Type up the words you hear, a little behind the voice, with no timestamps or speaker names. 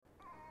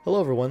Hello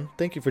everyone,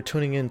 thank you for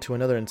tuning in to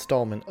another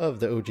installment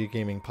of the OG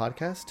Gaming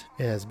Podcast.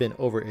 It has been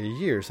over a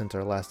year since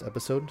our last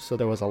episode, so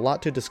there was a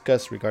lot to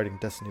discuss regarding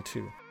Destiny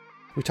 2.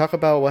 We talk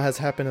about what has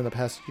happened in the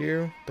past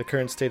year, the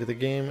current state of the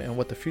game, and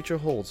what the future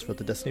holds for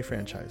the Destiny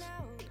franchise.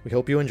 We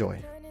hope you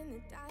enjoy.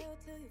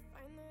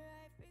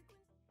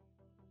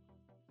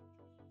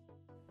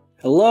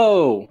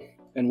 Hello,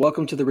 and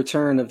welcome to the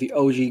return of the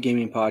OG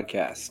Gaming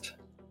Podcast.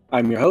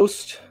 I'm your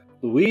host,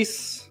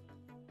 Luis,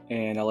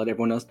 and I'll let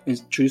everyone else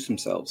introduce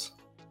themselves.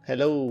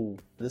 Hello,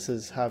 this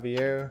is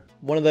Javier,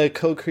 one of the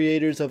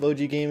co-creators of OG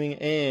Gaming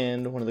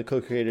and one of the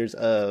co-creators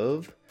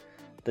of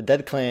the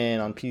Dead Clan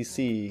on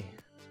PC.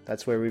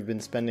 That's where we've been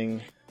spending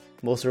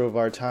most of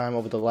our time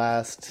over the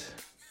last,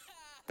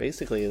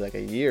 basically like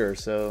a year or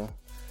so.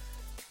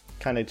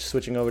 Kind of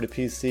switching over to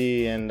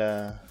PC and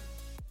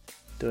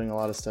doing a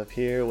lot of stuff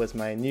here with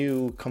my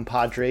new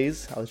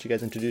compadres. I'll let you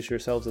guys introduce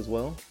yourselves as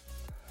well.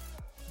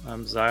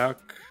 I'm Zyok.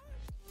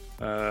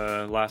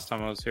 Last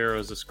time I was here, I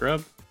was a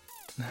scrub.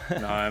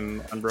 Now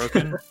I'm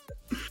Unbroken.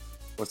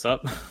 What's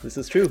up? This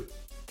is true.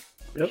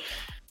 Yep.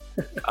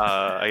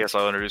 I guess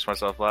I'll introduce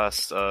myself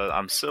last.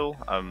 I'm Sil.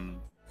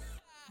 I'm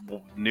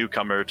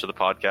newcomer to the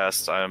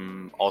podcast.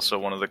 I'm also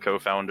one of the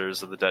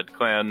co-founders of the Dead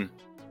Clan.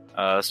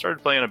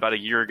 Started playing about a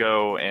year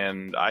ago,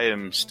 and I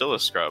am still a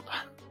scrub.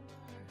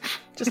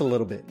 Just a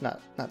little bit,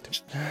 not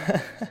too.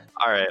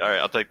 All right.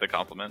 I'll take the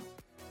compliment.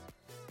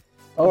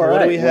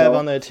 What do we have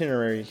on the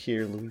itinerary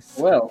here, Luis?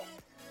 Well,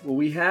 what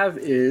we have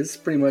is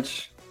pretty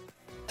much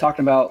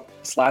talking about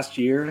this last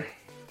year,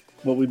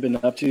 what we've been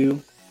up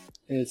to.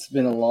 It's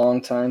been a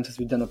long time since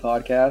we've done a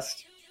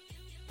podcast.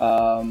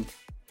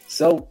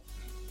 So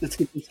let's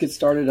get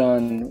started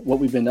on what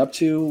we've been up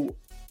to,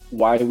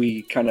 why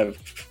we kind of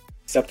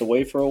stepped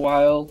away for a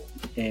while,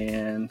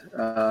 and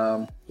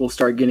we'll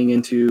start getting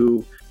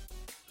into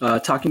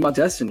talking about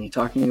Destiny,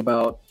 talking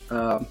about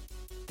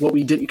what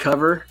we didn't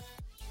cover,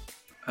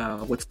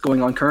 what's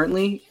going on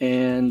currently,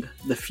 and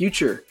the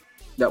future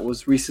that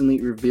was recently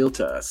revealed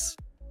to us.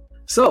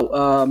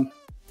 So,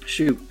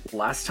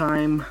 last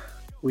time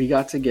we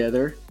got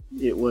together,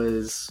 it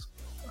was,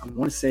 I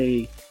want to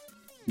say,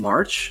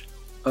 March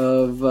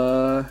of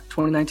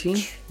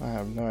 2019. I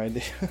have no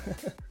idea.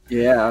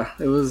 Yeah,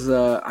 it was,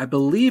 I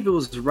believe it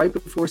was right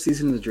before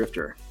Season of the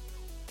Drifter.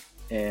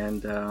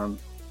 And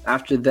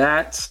after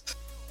that,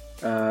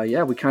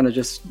 we kind of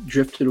just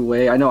drifted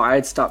away. I know I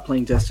had stopped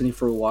playing Destiny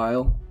for a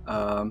while,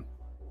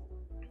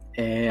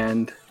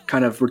 and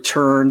kind of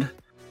returned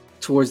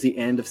towards the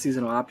end of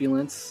Season of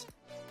Opulence.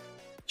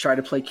 Tried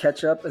to play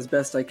catch up as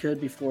best I could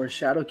before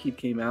Shadowkeep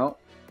came out.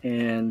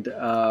 And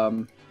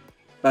by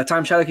the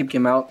time Shadowkeep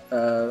came out,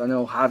 I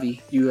know Javi,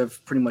 you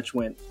have pretty much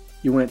went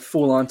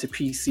full on to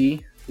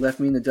PC, left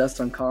me in the dust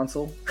on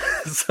console.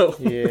 So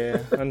yeah,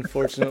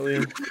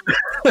 unfortunately.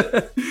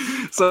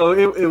 So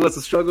it was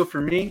a struggle for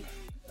me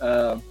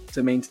to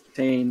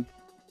maintain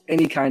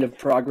any kind of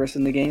progress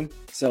in the game.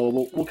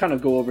 So we'll kind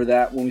of go over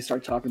that when we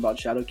start talking about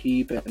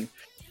Shadowkeep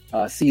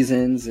and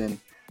seasons and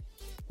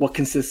what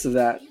consists of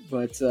that.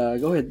 But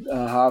go ahead,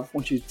 Hav, why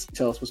don't you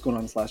tell us what's going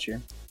on this last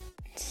year?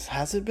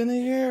 Has it been a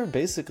year?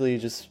 Basically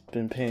just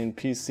been playing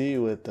PC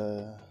with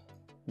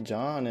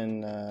John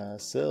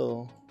and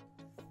Sil.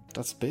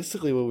 That's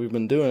basically what we've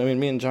been doing. I mean,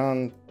 me and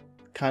John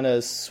kind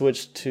of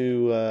switched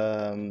to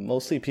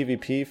mostly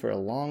PvP for a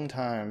long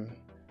time.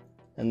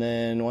 And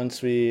then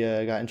once we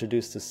got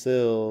introduced to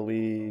Sil,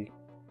 we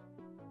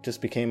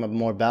just became a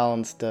more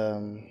balanced,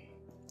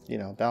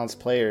 balanced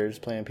players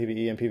playing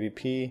PvE and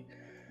PvP.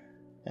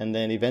 And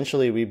then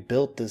eventually we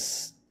built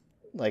this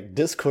like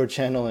Discord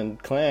channel and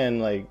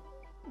clan like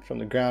from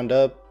the ground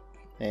up.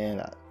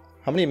 And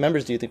how many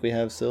members do you think we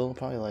have, Sil?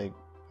 Probably like,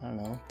 I don't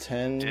know,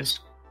 10?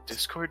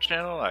 Discord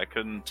channel? I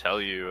couldn't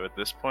tell you. At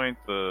this point,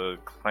 the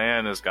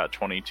clan has got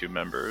 22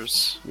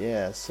 members.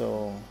 Yeah,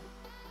 so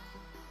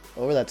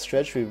over that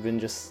stretch we've been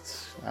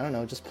just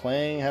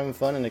playing, having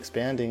fun, and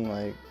expanding.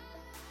 Like,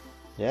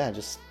 yeah,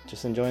 just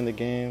enjoying the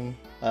game.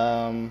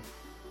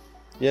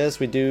 Yes,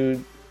 we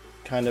do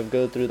kind of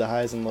go through the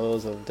highs and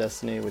lows of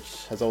Destiny,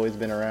 which has always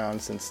been around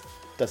since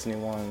Destiny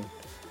 1.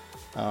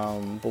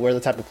 But we're the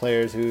type of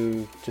players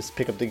who just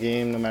pick up the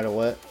game no matter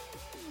what,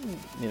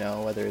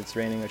 whether it's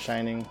raining or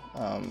shining.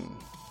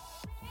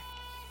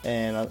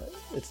 And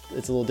it's a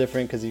little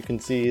different because you can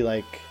see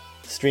like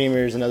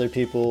streamers and other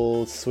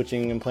people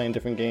switching and playing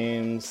different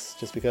games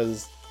just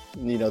because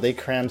they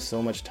cram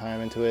so much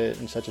time into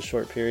it in such a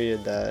short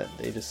period that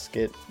they just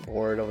get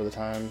bored over the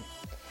time.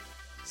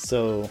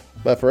 So,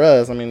 but for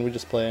us, I mean, we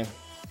just play,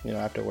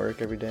 after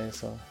work every day.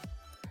 So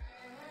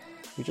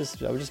I've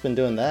just been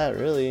doing that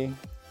really.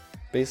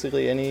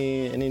 Basically,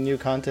 any new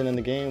content in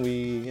the game,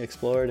 we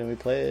explore it and we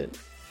play it,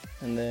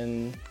 and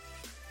then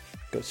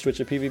go switch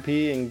to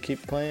PvP and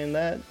keep playing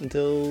that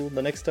until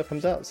the next stuff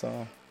comes out.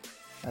 So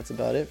that's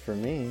about it for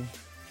me.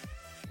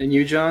 And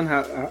you, John,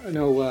 I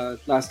know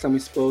last time we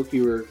spoke,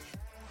 you were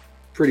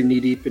pretty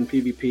knee-deep in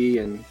PvP,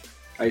 and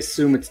I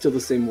assume it's still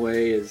the same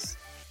way. Is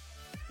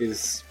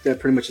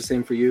that pretty much the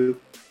same for you?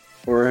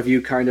 Or have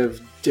you kind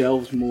of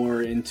delved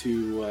more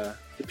into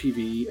the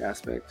PvE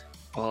aspect?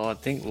 Well, I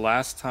think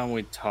last time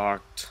we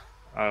talked,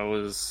 I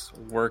was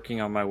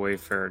working on my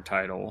Wayfarer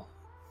title.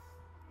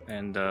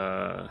 And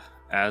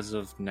as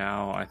of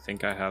now, I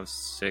think I have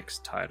 6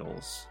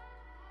 titles.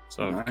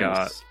 So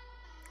Nice.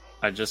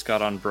 I just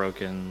got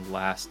Unbroken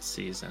last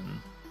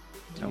season.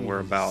 And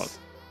we're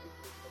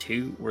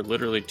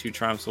literally 2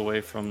 triumphs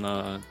away from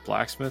the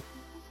Blacksmith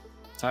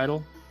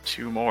title.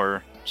 2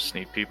 more. Just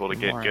need people to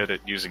get good at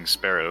using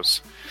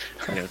sparrows.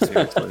 Yeah,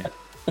 seriously.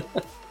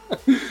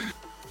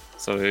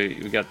 So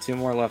we got 2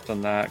 more left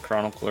on that.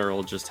 Chronicler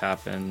will just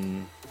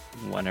happen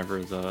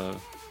whenever the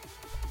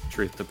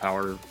Truth to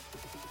Power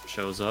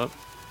shows up.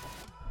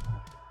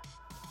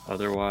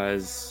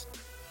 Otherwise,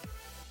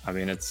 I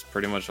mean, it's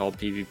pretty much all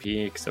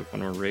PvP except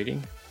when we're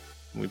raiding.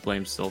 We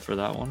blame Syl for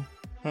that one.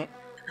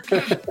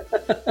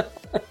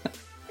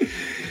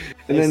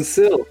 And then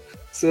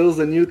Sill's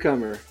a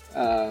newcomer.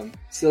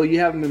 Syl, you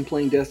haven't been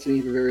playing Destiny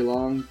for very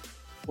long.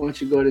 Why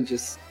don't you go ahead and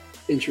just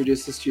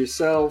introduce us to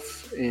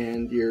yourself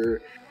and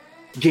your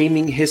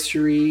gaming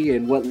history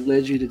and what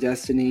led you to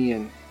Destiny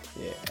and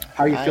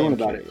how are you feeling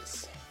about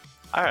it?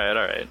 All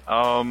right.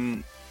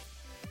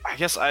 I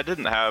guess I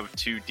didn't have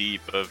too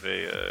deep of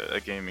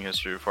a gaming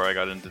history before I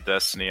got into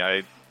Destiny.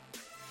 I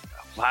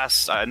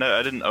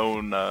didn't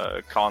own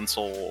a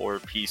console or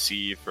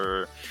PC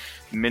for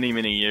many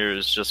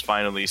years. Just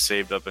finally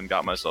saved up and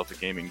got myself a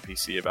gaming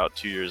PC about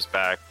 2 years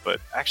back. But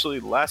actually,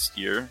 last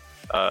year,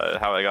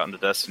 how I got into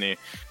Destiny, a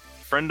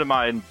friend of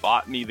mine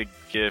bought me the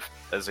gift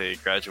as a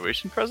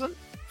graduation present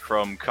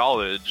from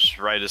college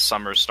right as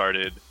summer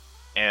started,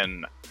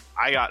 and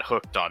I got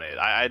hooked on it.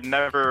 I'd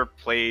never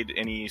played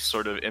any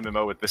sort of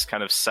MMO with this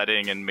kind of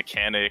setting and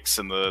mechanics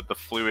and the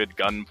fluid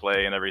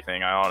gunplay and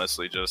everything. I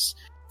honestly just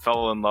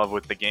fell in love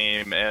with the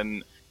game,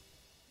 and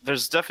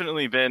there's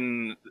definitely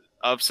been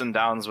ups and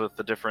downs with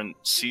the different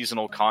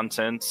seasonal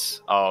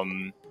content,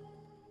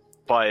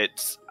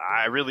 but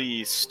I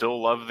really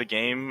still love the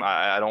game.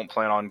 I don't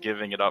plan on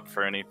giving it up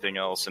for anything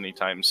else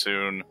anytime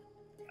soon.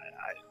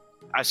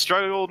 I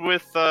struggled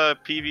with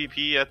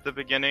PvP at the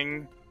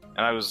beginning,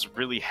 and I was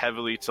really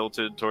heavily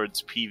tilted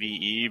towards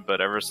PvE,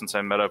 but ever since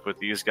I met up with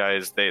these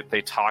guys,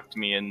 they talked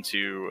me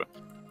into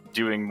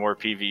doing more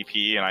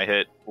PvP, and I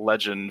hit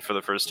Legend for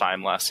the first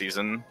time last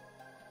season.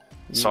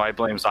 So I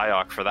blame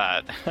Zyok for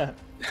that.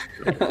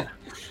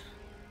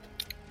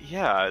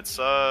 Yeah, it's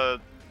I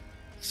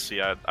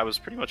was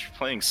pretty much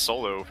playing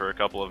solo for a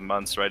couple of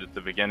months right at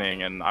the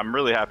beginning, and I'm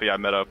really happy I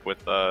met up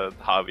with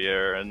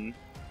Javier and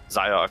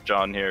Zyok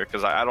John here,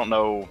 because I don't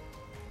know,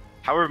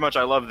 however much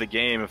I love the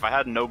game, if I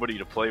had nobody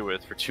to play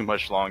with for too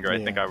much longer,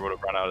 I think I would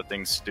have run out of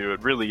things to do.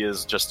 It really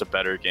is just a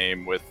better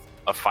game with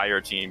a fire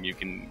team you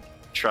can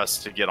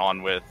trust to get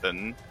on with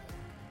and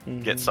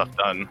get stuff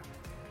done.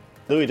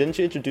 Louis, didn't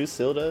you introduce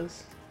Syl to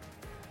us?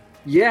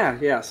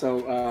 Yeah.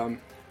 So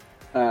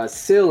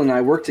Syl and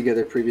I worked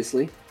together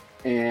previously,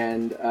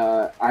 and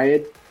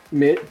I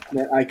admit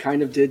that I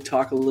kind of did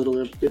talk a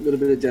little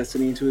bit of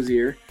Destiny into his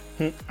ear.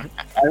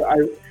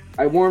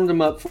 I warmed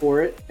him up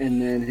for it,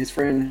 and then his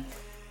friend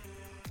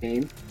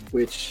came,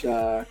 which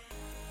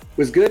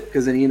was good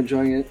because then he ended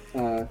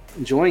up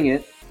enjoying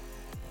it.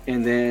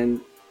 And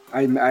then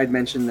I'd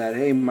mentioned that,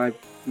 hey, my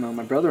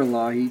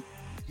brother-in-law,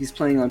 he's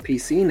playing on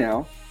PC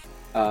now.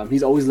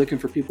 He's always looking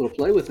for people to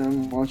play with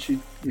him. Why don't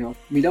you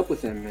meet up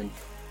with him? And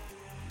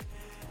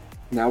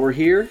now we're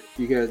here.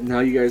 You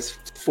guys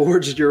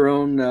forged your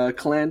own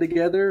clan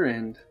together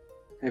and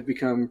have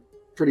become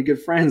pretty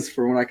good friends,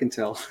 from what I can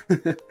tell.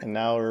 And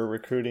now we're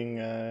recruiting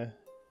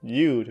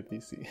you to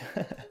PC.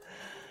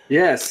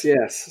 Yes.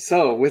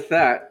 So with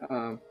that,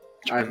 I'm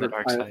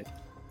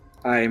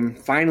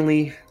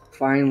finally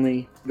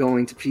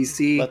going to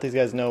PC. Let these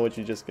guys know what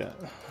you just got.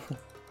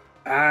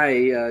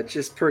 I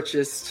just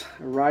purchased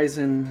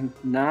Ryzen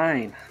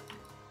 9,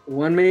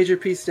 one major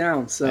piece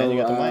down. So and you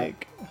got the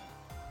mic.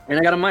 And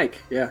I got a mic.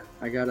 Yeah,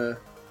 I got a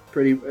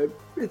pretty.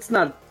 It's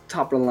not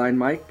top of the line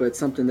mic, but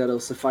something that'll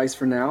suffice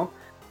for now.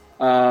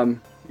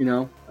 I'm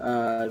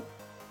going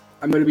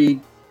to be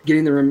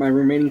getting my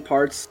remaining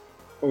parts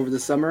over the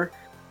summer,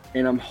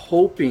 and I'm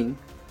hoping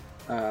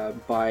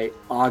by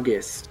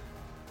August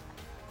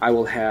I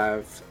will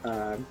have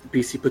the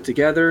PC put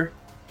together,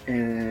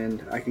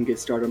 and I can get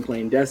started on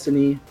playing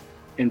Destiny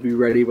and be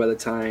ready by the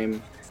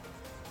time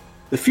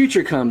the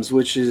future comes,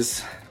 which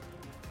is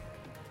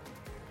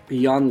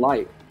Beyond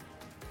Light.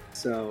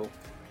 So,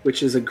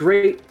 which is a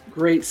great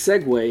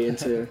segue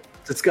into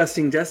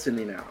discussing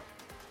Destiny now.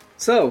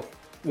 So,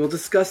 we'll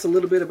discuss a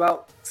little bit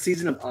about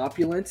Season of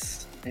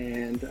Opulence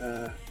and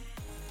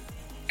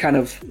kind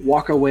of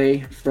walk our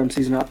way from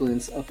Season of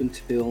Opulence up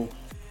until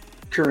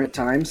current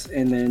times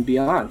and then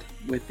beyond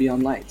with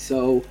Beyond Light.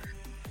 So,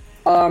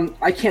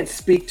 I can't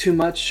speak too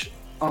much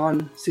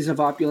on Season of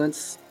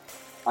Opulence.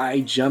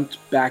 I jumped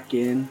back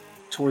in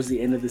towards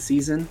the end of the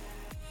season.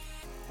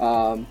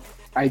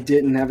 I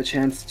didn't have a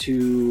chance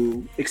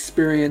to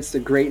experience the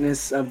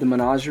greatness of the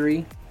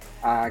Menagerie.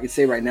 I could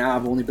say right now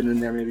I've only been in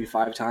there maybe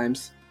 5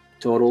 times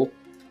total.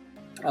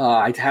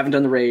 I haven't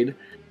done the raid.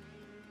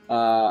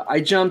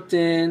 I jumped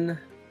in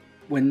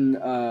when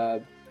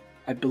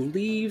I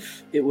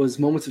believe it was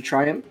Moments of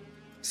Triumph.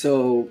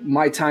 So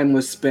my time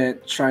was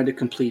spent trying to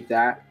complete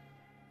that,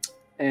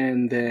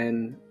 and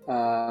then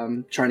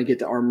trying to get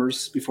the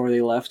armors before they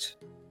left.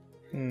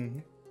 Mm-hmm.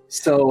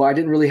 So I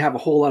didn't really have a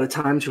whole lot of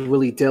time to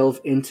really delve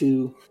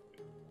into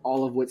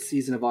all of what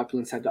Season of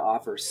Opulence had to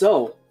offer.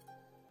 So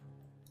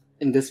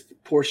in this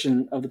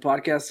portion of the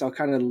podcast, I'll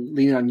kind of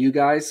lean on you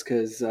guys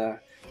because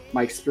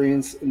my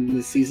experience in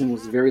this season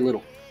was very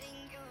little.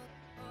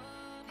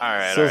 All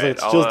right, So all right.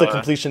 it's just the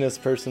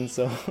completionist person,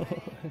 so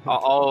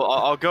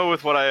I'll go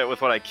with what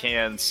I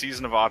can.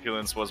 Season of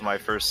Opulence was my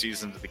first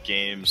season to the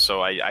game,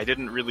 so I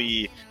didn't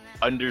really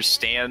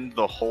understand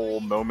the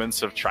whole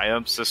Moments of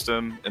Triumph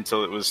system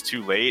until it was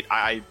too late.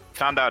 I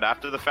found out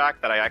after the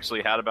fact that I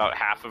actually had about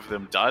half of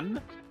them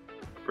done,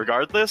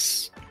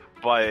 regardless.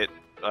 But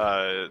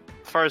as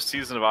far as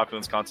Season of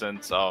Opulence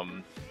content,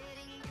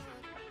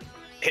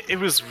 it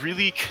was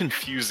really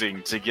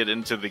confusing to get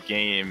into the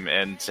game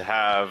and to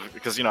have,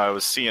 because I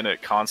was seeing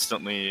it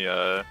constantly.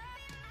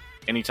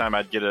 Anytime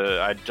I'd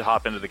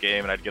hop into the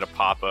game and I'd get a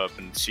pop-up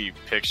and see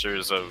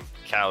pictures of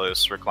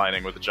Callus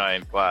reclining with a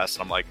giant glass,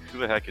 and I'm like, who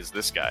the heck is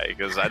this guy?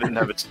 Because I didn't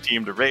have a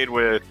team to raid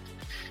with.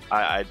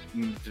 I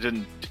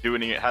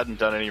hadn't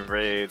done any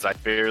raids.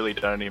 I'd barely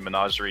done any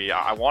menagerie.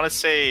 I want to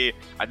say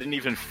I didn't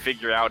even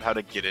figure out how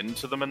to get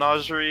into the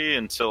menagerie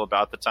until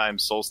about the time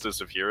Solstice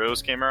of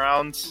Heroes came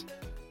around.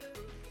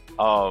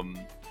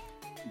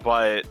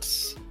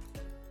 But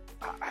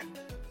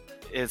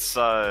it's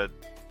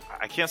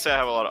I can't say I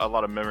have a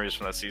lot of memories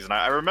from that season.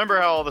 I remember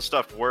how all the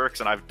stuff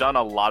works, and I've done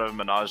a lot of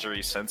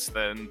menagerie since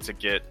then to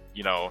get,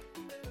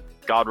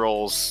 god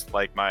rolls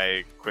like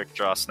my quick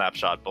draw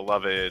snapshot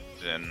beloved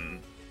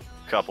and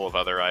a couple of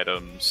other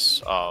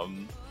items,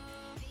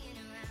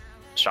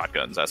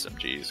 shotguns,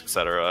 SMGs,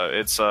 etc.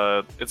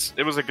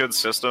 It was a good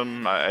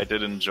system. I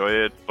did enjoy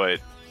it, but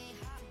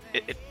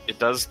it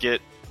does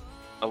get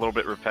a little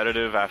bit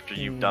repetitive after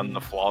you've done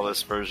the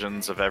flawless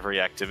versions of every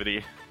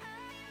activity.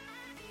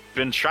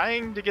 Been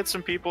trying to get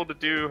some people to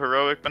do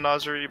heroic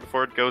menagerie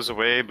before it goes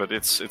away, but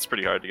it's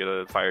pretty hard to get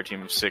a fire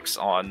team of 6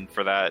 on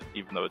for that,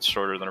 even though it's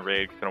shorter than a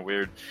raid. Kind of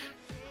weird.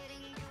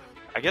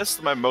 I guess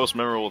my most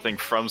memorable thing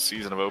from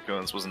Season of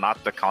Opulence was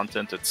not the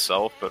content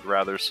itself, but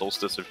rather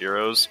Solstice of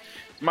Heroes.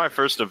 It's my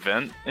first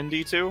event in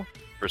D2,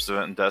 first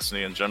event in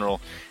Destiny in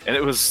general, and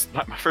it was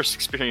my first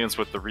experience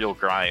with the real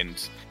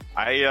grind.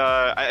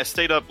 I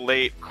stayed up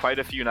late quite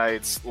a few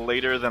nights,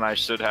 later than I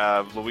should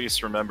have.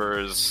 Luis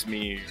remembers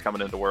me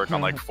coming into work on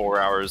like 4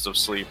 hours of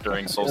sleep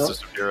during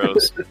Solstice of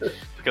Heroes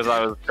because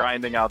I was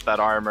grinding out that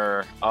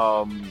armor.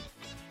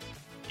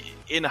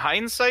 In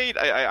hindsight,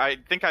 I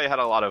think I had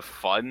a lot of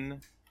fun,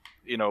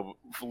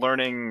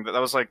 learning. That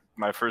was like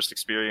my first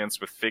experience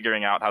with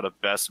figuring out how to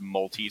best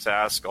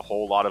multitask a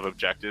whole lot of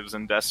objectives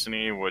in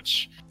Destiny,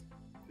 which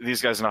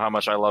these guys know how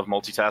much I love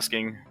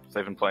multitasking.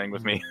 They've been playing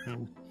with me.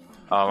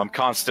 I'm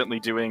constantly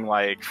doing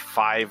like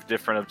 5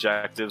 different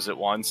objectives at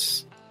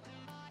once.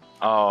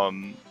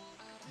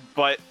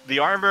 But the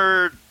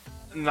armor,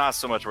 not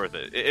so much worth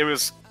it. It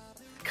was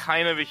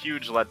kind of a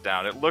huge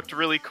letdown. It looked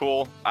really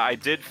cool. I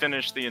did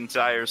finish the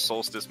entire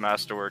Solstice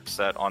Masterwork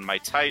set on my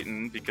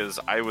Titan because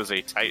I was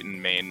a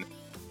Titan main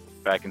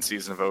back in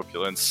Season of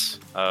Opulence.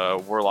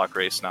 Warlock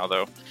race now,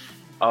 though.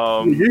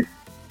 Yeah,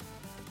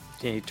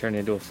 he turned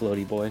into a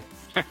floaty boy.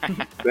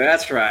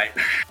 That's right.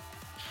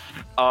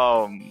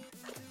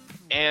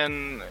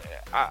 And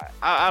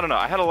I don't know,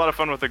 I had a lot of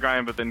fun with the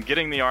grind, but then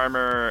getting the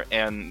armor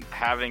and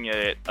having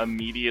it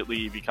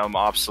immediately become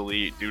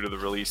obsolete due to the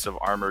release of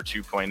Armor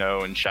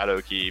 2.0 and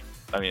Shadowkeep.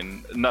 I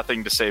mean,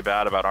 nothing to say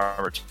bad about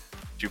Armor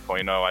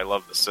 2.0. I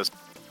love the system.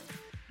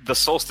 The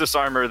Solstice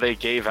armor they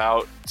gave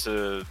out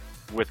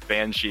with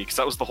Banshee, because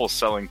that was the whole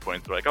selling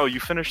point. They're like, oh, you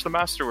finished the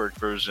Masterwork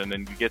version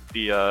and you get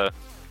the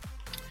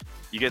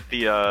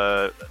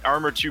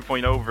Armor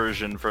 2.0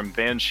 version from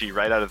Banshee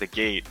right out of the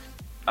gate.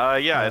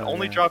 It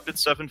only dropped at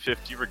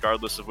 750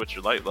 regardless of what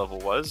your light level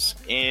was,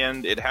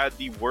 and it had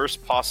the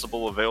worst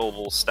possible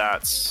available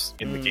stats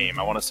in the game.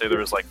 I want to say there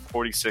was like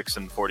 46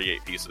 and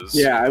 48 pieces.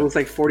 Yeah, it was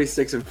like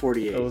 46 and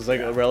 48. It was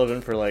like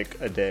irrelevant for like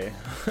a day.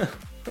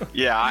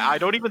 Yeah, I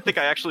don't even think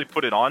I actually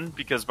put it on,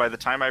 because by the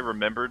time I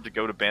remembered to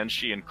go to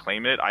Banshee and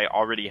claim it, I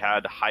already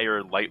had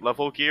higher light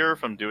level gear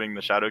from doing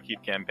the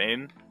Shadowkeep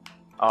campaign.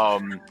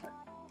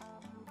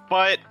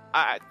 But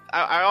I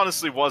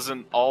honestly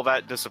wasn't all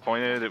that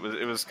disappointed.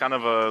 It was kind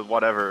of a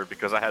whatever,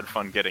 because I had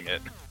fun getting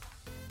it.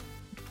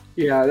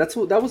 Yeah,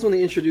 that was when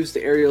they introduced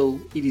the aerial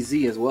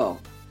EDZ as well,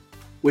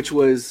 which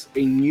was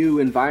a new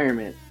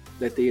environment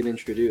that they had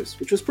introduced,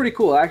 which was pretty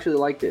cool. I actually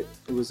liked it.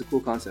 It was a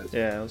cool concept.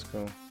 Yeah, it was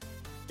cool.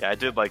 Yeah, I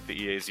did like the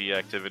EAZ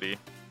activity.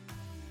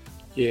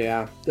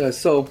 Yeah,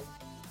 so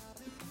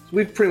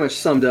we've pretty much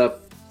summed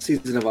up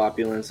Season of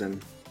Opulence,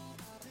 and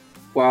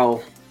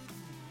while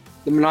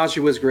the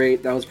Menagerie was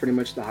great, that was pretty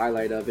much the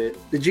highlight of it.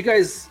 Did you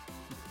guys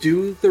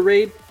do the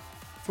raid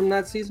from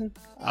that season?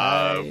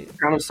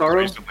 Crown of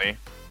Sorrow? Recently.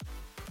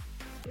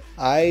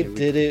 I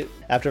did it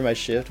after my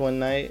shift one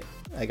night.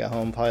 I got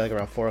home probably like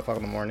around 4 o'clock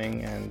in the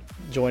morning and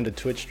joined a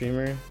Twitch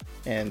streamer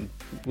and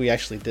we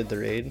actually did the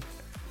raid.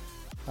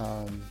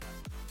 That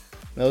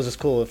was just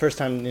cool. The first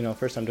time doing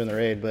the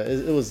raid, but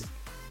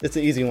it's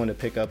an easy one to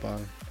pick up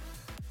on.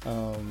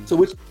 So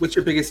what's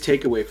your biggest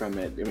takeaway from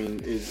it? I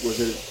mean, was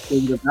it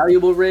a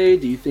valuable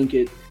raid? Do you think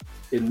it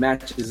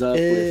matches up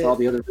with all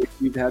the other raids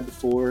you've had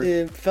before?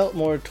 It felt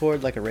more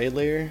toward like a raid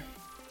layer.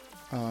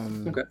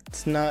 Okay.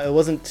 It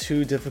wasn't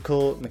too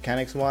difficult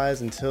mechanics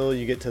wise until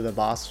you get to the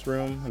boss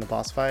room and the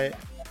boss fight.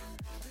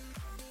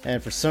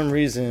 And for some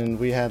reason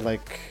we had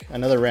like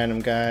another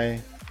random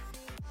guy.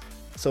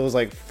 So it was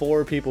like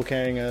 4 people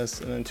carrying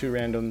us and then 2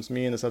 randoms,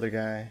 me and this other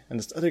guy. And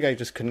this other guy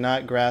just could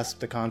not grasp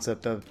the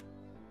concept of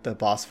the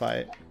boss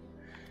fight.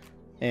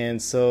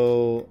 And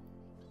so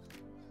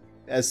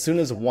as soon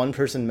as one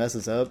person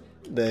messes up,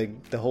 the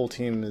whole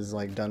team is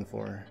like done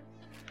for.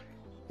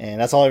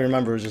 And that's all I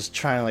remember was just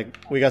trying to, like,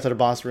 we got to the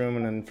boss room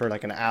and then for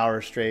like an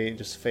hour straight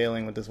just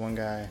failing with this one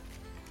guy.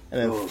 And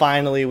then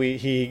finally we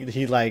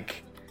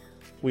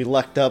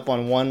lucked up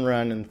on one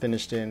run and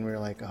finished it, and we were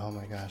like, oh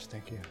my gosh,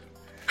 thank you.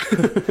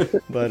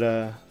 But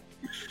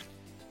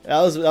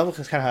that was kind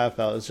of how I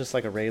felt. It was just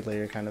like a raid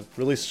layer, kind of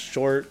really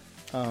short,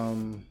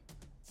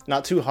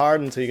 not too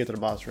hard until you get to the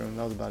boss room.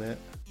 That was about it.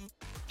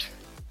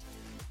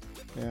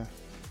 Yeah.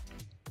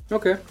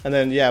 Okay. And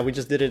then we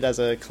just did it as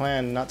a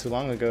clan not too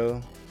long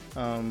ago,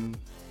 and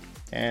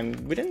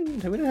we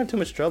didn't have too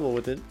much trouble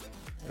with it.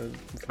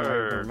 I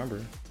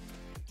remember.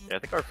 Yeah, I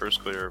think our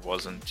first clear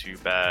wasn't too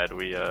bad.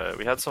 We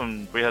had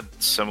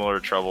similar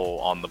trouble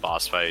on the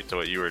boss fight to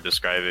what you were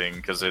describing,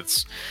 because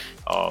it's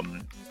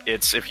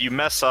if you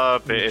mess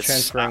up, it's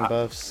transferring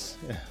buffs.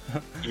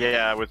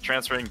 Yeah, with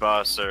transferring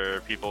buffs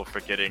or people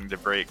forgetting to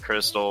break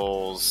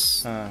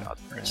crystals,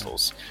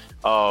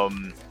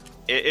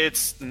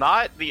 it's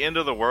not the end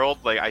of the world.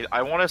 Like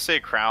I want to say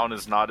Crown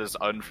is not as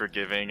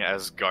unforgiving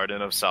as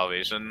Garden of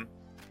Salvation,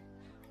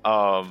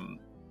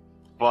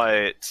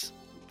 but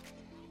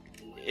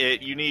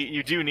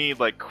you do need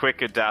like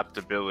quick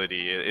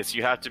adaptability.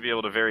 You have to be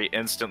able to very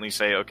instantly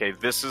say, okay,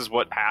 this is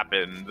what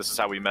happened, this is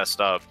how we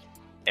messed up,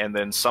 and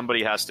then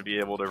somebody has to be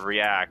able to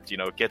react,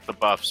 get the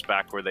buffs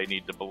back where they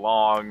need to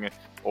belong,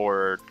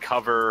 or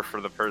cover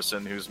for the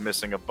person who's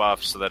missing a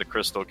buff so that a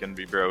crystal can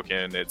be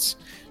broken. It's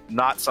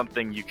not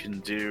something you can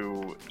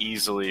do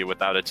easily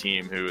without a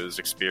team who has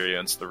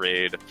experienced the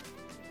raid.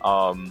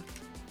 I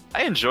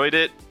enjoyed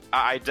it.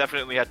 I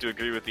definitely had to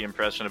agree with the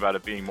impression about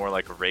it being more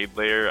like a raid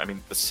layer. I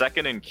mean, the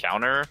second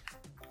encounter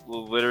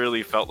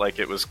literally felt like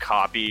it was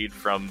copied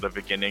from the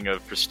beginning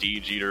of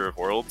Prestige Eater of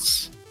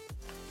Worlds,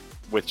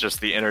 with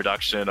just the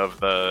introduction of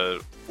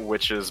the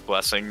Witch's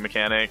Blessing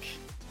mechanic.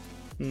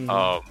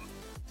 Mm-hmm.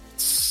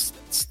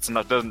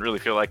 It doesn't really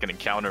feel like an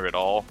encounter at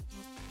all.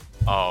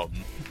 But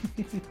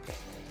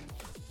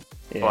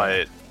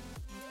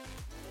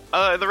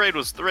the raid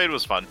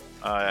was fun.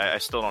 I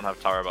still don't have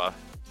Taraba.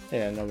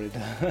 Yeah, nobody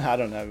does. I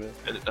don't have it.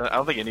 I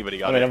don't think anybody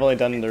got it. I've only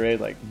done the raid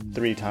like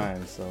 3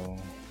 times, so...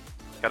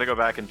 Gotta go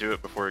back and do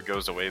it before it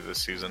goes away this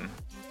season.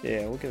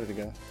 Yeah, we'll give it a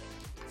go.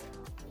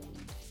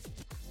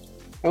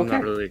 Okay. I'm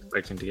not really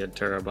expecting to get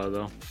Taraba,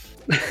 though.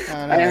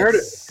 I heard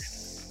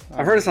it's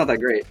not that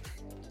great.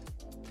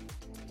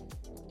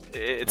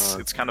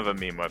 It's kind of a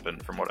meme weapon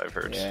from what I've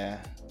heard. Yeah.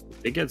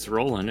 It gets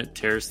rolling, it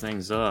tears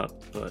things up,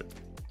 but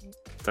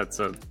that's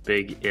a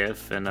big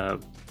if and a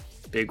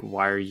big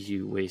why are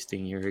you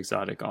wasting your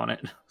exotic on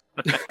it.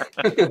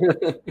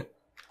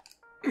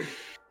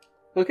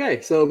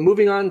 Okay, so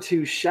moving on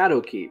to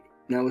Shadowkeep.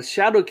 Now with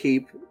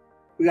Shadowkeep,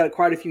 we got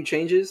quite a few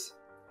changes.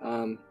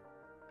 We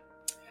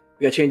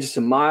got changes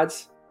to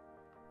mods,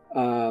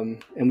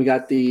 and we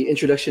got the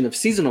introduction of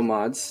seasonal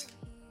mods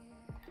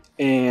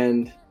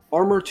and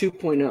Armor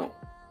 2.0.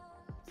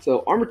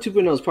 So Armor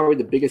 2.0 is probably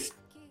the biggest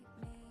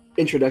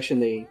introduction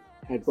they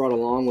had brought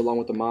along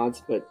with the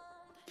mods, but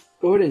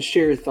go ahead and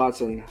share your thoughts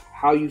on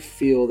how you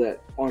feel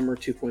that Armor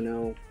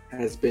 2.0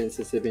 has been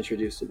since they've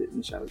introduced it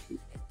in Shadowkeep.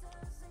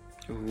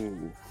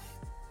 Ooh,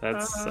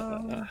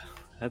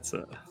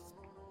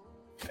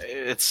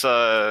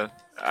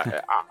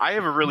 I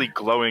have a really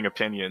glowing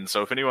opinion,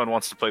 so if anyone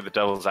wants to play the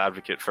devil's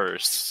advocate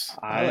first.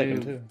 I like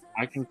him too.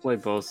 I can play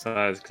both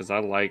sides because I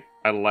like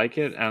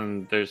it,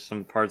 and there's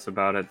some parts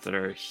about it that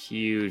are a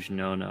huge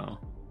no-no.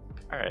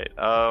 Alright,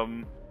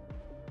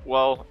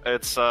 well,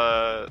 it's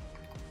I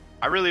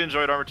really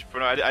enjoyed Armor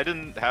 2.0. I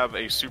didn't have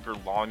a super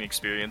long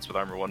experience with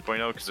Armor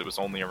 1.0 because it was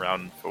only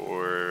around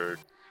for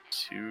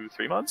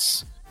 2-3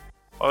 months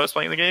while I was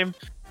playing the game.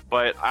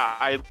 But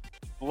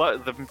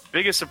the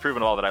biggest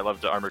improvement of all that I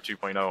loved to Armor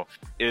 2.0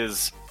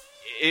 is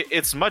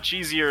it's much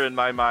easier in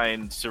my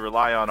mind to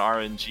rely on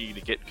RNG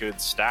to get good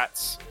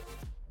stats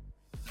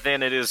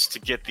than it is to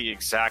get the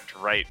exact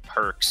right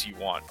perks you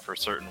want for a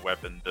certain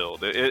weapon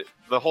build.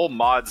 The whole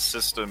mod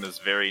system is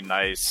very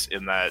nice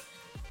in that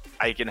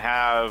I can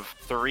have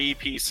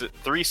 3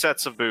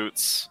 sets of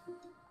boots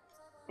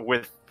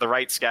with the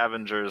right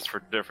scavengers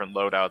for different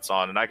loadouts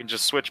on, and I can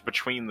just switch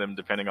between them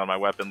depending on my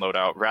weapon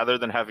loadout, rather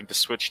than having to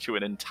switch to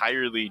an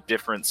entirely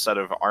different set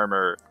of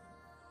armor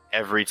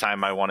every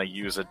time I want to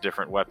use a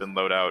different weapon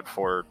loadout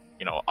for,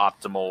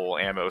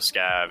 optimal ammo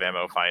scav,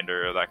 ammo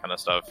finder, that kind of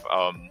stuff.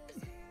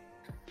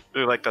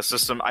 Really like the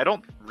system. I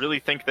don't really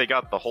think they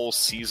got the whole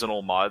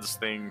seasonal mods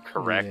thing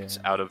correct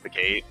out of the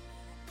gate.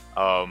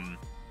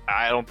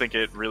 I don't think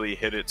it really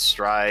hit its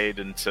stride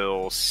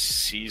until the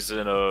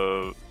season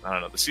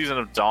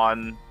of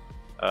Dawn.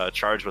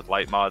 Charged with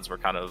light mods were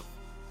kind of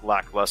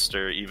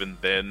lackluster even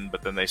then,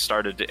 but then they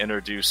started to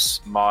introduce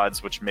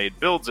mods which made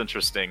builds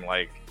interesting,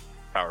 like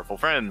Powerful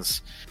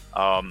Friends.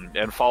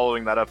 And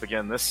following that up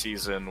again this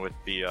season with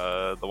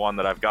the one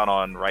that I've got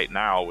on right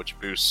now, which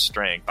boosts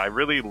strength. I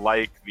really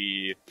like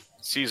the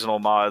seasonal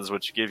mods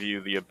which give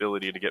you the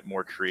ability to get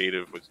more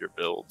creative with your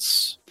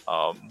builds.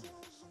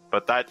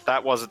 But that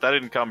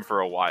didn't come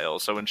for a while.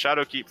 So when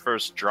Shadowkeep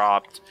first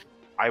dropped,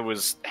 I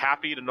was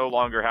happy to no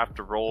longer have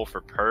to roll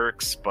for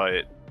perks,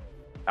 but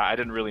I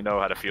didn't really know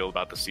how to feel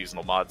about the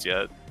seasonal mods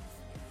yet.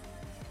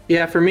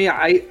 Yeah, for me,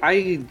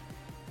 I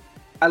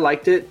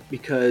liked it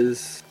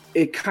because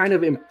it kind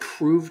of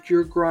improved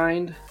your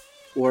grind,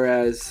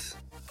 whereas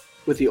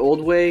with the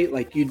old way,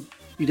 like you'd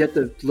have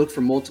to look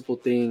for multiple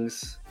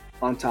things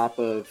on top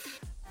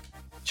of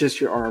just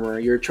your armor.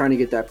 You're trying to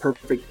get that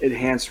perfect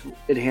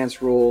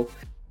enhanced roll,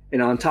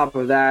 and on top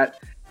of that,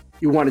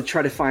 you want to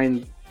try to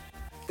find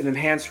an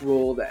enhanced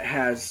roll that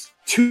has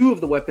two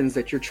of the weapons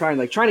that you're trying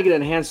to get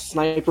an enhanced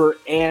sniper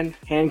and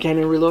hand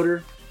cannon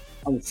reloader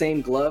on the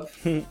same glove.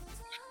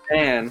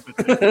 And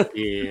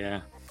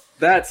yeah,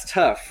 that's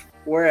tough.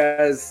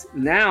 Whereas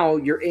now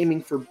you're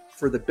aiming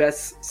for the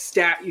best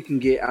stat you can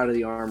get out of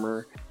the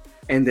armor,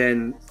 and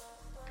then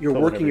you're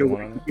working your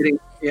way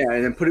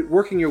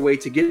working your way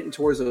to get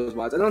towards those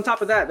mods. And on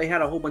top of that, they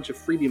had a whole bunch of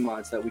freebie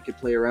mods that we could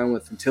play around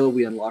with until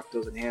we unlocked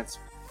those enhanced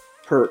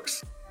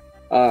perks.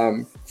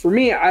 For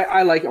me,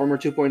 I like Armor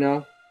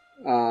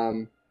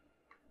 2.0.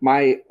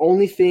 My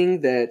only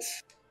thing that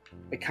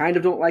I kind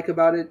of don't like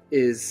about it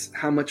is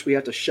how much we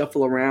have to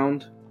shuffle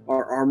around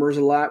our armors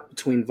a lot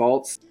between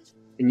vaults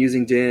and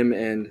using dim.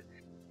 And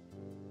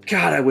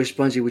God, I wish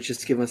Bungie would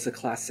just give us a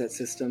class set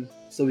system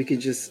so we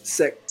could just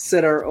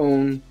set our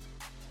own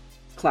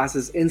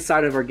classes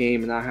inside of our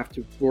game and not have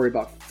to worry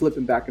about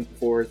flipping back and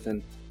forth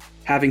and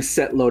having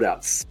set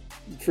loadouts.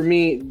 For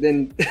me,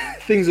 then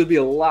things would be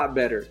a lot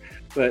better.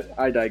 But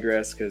I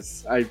digress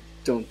because I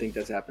don't think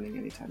that's happening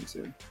anytime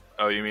soon.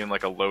 Oh, you mean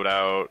like a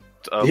loadout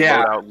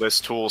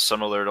list tool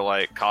similar to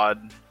like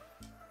COD?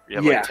 You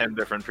have like 10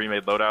 different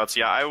pre-made loadouts.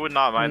 Yeah, I would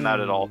not mind that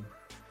at all.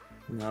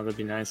 No, that'd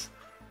be nice.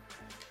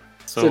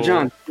 So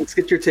John, let's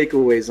get your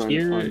takeaways on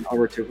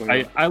Armor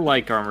 2.0. I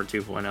like Armor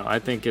 2.0. I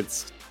think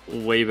it's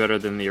way better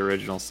than the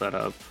original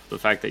setup. The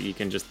fact that you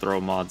can just throw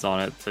mods on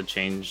it to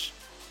change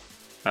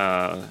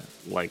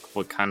like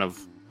what kind of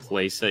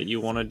playset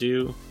you want to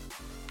do.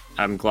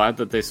 I'm glad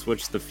that they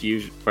switched the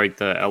fusion, like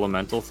the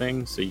elemental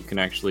thing, so you can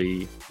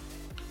actually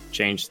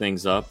change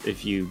things up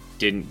if you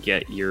didn't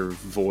get your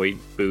void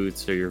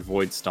boots or your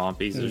void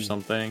stompies or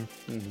something.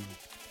 Mm-hmm.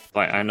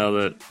 Like I know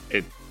that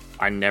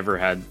I never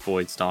had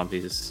void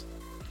stompies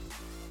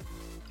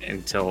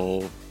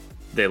until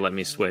they let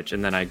me switch,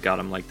 and then I got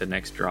them like the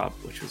next drop,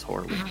 which was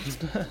horrible.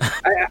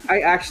 I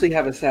actually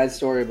have a sad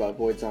story about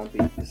void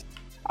zombies.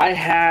 I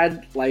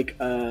had like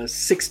a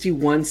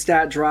 61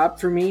 stat drop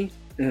for me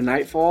in a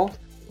Nightfall.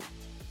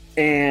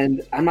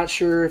 And I'm not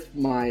sure if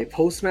my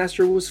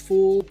Postmaster was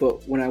full,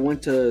 but when I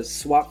went to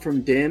swap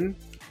from Dim,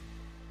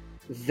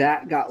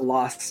 that got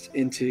lost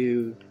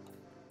into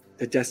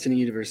the Destiny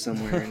universe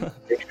somewhere in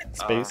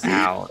space.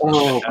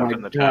 Oh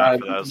my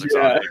God!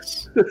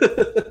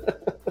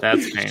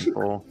 That's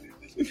painful.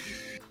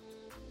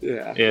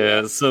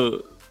 Yeah.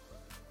 So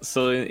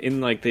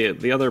in like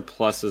the other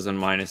pluses and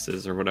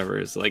minuses or whatever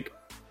is like,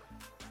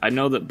 I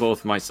know that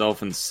both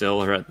myself and Sil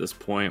are at this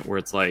point where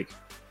it's like,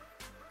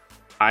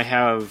 I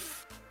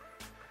have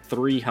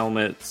 3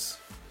 helmets,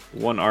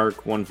 1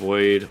 arc, 1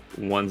 void,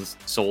 1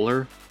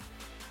 solar.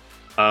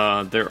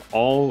 They're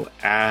all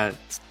at,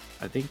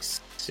 I think,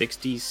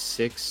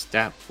 66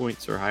 stat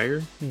points or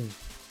higher.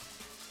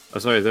 Oh,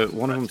 sorry,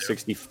 one of them's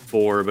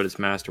 64, but it's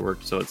masterwork,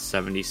 so it's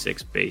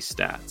 76 base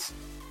stats.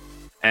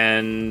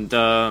 And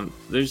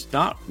there's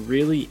not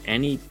really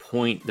any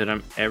point that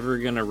I'm ever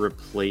going to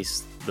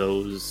replace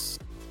those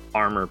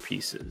armor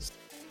pieces.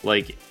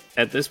 Like,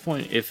 at this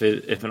point, if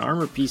an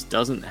armor piece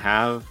doesn't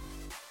have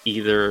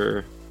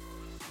either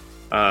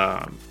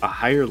a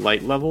higher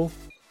light level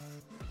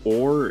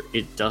or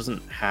it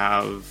doesn't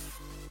have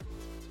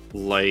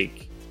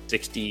like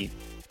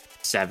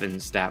 67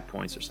 stat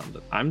points or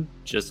something, I'm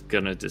just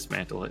gonna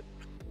dismantle it.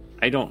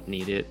 I don't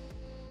need it.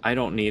 I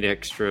don't need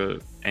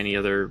any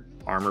other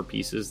armor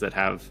pieces that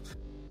have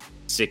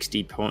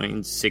 60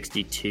 points,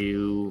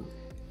 62.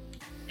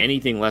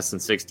 Anything less than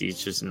 60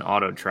 is just an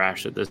auto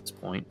trash at this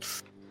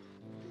point.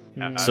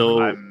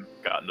 So I've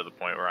gotten to the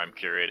point where I'm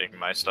curating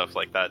my stuff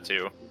like that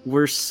too.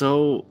 We're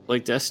so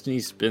like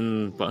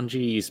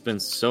Bungie's been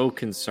so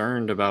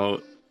concerned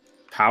about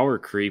power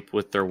creep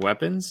with their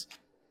weapons,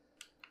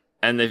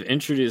 and they've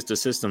introduced a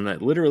system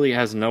that literally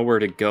has nowhere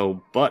to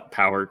go but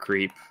power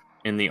creep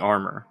in the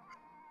armor,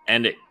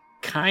 and it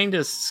kind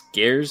of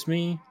scares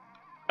me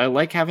I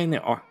like having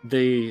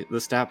the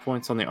stat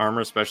points on the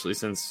armor, especially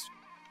since,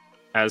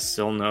 as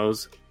Sil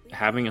knows,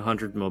 having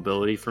 100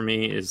 mobility for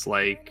me is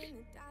like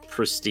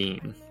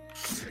pristine.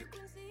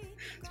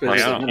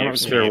 Like,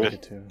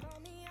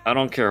 I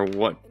don't care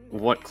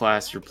what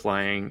class you're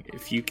playing.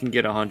 If you can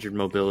get 100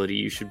 mobility,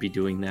 you should be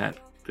doing that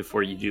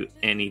before you do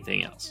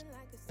anything else.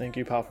 Thank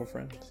you, powerful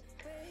friends.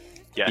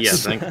 Yes. Yeah,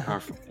 thank you,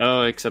 powerful.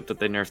 Oh, except that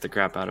they nerfed the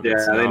crap out of it.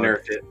 Yeah, so they now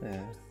nerfed it.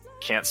 Yeah.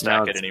 Can't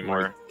stack it it's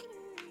anymore. like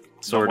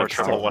No sort more of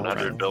triple powerful 100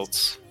 friends.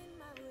 builds.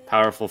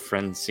 Powerful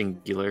friends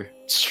singular.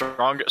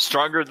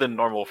 Stronger than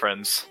normal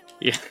friends.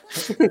 Yeah.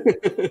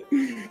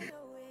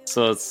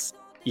 So it's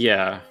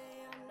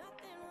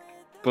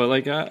but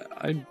like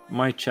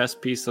my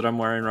chest piece that I'm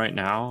wearing right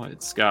now,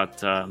 it's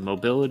got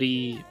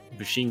mobility,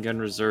 machine gun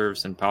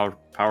reserves, and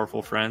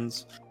powerful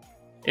friends.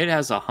 It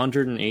has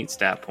 108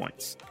 stat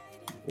points.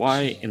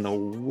 Why in the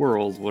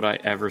world would I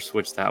ever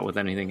switch that with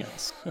anything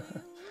else?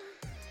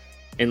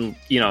 And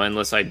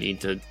unless I need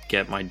to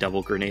get my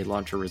double grenade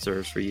launcher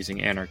reserves for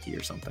using anarchy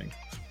or something.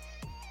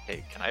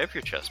 Hey, can I have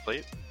your chest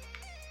plate?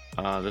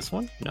 This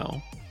one?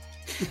 No.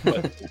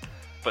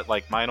 But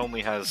like mine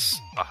only has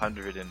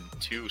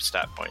 102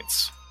 stat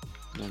points.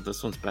 No,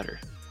 this one's better.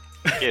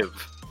 Give.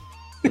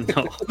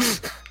 No.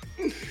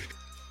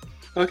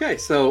 Okay,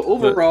 so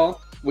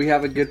overall, we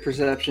have a good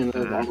perception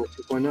of Armor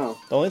 2.0.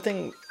 The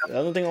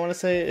other thing I want to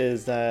say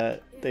is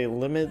that they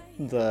limit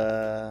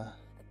the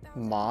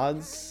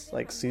mods,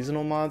 like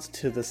seasonal mods,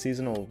 to the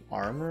seasonal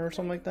armor or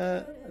something like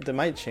that. That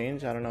might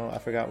change. I don't know. I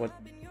forgot what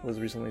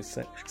was recently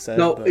said.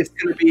 No, but... it's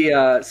going to be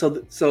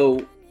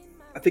so.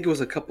 I think it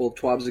was a couple of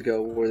TWABs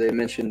ago where they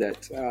mentioned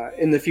that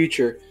in the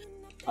future,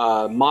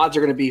 mods are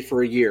going to be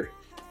for a year.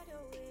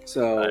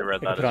 So I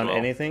read you that can put as on well.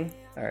 anything.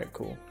 All right,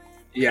 cool.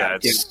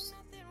 It's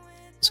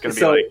going to be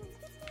So, like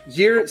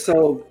year.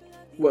 So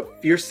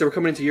what year? So we're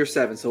coming into year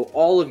 7. So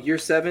all of year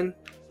 7,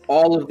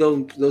 all of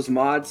those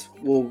mods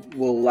will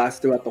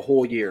last throughout the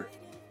whole year.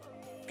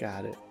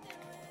 Got it.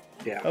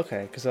 Yeah.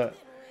 Okay, because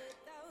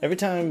every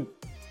time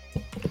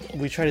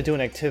we try to do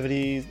an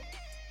activity,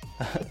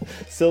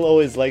 Sil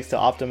always likes to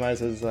optimize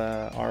his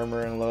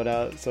armor and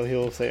loadout, so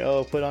he'll say,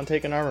 "Oh, put on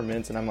taken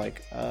armaments," and I'm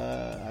like,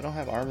 "I don't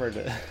have armor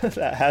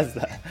that has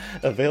that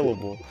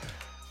available."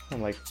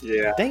 I'm like,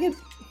 Yeah. "Dang it!"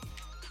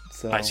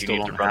 So, you still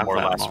need to don't run have more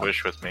that Last mod.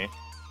 Wish with me.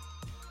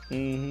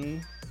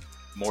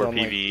 More So I'm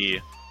like-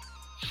 PvE.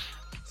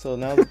 so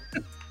now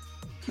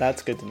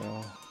that's good to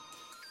know.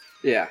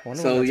 Yeah.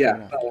 Wonder So when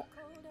that's coming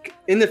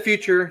in the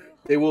future,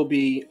 there will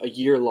be a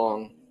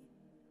year-long All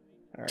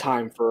right.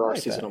 time for I our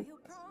like that. seasonal.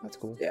 That's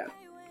cool. Yeah,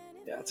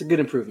 it's a good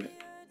improvement.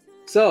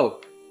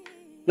 So,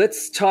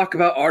 let's talk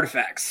about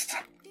artifacts.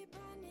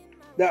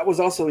 That was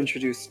also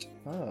introduced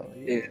Oh,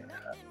 yeah. in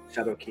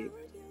Shadowkeep.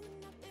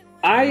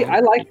 I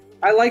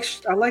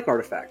like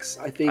artifacts.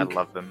 I I think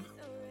love them.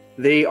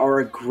 they are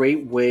a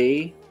great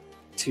way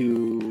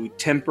to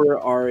temper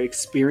our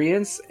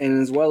experience and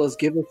as well as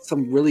give us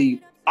some really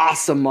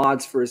awesome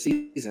mods for a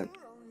season.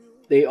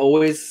 They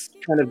always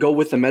kind of go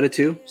with the meta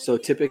too. So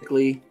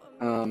typically,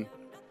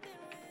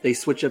 they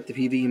switch up the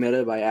PvE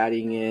meta by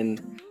adding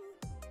in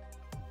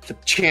the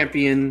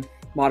champion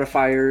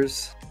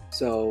modifiers.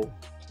 So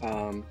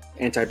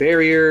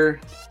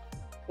anti-barrier,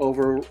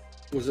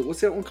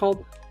 what's that one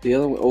called? The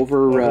other one,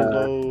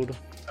 Overload,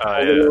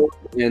 overload,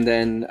 and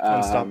then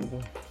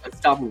unstoppable.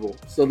 unstoppable.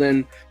 So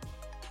then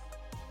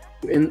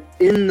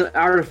in the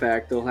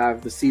artifact they'll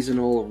have the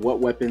seasonal of what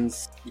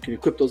weapons you can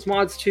equip those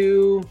mods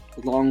to,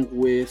 along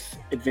with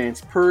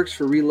advanced perks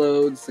for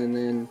reloads, and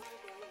then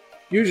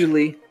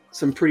usually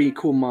some pretty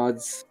cool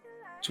mods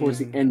towards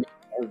the end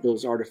of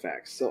those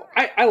artifacts. So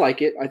I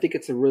like it. I think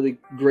it's a really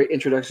great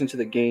introduction to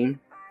the game.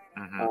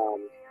 Mhm.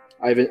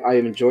 I've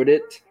enjoyed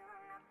it.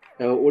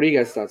 What are you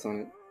guys' thoughts on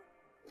it?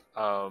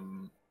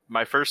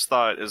 My first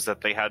thought is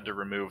that they had to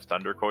remove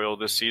Thundercoil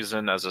this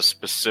season as a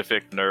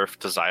specific nerf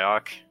to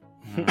Zyok.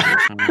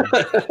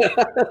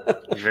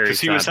 Very Because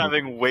he was sad.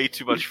 having way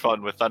too much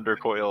fun with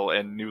Thundercoil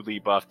and newly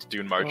buffed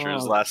Dune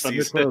Marchers last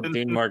Thundercoil season.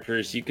 Dune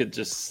Marchers, you could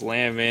just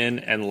slam in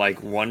and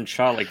like one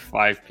shot like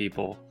 5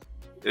 people.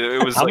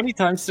 It was How like, many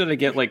times did I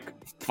get like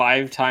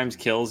 5 times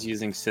kills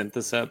using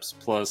Syntheseps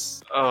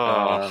plus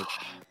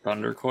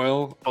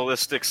Thundercoil?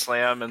 Ballistic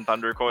Slam and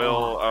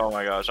Thundercoil. Oh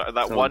my gosh.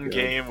 That So one good.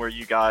 game where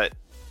you got...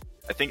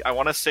 I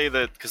want to say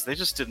that because they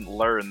just didn't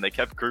learn. They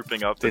kept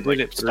grouping up They in did like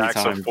it 3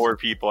 stacks times. of 4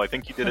 people. I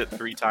think you did it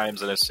 3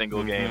 times in a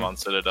single game Mhm. on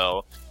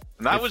Citadel.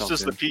 And that It was felt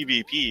just good. the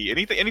PvP.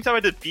 Anytime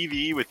I did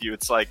PvE with you,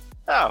 it's like,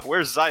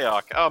 where's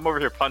Zyok? Oh, I'm over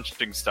here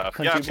punching stuff.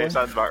 Punchy Yeah, okay, boy.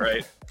 sounds about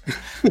right.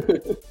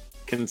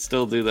 Can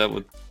still do that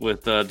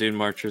with Dune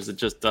Marchers. It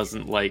just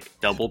doesn't like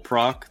double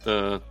proc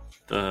the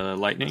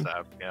lightning,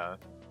 Yeah.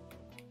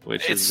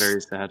 which It's- is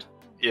very sad.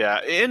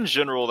 Yeah, in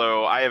general,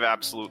 though, I have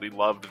absolutely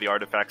loved the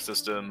artifact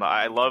system.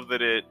 I love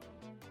that it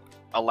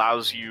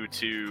allows you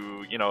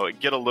to,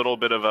 get a little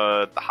bit of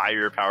a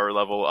higher power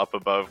level up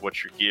above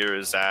what your gear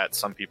is at.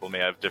 Some people may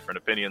have different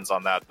opinions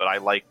on that, but I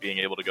like being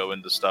able to go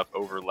into stuff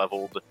over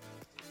leveled.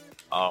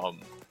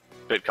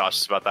 bit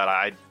cautious about that.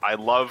 I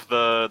love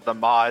the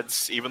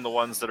mods, even the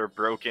ones that are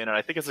broken, and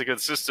I think it's a good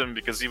system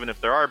because even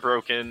if they are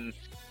broken,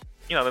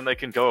 then they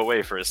can go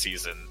away for a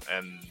season,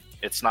 and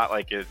it's not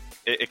like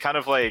it kind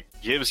of like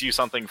gives you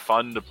something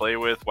fun to play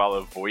with while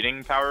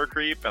avoiding power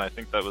creep, and I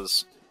think that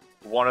was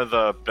one of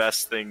the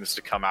best things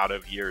to come out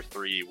of year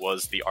 3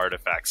 was the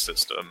artifact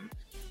system.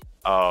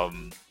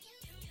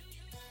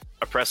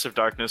 Oppressive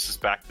Darkness is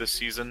back this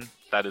season.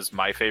 That is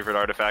my favorite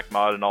artifact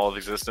mod in all of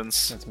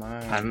existence. That's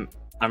mine.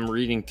 I'm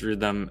reading through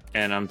them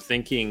and I'm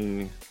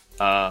thinking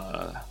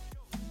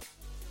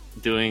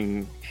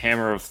doing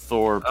Hammer of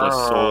Thor plus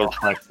Solar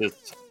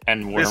Plexus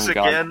and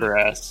Wormgod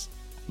Press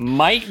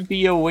might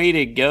be a way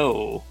to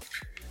go.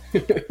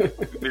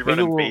 We're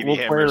running baby we'll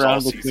play hammers around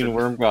all between season.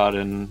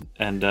 Wormgod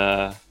and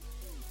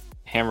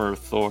Hammer of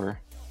Thor.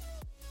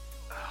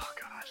 Oh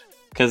god.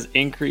 Because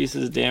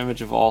increases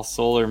damage of all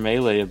solar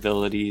melee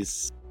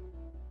abilities.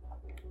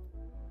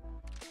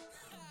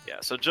 Yeah,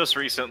 so just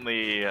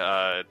recently,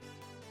 I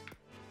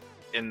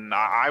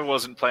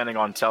wasn't planning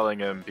on telling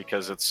him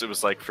because it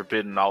was like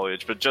forbidden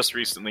knowledge, but just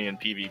recently in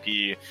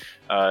PvP,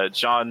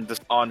 John,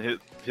 on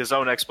his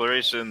own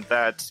exploration,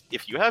 that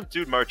if you have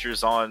Dude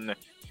Marchers on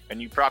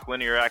and you proc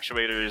linear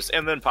actuators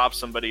and then pop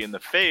somebody in the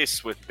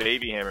face with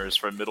baby hammers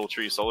from Middle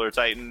Tree Solar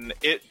Titan,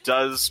 it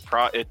does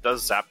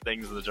zap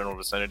things in the general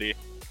vicinity.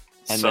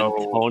 And then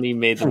Tony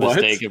made the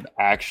mistake of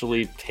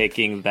actually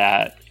picking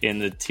that in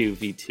the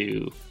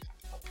 2v2.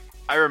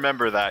 I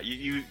remember that.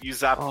 You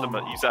zapped him.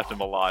 You zapped him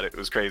a lot. It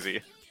was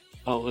crazy.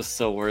 Oh, it was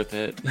so worth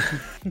it.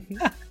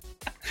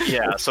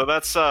 Yeah, so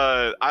that's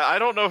I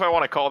don't know if I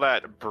want to call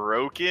that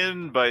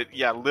broken, but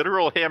yeah,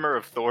 literal Hammer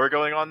of Thor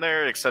going on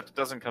there, except it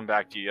doesn't come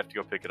back to you. You have to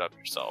go pick it up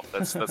yourself.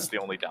 That's the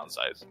only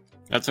downside.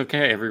 That's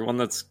okay. Everyone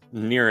that's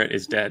near it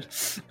is dead.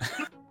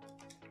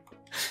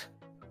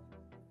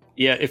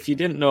 Yeah, if you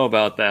didn't know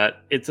about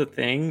that, it's a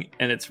thing,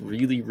 and it's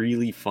really,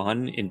 really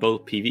fun in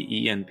both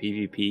PvE and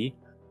PvP,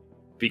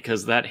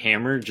 because that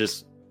hammer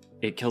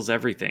it kills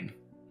everything.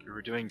 We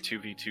were doing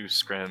 2v2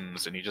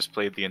 scrims, and he just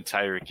played the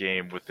entire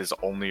game with his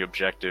only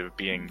objective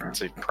being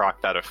to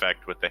proc that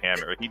effect with the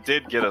hammer. He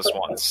did get us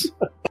once.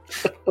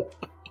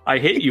 I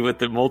hit you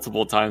with it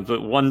multiple times,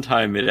 but one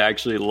time it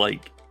actually,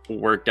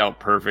 worked out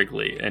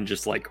perfectly and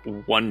just,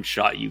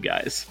 one-shot you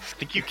guys. I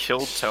think you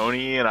killed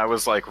Tony, and I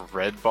was,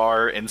 red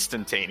bar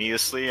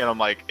instantaneously, and I'm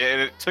like, and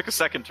it took a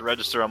second to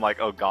register. I'm like,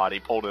 oh god, he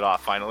pulled it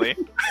off finally.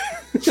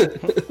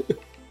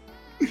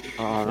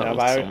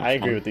 I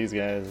agree with these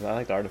guys. I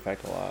like the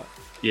artifact a lot.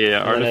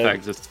 Yeah,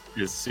 artifact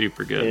is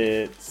super good.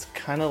 It's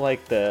kind of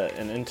like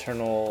an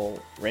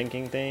internal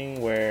ranking thing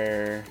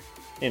where,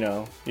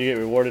 you get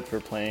rewarded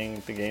for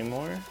playing the game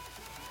more.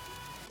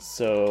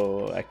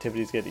 So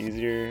activities get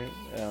easier,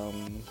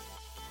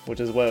 which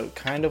is what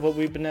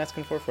we've been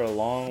asking for a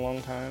long,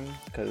 long time,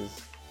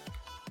 because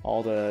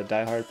all the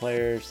diehard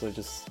players, they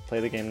just play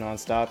the game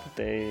nonstop.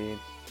 They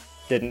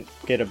didn't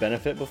get a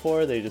benefit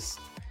before. They just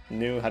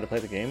knew how to play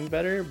the game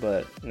better,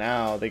 but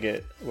now they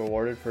get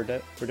rewarded for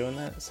doing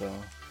that. So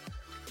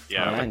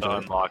yeah, with the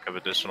unlock of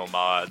additional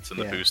mods and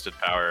the boosted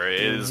power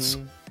is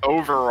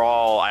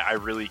overall, I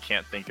really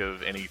can't think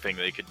of anything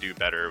they could do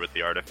better with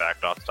the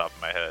artifact off the top of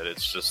my head.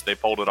 It's just they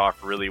pulled it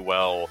off really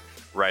well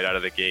right out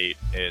of the gate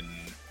in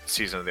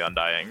Season of the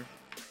Undying.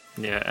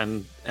 Yeah,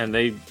 and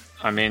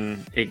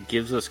it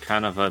gives us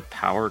kind of a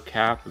power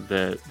cap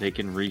that they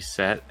can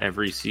reset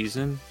every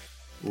season.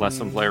 Let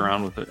them play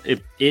around with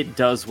it. It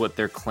does what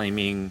they're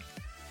claiming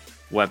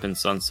weapon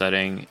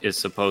sunsetting is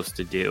supposed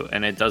to do,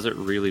 and it does it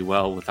really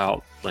well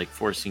without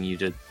forcing you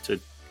to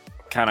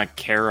kind of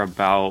care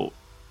about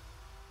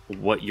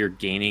what you're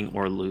gaining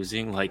or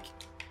losing.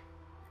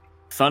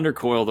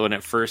 Thundercoil, when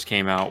it first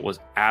came out, was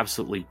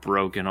absolutely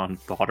broken on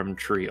Bottom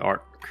Tree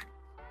Arc.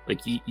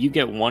 You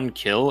get one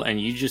kill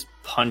and you just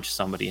punch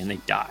somebody and they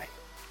die.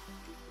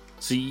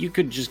 So you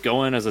could just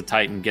go in as a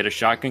Titan, get a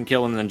shotgun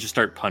kill, and then just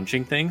start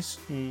punching things,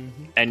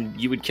 and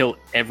you would kill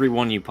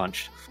everyone you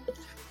punched.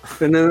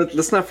 And then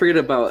let's not forget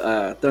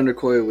about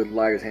Thundercoil with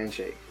Liar's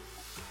Handshake.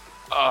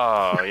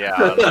 Oh, yeah.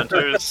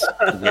 Hunters.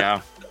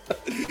 Yeah.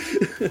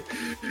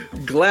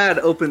 Glad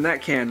opened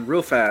that can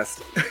real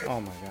fast. Oh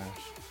my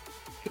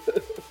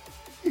gosh.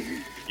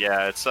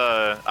 Yeah, it's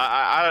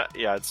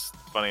it's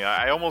funny.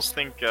 I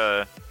think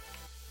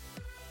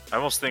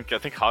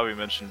Javi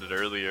mentioned it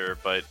earlier,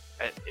 but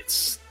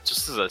it's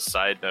just as a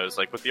side note,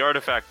 with the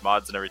artifact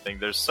mods and everything,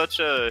 there's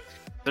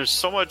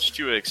so much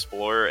to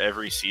explore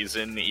every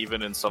season,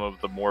 even in some of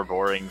the more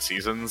boring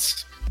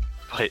seasons.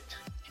 But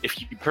if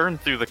you burn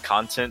through the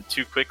content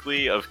too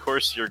quickly, of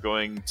course you're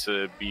going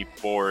to be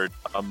bored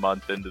a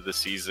month into the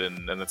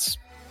season, and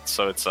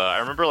I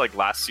remember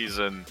last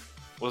season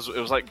it was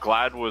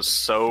Glad was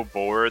so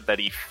bored that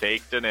he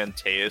faked an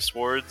Antaeus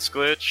Wards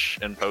glitch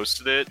and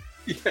posted it.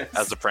 Yes.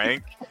 As a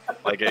prank.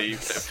 He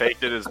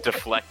faked it as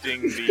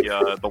deflecting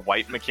the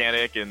white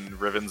mechanic in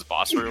Riven's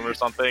boss room or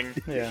something.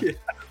 Yeah.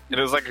 And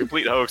it was like a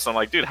complete hoax. I'm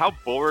like, dude, how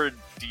bored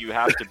do you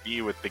have to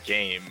be with the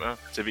game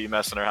to be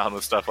messing around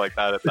with stuff like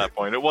that at that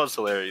point? It was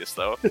hilarious,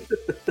 though.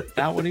 Is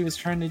that what he was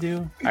trying to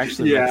do?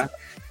 Actually, Yeah.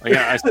 Like,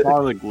 I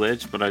saw the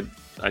glitch, but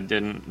I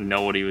didn't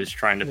know what he was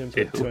trying to Didn't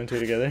do. put two and two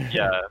together.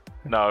 Yeah.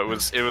 No, it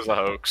was a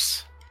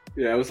hoax.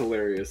 Yeah, it was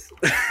hilarious.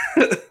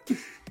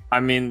 I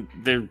mean,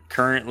 they're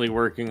currently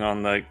working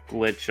on the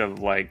glitch of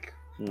like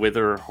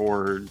Wither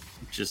Horde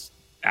just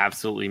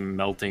absolutely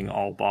melting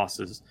all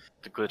bosses.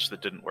 The glitch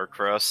that didn't work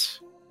for us.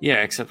 Yeah,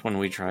 except when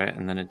we try it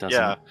and then it doesn't.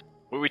 Yeah.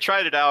 We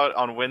tried it out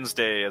on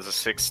Wednesday as a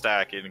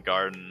 6-stack in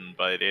Garden,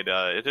 but it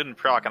didn't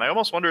proc. And I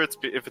almost wonder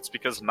if it's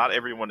because not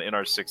everyone in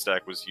our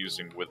 6-stack was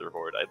using Wither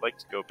Horde. I'd like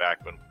to go back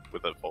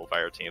with a full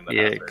fire team. That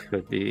Yeah, has it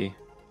could be.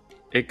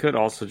 It could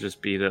also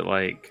just be that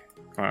like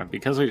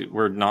because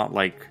we're not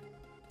like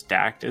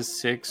stacked as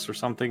 6 or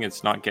something,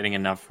 it's not getting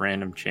enough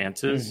random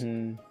chances.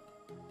 Mhm.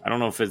 I don't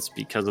know if it's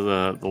because of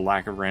the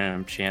lack of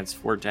random chance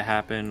for it to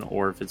happen,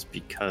 or if it's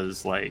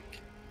because like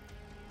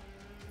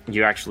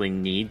you actually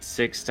need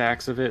 6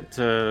 stacks of it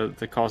to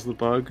cause the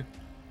bug.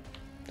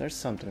 There's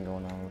something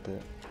going on with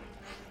it.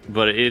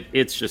 But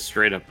it's just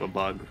straight up a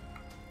bug.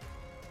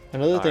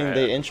 Another thing Alright.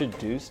 they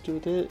introduced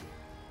with it,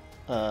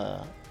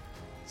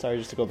 sorry,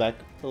 just to go back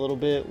a little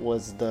bit,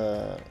 was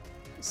the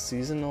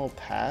seasonal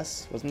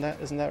pass. Isn't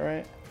that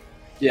right?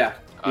 Yeah.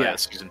 yeah,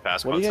 season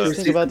pass What do you guys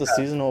concept. think about the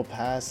seasonal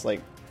pass?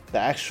 Like the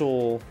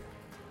actual,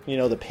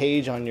 the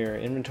page on your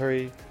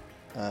inventory.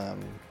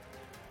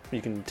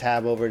 You can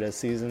tab over to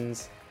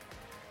seasons.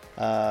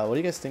 What do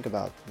you guys think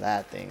about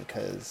that thing?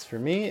 Because for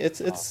me,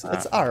 it's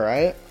all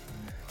right,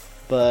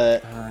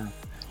 but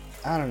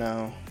I don't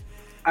know.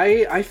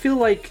 I feel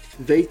like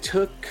they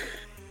took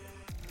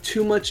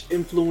too much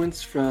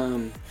influence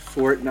from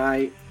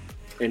Fortnite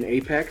and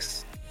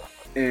Apex,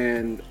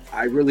 and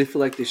I really feel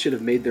like they should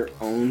have made their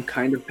own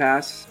kind of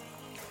pass,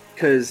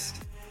 because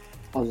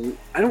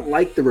I don't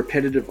like the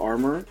repetitive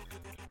armor.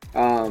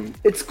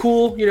 It's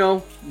cool,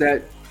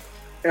 that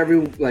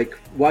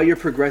while you're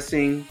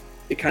progressing,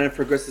 it kind of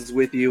progresses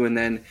with you, and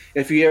then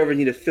if you ever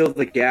need to fill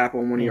the gap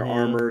on one of your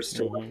armors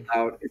to level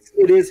out,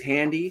 it is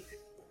handy.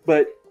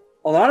 But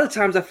a lot of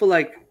times I feel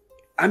like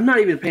I'm not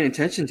even paying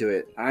attention to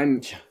it.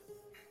 I'm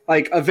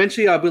like,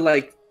 eventually I'll be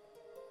like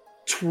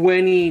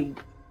 20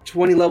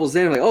 levels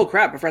in, like, oh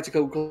crap, I forgot to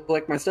go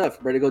collect my stuff.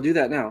 Ready to go do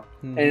that now.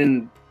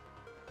 And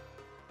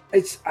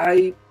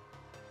I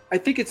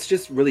think it's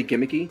just really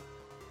gimmicky.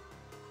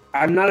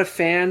 I'm not a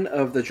fan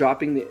of the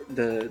dropping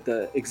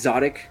the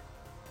exotic,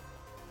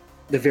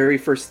 the very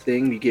first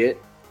thing you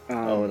get.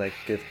 Like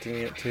gifting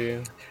it to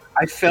you.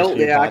 I felt,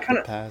 I kind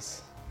of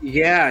pass.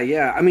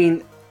 Yeah. I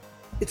mean,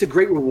 it's a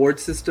great reward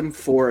system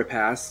for a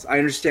pass. I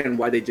understand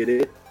why they did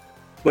it,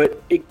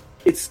 but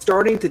it's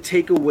starting to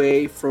take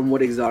away from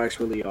what exotics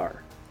really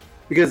are,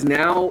 because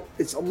now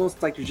it's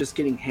almost like you're just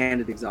getting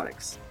handed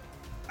exotics.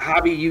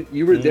 Javi,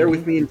 you were there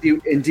with me in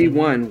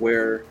D1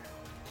 where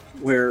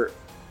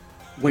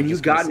when you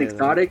got an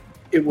exotic,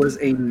 it was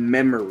a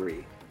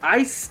memory.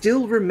 I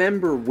still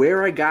remember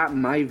where I got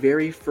my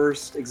very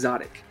first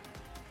exotic.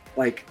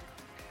 Like,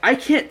 I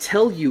can't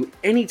tell you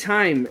any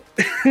time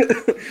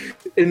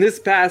in this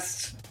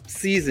past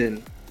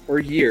season or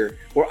year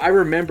where I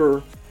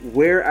remember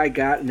where I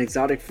got an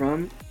exotic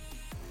from,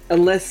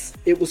 unless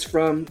it was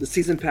from the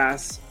season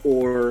pass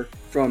or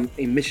from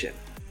a mission.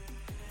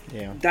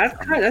 Yeah, that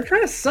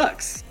kind of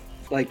sucks.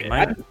 Like,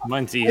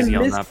 mine's easy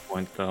on that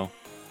point though.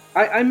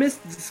 I miss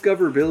the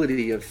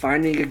discoverability of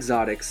finding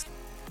exotics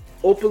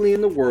openly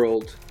in the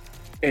world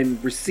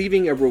and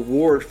receiving a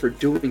reward for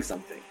doing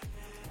something,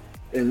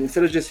 and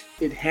instead of just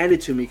it handed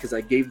to me because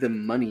I gave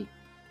them money.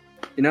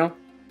 Well,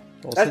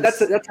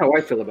 that's how I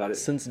feel about it.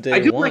 Since I day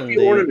do one, like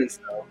the ornaments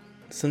though.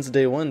 Since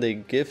day one, they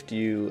gift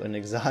you an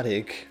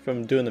exotic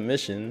from doing the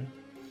mission,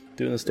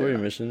 doing the story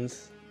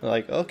missions. They're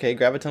like, okay,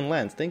 Graviton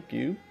lands, thank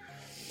you.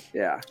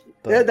 Yeah,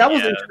 But- that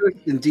was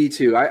introduced in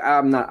D2.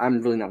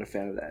 I'm really not a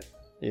fan of that.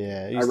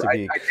 Yeah,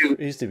 it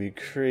used to be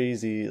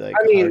crazy, like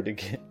hard to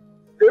get.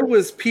 There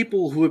was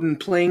people who have been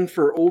playing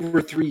for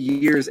over 3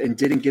 years and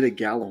didn't get a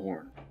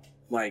Galahorn.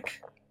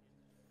 Like,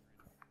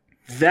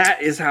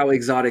 that is how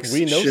exotics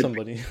We know should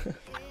somebody.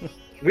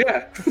 be.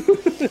 Yeah.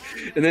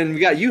 And then we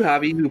got you,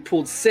 Javi, who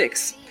pulled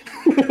 6.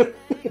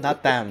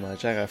 Not that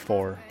much. I got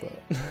 4,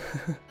 but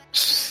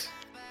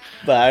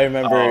but I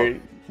remember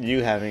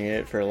you having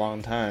it for a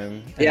long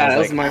time. And Yeah, I that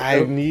was was like, my-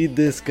 I need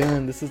this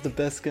gun. This is the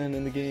best gun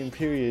in the game.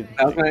 Period.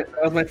 That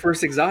was my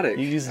first exotic.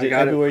 You used I it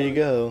got everywhere you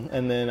go,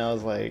 and then I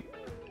was like,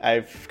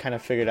 I've kind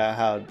of figured out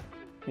how,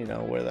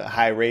 where the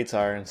high rates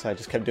are, and so I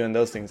just kept doing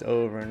those things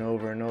over and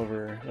over and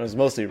over. It was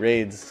mostly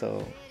raids,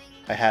 so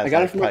I had got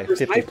it like, from my probably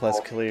first 50 plus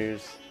Nightfall.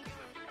 clears.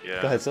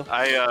 Yeah. Go ahead, Sil.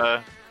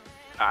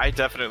 I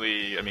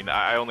definitely,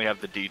 I only have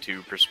the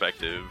D2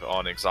 perspective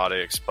on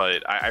exotics,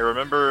 but I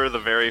remember the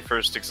very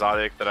first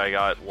exotic that I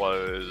got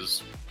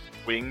was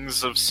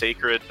Wings of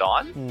Sacred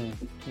Dawn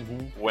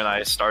Mm-hmm. when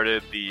I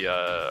started the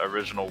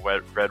original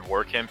Red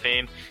War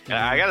campaign. And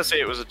I gotta say,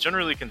 it was a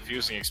generally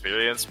confusing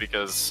experience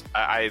because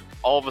I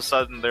all of a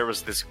sudden there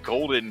was this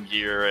golden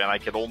gear and I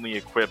could only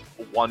equip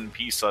one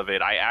piece of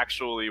it. I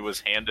actually was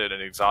handed an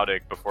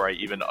exotic before I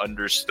even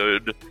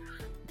understood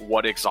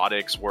what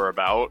exotics were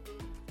about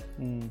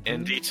in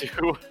D2.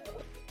 True.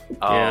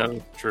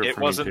 It for me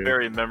wasn't too.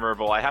 very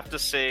memorable. I have to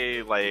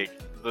say, like,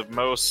 the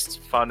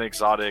most fun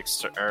exotics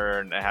to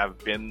earn have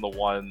been the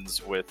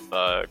ones with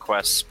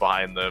quests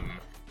behind them,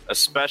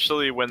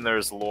 especially when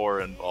there's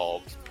lore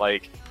involved.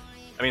 Like,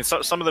 I mean,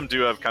 some of them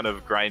do have kind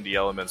of grindy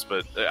elements,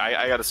 but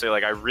I gotta say,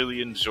 like, I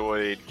really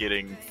enjoyed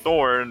getting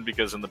Thorn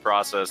because in the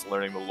process,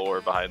 learning the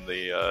lore behind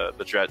the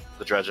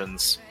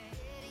Dredgens,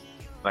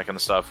 that kind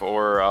of stuff.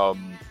 Or, oh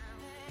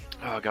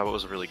god, what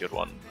was a really good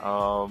one?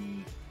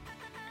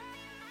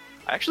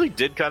 I actually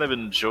did kind of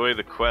enjoy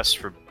the quest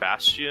for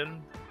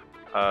Bastion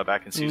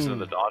back in Season of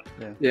the Dawn.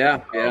 Yeah.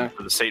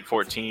 For the State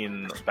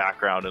 14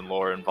 background and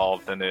lore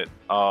involved in it.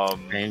 I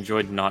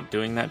enjoyed not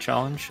doing that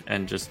challenge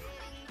and just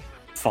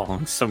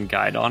following some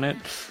guide on it.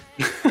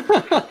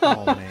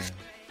 Oh man.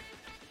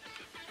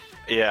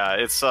 Yeah,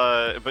 it's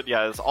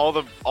it's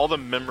all the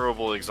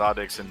memorable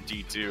exotics in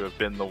D2 have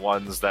been the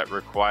ones that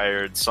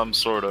required some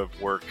sort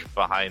of work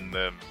behind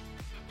them.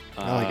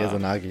 I like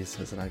Izanagi's.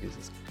 Izanagi's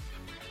is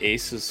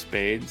Ace of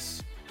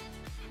Spades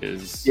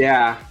is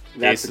Yeah.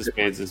 Ace of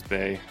Spades is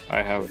Bay.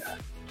 I have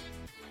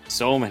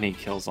so many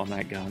kills on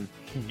that gun.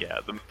 Yeah,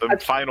 the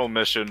final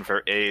mission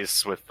for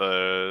Ace with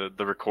the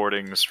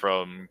recordings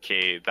from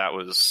Cade, that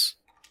was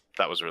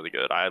really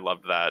good. I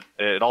loved that.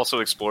 It also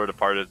explored a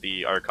part of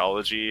the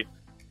arcology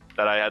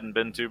that I hadn't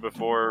been to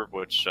before,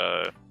 which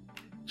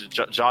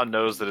John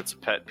knows that it's a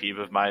pet peeve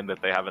of mine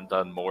that they haven't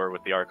done more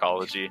with the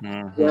arcology.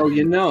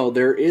 Well,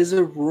 there is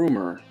a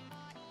rumor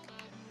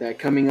that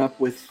coming up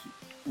with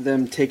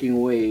them taking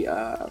away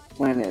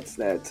planets,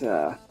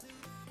 that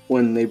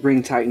when they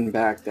bring Titan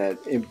back,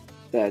 that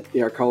the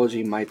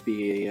arcology might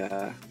be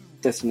a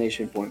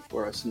destination point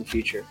for us in the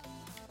future.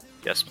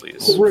 Yes, please.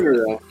 It's a rumor,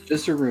 though.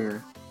 Just a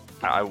rumor.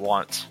 I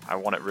want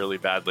it really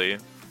badly.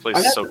 The place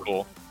is so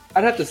cool.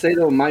 I'd have to say,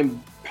 though,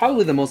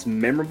 probably the most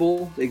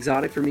memorable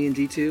exotic for me in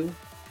D2,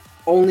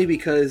 only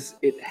because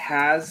it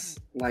has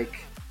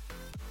like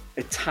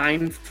a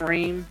time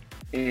frame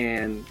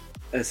and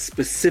a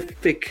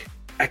specific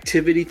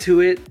activity to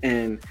it,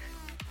 and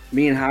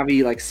me and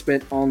Javi like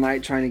spent all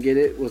night trying to get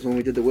it, was when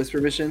we did the Whisper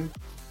mission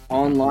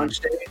on launch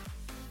day.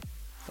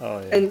 Oh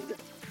yeah. And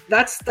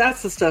that's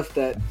the stuff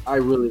that I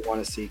really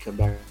want to see come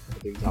back with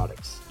the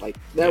exotics. Like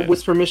that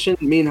Whisper mission,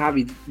 me and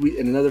Javi,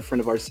 and another friend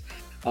of ours,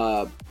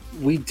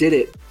 we did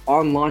it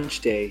on launch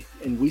day,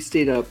 and we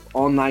stayed up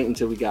all night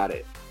until we got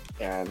it.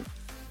 And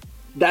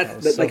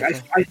that so like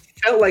I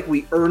felt like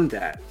we earned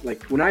that.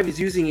 Like when I was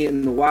using it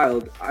in the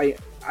wild, I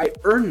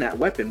earned that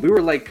weapon. We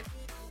were like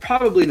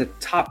probably in the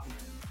top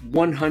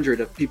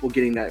 100 of people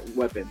getting that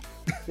weapon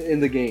in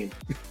the game.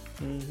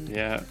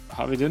 Yeah,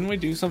 Javi, didn't we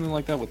do something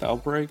like that with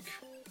Outbreak?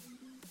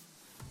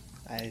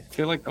 I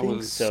feel like that think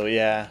was so.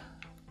 Yeah.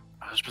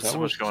 There's been so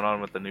much going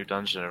on with the new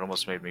dungeon, it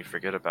almost made me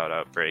forget about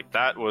Outbreak.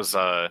 That was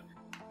an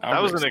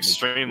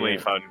extremely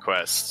fun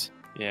quest.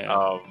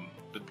 Yeah.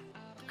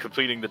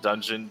 Completing the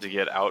dungeon to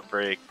get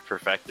Outbreak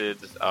perfected.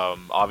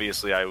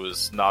 Obviously, I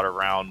was not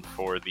around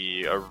for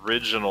the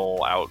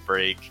original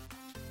Outbreak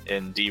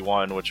in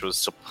D1, which was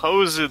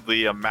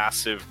supposedly a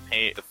massive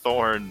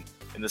thorn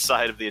in the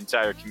side of the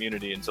entire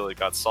community until it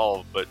got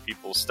solved, but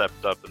people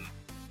stepped up and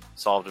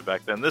solved it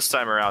back then. This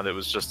time around, it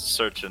was just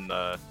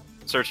a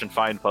search and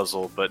find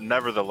puzzle, but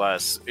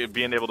nevertheless,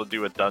 being able to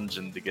do a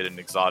dungeon to get an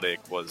exotic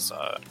was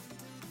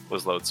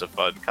loads of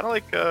fun. Kind of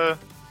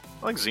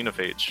like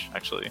Xenophage,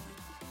 actually.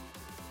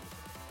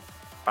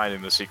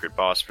 Finding the secret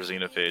boss for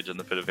Xenophage in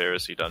the Pit of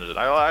Heresy dungeon.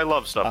 I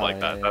love stuff like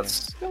that.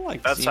 Yeah.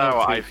 That's how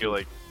I feel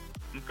like.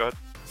 Go ahead.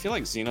 I feel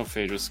like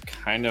Xenophage was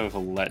kind of a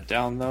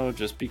letdown, though,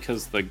 just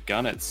because the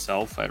gun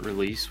itself at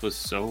release was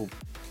so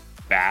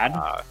bad.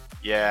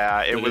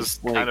 Yeah, it But was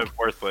it's, like, kind of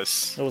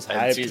worthless. It was in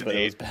hyped, Season but it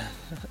 8. was bad.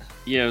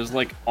 Yeah, it was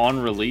like on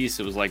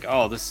release, it was like,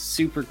 oh, this is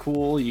super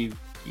cool. You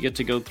get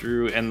to go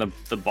through, and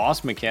the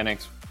boss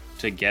mechanics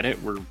to get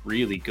it were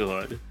really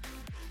good.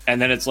 And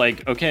then it's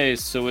like, okay,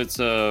 so it's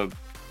a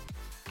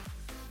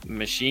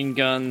machine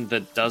gun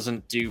that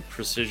doesn't do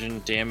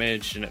precision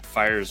damage, and it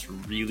fires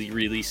really,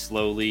 really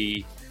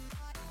slowly.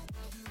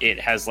 It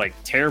has like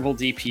terrible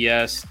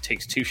DPS,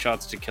 takes 2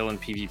 shots to kill in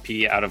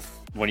PvP out of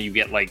when you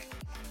get like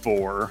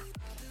 4.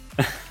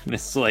 And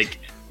it's like,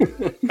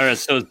 alright,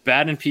 so it's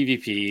bad in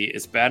PvP,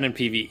 it's bad in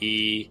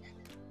PvE,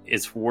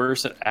 it's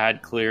worse at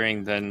ad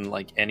clearing than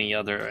like any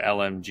other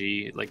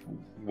LMG. Like,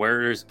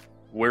 where is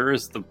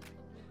the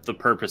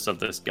purpose of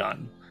this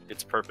gun?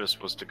 Its purpose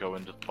was to go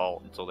into the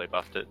vault until they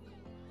buffed it.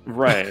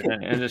 Right.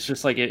 And it's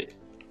just like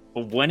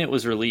when it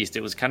was released,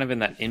 it was kind of in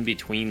that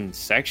in-between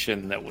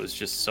section that was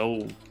just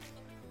so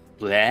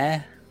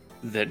bleh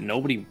that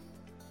nobody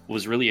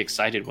was really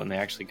excited when they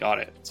actually got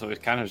it. So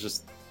it kind of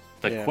just,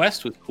 the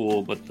quest was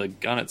cool, but the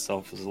gun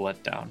itself was a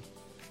letdown.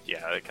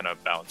 yeah, it kind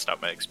of balanced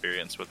out my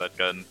experience with that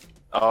gun.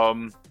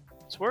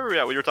 So where were we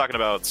at? We were talking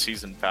about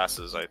season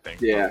passes, I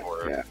think. Yeah,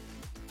 before. yeah.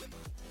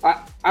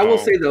 I will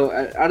say though,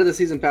 out of the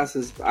season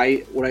passes,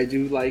 what I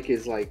do like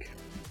is like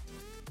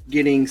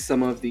getting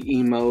some of the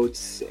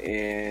emotes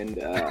and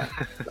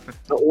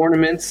the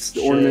ornaments.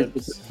 The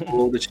ornaments,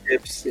 the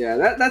chips. Yeah,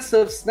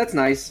 that's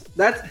nice.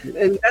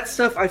 That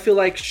stuff I feel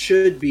like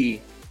should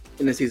be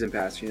in the season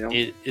pass. You know,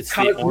 it's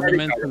the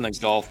ornaments and the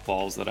golf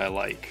balls that I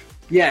like.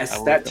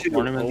 Yes, that too.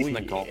 Ornaments and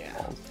the golf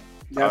balls.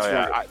 That's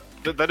right.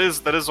 That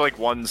is like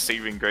one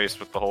saving grace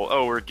with the whole,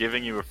 oh, we're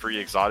giving you a free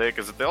exotic,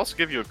 is that they also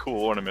give you a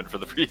cool ornament for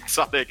the free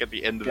exotic at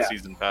the end of the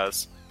season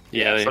pass.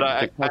 Yeah, but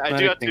I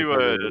do have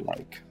to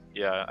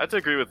I have to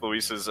agree with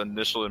Luis's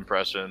initial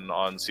impression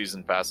on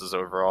season passes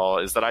overall,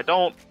 is that I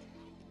don't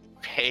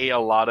pay a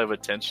lot of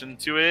attention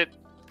to it.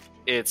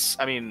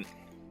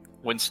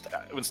 When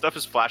stuff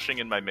is flashing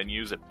in my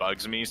menus, it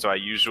bugs me, so I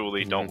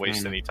usually don't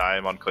waste any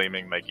time on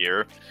claiming my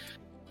gear.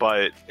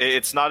 But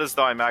it's not as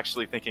though I'm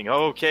actually thinking,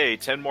 oh, okay,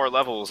 10 more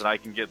levels and I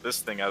can get this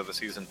thing out of the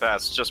season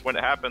pass. It's just when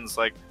it happens,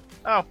 like,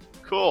 oh,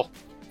 cool,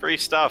 free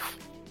stuff.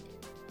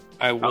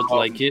 I would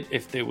like it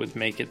if they would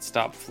make it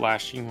stop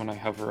flashing when I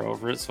hover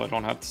over it, so I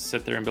don't have to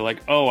sit there and be like,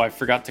 oh, I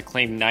forgot to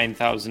claim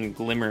 9,000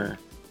 Glimmer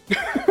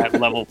at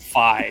level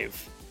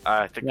 5.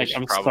 I think like,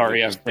 I'm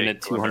sorry, I've been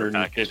at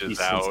 250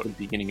 since the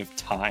beginning of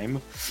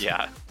time.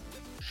 Yeah.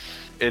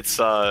 It's,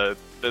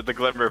 the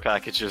Glimmer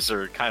packages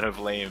are kind of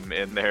lame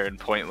in there and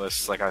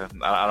pointless. Like, I don't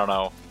know.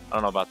 I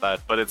don't know about that.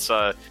 But it's,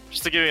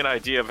 just to give you an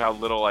idea of how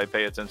little I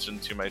pay attention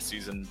to my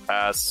season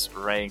pass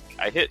rank,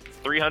 I hit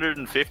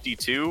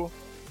 352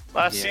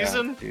 last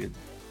season. Dude.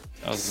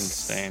 That was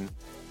insane.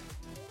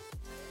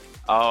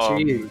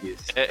 And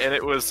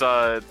it was,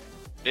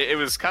 it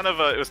was kind of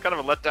a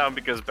letdown,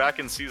 because back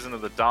in Season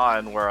of the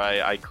Dawn, where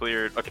I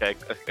cleared, I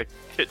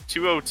hit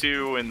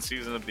 202 in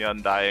Season of the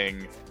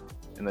Undying,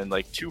 and then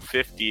like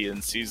 250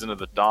 in Season of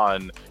the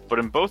Dawn. But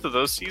in both of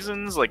those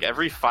seasons, like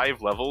every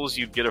 5 levels,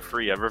 you'd get a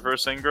free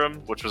Eververse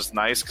Engram, which was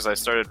nice because I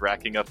started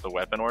racking up the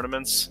weapon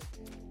ornaments.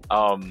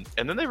 And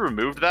then they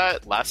removed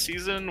that last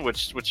season,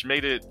 which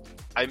made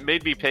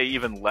me pay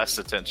even less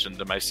attention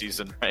to my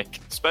season rank,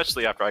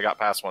 especially after I got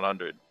past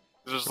 100.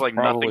 There's just like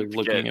probably nothing.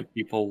 Looking at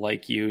people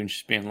like you and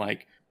just being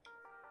like,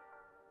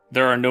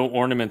 there are no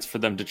ornaments for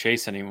them to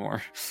chase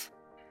anymore.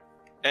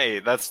 Hey,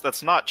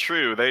 that's not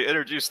true. They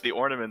introduced the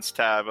ornaments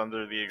tab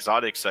under the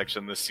exotic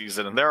section this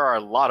season, and there are a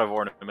lot of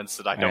ornaments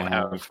that I don't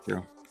have.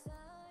 True.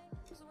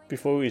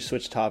 Before we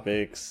switch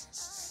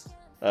topics,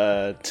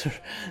 to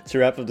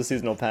wrap up the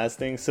seasonal pass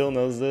thing, Sil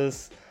knows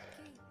this.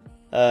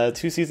 2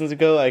 seasons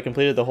ago, I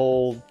completed the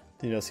whole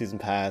season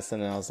pass,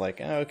 and I was like,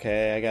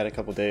 okay, I got a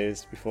couple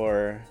days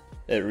before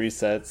it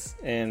resets,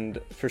 and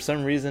for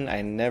some reason,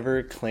 I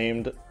never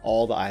claimed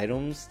all the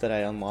items that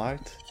I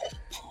unlocked,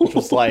 which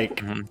was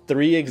like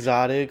 3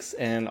 exotics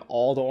and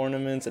all the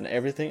ornaments and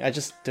everything. I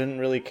just didn't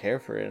really care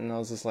for it, and I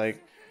was just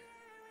like,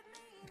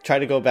 tried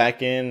to go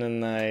back in,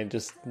 and I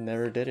just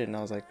never did it, and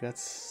I was like,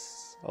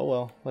 oh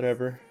well,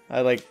 whatever.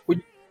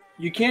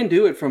 You can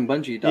do it from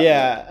Bungie.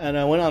 Yeah, and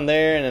I went on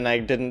there, and then I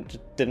didn't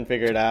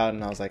figure it out,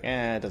 and I was like,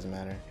 it doesn't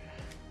matter.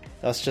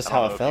 That's just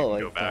how it felt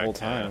like the whole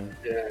time.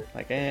 Yeah.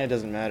 Like, it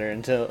doesn't matter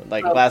until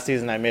like last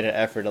season. I made an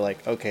effort to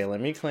like, okay,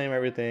 let me claim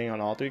everything on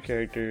all 3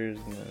 characters,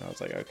 and then I was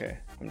like, okay,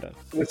 I'm done.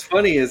 What's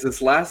funny is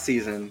this last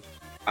season,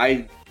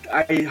 I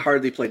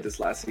hardly played this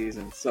last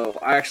season, so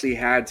I actually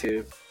had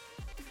to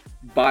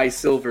buy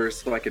silver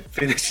so I could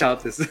finish out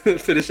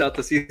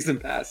the season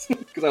pass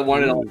because I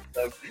wanted all the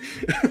stuff.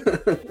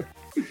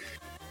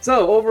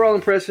 So overall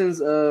impressions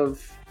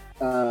of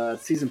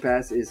season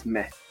pass is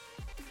meh.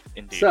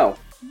 Indeed. So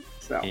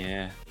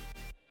yeah,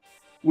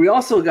 we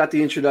also got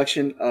the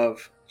introduction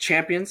of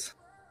champions,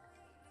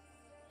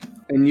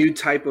 a new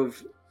type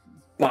of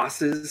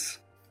bosses,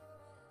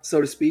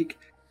 so to speak.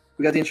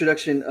 We got the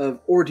introduction of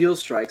ordeal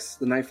strikes,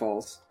 the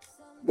Nightfalls,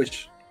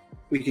 which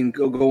we can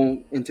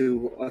go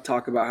into a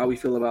talk about how we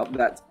feel about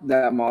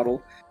that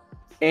model.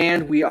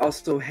 And we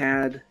also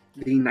had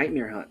the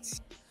nightmare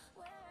hunts.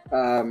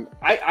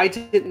 I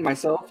didn't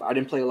myself. I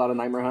didn't play a lot of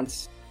nightmare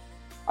hunts.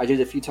 I did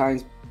it a few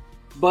times,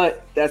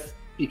 but that's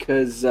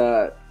because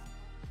I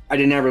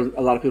didn't have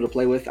a lot of people to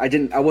play with.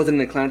 I wasn't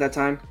in a clan at that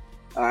time.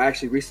 I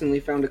actually recently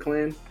found a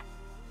clan,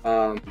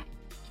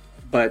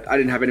 but I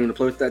didn't have anyone to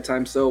play with at that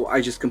time, so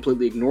I just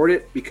completely ignored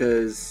it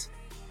because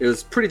it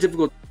was pretty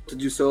difficult to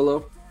do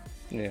solo.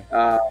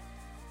 Yeah.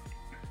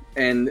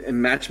 And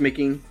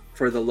matchmaking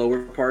for the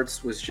lower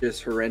parts was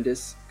just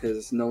horrendous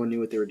because no one knew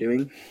what they were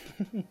doing.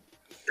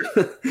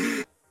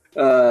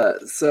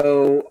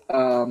 So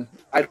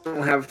I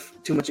don't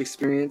have too much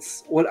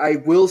experience. What I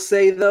will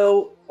say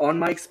though, on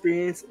my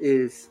experience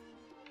is,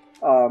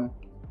 I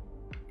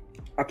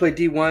played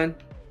D1,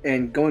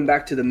 and going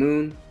back to the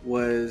moon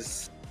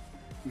was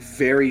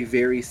very,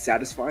 very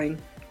satisfying.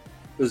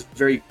 It was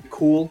very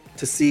cool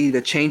to see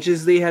the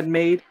changes they had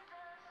made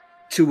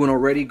to an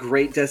already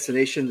great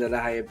destination that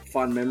I had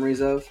fond memories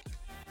of.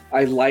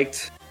 I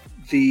liked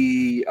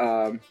the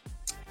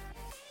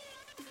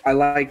I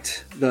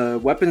liked the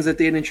weapons that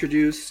they had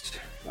introduced.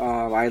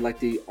 I liked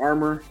the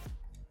armor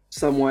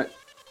somewhat.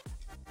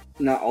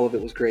 Not all of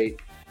it was great.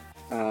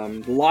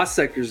 The lost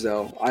sectors,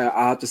 though,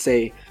 I'll have to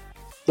say,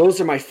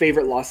 those are my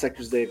favorite lost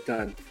sectors they've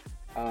done.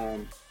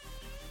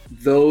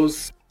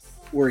 Those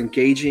were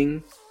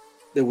engaging.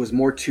 There was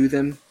more to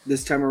them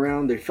this time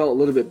around. They felt a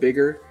little bit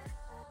bigger.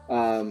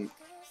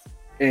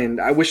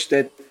 And I wish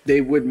that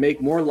they would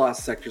make more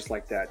lost sectors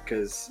like that,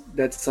 because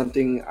that's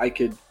something I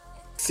could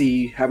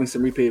see having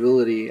some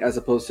replayability as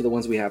opposed to the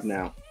ones we have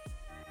now.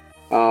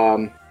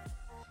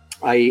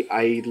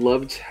 I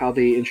loved how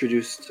they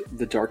introduced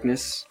the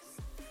darkness.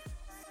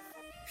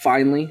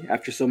 Finally,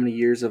 after so many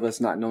years of us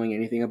not knowing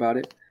anything about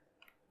it.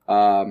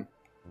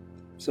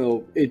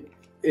 So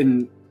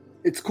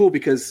it's cool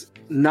because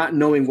not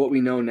knowing what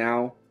we know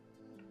now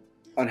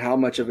on how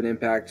much of an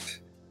impact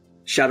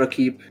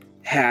Shadowkeep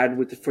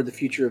had for the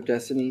future of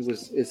Destiny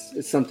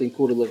is something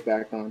cool to look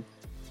back on.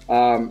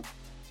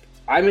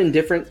 I'm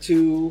indifferent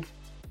to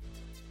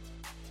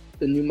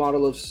the new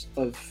model of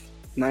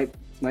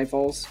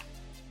Nightfalls.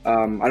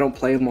 I don't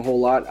play them a whole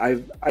lot.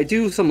 I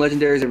do some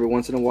legendaries every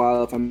once in a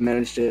while if I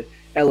manage to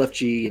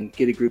LFG and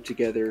get a group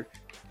together.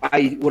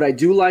 What I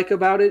do like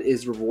about it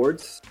is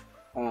rewards.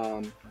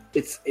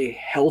 It's a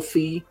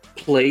healthy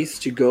place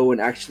to go and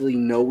actually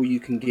know where you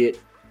can get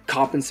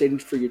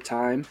compensated for your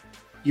time.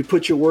 You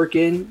put your work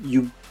in,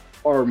 you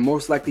are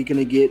most likely going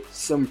to get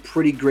some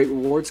pretty great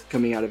rewards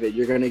coming out of it.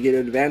 You're going to get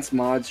advanced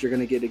mods, you're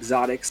going to get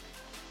exotics.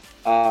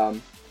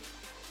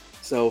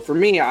 So for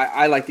me,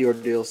 I like the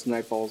Ordeals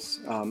Nightfalls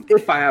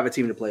if I have a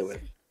team to play with.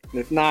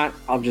 And if not,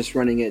 I'm just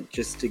running it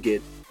just to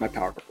get my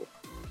power couple.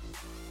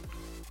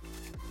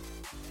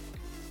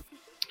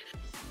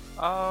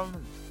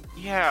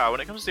 Yeah, when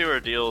it comes to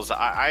Ordeals,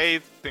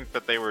 I think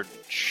that they were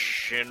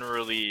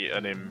generally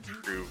an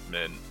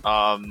improvement.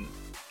 I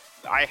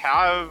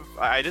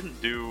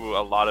didn't do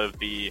a lot of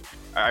the,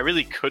 I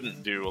really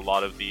couldn't do a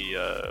lot of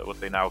the, what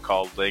they now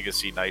call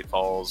Legacy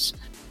Nightfalls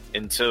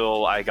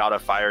until I got a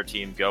fire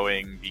team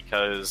going,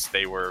 because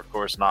they were, of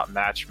course, not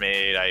match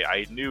made.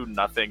 I knew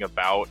nothing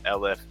about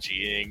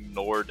LFGing,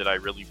 nor did I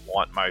really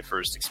want my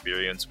first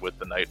experience with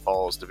the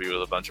Nightfalls to be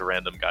with a bunch of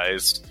random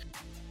guys,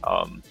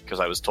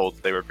 because I was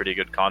told they were pretty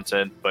good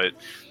content. But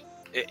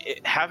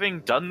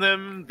having done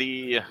them,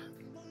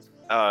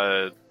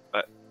 I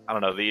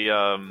don't know,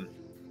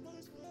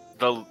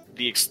 the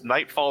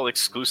Nightfall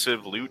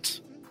exclusive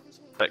loot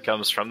that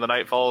comes from the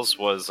Nightfalls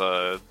was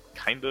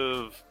kind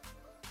of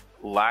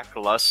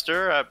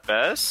lackluster at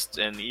best,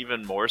 and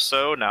even more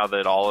so now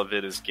that all of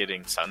it is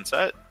getting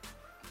sunset.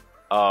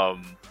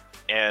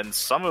 And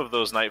some of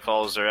those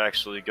Nightfalls are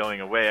actually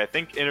going away. I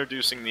think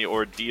introducing the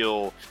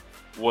Ordeal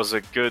was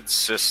a good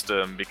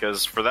system,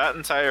 because for that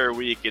entire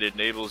week it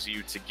enables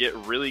you to get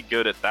really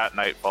good at that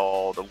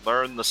Nightfall, to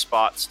learn the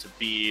spots to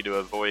be, to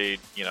avoid,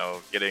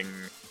 getting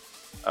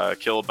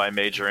killed by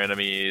major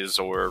enemies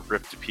or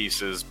ripped to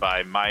pieces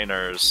by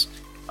miners,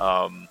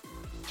 to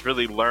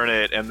really learn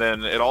it. And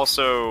then it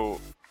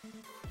also,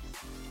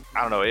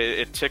 I don't know,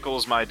 it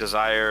tickles my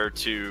desire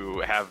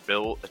to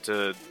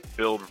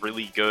build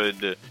really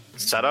good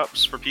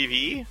setups for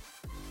PvE.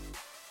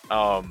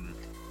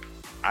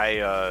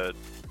 I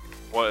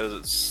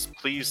was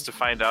pleased to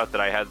find out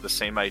that I had the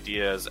same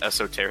idea as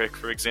Esoteric,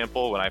 for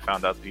example, when I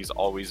found out that he's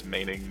always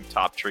maining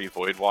top tree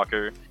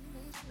Voidwalker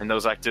in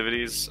those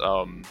activities.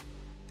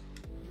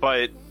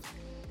 But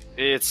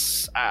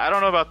I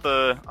don't know about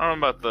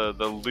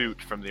the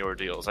loot from the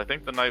Ordeals. I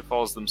think the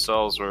Nightfalls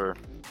themselves were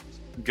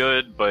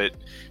good, but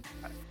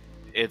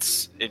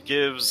it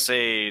gives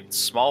a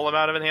small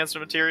amount of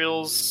enhancement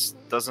materials,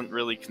 doesn't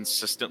really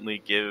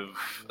consistently give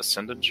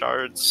Ascendant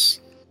Shards,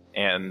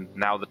 and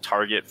now the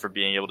target for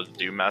being able to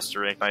do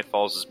Master Rank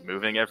Nightfalls is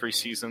moving every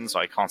season, so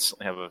I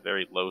constantly have a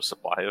very low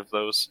supply of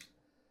those.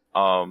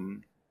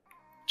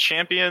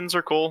 Champions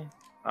are cool.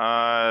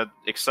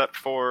 Except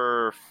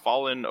for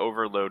Fallen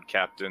Overload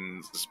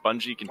Captains,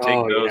 Bungie can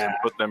take those and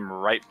put them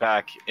right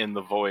back in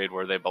the void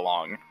where they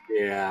belong.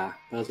 Yeah,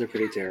 those are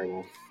pretty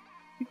terrible.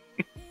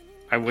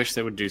 I wish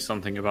they would do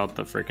something about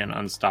the freaking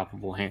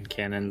unstoppable hand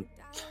cannon.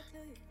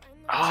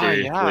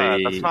 Yeah,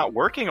 that's not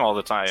working all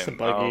the time. It's a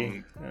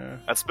buggy.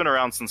 That's been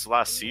around since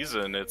last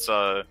season. It's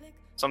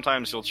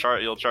sometimes you'll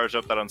charge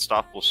up that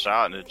unstoppable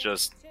shot and it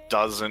just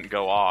doesn't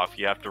go off.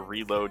 You have to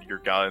reload your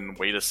gun,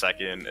 wait a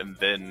second, and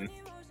then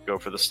go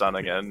for the stun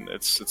again.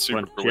 It's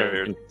super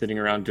weird. Sitting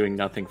around doing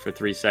nothing for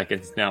 3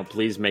 seconds. Now,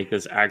 please make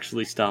this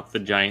actually stop the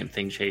giant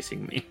thing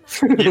chasing me.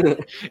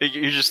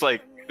 You're just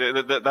like,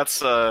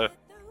 that's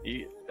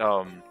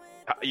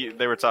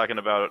they were talking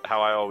about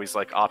how I always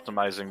like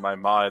optimizing my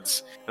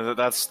mods.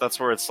 That's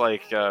where it's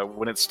like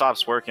when it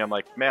stops working, I'm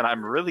like, man,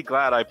 I'm really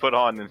glad I put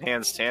on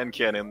enhanced hand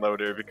cannon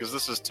loader, because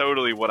this is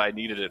totally what I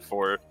needed it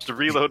for, to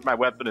reload my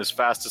weapon as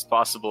fast as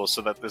possible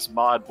so that this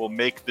mod will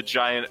make the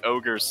giant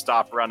ogre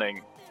stop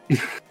running.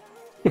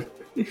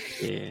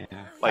 Yeah,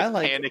 like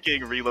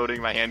panicking,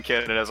 reloading my hand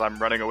cannon as I'm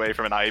running away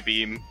from an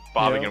I-beam,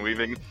 bobbing and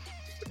weaving.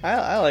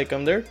 I like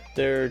them.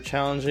 They're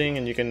challenging,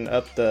 and you can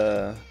up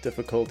the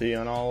difficulty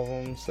on all of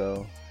them.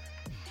 So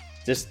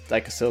Just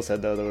like Sil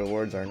said, though, the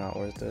rewards are not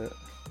worth it.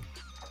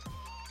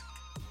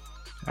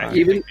 I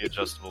Even- think the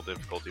adjustable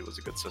difficulty was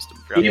a good system.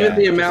 Even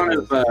the just amount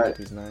of,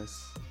 difficulty's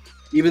nice.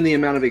 Even the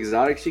amount of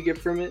exotics you get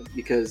from it,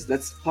 because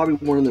that's probably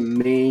one of the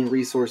main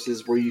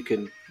resources where you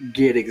can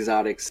get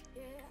exotics.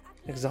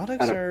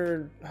 Exotics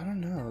are, I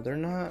don't know, they're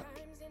not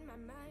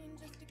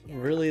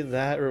really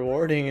that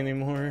rewarding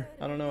anymore.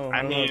 I don't know.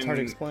 I don't know. It's hard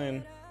to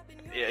explain.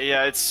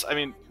 Yeah, it's. I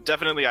mean,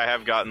 definitely, I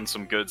have gotten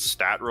some good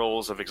stat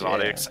rolls of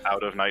exotics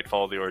out of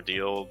Nightfall: The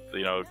Ordeal.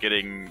 You know,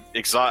 getting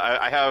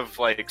I have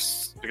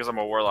because I'm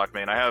a warlock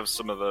main. I have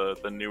some of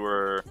the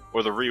newer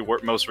or the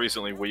most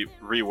recently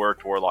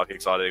reworked warlock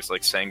exotics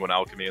like Sanguine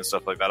Alchemy and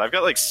stuff like that. I've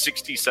got like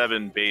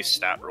 67 base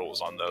stat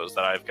rolls on those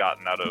that I've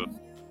gotten out of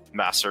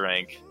Master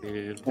Rank.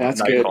 Dude,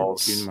 That's good.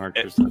 Dune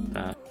markers like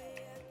that.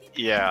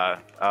 Yeah,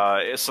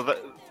 so that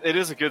it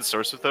is a good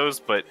source of those,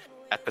 but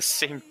at the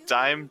same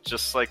time,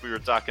 just like we were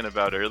talking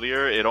about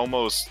earlier,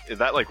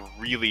 that like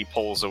really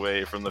pulls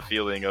away from the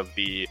feeling of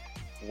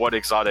what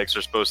exotics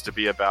are supposed to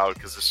be about,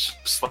 because it's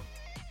just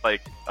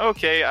like,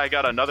 okay, I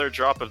got another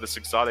drop of this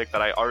exotic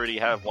that I already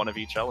have one of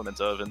each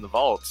element of in the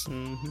vault.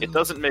 Mm-hmm. It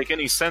doesn't make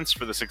any sense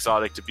for this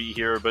exotic to be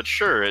here, but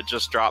sure, it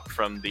just dropped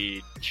from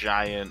the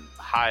giant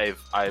hive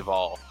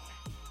eyeball.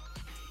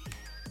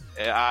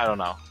 I don't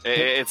know.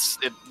 It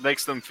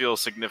makes them feel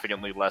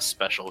significantly less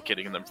special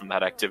getting them from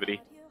that activity.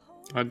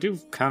 I do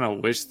kind of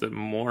wish that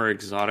more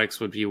exotics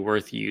would be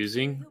worth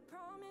using.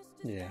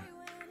 Yeah.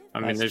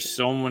 I mean, there's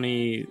so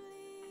many.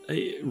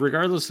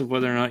 Regardless of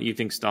whether or not you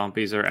think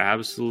stompies are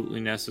absolutely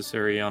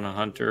necessary on a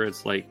hunter,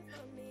 it's like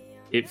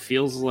it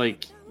feels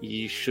like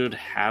you should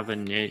have a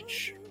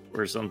niche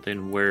or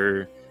something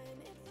where,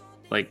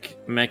 like,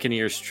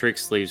 Mechaneer's Trick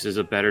Sleeves is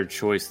a better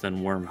choice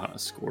than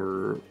Wormhusk,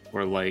 or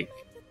like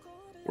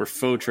where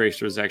Foe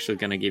Tracer is actually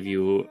going to give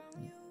you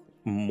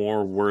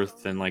more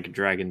worth than like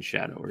Dragon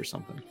Shadow or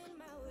something.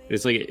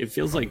 It's like it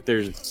feels like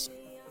there's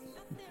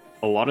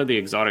a lot of the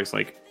exotics,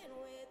 like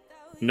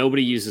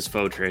nobody uses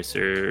Foe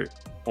Tracer.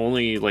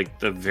 Only like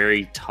the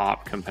very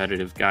top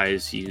competitive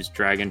guys use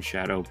Dragon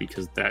Shadow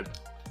because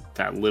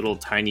that little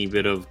tiny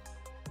bit of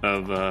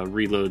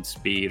reload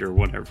speed or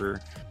whatever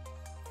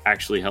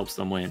actually helps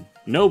them win.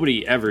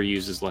 Nobody ever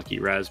uses Lucky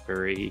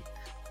Raspberry,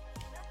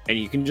 and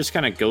you can just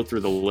kind of go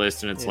through the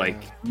list, and it's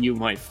like you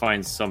might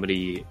find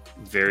somebody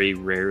very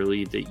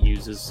rarely that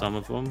uses some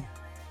of them.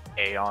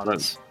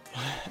 Aeons.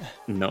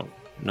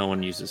 No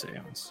one uses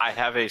Aeons. I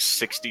have a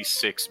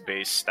 66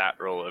 base stat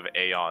roll of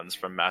Aeons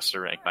from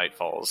Master Rank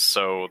Nightfalls,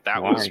 so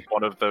that was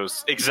one of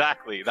those.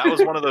 Exactly, that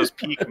was one of those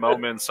peak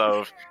moments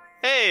of,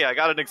 hey, I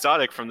got an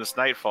exotic from this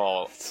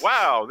Nightfall.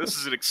 Wow, this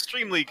is an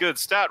extremely good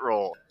stat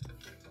roll.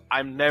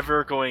 I'm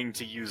never going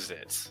to use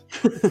it.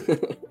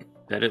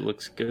 Bet it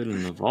looks good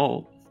in the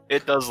vault.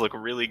 It does look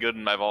really good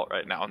in my vault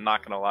right now, I'm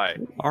not gonna lie.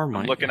 I'm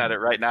looking at it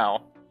right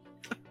now.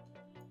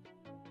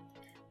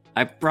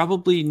 I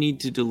probably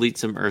need to delete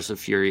some Ursa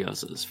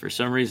Furiosas. For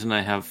some reason,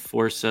 I have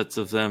 4 sets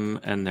of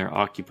them, and they're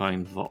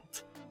occupying the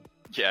vault.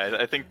 Yeah,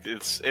 I think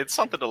it's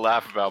something to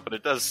laugh about, but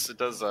it does.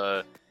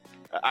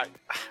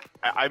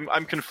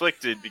 I'm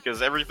conflicted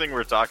because everything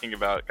we're talking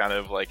about kind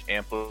of like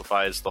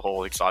amplifies the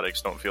whole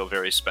exotics don't feel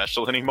very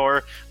special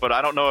anymore. But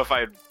I don't know if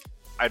I'd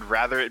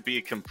rather it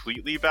be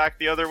completely back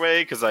the other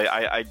way, because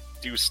I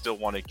do still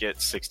want to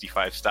get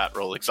 65 stat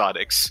roll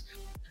exotics.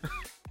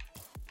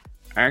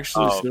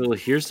 Actually, still,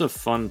 here's a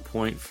fun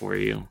point for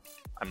you.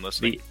 I'm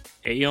listening.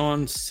 The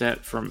Aeon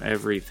set from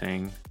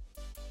everything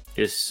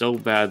is so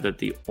bad that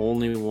the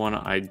only one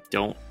I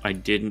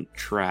didn't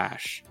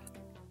trash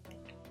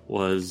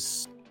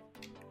was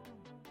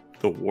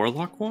the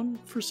Warlock one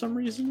for some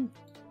reason.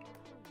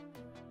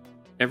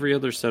 Every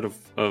other set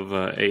of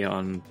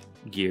Aeon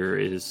gear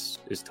is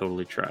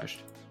totally trashed.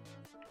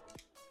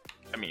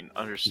 I mean,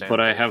 understand. But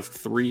I have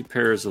 3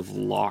 pairs of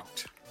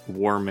locked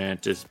War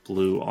Mantis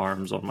blue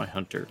arms on my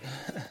hunter.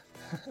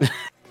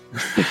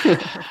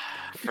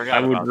 I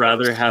would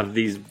rather have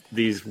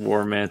these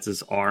War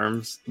Mantis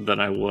arms than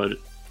I would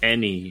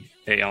any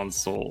Aeon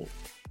Soul.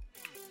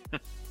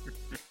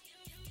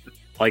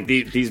 Like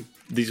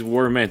these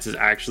War Mantis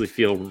actually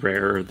feel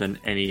rarer than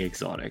any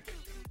exotic.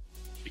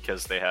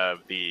 Because they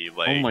have the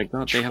like, oh my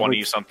god, they 20 have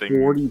like something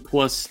 40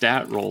 plus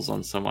stat rolls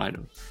on some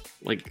items.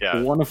 Like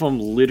one of them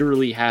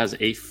literally has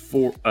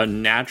a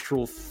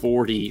natural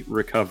 40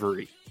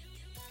 recovery.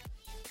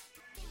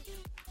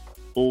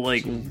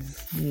 Like,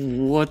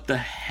 what the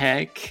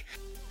heck?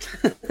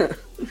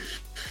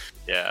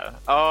 Yeah.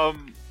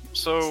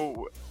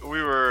 So we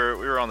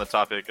were on the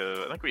topic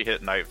of, I think we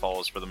hit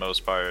Nightfalls for the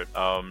most part.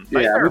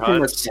 Nightmare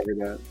Hunts.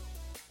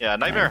 Yeah,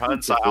 Nightmare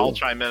Hunts. I'll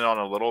chime in on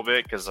a little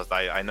bit because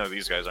I know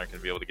these guys aren't going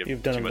to be able to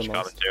give too much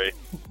commentary.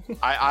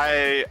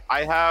 I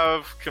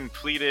have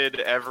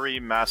completed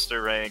every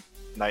Master Rank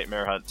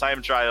Nightmare Hunt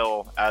time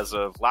trial as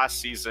of last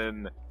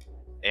season.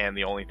 And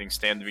the only thing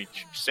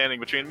standing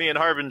between me and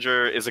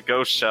Harbinger is a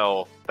ghost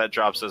shell that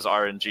drops as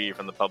RNG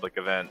from the public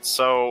event.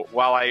 So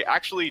while I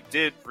actually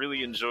did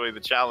really enjoy the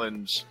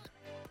challenge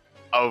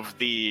of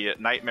the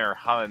nightmare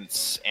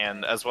hunts,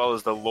 and as well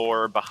as the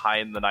lore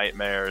behind the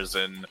nightmares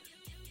and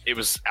it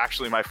was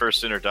actually my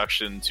first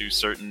introduction to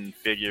certain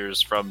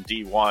figures from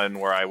D1,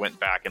 where I went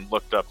back and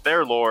looked up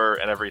their lore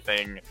and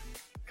everything,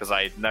 because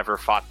I never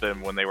fought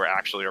them when they were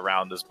actually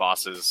around as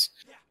bosses.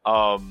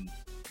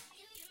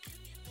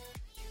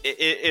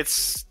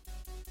 It's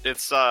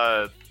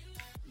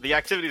the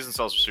activities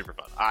themselves are super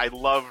fun. I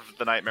love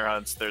the Nightmare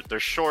Hunts. They're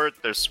short,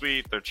 they're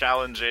sweet, they're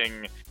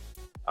challenging.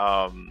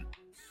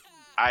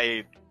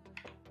 I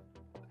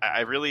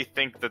really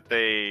think that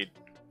they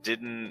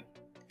didn't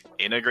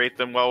integrate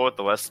them well with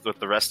the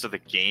rest of the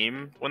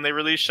game when they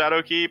released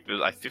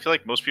Shadowkeep. I feel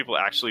like most people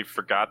actually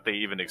forgot they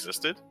even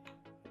existed.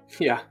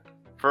 Yeah.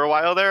 For a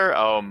while there.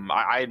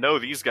 I know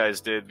these guys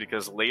did,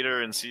 because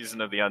later in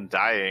Season of the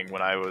Undying,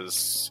 when I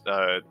was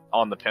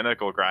on the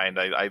Pinnacle grind,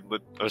 I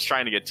was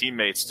trying to get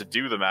teammates to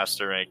do the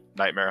Master Rank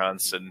Nightmare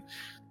Hunts, and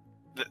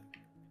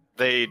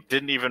they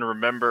didn't even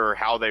remember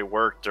how they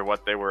worked or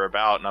what they were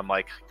about. And I'm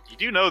like, you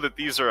do know that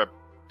these are a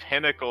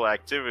Pinnacle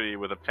activity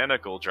with a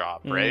Pinnacle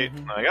drop, right? Mhm.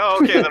 I'm like, oh,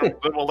 okay, then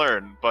we'll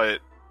learn. But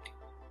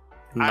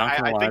Not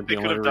gonna I lie, think they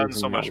the could have only done reason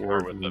so that much more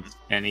word with them. means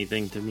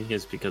anything to me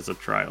is because of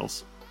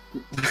Trials.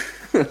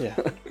 Yeah.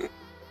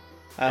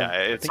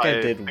 Yeah, I think I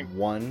did think-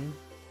 one.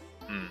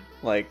 Hmm.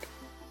 Like,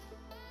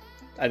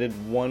 I did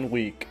 1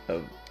 week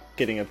of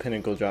getting a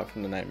Pinnacle drop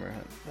from the Nightmare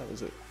Hunt. That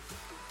was it.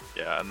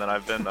 Yeah, and then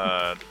I've been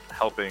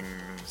helping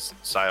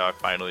Psyok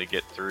finally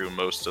get through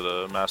most of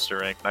the Master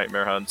Rank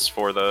Nightmare Hunts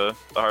for the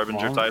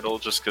Harbinger Wow. title,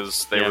 just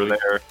because they Yeah, were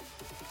there.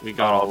 We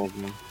got all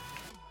of them.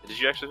 Did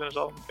you actually finish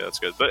all of them? Okay, that's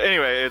good. But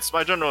anyway, it's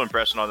my general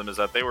impression on them is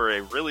that they were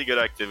a really good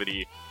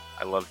activity.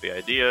 I love the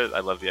idea,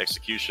 I love the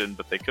execution,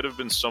 but they could have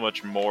been so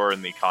much more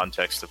in the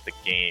context of the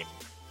game.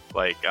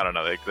 Like, I don't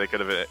know, they could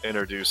have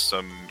introduced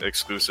some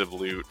exclusive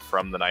loot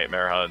from the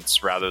Nightmare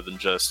Hunts rather than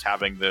just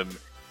having them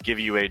give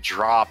you a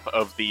drop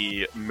of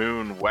the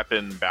moon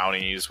weapon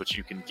bounties, which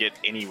you can get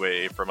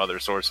anyway from other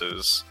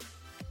sources.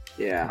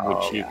 Yeah.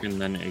 Which you can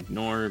then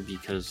ignore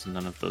because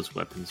none of those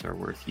weapons are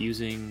worth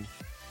using.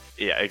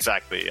 Yeah,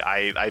 exactly.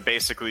 I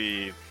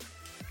basically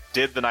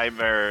did the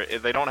Nightmare.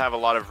 They don't have a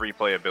lot of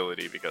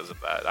replayability because of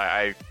that.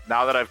 I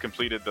now that I've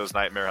completed those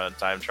Nightmare Hunt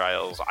time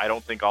trials, I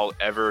don't think I'll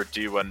ever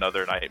do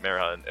another Nightmare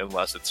Hunt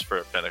unless it's for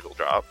a Pinnacle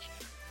drop.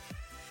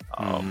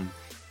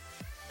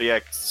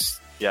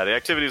 Yeah, the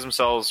activities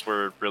themselves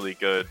were really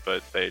good,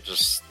 but they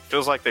just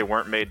feels like they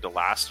weren't made to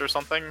last or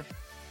something.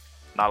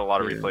 Not a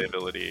lot of Yeah.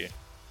 replayability.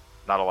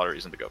 Not a lot of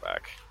reason to go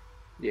back.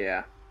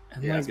 Yeah.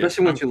 And Yeah. like,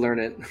 Especially once you learn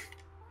it.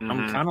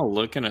 I'm Mhm. kind of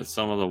looking at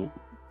some of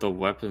the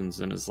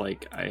weapons, and it's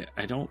like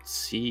I don't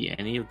see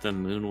any of the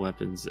moon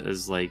weapons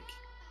as like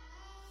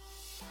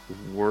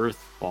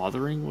worth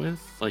bothering with.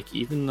 Like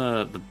even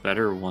the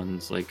better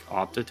ones, like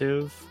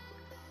Optative,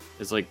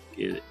 is like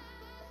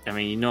I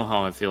mean, you know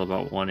how I feel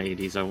about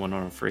 180s. I went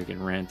on a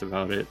freaking rant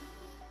about it.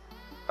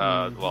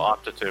 Well,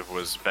 Optative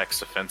was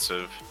Vex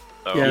offensive.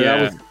 So Yeah,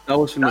 Yeah. that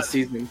was from the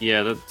season.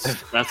 Yeah, that's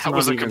that not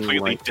was a even,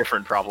 completely like-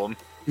 different problem.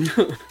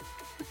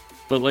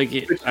 But like,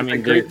 Which I is mean, a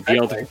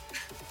great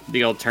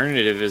the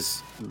alternative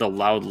is the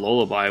Loud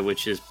Lullaby,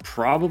 which is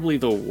probably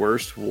the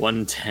worst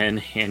 110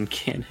 hand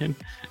cannon,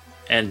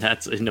 and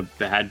that's in a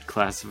bad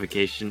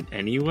classification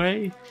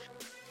anyway.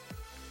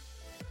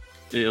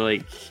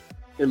 Like,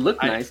 It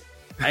looked nice.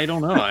 I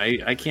don't know.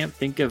 I can't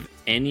think of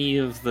any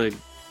of the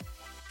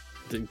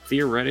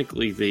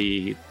theoretically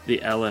the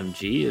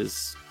LMG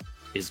is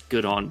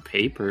good on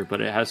paper, but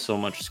it has so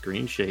much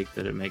screen shake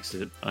that it makes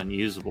it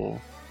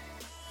unusable.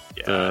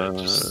 Yeah,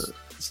 The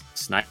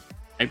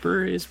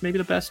sniper is maybe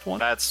the best one,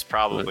 that's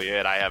probably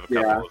it. I have a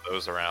couple Yeah. of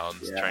those around.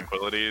 Yeah.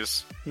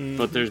 Tranquilities.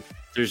 but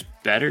there's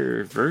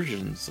better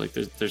versions. Like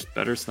there's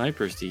better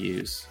snipers to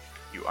use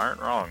You aren't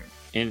wrong.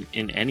 in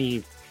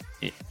any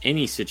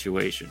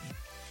situation.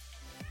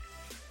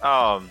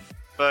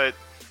 But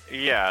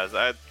yeah,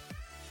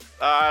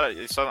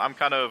 so I'm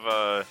kind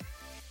of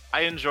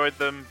I enjoyed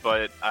them,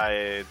 but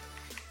I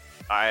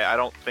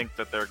don't think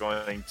that they're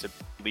going to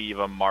leave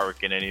a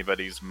mark in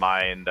anybody's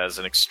mind as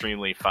an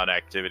extremely fun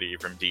activity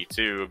from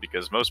D2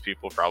 because most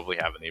people probably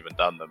haven't even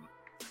done them.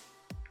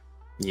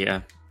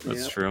 Yeah,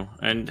 that's Yep. true.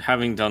 And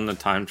having done the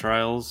time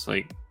trials,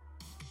 like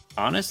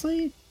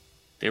honestly,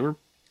 they were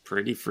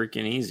pretty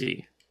freaking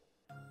easy.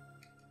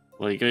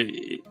 Like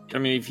I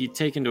mean, if you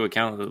take into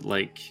account that,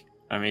 like,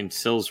 I mean,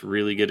 Sill's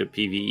really good at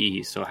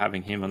PvE, so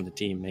having him on the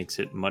team makes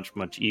it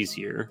much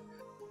easier.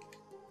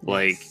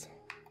 Like,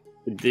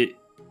 they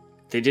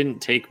didn't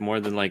take more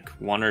than like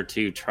 1 or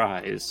 2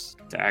 tries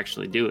to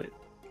actually do it.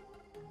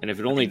 And if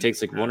it only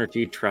takes like 1 or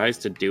 2 tries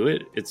to do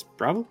it, it's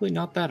probably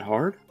not that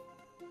hard.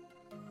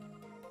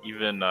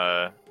 Even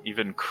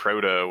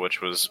Crota,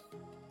 which was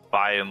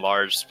by and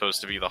large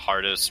supposed to be the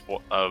hardest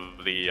of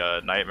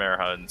the Nightmare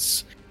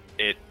Hunts,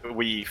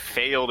 we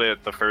failed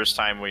it the first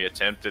time we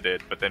attempted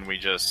it, but then we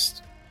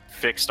just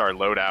fixed our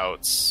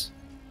loadouts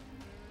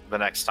the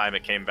next time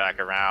it came back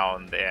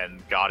around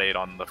and got it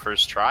on the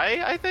first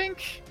try, I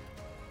think.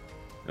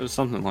 It was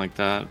something like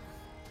that.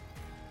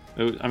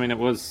 I mean, it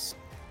was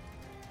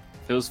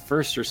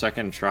first or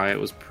second try. It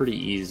was pretty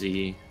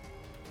easy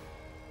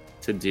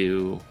to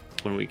do.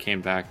 when we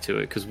came back to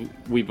it, because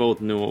we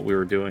both knew what we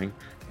were doing.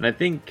 And I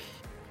think,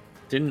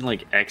 didn't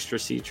like Extra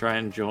C try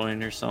and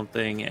join or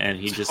something, and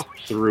he just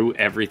threw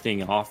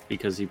everything off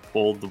because he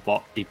pulled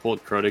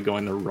Crota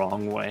going the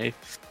wrong way.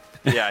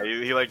 Yeah,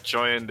 he like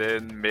joined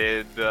in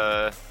mid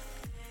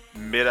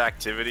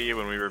activity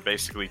when we were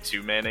basically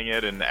two-manning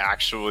it, and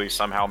actually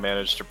somehow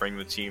managed to bring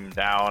the team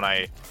down.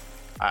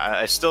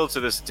 I still to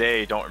this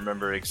day don't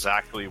remember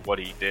exactly what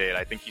he did.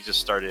 I think he just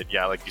started,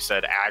 like you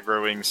said,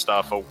 aggroing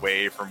stuff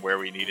away from where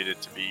we needed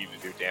it to be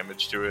to do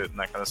damage to it and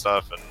that kind of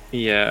stuff, and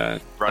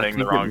running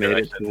the wrong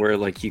direction. It where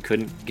like you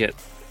couldn't get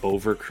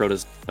over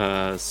Crota's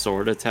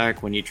sword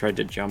attack when you tried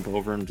to jump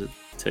over him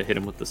to hit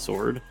him with the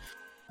sword.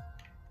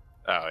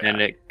 Oh yeah.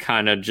 And it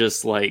kind of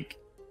just like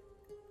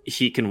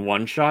he can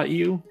one-shot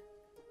you.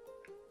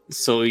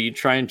 So you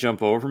try and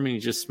jump over him and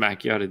he just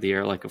smack you out of the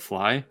air like a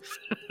fly.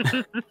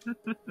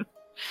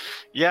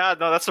 Yeah,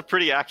 no, that's a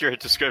pretty accurate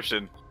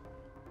description.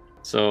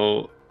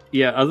 So,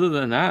 yeah, other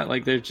than that,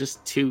 like, they're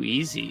just too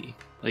easy.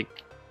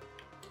 Like,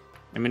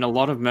 I mean, a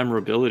lot of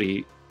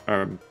memorability,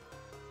 a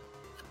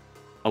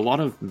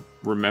lot of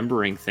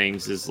remembering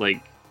things is,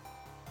 like,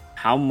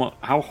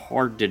 how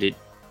hard did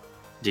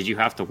you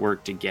have to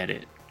work to get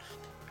it?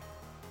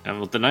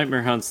 And with the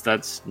Nightmare Hunts,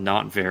 that's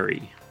not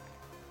very.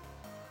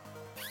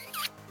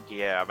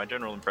 Yeah, my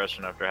general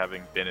impression after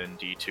having been in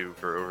D2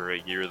 for over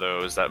a year,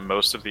 though, is that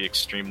most of the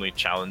extremely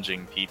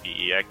challenging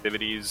PvE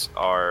activities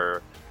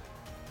are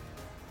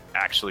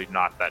actually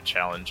not that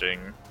challenging,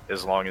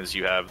 as long as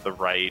you have the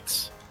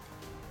right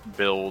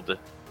build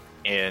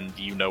and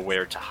you know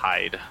where to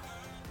hide.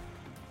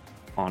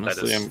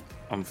 Honestly,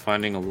 I'm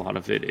finding a lot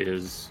of it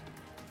is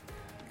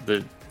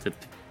the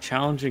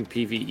challenging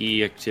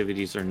PvE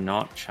activities are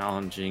not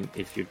challenging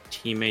if your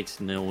teammates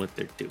know what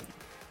they're doing.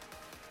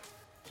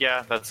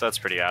 Yeah, that's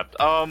pretty apt.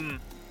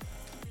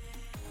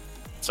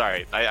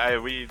 Sorry,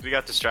 we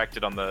got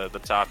distracted on the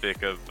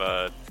topic of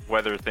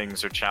whether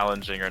things are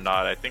challenging or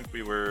not. I think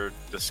we were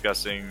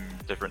discussing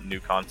different new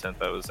content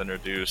that was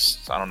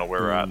introduced. I don't know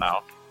where we're at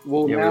now.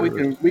 Well, now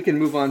we can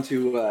move on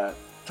to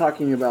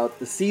talking about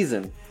the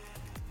season,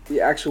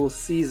 the actual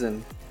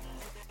season,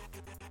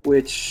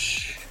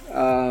 which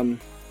I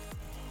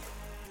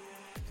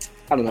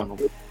don't know.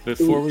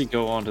 Before we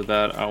go on to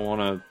that, I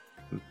want to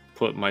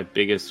put my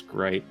biggest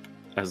gripe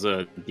as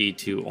a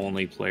D2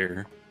 only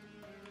player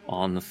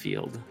on the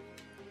field.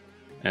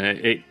 And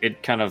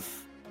it kind of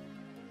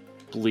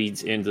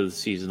bleeds into the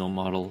seasonal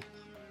model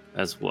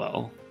as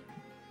well.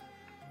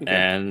 Okay.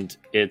 And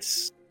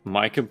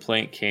my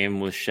complaint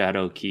came with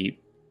Shadowkeep.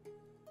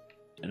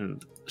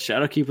 And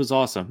Shadowkeep was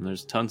awesome.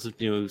 There's tons of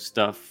new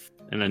stuff,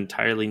 an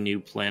entirely new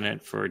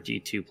planet for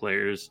D2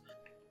 players.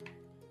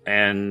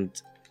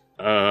 And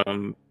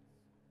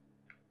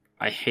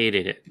I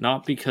hated it.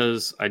 Not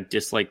because I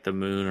disliked the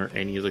moon or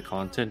any of the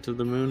content of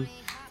the moon,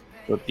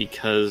 but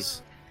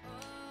because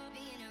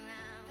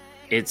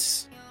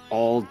it's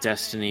all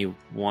Destiny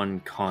 1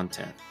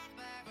 content.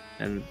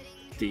 And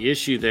the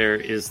issue there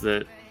is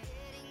that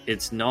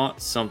it's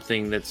not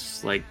something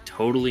that's like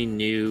totally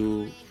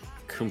new,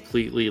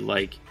 completely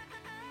like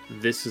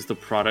this is the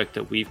product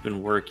that we've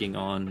been working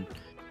on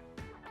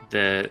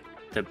that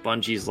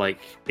Bungie's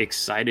like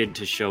excited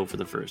to show for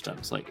the first time.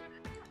 It's like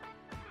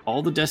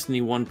all the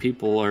Destiny 1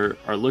 people are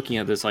looking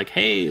at this like,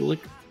 hey, look,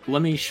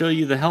 let me show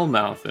you the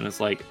Hellmouth. And it's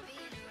like,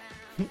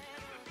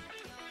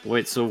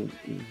 wait, so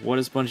what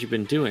has Bungie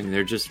been doing?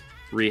 They're just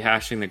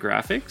rehashing the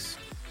graphics?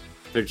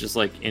 They're just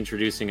like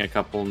introducing a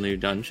couple new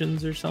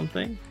dungeons or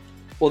something?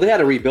 Well, they had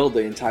to rebuild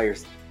the entire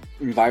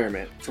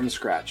environment from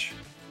scratch.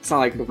 It's not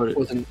like it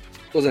wasn't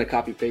a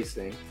copy-paste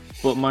thing.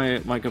 But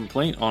my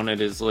complaint on it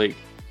is like,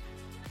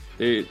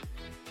 the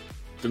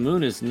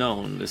moon is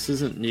known. This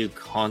isn't new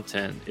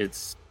content.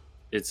 It's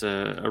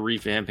a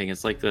revamping.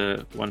 It's like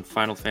when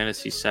Final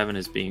Fantasy VII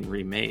is being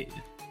remade.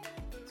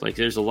 It's like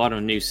there's a lot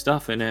of new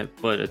stuff in it,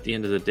 but at the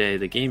end of the day,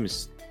 the game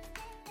it's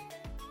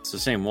the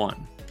same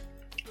one.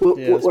 Well,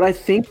 yeah, what I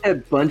think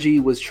that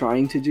Bungie was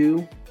trying to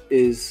do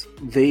is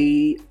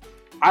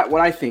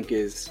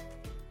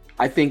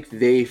I think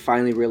they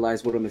finally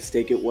realized what a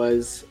mistake it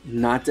was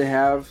not to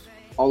have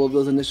all of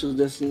those initial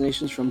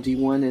destinations from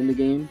D1 in the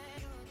game.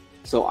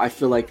 So I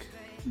feel like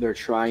they're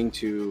trying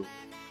to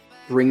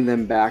bring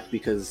them back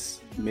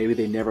because maybe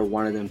they never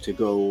wanted them to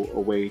go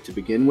away to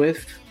begin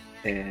with,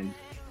 and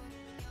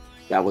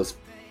that was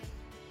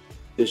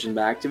Activision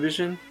by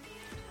Activision.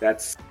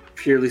 That's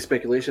purely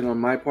speculation on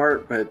my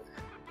part, but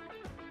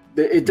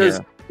it does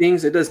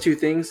things. It does two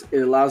things. It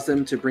allows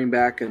them to bring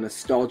back a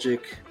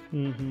nostalgic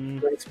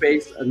play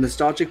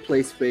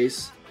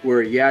space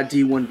where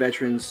D1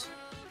 veterans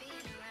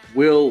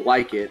will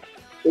like it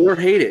or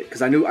hate it,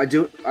 because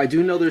I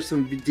do know there's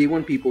some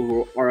D1 people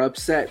who are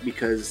upset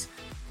because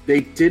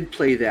they did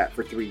play that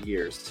for 3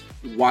 years.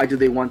 Why do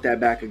they want that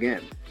back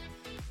again?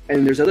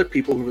 And there's other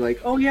people who are like,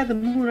 oh yeah, the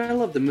moon, I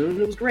love the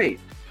moon, it was great.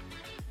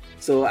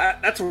 So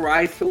that's where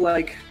I feel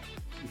like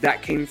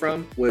that came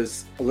from,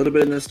 was a little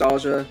bit of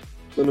nostalgia,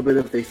 a little bit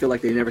of they feel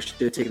like they never should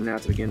have taken it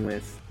out to begin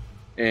with.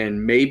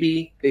 And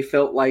maybe they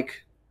felt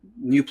like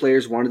new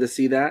players wanted to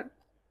see that.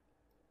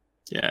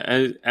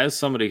 Yeah, as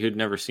somebody who'd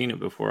never seen it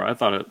before, I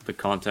thought the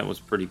content was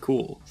pretty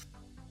cool.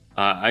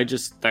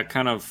 That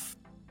kind of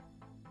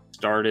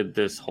started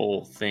this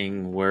whole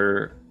thing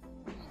where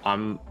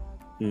I'm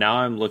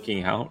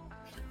looking out,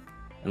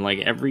 and like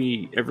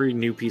every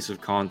new piece of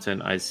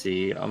content I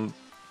see, I'm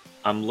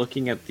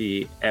looking at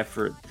the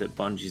effort that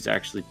Bungie's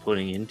actually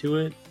putting into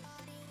it.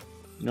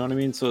 You know what I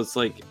mean? So it's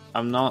like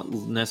I'm not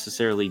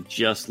necessarily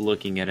just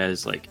looking at it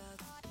as like,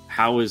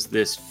 how is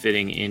this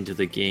fitting into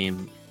the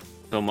game,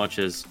 so much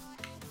as,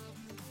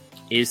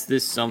 is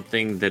this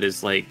something that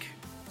is like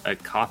a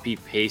copy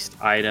paste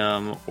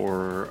item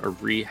or a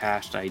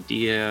rehashed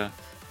idea,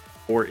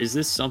 or is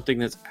this something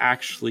that's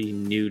actually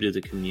new to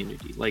the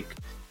community? Like,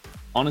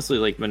 honestly,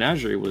 like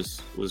Menagerie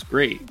was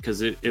great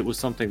because it was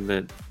something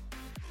that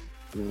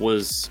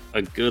was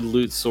a good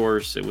loot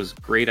source. It was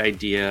a great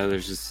idea.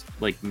 There's this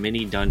like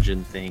mini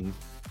dungeon thing,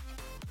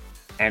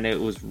 and it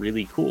was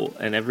really cool.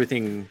 And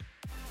everything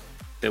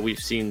that we've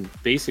seen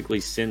basically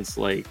since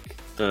like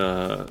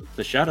the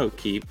Shadow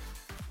Keep,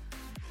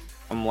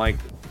 I'm like,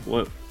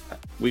 what?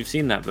 We've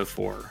seen that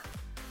before.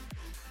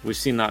 We've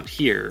seen that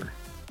here.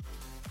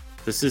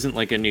 This isn't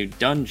like a new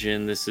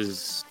dungeon. This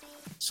is...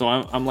 So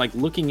I'm like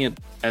looking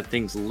at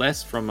things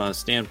less from a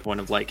standpoint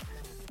of like,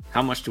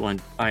 how much do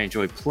I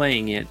enjoy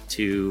playing it,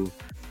 to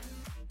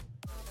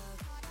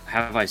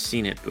have I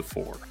seen it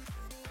before?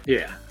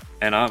 Yeah.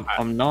 And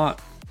I'm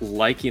not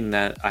liking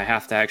that I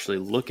have to actually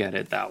look at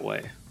it that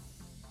way.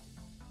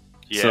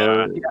 Yeah.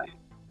 So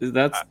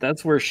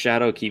that's where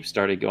Shadowkeep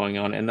started going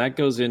on, and that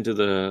goes into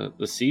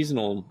the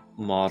seasonal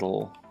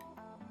model,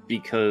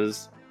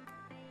 because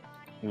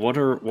what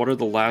are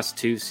the last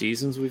two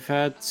seasons we've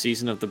had?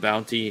 Season of the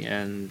Bounty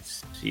and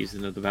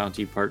Season of the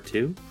Bounty Part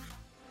 2?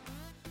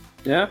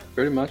 Yeah,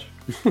 pretty much.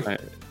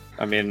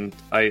 I mean,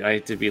 I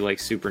hate to be like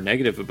super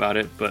negative about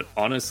it, but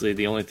honestly,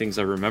 the only things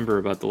I remember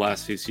about the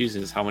last two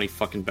seasons is how many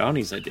fucking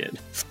bounties I did.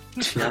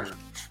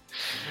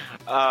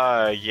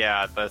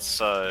 Yeah, that's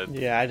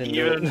Yeah, I didn't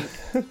do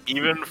it.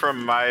 even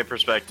from my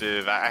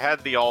perspective, I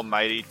had the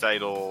Almighty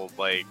title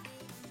like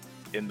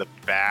in the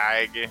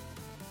bag.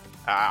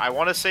 I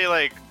want to say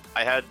like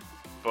I had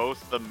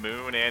both the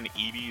Moon and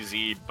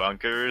EDZ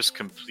bunkers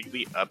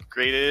completely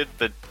upgraded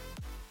the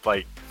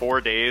like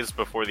 4 days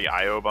before the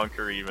IO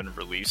bunker even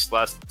released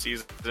last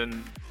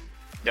season,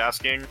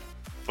 asking.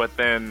 But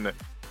then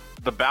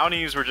the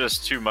bounties were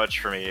just too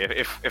much for me.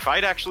 If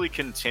I'd actually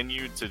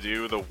continued to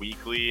do the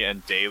weekly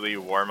and daily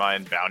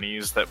Warmind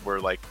bounties that were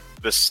like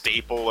the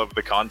staple of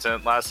the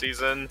content last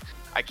season,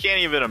 I can't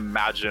even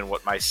imagine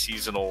what my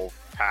seasonal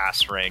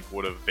pass rank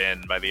would have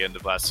been by the end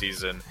of last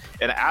season.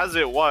 And as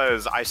it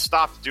was, I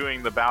stopped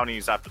doing the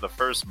bounties after the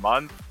first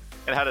month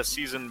and had a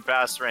season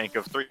pass rank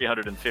of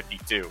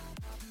 352.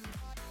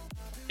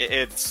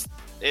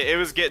 It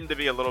was getting to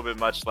be a little bit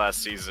much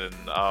last season.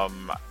 I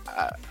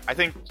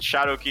think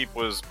Shadowkeep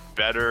was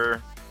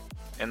better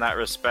in that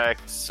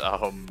respect.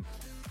 I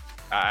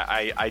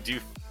do,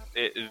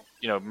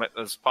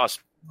 it's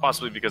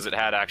possibly because it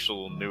had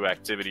actual new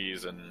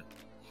activities, and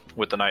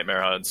with the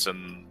nightmare hunts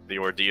and the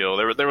ordeal,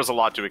 there was a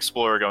lot to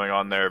explore going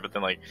on there. But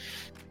then like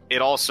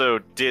it also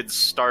did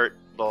start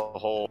the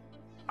whole,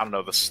 I don't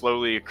know, the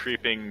slowly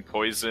creeping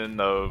poison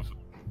of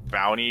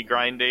bounty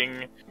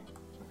grinding.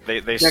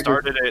 They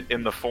started it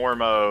in the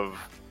form of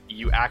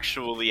you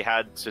actually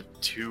had to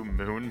do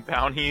moon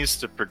bounties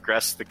to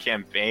progress the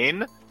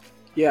campaign.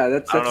 Yeah, I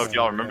don't know if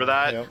y'all remember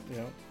that.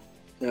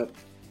 Yep.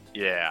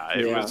 Yeah,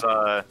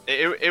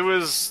 it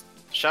was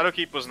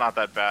Shadowkeep was not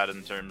that bad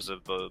in terms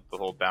of the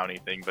whole bounty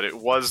thing, but it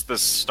was the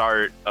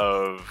start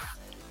of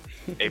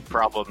a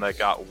problem that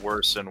got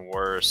worse and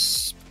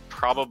worse,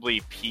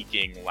 probably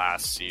peaking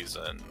last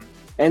season.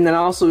 And then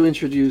also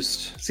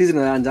introduced Season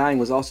of the Undying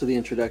was also the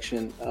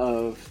introduction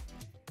of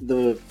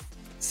the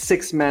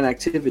 6-man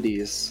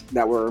activities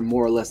that were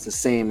more or less the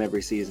same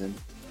every season.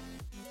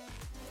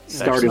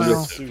 Starting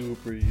with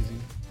super easy.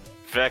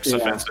 Vex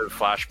offensive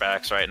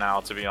flashbacks right now,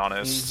 to be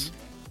honest.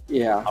 Mm-hmm.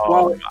 Yeah.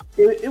 Well,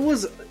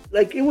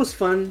 it was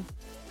fun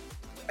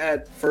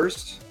at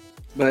first,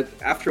 but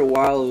after a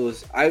while it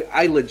was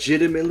I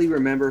legitimately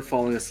remember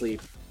falling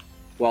asleep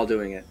while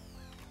doing it.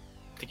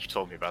 I think you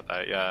told me about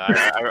that.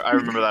 Yeah, I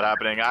remember that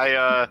happening.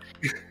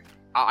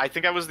 I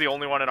think I was the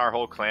only one in our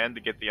whole clan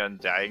to get the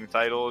Undying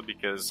title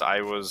because I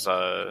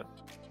didn't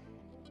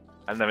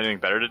have anything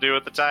better to do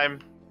at the time,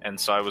 and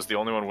so I was the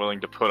only one willing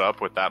to put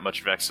up with that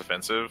much Vex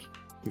offensive.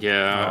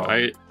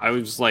 Yeah, I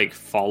was like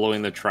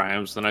following the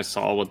triumphs, and I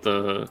saw what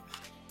the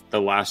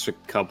last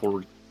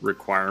couple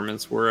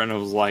requirements were, and I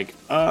was like,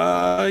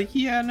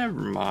 yeah,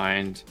 never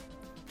mind.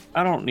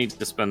 I don't need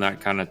to spend that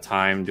kind of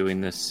time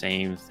doing the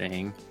same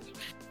thing.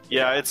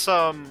 Yeah,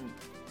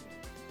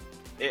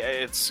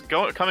 it's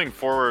coming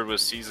forward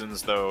with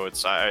seasons though.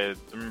 I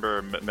remember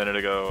a minute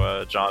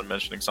ago John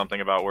mentioning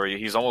something about where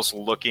he's almost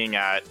looking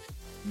at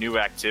new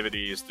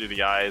activities through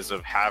the eyes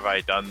of, have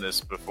I done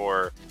this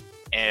before?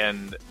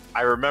 And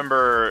I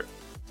remember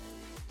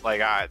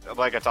like I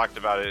talked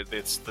about it.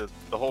 It's the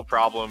whole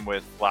problem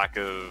with lack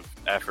of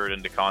effort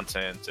into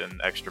content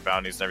and extra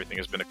bounties and everything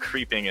has been a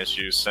creeping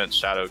issue since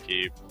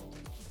Shadowkeep.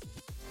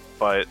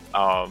 But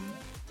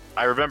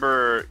I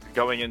remember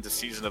going into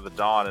Season of the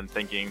Dawn and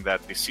thinking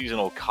that the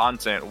seasonal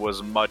content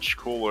was much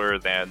cooler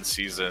than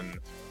Season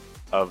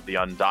of the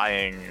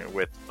Undying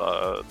with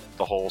the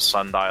whole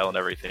Sundial and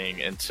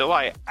everything, until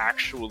I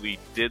actually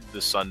did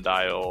the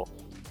Sundial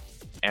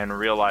and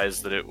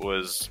realized that it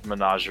was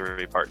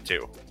Menagerie Part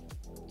 2.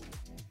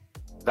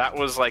 That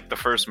was like the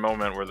first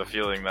moment where the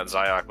feeling that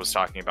Zayok was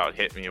talking about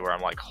hit me, where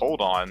I'm like,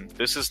 hold on,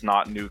 this is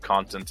not new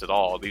content at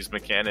all. These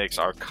mechanics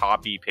are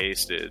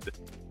copy-pasted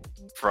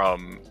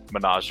from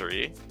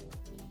Menagerie.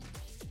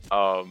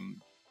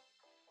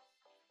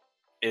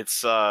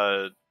 It's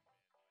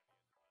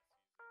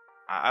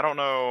I don't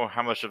know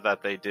how much of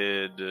that they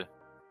did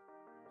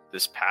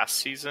this past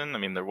season. I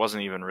mean, there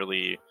wasn't even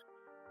really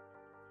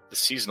the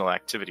seasonal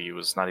activity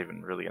was not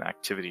even really an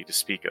activity to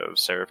speak of.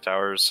 Seraph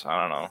Towers,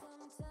 I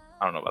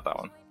don't know about that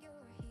one.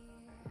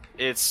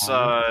 It's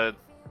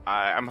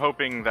I'm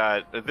hoping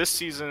that this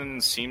season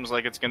seems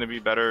like it's going to be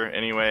better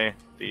anyway.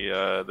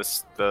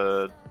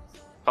 The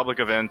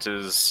public event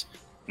is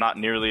not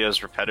nearly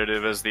as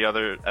repetitive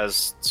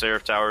as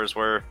Seraph Towers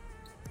were,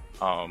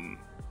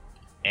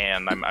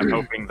 and I'm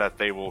hoping that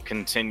they will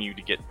continue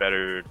to get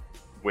better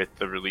with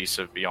the release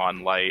of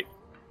Beyond Light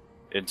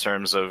in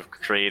terms of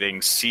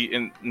creating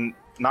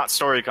not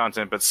story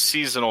content, but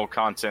seasonal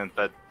content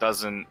that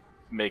doesn't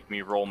make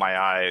me roll my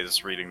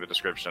eyes reading the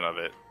description of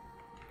it.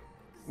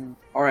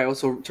 All right, well,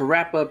 so to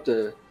wrap up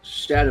the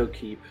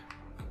Shadowkeep,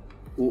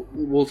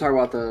 we'll talk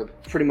about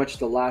pretty much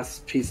the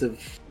last piece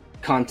of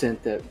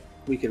content that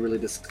we could really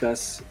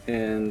discuss,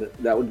 and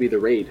that would be the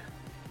raid.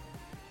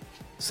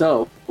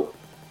 So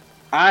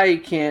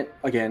I can't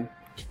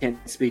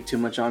speak too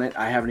much on it.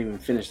 I haven't even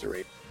finished the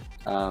raid.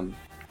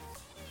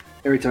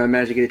 Every time I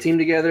manage to get a team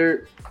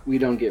together, we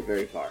don't get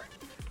very far.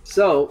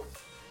 So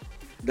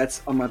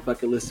that's on my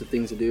bucket list of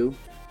things to do.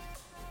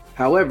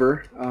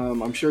 However,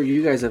 I'm sure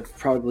you guys have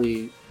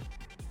probably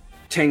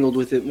tangled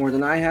with it more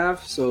than I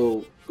have.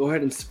 So go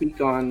ahead and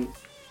speak on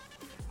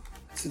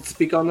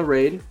the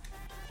raid.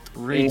 The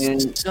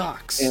raid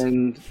sucks.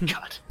 And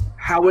God.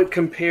 How it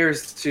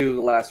compares to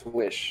The Last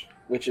Wish,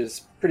 which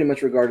is pretty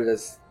much regarded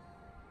as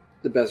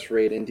the best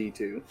raid in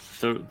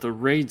D2. The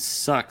raid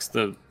sucks.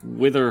 The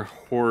Wither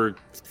Horde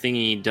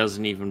thingy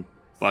doesn't even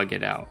bug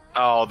it out.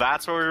 Oh,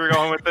 that's where we were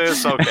going with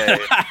this? Okay.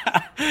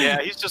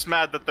 Yeah, he's just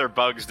mad that their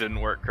bugs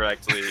didn't work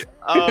correctly.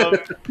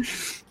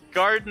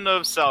 Garden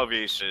of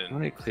Salvation. How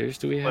many clears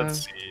do we have?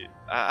 Let's see.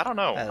 I don't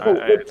know.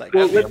 It's I like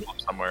have them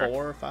up somewhere.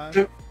 4 or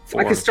 5.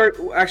 I can start,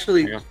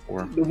 actually, I got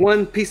 4. the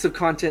one piece of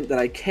content that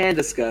I can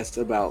discuss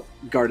about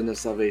Garden of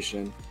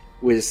Salvation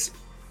was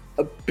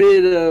a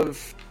bit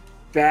of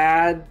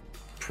bad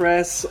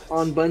press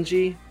on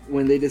Bungie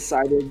when they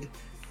decided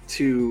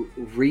to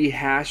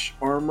rehash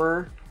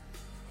armor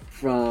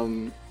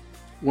from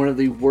one of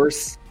the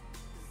worst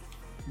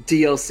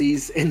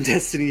DLCs in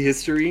Destiny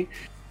history,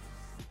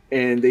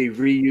 and they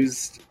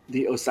reused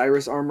the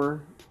Osiris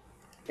armor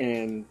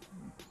and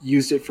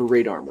used it for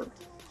raid armor.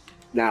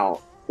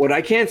 Now, what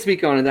I can't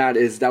speak on that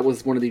is that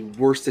was one of the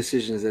worst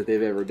decisions that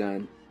they've ever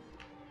done.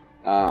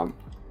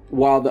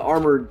 While the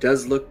armor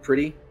does look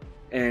pretty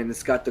and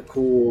it's got the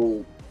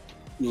cool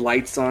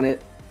lights on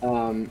it,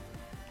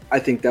 I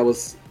think that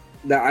was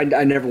that.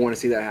 I never want to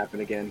see that happen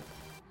again.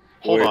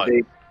 Hold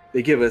on.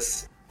 They give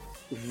us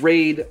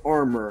raid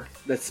armor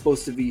that's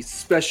supposed to be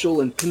special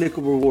and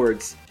pinnacle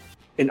rewards,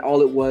 and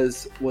all it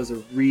was a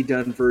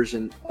redone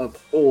version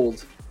of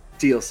old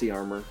DLC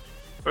armor.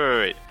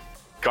 Wait.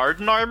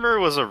 Garden Armor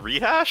was a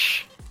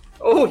rehash?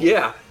 Oh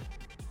yeah,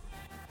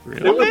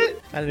 Really?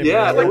 What? I didn't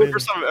Yeah, even That's know. the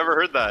first time I've ever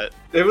heard that.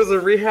 it was a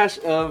rehash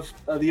of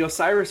the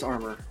Osiris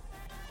armor.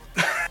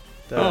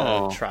 The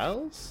Oh.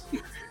 Trials?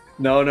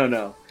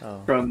 No,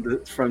 Oh. from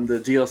the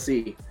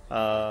DLC.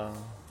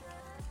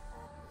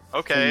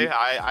 Okay,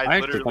 I I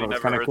actually literally thought it was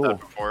never kinda heard cool. that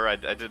before. I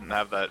didn't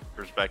have that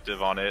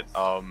perspective on it.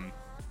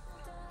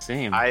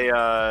 Same.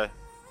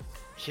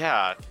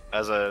 Yeah,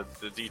 as a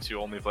D2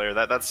 only player,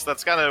 that's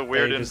kind of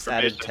weird They just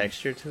information. added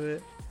texture to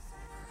it.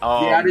 They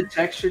added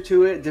texture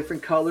to it,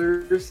 different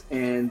colors,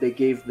 and they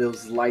gave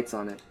those lights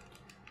on it.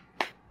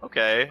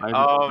 Okay. I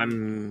I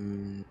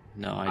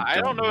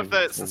don't know if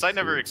that, since I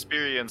never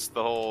experienced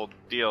the whole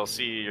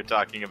DLC you're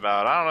talking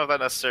about, I don't know if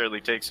that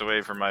necessarily takes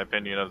away from my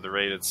opinion of the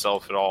raid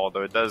itself at all,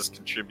 though it does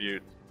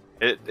contribute.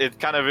 It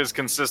kind of is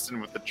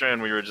consistent with the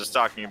trend we were just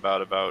talking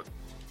about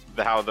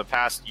how the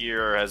past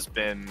year has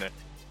been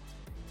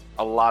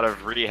a lot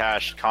of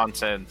rehashed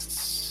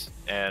content,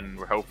 and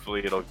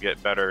hopefully it'll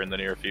get better in the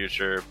near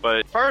future.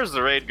 But as far as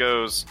the raid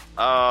goes,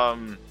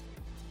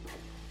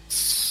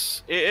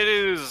 it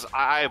is.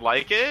 I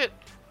like it.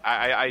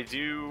 I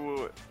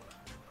do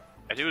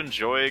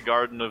enjoy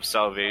Garden of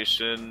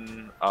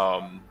Salvation,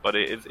 but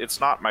it's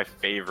not my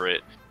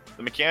favorite.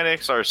 The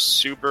mechanics are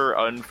super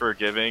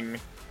unforgiving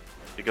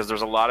because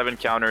there's a lot of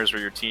encounters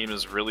where your team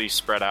is really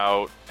spread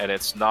out, and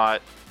it's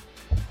not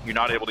You're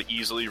not able to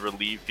easily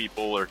relieve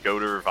people or go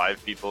to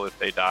revive people if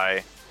they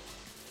die.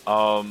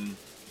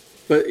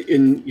 But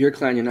in your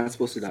clan, you're not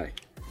supposed to die.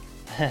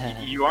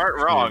 You aren't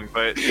wrong,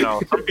 but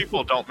some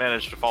people don't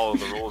manage to follow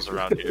the rules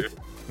around here.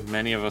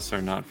 Many of us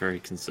are not very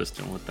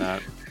consistent with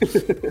that.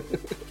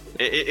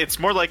 It's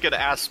more like an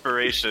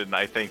aspiration,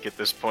 I think, at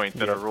this point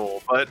than a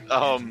rule. But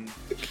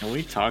Can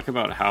we talk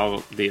about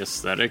how the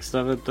aesthetics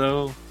of it,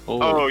 though?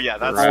 oh yeah,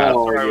 that's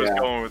where I was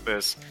going with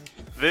this.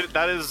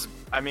 That is,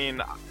 I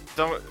mean,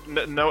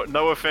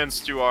 no offense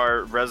to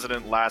our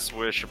resident Last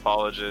Wish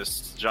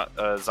apologist,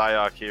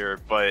 Zyok here,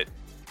 but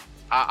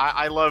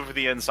I love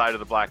the inside of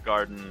the Black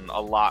Garden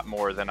a lot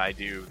more than I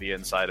do the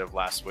inside of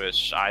Last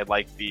Wish. I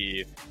like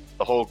the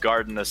whole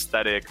garden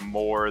aesthetic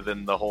more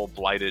than the whole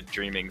blighted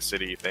Dreaming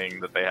City thing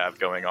that they have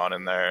going on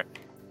in there.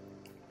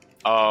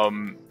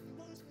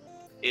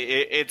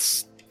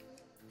 It's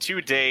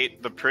to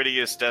date the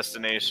prettiest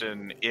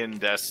destination in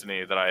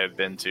Destiny that I have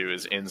been to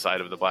is inside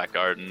of the Black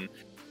Garden.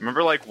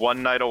 Remember, like,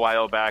 one night a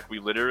while back, we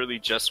literally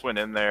just went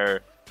in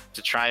there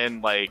to try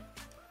and, like,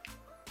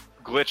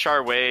 glitch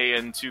our way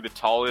into the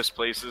tallest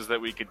places that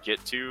we could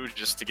get to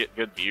just to get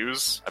good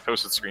views. I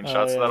posted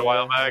screenshots of that a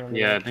while back.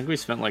 Yeah, I think we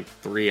spent like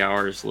 3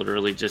 hours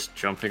literally just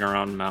jumping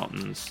around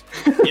mountains.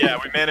 Yeah,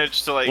 we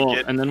managed to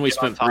get. And then we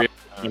spent 3 hours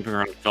jumping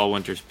around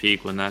Fellwinter's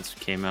Peak when that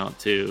came out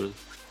too.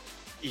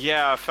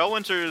 Yeah,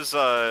 Fellwinter's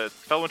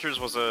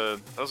was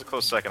a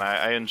close second.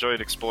 I enjoyed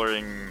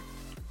exploring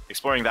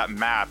that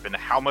map and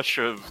how much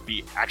of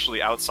the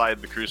actually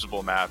outside the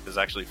Crucible map is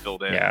actually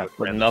filled in. Yeah, with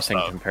but random nothing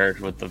stuff. compared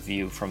with the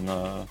view from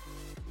the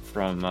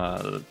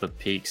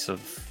peaks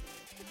of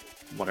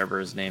whatever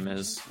his name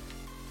is.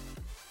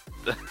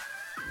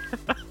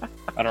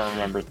 I don't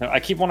remember. I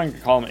keep wanting to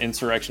call him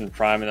Insurrection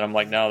Prime, and I'm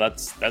like, no,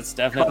 that's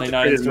definitely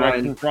not Consecrated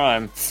Insurrection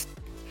Prime.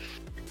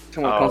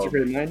 Come on,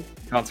 Consecrated Mind?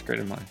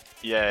 Consecrated Mind.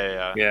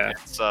 Yeah.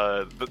 It's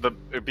the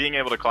being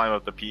able to climb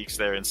up the peaks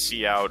there and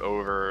see out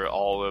over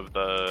all of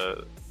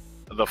the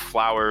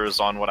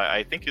flowers on what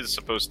I think is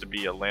supposed to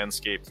be a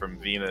landscape from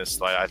Venus.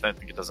 Like, I don't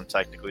think it doesn't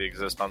technically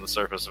exist on the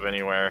surface of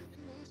anywhere.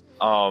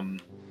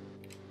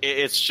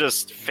 It's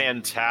just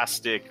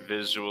fantastic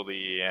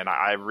visually, and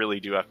I really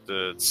do have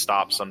to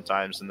stop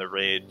sometimes in the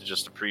raid to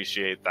just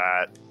appreciate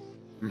that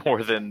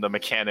more than the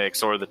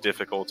mechanics or the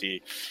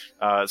difficulty.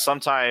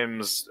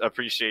 Sometimes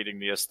appreciating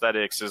the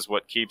aesthetics is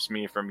what keeps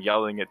me from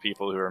yelling at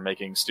people who are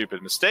making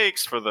stupid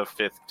mistakes for the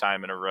 5th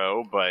time in a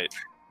row, but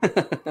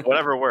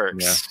whatever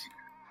works.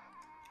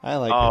 I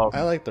like it.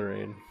 I like the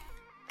raid.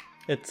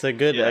 It's a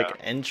good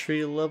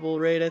entry level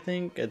raid, I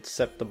think,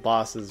 except the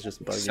boss is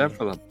just buggy. Except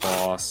for the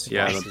boss. The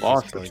Yeah, boss the is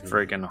boss just is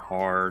buggy. freaking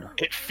hard.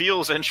 It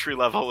feels entry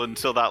level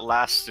until that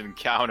last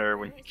encounter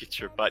when you get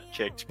your butt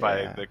kicked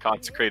by the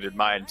Consecrated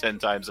Mind 10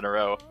 times in a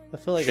row. I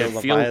feel like It a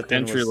feels Leviathan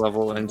entry was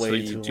level until way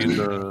you too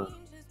do long.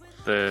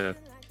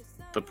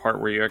 the part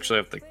where you actually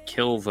have to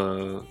kill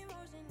the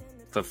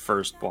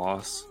first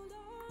boss,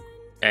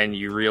 and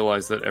you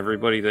realize that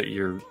everybody that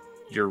you're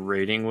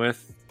raiding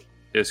with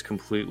is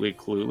completely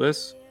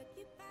clueless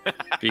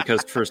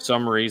because for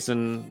some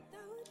reason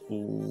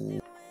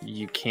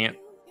you can't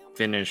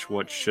finish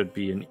what should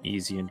be an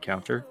easy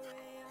encounter.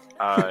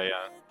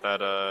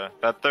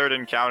 That third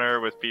encounter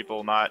with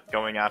people not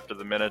going after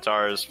the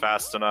Minotaurs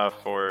fast enough,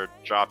 or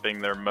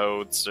dropping their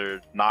moats,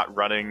 or not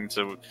running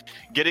to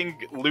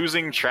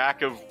losing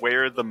track of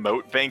where the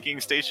moat banking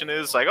station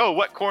is. Like, oh,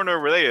 what corner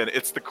were they in?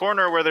 It's the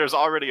corner where there's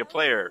already a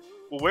player.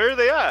 Well, where are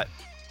they at?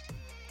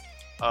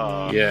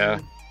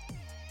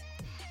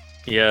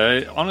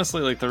 Yeah,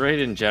 honestly, like, the raid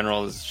in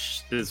general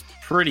is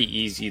pretty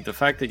easy. The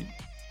fact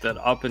that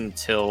up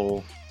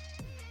until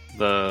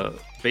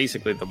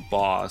basically the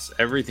boss,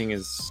 everything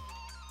is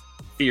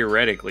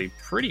theoretically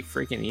pretty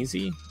freaking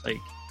easy. Like,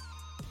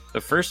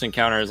 the first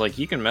encounter is like,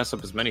 you can mess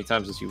up as many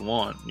times as you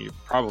want, and you're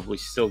probably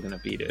still gonna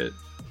beat it.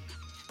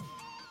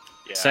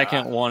 Yeah.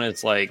 Second one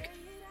is like,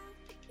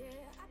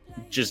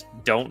 just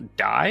don't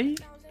die,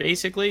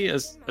 basically,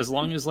 as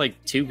long as like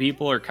 2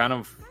 people are kind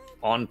of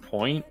on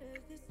point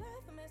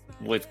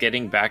with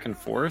getting back and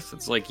forth.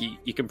 It's like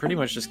you can pretty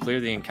much just clear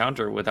the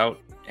encounter without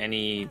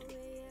any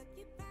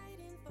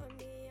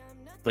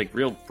like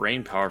real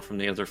brain power from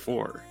the other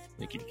 4.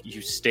 Like,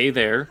 you stay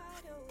there,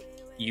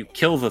 you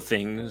kill the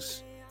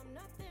things,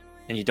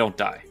 and you don't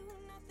die.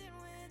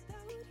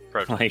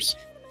 Pro Like, tips.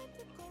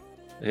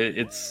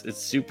 it's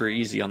super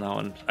easy on that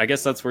one. I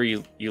guess that's where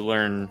you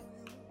learn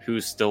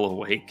who's still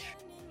awake.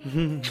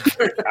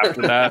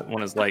 After that,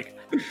 when it's like,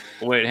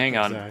 wait, hang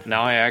on, Exactly.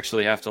 now I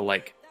actually have to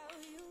like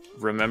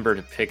remember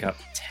to pick up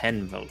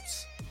 10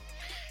 votes.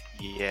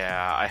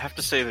 Yeah, I have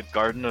to say that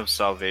Garden of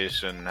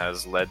Salvation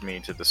has led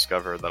me to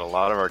discover that a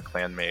lot of our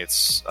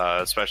clanmates,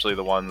 especially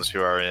the ones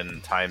who are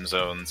in time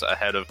zones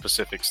ahead of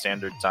Pacific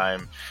Standard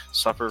Time,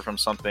 suffer from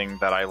something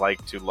that I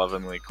like to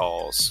lovingly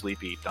call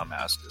sleepy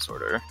dumbass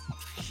disorder.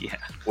 Yeah.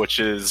 Which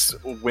is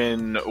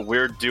when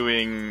we're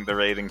doing the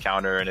raid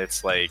encounter and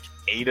it's like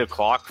 8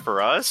 o'clock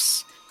for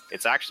us,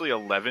 it's actually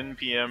 11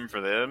 p.m.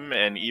 for them,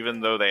 and even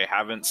though they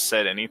haven't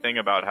said anything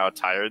about how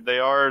tired they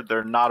are,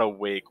 they're not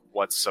awake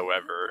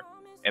whatsoever.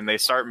 and they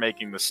start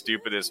making the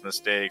stupidest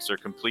mistakes or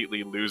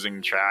completely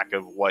losing track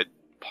of what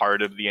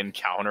part of the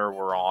encounter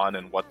we're on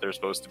and what they're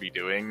supposed to be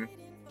doing.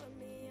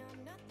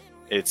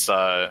 It's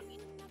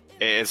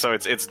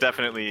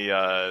definitely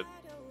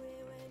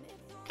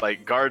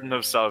like Garden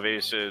of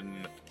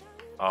Salvation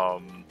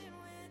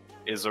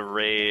is a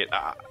raid.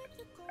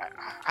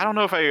 I don't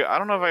know if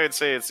I would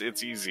say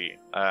it's easy.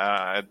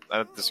 I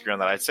disagree on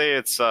that. I'd say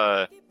it's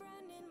well,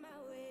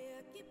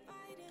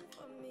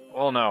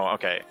 no,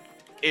 okay.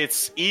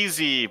 It's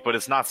easy, but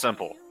it's not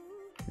simple.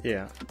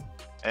 Yeah.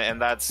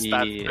 And that's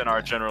been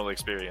our general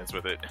experience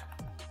with it.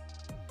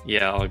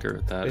 Yeah, I'll agree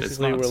with that.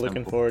 Basically, we're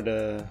looking forward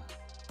to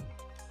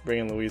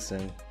bringing Luis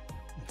in,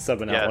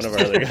 subbing out one of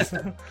our other guys.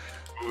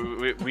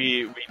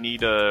 we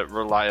need a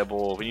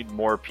reliable. We need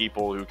more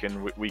people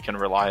we can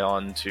rely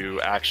on to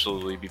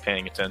actually be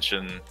paying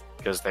attention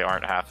because they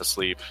aren't half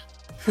asleep.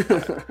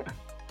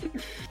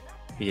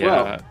 Yeah.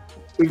 Well,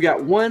 we've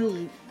got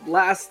one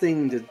last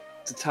thing to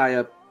tie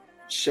up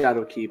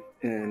Shadowkeep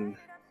and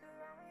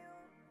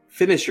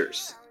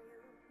finishers.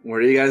 What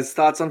are you guys'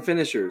 thoughts on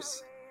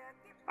finishers?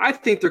 I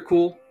think they're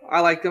cool. I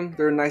like them.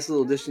 They're a nice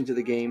little addition to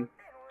the game.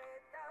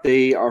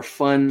 They are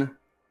fun,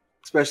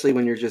 especially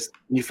when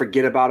you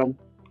forget about them.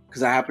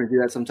 Because I happen to do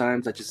that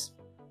sometimes. I just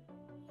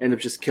end up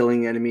just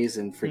killing enemies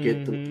and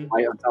forget the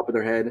light on top of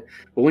their head.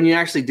 But when you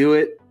actually do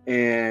it,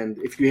 and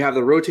if you have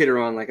the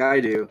rotator on like I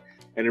do,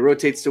 and it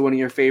rotates to one of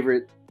your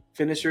favorite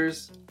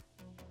finishers,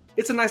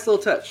 it's a nice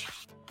little touch.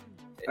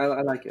 I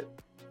like it.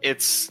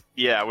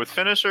 With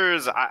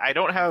finishers, I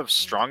don't have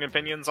strong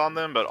opinions on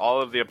them, but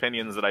all of the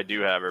opinions that I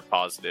do have are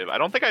positive. I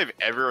don't think I've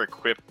ever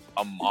equipped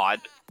a mod.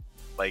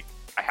 Like,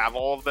 I have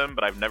all of them,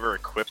 but I've never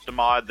equipped a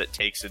mod that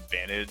takes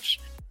advantage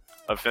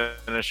of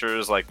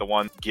finishers, like the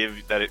one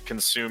that it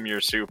consume your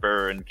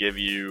super and give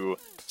you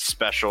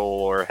special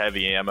or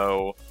heavy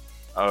ammo,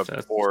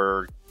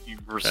 or you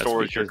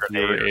restore your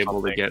grenade. You're able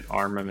something. to get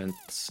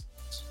armaments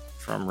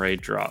from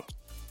raid drops.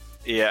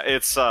 Yeah,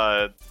 it's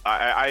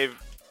I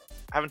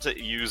haven't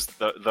used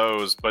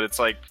those, but it's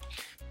like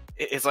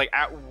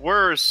at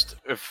worst,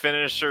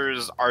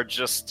 finishers are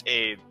just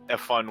a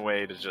fun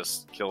way to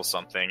just kill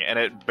something, and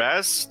at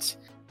best,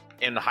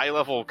 in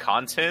high-level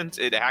content,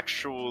 it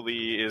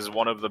actually is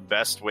one of the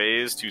best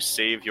ways to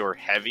save your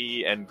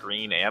heavy and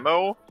green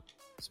ammo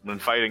when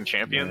fighting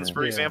champions,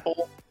 for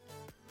example.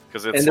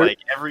 Because it's like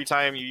every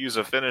time you use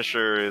a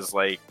finisher is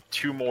like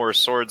 2 more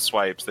sword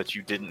swipes that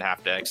you didn't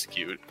have to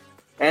execute.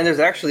 And there's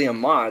actually a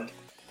mod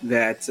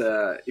that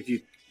if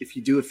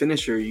you do a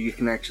finisher, you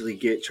can actually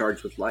get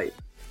charged with light.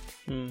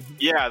 Mm-hmm.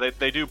 Yeah,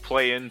 they do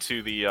play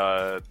into the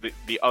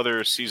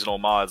other seasonal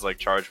mods like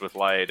Charged with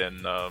Light,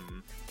 and of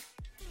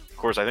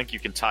course I think you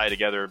can tie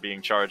together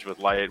being charged with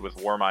light with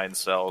Warmind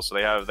Cell, so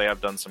they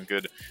have done some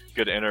good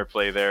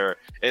interplay there.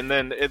 And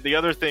then the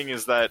other thing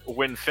is that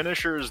when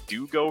finishers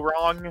do go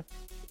wrong,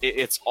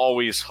 it's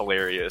always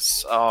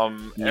hilarious.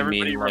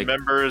 Everybody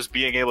remembers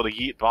being able to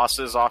yeet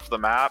bosses off the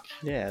map.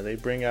 Yeah, they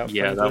bring out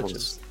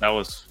that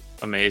was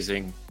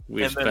amazing.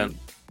 We spent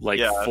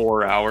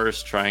 4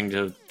 hours trying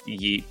to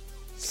yeet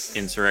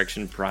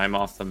Insurrection Prime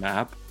off the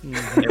map, and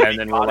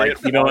then we're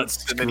like, you know what,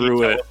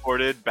 screw it.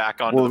 Teleported back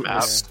onto the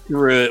map.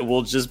 Screw it.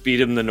 We'll just beat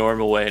him the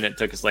normal way, and it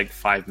took us like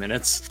 5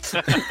 minutes.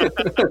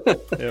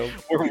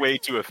 We're way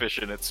too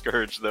efficient at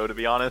Scourge, though, to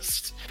be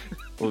honest.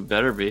 Well, it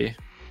better be.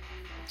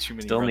 Too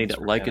many. Still need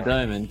it like a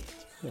diamond.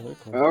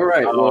 All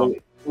right.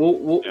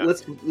 We'll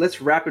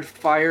let's rapid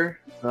fire.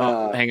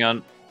 Hang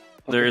on.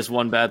 There is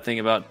one bad thing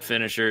about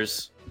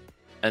finishers,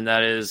 and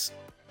that is,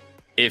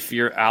 if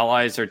your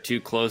allies are too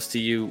close to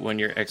you when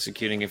you're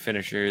executing a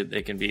finisher,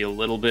 they can be a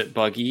little bit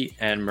buggy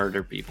and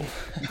murder people.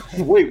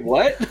 Wait,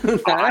 what?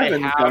 I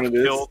have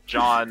killed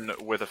John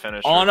with a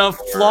finisher on a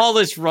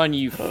flawless run,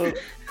 you.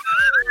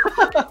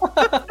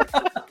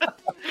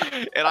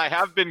 And I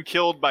have been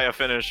killed by a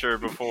finisher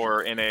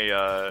before in a,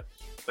 I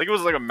think it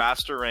was like a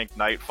Master Rank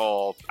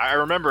Nightfall. I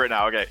remember it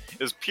now. Okay, it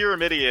was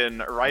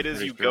Pyramidion, right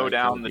as you go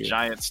down the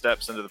giant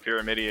steps into the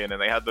Pyramidion,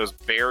 and they had those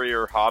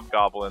barrier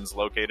hobgoblins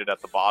located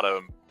at the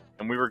bottom.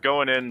 And we were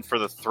going in for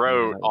the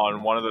throat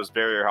on one of those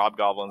barrier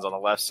hobgoblins on the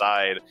left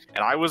side,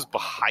 and I was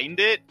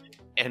behind it,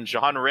 and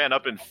John ran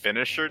up and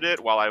finishered it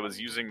while I was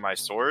using my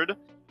sword.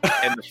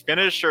 And the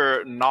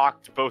finisher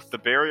knocked both the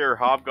barrier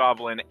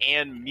hobgoblin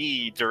and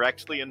me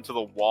directly into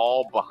the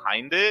wall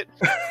behind it,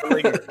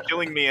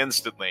 killing me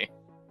instantly.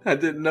 I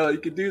didn't know you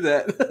could do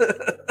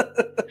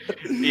that.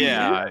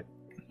 Yeah.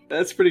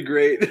 That's pretty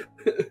great.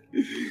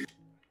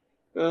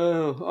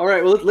 All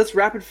right, well, let's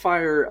rapid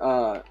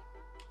fire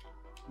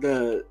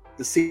the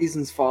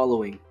seasons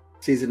following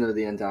Season of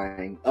the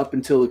Undying up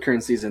until the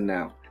current season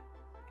now.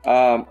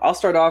 I'll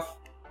start off.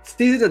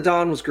 Season of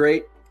Dawn was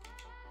great.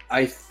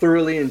 I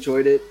thoroughly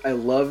enjoyed it. I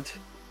loved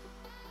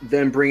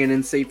them bringing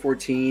in Saint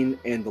 14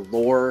 and the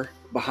lore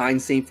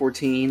behind Saint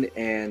 14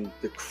 and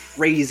the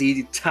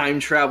crazy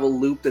time travel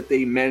loop that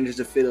they managed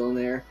to fit in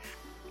there.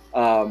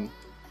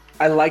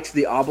 I liked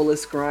the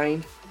obelisk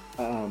grind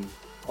a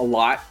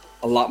lot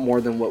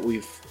more than what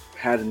we've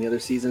had in the other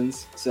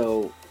seasons.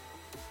 So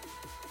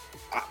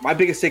my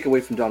biggest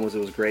takeaway from Dawn was it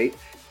was great.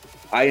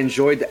 I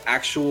enjoyed the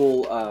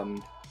actual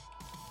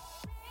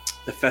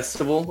the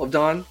festival of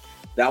Dawn.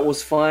 That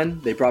was fun.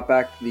 They brought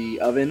back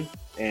the oven,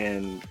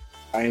 and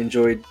I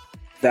enjoyed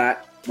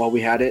that while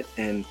we had it.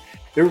 And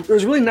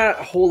there's really not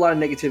a whole lot of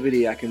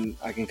negativity I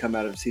can come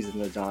out of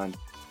Season of Dawn.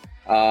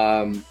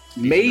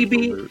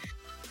 Maybe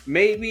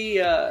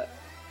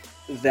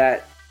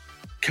that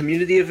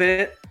community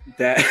event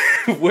that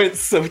went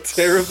so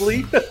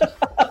terribly.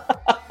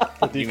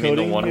 You mean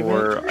the one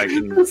where I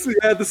can...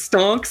 Yeah, the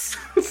stonks.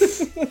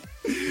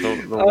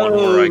 The one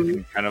where I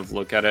can kind of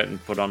look at it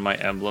and put on my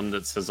emblem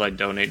that says I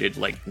donated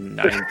like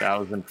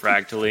 9,000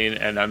 Fractaline,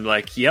 and I'm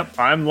like, yep,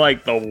 I'm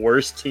like the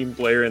worst team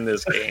player in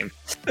this game.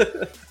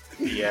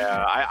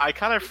 Yeah, I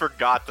kind of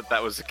forgot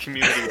that was a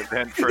community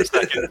event for a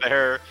second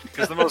there,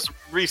 because the most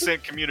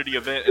recent community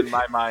event in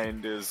my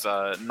mind is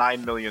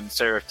 9 million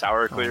Seraph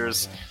Tower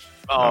clears.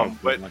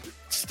 But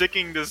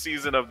sticking to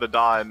Season of the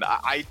Dawn,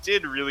 I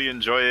did really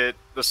enjoy it.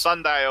 The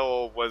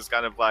Sundial was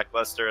kind of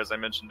lackluster, as I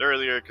mentioned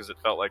earlier, because it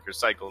felt like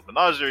recycled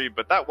Menagerie,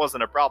 but that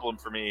wasn't a problem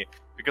for me,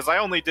 because I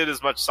only did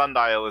as much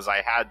Sundial as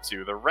I had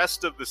to. The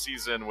rest of the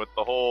season, with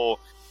the whole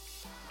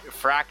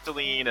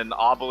Fractaline and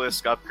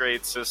Obelisk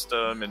upgrade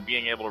system and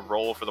being able to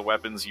roll for the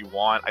weapons you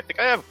want, I think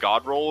I have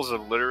god rolls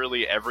of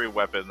literally every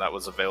weapon that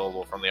was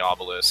available from the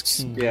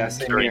Obelisks. Yeah,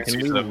 Can we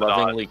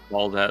lovingly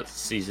call that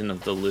Season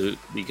of the Loot?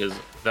 Because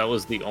that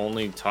was the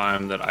only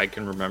time that I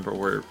can remember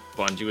where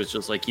Bungie was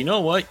just like, you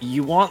know what?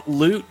 You want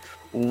loot?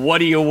 What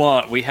do you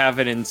want? We have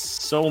it in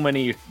so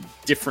many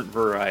different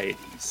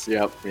varieties.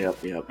 Yep.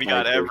 We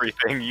got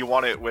everything. You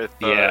want it with...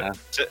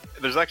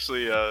 there's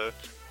actually...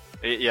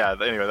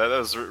 anyway, that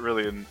was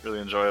really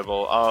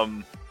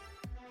enjoyable.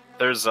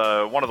 There's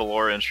one of the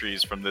lore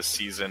entries from this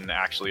season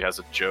actually has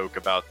a joke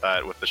about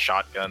that with the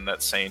shotgun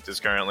that Saint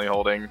is currently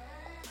holding.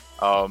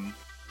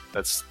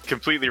 That's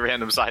completely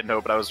random side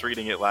note, but I was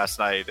reading it last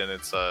night, and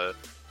it's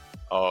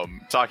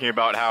talking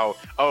about how,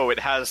 it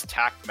has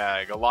tac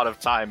mag. A lot of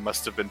time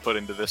must have been put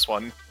into this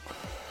one.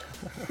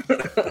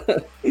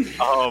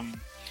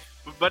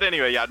 But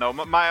anyway,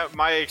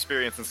 my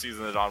experience in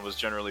Season of Dawn was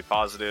generally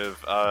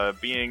positive.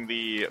 Being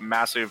the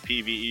massive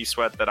PvE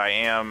sweat that I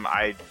am,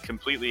 I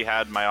completely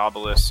had my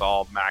obelisks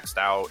all maxed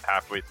out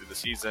halfway through the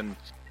season.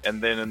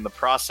 And then in the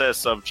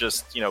process of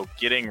just,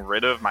 getting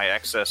rid of my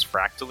excess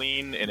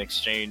Fractaline in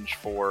exchange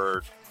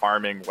for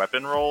farming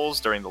weapon rolls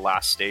during the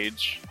last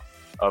stage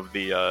of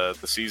the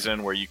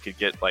season, where you could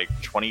get like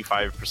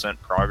 25%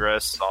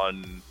 progress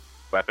on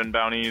weapon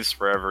bounties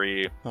for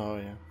every...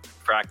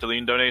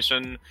 Fractaline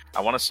donation.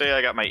 I want to say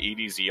I got my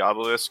EDZ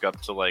obelisk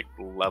up to like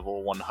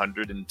level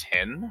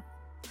 110.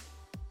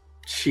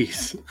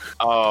 Jeez.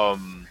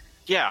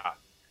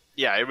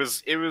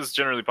 It was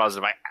generally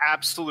positive. I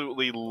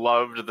absolutely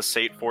loved the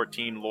Sate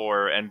 14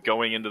 lore and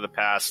going into the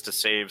past to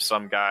save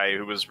some guy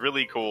who was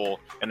really cool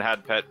and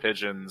had pet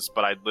pigeons,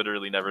 but I'd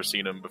literally never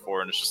seen him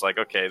before, and it's just like,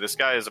 okay, this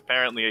guy is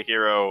apparently a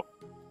hero,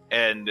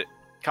 and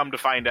come to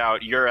find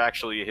out you're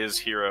actually his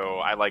hero.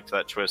 I liked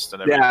that twist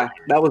and everything. Yeah,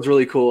 that was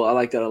really cool. I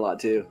liked that a lot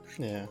too.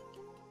 Yeah.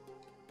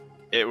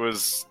 It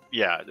was,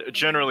 a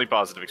generally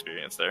positive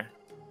experience there.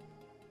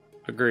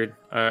 Agreed.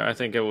 I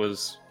think it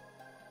was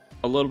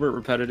a little bit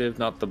repetitive,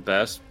 not the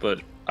best,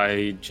 but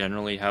I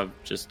generally have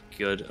just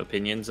good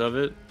opinions of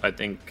it. I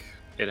think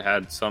it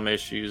had some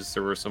issues.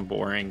 There were some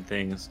boring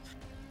things.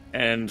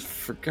 And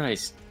for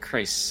Christ's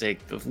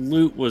sake, the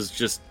loot was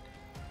just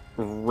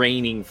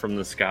raining from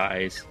the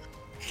skies.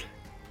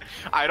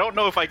 I don't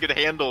know if I could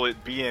handle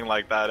it being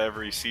like that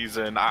every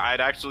season.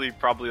 I'd actually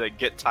probably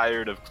get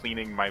tired of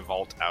cleaning my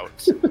vault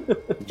out.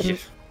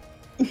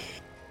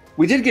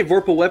 We did get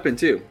Vorpal Weapon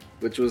too,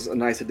 which was a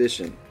nice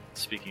addition.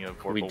 Speaking of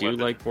Vorpal we do Weapon,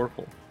 like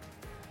Vorpal.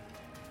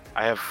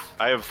 I have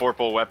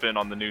Vorpal Weapon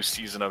on the new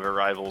Season of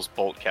Arrival's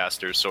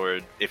Boltcaster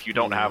sword. If you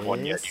don't have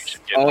one yet, you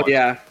should get one. Oh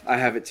yeah, I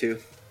have it too.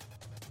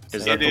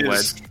 Is that the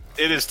wedge?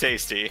 It is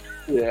tasty.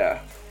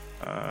 Yeah.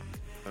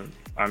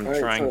 I'm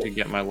trying to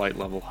get my light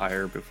level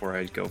higher before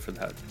I go for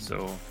that.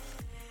 So,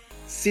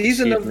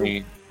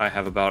 I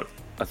have about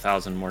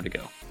 1,000 more to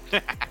go.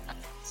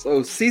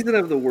 So, Season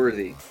of the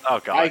Worthy.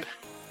 Oh god.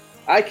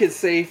 I could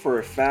say for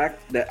a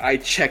fact that I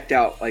checked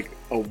out like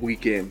a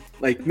week in.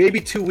 Like maybe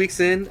 2 weeks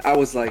in, I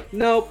was like,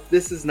 nope,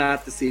 this is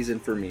not the season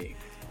for me.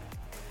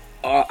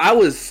 I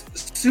was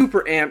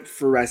super amped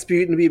for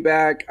Rasputin to be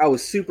back. I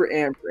was super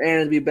amped for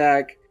Anna to be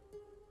back.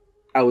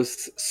 I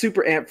was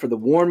super amped for the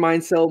Warm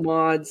Mind Cell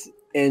mods.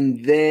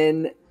 And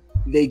then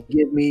they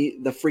give me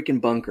the freaking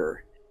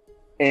bunker.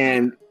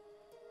 And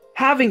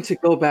having to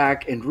go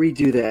back and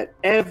redo that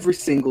every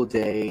single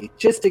day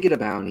just to get a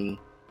bounty.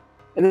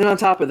 And then on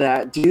top of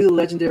that, do the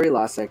legendary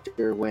Lost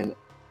Sector when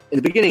in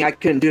the beginning I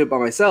couldn't do it by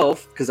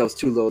myself because I was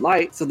too low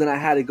light. So then I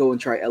had to go and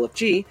try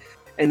LFG.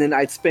 And then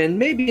I'd spend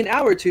maybe an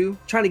hour or two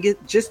trying to get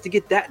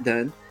that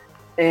done.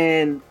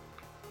 And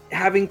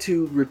having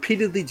to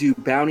repeatedly do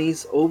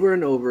bounties over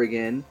and over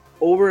again.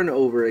 Over and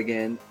over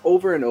again.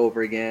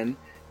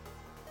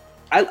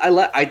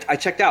 I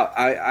checked out.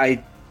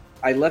 I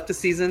left the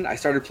season. I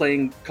started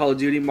playing Call of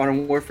Duty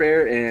Modern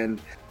Warfare,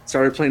 and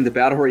started playing the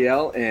Battle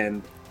Royale,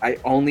 and I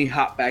only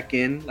hopped back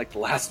in like the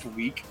last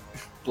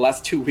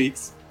 2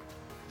 weeks,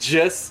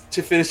 just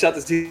to finish out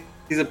the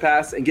season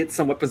pass and get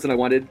some weapons that I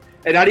wanted,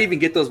 and not even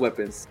get those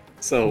weapons.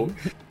 So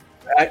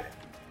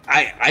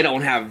I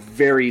don't have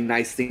very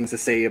nice things to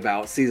say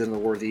about Season of the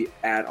Worthy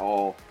at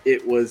all.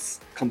 It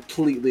was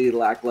completely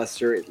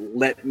lackluster. It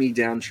let me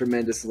down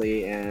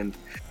tremendously, and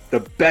the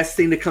best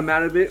thing to come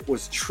out of it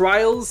was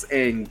Trials,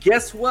 and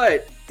guess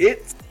what?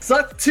 It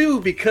sucked too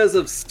because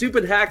of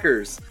stupid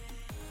hackers.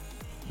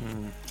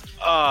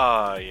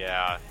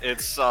 Yeah.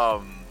 It's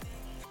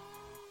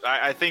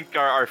I think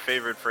our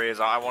favorite phrase,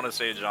 I want to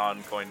say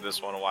John coined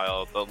this one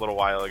a little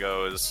while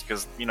ago, is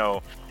because, you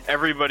know,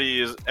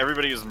 everybody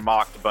is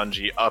mocked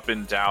Bungie up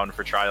and down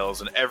for Trials,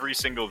 and every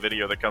single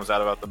video that comes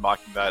out about them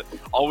mocking that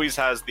always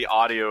has the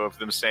audio of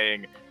them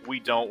saying,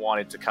 "We don't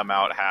want it to come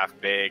out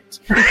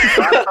half-baked."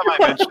 Last time I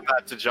mentioned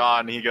that to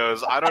John, he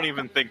goes, "I don't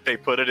even think they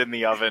put it in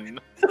the oven."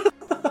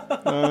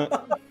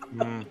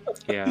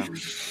 Yeah.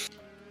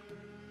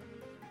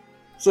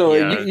 So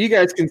Yeah. you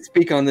guys can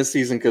speak on this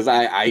season because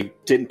I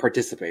didn't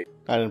participate.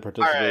 I didn't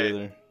participate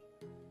Alright.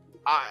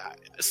 either.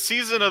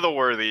 Season of the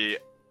Worthy.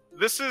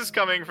 This is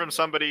coming from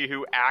somebody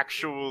who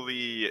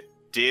actually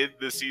did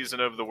the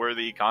Season of the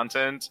Worthy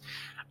content.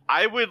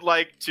 I would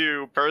like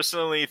to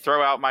personally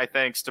throw out my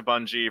thanks to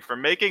Bungie for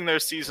making their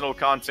seasonal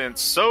content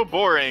so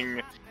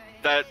boring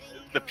that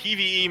the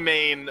PvE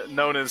main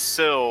known as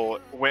Syl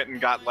went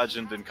and got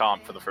Legend in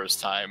comp for the first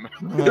time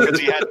because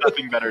he had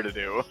nothing better to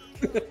do.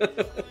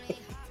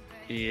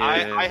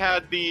 Yeah. I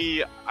had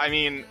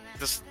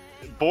this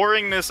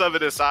boringness of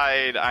it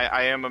aside,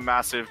 I am a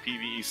massive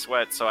PvE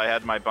sweat, so I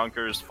had my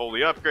bunkers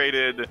fully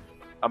upgraded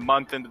a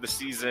month into the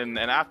season,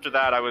 and after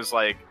that I was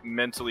like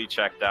mentally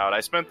checked out. I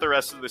spent the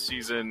rest of the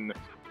season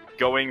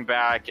going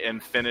back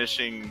and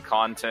finishing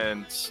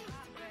content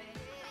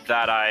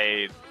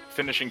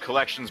finishing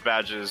collections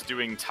badges,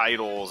 doing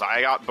titles.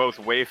 I got both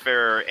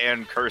Wayfarer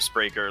and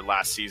Cursebreaker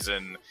last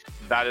season.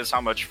 That is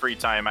how much free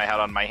time I had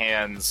on my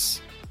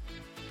hands.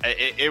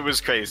 It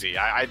was crazy.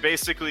 I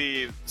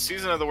basically,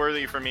 Season of the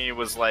Worthy for me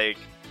was like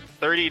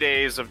 30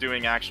 days of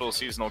doing actual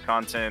seasonal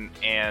content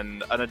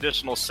and an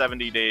additional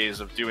 70 days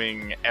of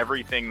doing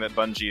everything that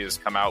Bungie has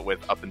come out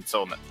with up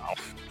until now.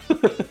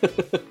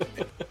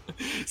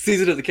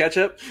 Season of the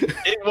catch-up?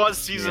 It was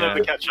Season of Yeah.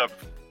 the catch-up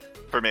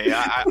for me.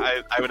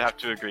 I would have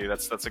to agree.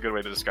 That's a good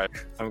way to describe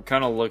it. I'm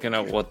kind of looking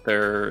at what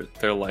their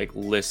like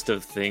list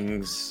of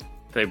things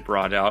they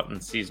brought out in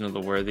Season of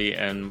the Worthy,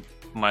 and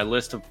my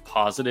list of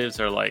positives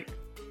are like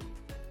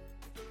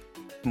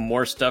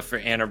more stuff for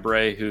Anna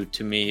Bray, who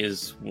to me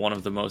is one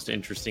of the most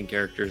interesting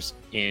characters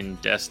in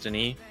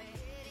Destiny.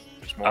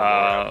 There's more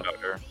about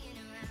her.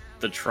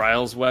 The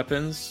Trials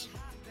weapons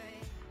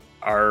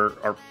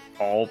are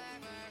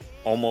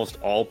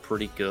almost all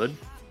pretty good.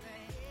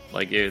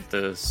 Like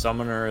the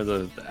Summoner,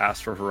 the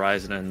Astral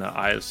Horizon, and the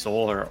Eye of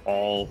Soul are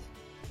all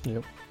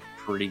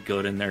pretty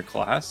good in their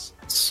class.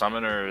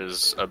 Summoner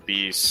is a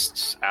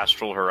beast.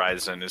 Astral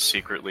Horizon is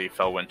secretly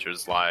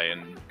Fellwinter's Lie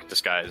in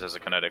disguise as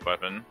a kinetic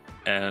weapon.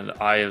 And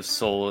Eye of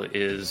Soul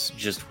is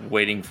just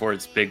waiting for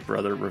its big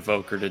brother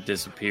Revoker to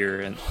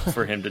disappear and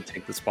for him to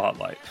take the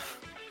spotlight.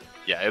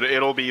 Yeah,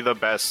 it'll be the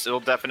best. It'll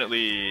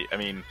definitely. I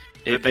mean,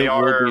 It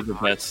will be the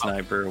best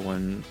sniper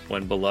when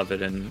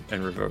Beloved and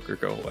Revoker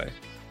go away.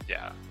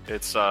 Yeah,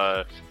 it's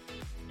the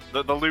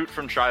loot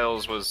from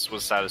Trials was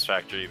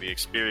satisfactory. The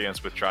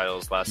experience with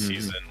Trials last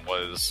season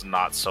was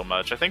not so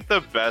much. I think the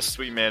best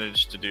we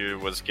managed to do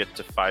was get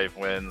to 5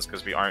 wins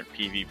because we aren't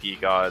PvP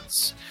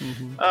gods.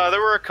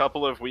 There were a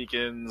couple of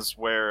weekends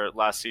where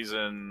last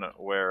season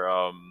where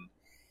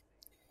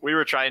we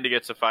were trying to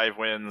get to 5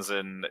 wins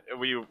and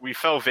we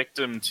fell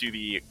victim to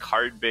the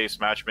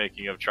card-based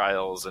matchmaking of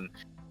Trials, and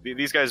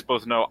these guys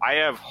both know I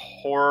have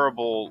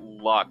horrible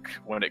luck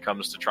when it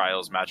comes to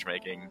Trials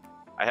matchmaking.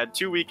 I had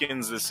 2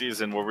 weekends this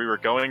season where we were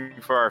going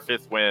for our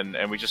 5th win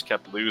and we just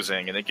kept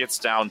losing, and it gets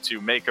down to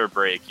make or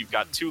break. You've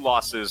got 2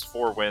 losses,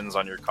 4 wins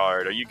on your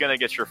card. Are you going to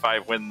get your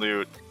 5-win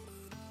loot,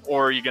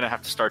 or are you going to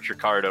have to start your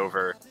card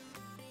over?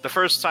 The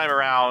first time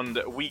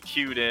around, we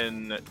queued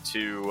in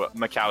to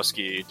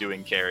Mikowski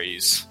doing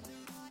carries.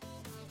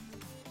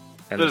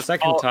 And There's the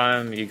second all-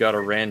 time, you got a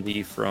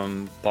Randy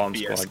from Bomb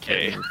Squad BSK.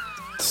 Gaming,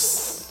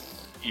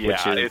 Yeah,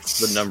 which is it's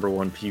the number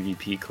 1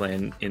 PvP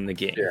clan in the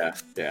game.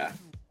 Yeah.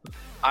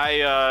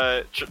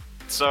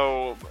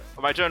 So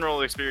my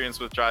general experience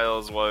with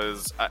Trials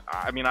was,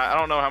 I mean, I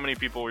don't know how many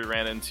people we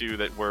ran into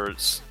that were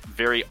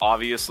very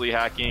obviously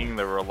hacking.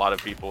 There were a lot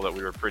of people that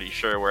we were pretty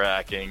sure were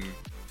hacking,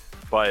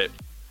 but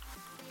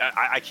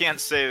I can't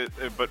say,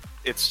 but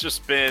it's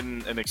just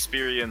been an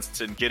experience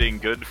in getting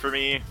good for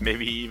me,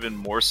 maybe even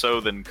more so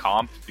than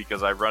comp,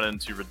 because I run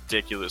into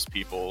ridiculous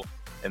people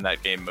in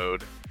that game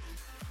mode.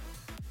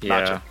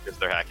 Not just because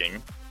they're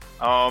hacking.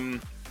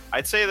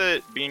 I'd say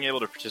that being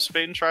able to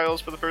participate in Trials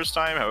for the first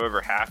time,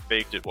 however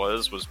half-baked it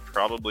was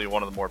probably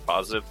one of the more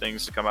positive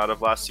things to come out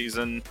of last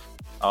season.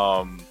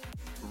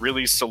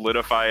 Really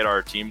solidified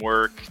our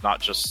teamwork,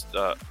 not just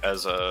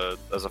as a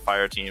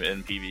fire team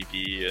in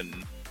PvP,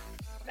 and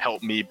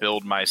help me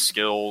build my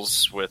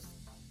skills with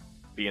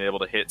being able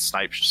to hit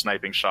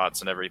sniping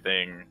shots and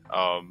everything.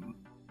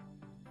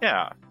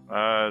 Yeah,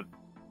 I'm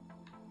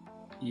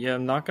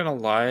not gonna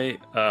lie.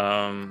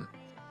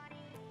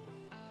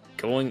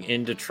 Going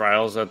into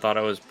trials, I thought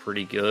I was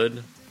pretty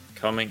good.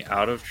 Coming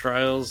out of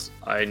trials,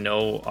 I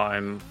know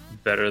I'm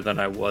better than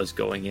I was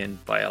going in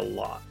by a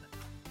lot.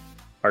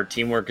 Our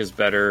teamwork is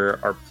better.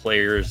 Our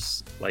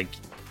players, like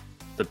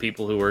the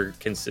people who are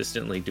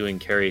consistently doing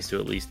carries to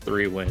at least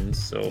 3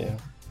 wins. So Yeah.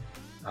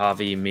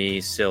 Javi,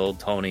 me, Sil,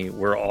 Tony,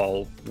 we're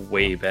all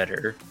way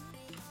better.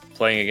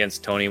 Playing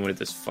against Tony with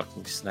this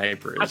fucking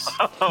sniper is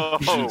oh,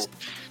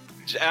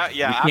 yeah. You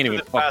can't After even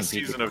this past fucking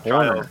peek season a of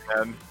corner.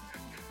 trials, man,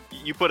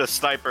 you put a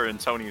sniper in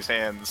Tony's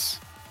hands.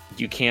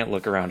 you can't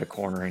look around a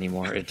corner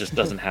anymore. It just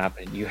doesn't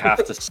happen. You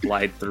have to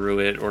slide through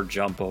it or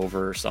jump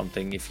over or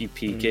something. If you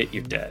peek it,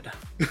 you're dead.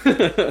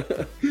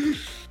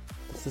 It's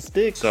the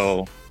sticks.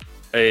 So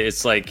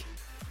it's like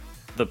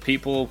the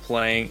people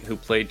who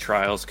played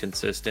trials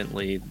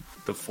consistently,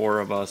 the 4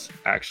 of us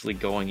actually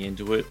going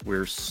into it,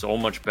 we're so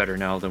much better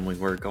now than we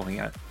were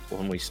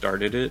when we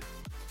started it.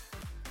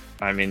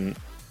 I mean,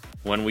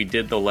 when we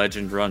did the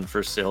legend run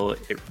for Sil,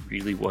 it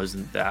really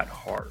wasn't that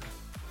hard.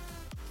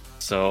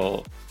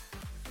 So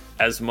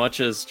as much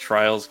as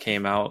trials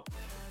came out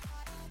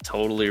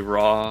totally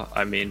raw,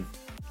 I mean,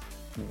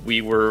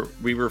 we were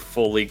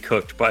fully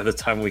cooked by the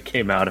time we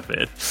came out of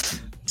it.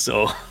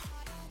 So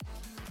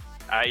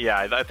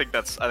Yeah, I think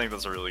that's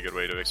a really good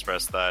way to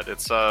express that.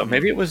 It's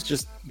maybe it was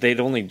just they'd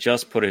only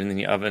just put it in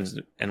the ovens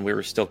and we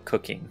were still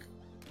cooking.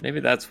 Maybe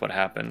that's what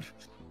happened.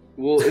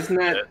 Well, isn't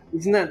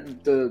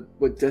that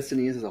what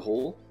Destiny is as a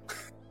whole?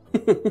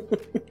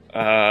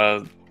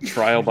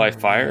 Trial by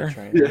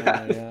fire.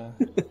 Yeah.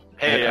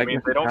 Hey, I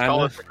mean, they don't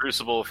call it kinda. the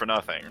Crucible for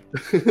nothing.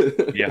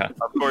 Yeah.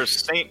 Of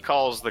course, Saint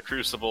calls the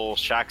Crucible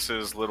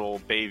Shax's little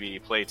baby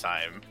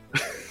playtime.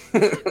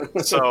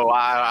 So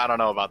I don't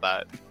know about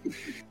that.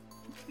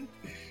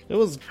 It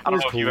was. I don't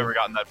know cool. if you've ever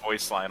gotten that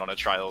voice line on a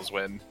Trials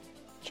win.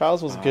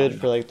 Trials was good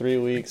for like 3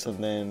 weeks,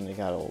 and then it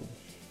got old.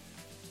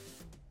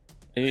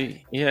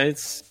 Yeah,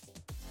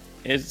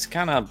 it's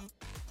kind of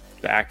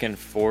back and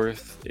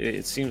forth.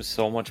 It seems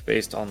so much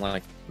based on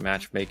like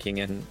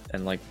matchmaking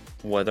and like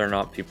whether or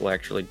not people are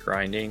actually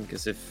grinding.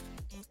 Because if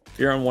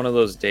you're on one of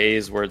those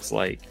days where it's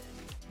like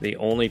the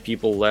only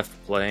people left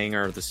playing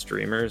are the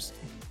streamers,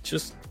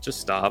 just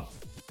stop.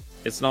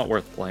 It's not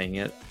worth playing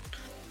it.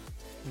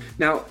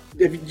 Now,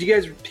 did you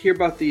guys hear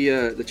about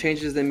the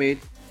changes they made?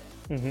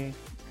 Mm-hmm.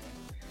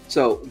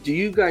 So, do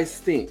you guys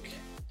think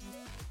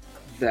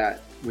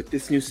that with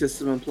this new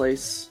system in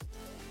place,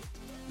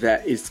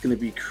 that it's going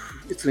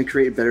to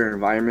create a better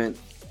environment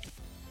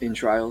in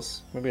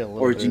trials, Maybe a little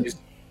or bit.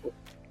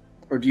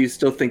 do you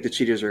still think the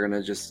cheaters are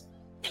going to just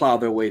plow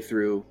their way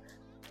through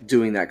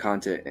doing that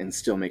content and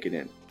still make it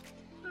in?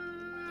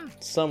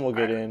 Some will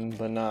get in,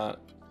 but not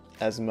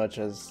as much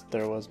as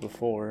there was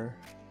before.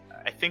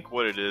 I think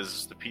what it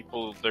is,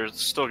 there's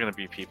still going to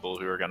be people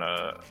who are going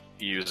to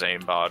use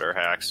aimbot or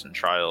hacks in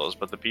trials,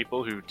 but the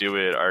people who do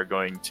it are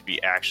going to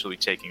be actually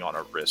taking on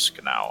a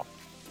risk now.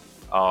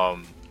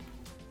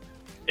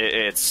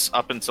 It's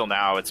up until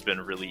now, it's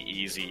been really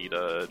easy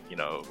to,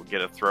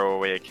 get a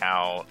throwaway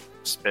account,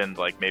 spend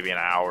like maybe an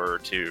hour or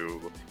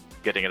 2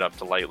 getting it up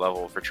to light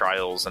level for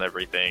trials and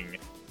everything,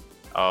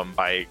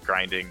 by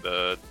grinding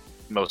the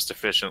most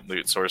efficient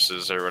loot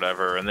sources or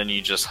whatever, and then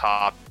you just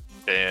hop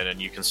in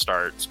and you can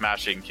start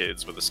smashing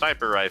kids with a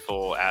sniper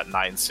rifle at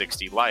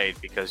 960 light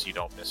because you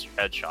don't miss your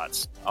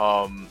headshots.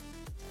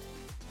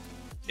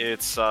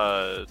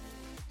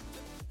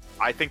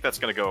 I think that's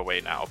going to go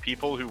away now.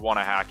 People who want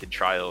to hack in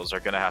trials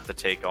are going to have to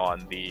take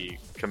on the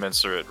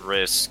commensurate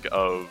risk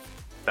of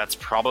that's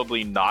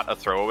probably not a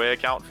throwaway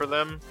account for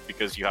them,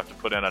 because you have to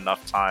put in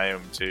enough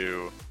time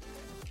to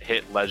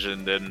hit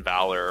Legend and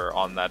Valor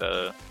on that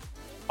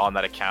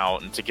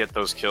account and to get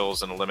those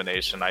kills and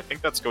elimination. I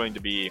think that's going to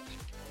be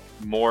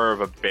more of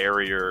a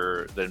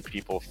barrier than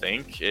people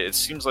think. It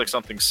seems like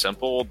something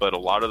simple, but a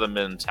lot of the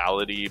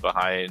mentality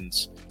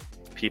behind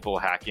people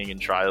hacking in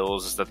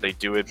trials is that they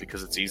do it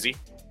because it's easy.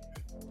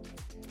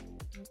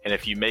 And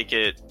if you make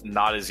it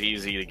not as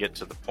easy to get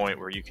to the point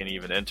where you can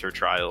even enter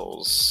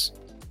trials,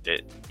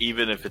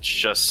 even if it's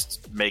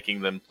just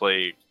making them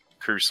play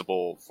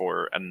Crucible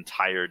for an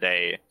entire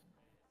day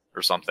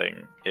or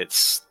something,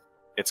 it's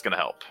going to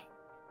help.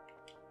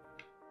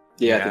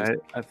 Yeah,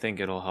 I think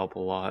it'll help a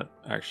lot,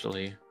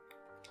 actually.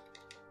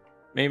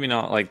 Maybe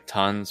not like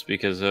tons,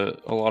 because a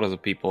lot of the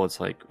people, it's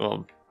like,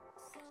 well,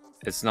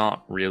 it's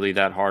not really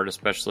that hard,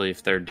 especially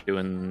if they're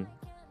doing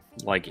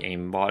like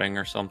aimbotting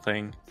or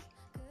something.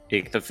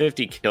 Like, the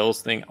 50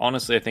 kills thing,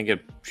 honestly, I think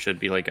it should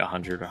be like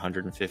 100,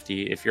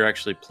 150. If you're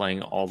actually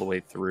playing all the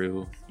way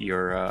through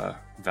your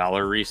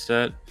Valor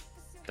reset,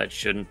 that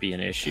shouldn't be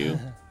an issue.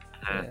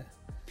 Yeah.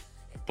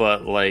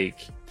 But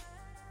like,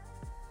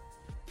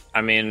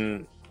 I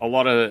mean, a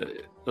lot of,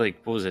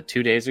 like, what was it,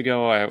 2 days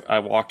ago, I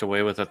walked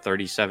away with a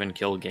 37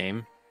 kill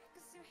game.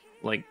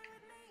 Like,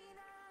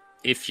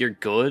 if you're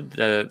good,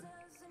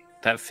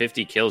 that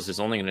 50 kills is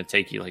only going to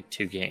take you like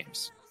 2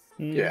 games.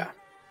 Yeah.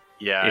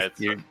 Yeah,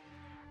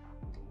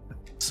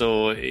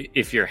 So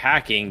if you're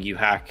hacking, you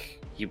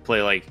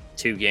play like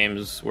 2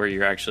 games where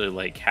you're actually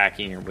like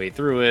hacking your way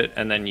through it,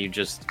 and then you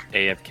just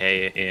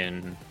AFK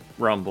in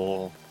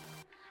Rumble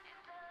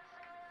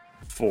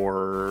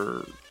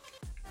for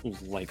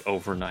like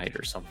overnight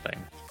or something.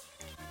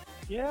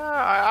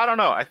 yeah, I don't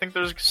know. I think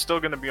there's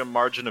still going to be a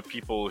margin of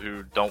people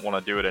who don't want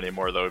to do it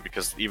anymore, though,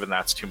 because even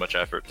that's too much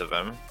effort to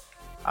them.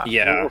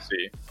 Yeah. We'll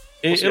see.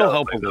 We'll see It'll how it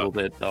help a plays little out.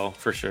 bit though,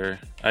 for sure.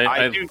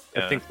 I I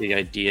think the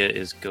idea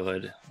is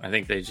good. I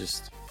think they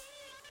just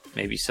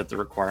maybe set the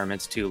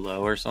requirements too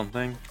low or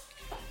something.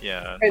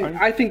 Yeah. And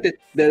I think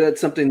that's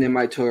something they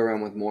might toy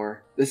around with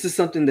more. This is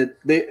something that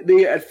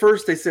they at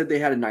first they said they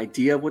had an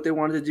idea of what they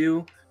wanted to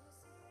do,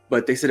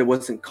 but they said it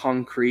wasn't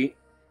concrete.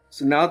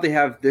 So now that they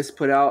have this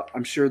put out,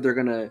 I'm sure they're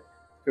gonna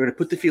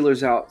put the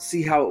feelers out,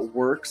 see how it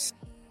works,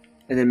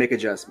 and then make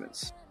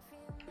adjustments.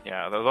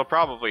 Yeah, they'll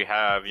probably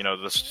have,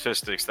 the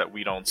statistics that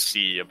we don't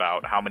see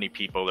about how many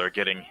people are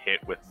getting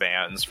hit with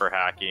bans for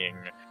hacking,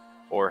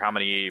 or how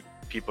many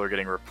people are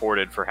getting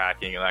reported for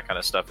hacking and that kind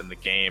of stuff in the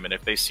game. And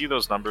if they see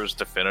those numbers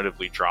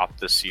definitively drop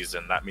this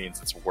season, that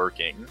means it's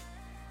working.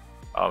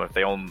 If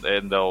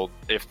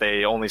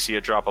they only see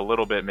it drop a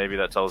little bit, maybe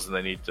that tells them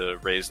they need to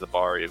raise the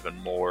bar even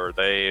more.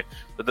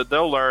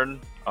 They'll learn.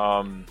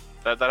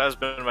 That has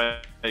been my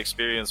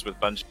experience with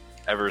Bungie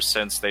ever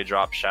since they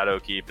dropped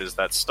Shadowkeep, is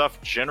that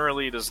stuff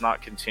generally does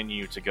not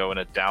continue to go in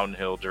a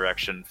downhill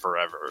direction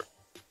forever.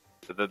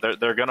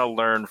 They're going to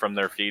learn from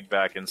their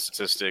feedback and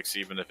statistics,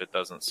 even if it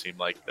doesn't seem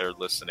like they're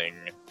listening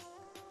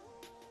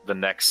the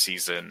next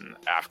season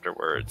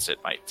afterwards. It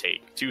might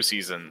take 2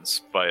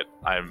 seasons, but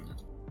I'm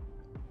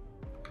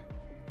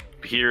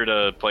here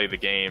to play the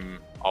game.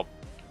 I'll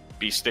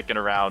be sticking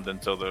around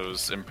until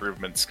those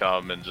improvements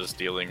come and just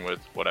dealing with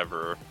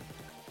whatever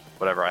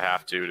I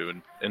have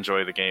to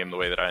enjoy the game the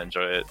way that I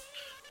enjoy it.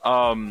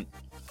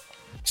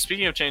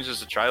 Speaking of changes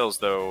to Trials,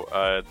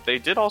 though, they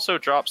did also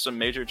drop some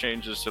major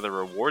changes to the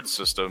reward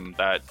system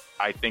that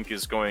I think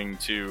is going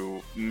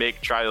to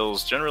make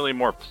Trials generally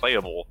more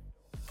playable.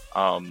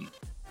 The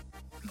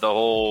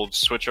whole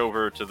switch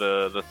over to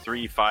the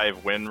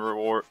 3-5 win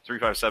reward,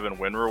 3-5-7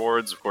 win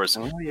rewards. Of course,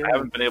 I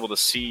haven't been able to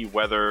see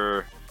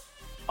whether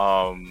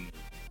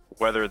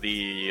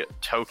the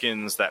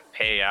tokens that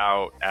pay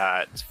out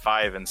at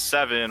 5 and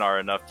 7 are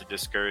enough to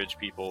discourage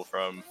people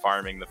from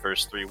farming the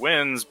first 3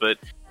 wins, but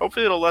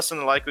hopefully it'll lessen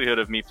the likelihood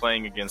of me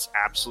playing against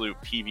absolute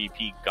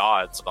PvP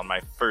gods on my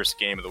first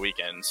game of the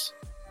weekends.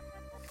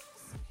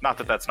 Not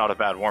that that's not a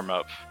bad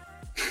warm-up.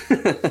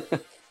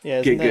 Yeah,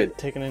 isn't that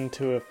taken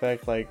into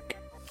effect like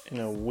in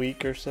a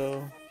week or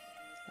so?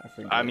 I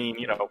forget. I mean,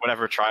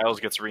 whenever Trials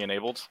gets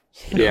re-enabled.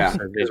 Yeah,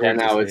 They right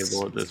now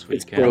disable it this it's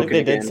weekend. I broken. think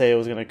they did again. say it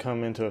was going to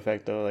come into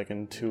effect though, like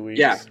in 2 weeks.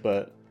 Yeah.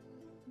 But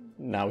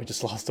now we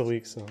just lost a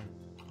week, so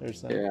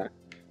there's that.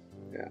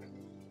 Yeah.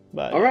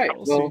 But All right.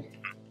 we'll Well, see.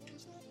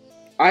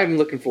 I'm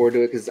looking forward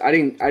to it because I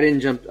didn't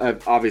jump.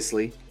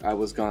 Obviously, I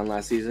was gone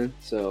last season,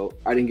 so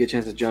I didn't get a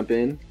chance to jump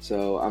in.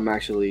 So I'm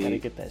actually Gotta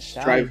get that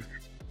shot.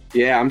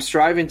 I'm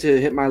striving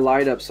to hit my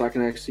light up so I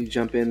can actually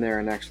jump in there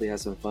and actually have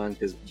some fun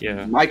because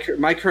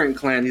my current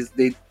clan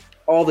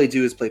all they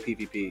do is play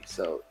PvP,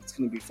 so it's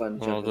gonna be fun.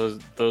 Well,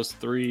 those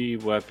 3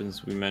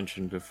 weapons we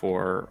mentioned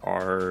before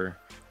are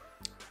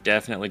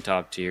definitely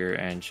top tier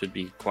and should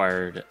be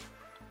acquired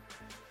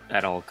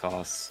at all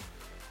costs.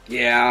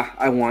 Yeah,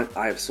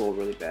 I have Soul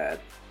really bad.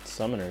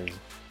 Summoner's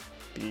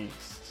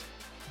beast.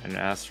 And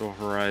Astral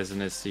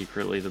Horizon is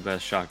secretly the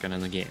best shotgun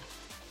in the game.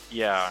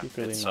 Yeah,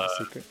 Secretly it's not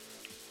secret.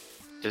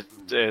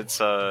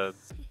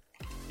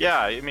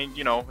 yeah, I mean,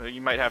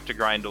 you might have to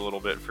grind a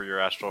little bit for your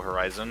Astral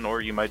Horizon, or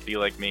you might be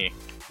like me.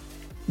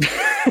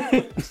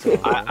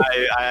 So,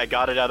 I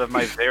got it out of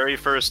my very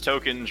first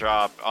token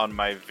drop on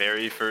my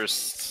very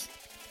first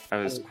I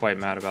was quite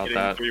mad about getting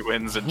that. 3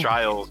 wins in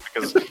Trials,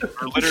 because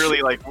we're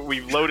literally like, we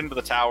load into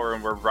the tower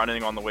and we're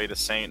running on the way to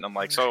Saint, and I'm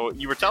like, so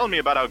you were telling me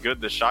about how good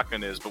this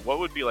shotgun is, but what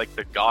would be like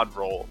the god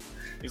roll?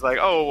 He's like,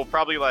 oh, well,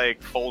 probably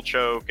like full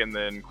choke and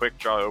then quick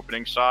draw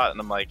opening shot, and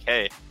I'm like,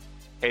 hey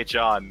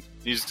John,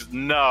 he's just,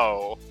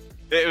 no.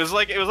 It was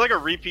like a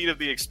repeat of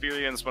the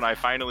experience when I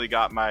finally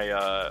got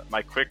my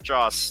my quick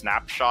draw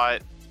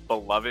snapshot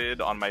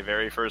beloved on my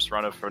very first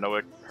run of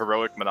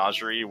heroic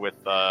menagerie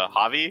with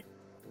Javi,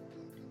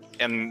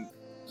 and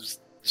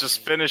just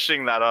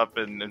finishing that up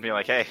and being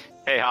like, hey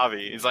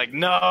Javi, he's like,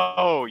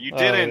 no, you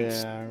didn't.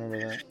 Yeah, I remember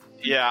that.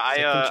 Yeah, I've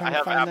been I trying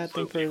have to find that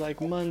thing absolutely for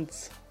like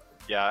months.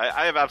 Yeah,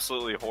 I have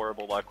absolutely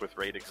horrible luck with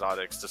raid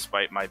exotics,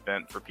 despite my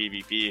bent for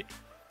PvP.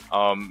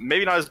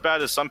 Maybe not as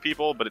bad as some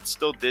people, but it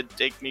still did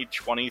take me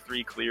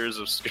 23 clears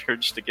of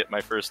Scourge to get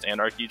my first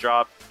Anarchy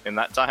drop. In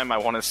that time, I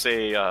want to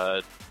say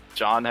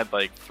John had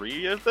like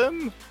 3 of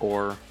them?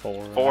 4.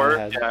 4,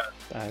 I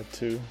had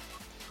 2.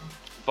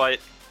 But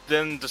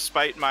then,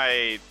 despite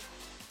my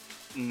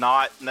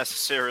not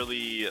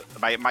necessarily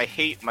my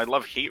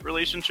love-hate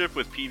relationship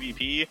with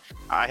PvP,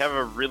 I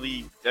have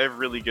really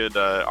good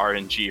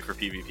RNG for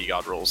PvP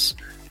god rolls.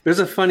 There's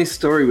a funny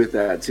story with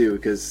that too,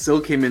 because Sil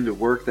came into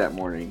work that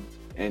morning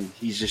and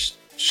he just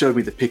showed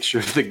me the picture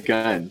of the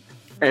gun.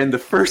 And the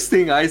first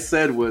thing I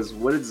said was,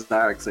 "What did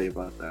Zach say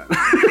about that?"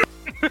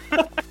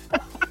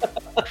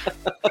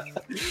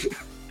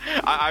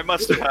 I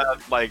must have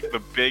had like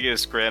the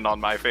biggest grin on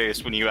my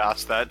face when you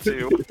asked that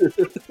too.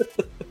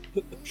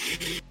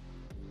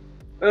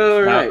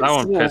 All right, That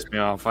one pissed me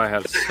off. I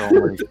had so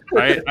many.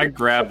 I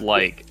grabbed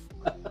like,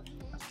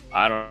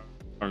 I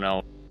don't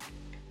know,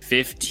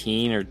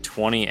 15 or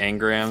 20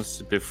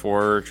 engrams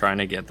before trying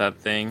to get that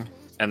thing,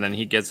 and then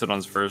he gets it on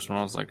his first one.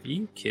 I was like, "Are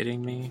you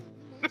kidding me?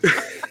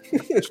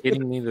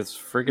 Kidding me? This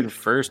friggin'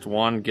 first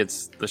one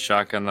gets the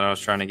shotgun that I was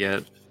trying to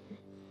get."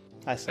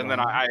 And then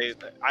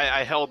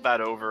I held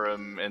that over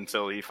him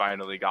until he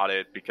finally got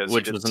it, because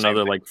Which was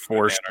another like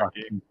 4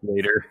 shotguns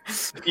later.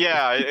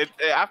 Yeah,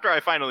 after I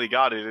finally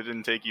got it, it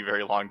didn't take you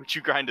very long, but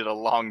you grinded a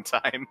long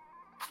time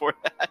for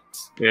that.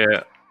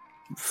 Yeah.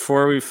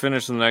 Before we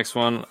finish the next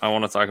one, I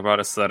want to talk about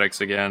aesthetics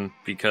again,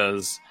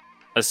 because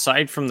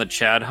aside from the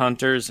Chad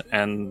Hunters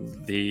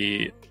and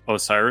the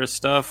Osiris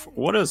stuff,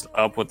 what is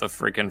up with the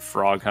freaking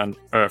Frog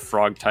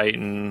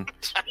Titan?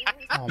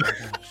 Oh my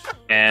gosh.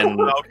 And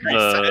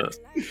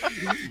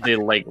the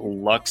like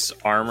Lux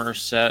armor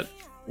set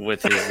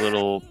with his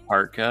little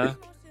parka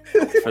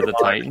for the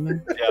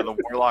Titan. Yeah, the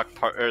Warlock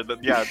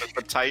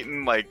the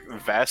Titan like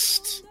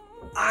vest.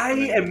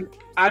 I'm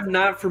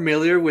not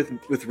familiar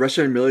with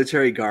Russian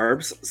military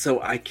garbs, so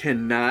I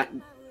can't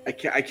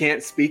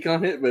speak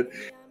on it. But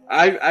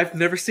I've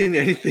never seen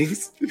anything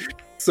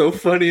so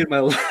funny in my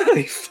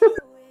life.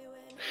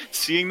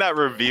 Seeing that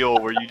reveal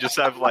where you just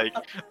have like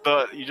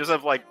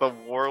the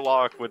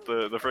Warlock with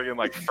the friggin'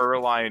 like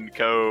fur-lined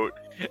coat,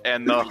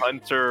 and the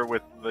Hunter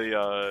with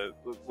the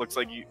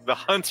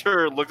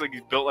Hunter looks like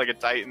he's built like a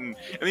Titan,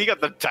 and then you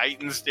got the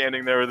Titan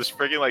standing there with this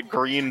friggin' like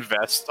green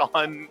vest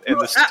on and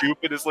the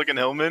stupidest looking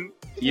helmet.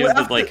 You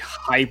have the like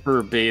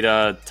hyper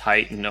beta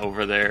Titan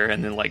over there,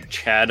 and then like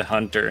Chad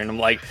Hunter, and I'm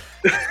like,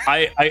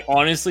 I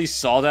honestly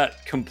saw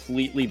that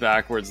completely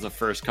backwards the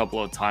first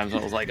couple of times. I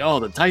was like, oh,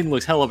 the Titan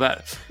looks hella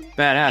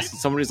badass, and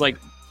somebody's like,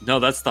 no,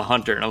 that's the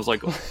Hunter, and I was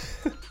like,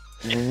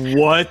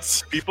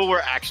 what? People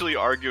were actually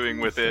arguing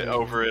with it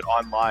over it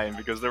online,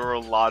 because there were a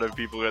lot of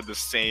people who had the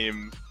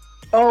same.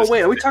 Oh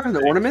wait, are we talking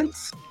the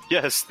ornaments?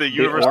 Yes, the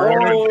universal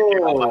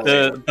ornament.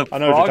 The I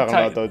know what you're talking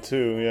Titan, about though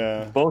too.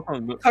 Yeah. Both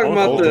of them. Talking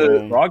about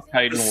the Frog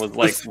Titan was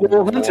like the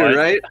Swole Hunter, what?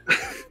 right?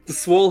 The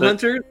Swole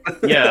Hunter.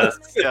 Yeah,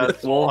 Yeah, the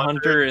Swole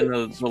Hunter and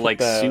the like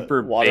That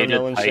super beta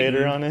watermelon Titan.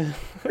 shader on it.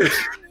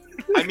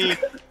 I mean,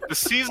 the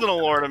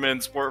seasonal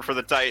ornaments for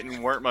the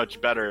Titan weren't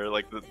much better.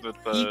 Like the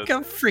You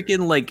got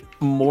freaking like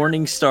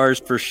morning stars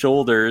for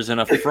shoulders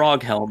and a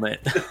frog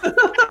helmet.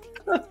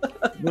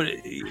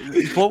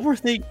 What were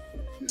they?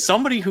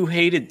 Somebody who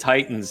hated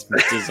Titans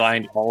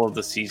designed all of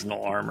the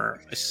seasonal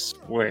armor. I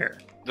swear.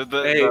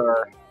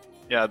 The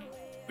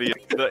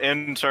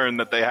intern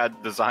that they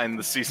had designed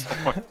the seasonal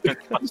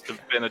ornament must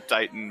have been a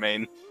Titan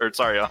main, or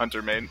sorry, a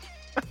Hunter main.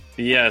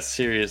 Yeah,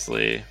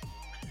 seriously.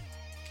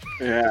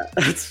 Yeah,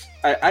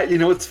 I you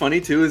know what's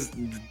funny too is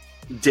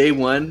day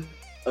one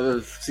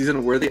of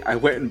season worthy, I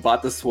went and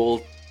bought the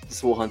Swole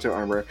Hunter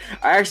armor.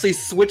 I actually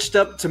switched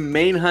up to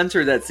main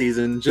Hunter that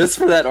season just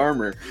for that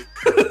armor.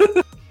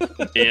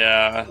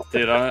 Yeah,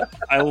 dude,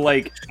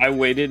 I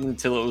waited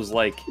until it was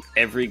like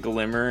every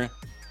glimmer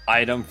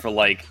item for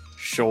like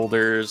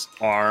shoulders,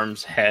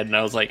 arms, head, and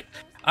I was like,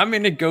 I'm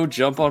gonna go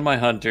jump on my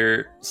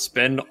Hunter,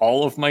 spend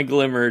all of my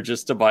glimmer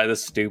just to buy the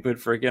stupid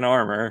freaking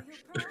armor.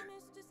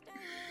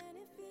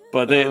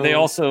 But they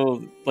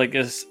also like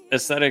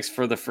aesthetics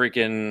for the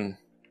freaking.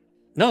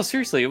 No,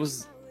 seriously, it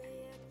was.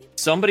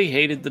 Somebody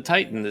hated the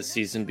Titan this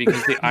season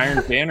because the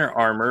Iron Banner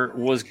armor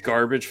was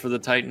garbage for the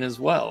Titan as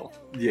well.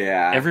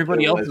 Yeah,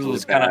 Everybody else really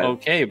was kind bad. of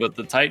okay, but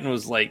the Titan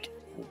was like,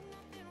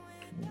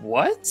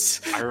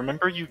 what? I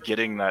remember you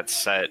getting that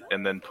set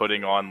and then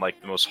putting on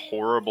like the most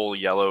horrible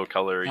yellow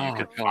color you Oh,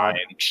 could God. find,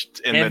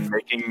 and then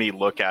making me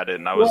look at it,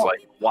 and I was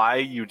like, "Why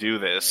you do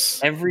this?"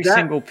 Every That-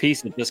 single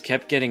piece, it just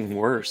kept getting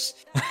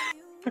worse.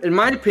 In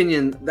my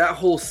opinion, that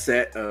whole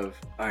set of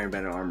Iron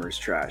Banner armor is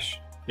trash.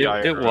 It I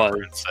was,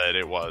 remember it said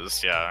it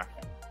was, yeah.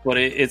 but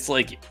it's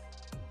like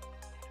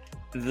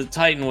the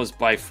Titan was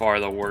by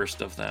far the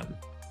worst of them.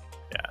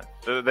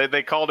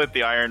 They called it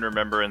the Iron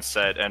Remembrance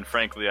set, and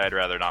frankly, I'd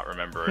rather not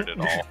remember it at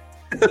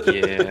all.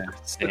 Yeah,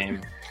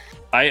 same.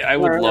 I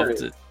would Alright. love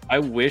to. I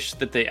wish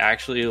that they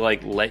actually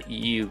like let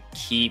you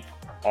keep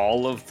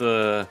all of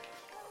the.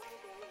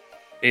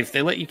 If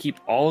they let you keep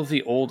all of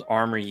the old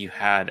armor you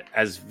had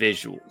as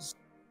visuals,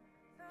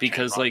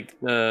 because like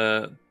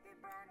the.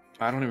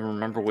 I don't even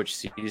remember which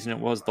season it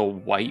was. The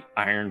white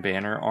Iron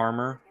Banner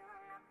armor.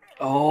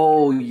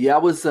 Oh, yeah,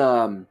 it was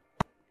that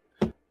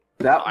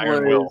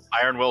Iron was Will.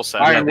 Iron Will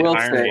set. Iron the Will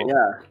Iron set, Will.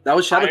 yeah. That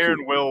was Shadow Iron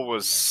Keep. Will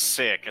was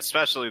sick,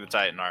 especially the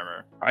Titan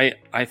armor.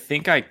 I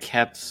think I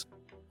kept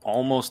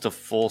almost a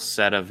full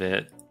set of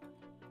it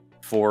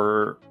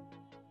for.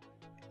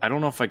 I don't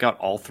know if I got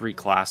all 3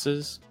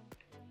 classes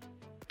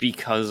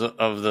because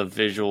of the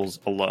visuals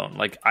alone.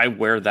 Like I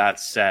wear that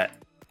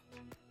set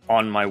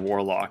on my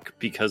Warlock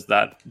because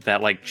that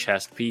like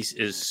chest piece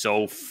is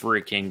so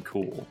freaking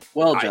cool.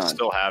 Well, I John,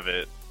 still have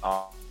it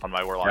on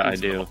my Warlock. Yeah, I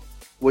do.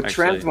 with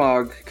actually.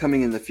 transmog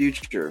coming in the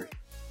future,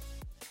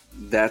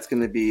 that's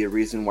going to be a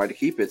reason why to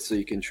keep it, so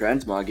you can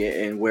transmog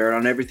it and wear it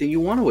on everything you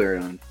want to wear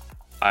it on.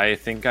 I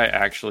think I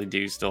actually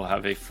do still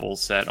have a full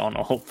set on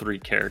all 3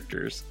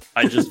 characters.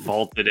 I just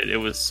vaulted it. It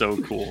was so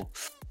cool.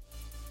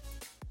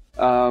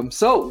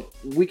 So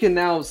we can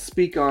now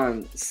speak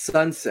on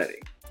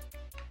sunsetting.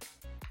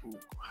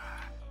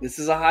 This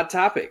is a hot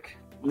topic.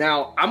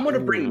 Now I'm gonna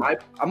bring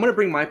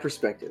my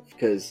perspective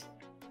because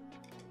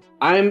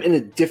I'm in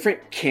a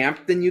different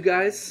camp than you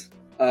guys.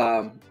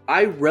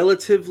 I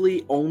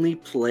relatively only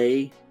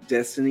play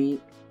Destiny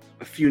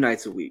a few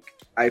nights a week.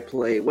 I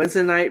play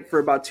Wednesday night for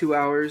about 2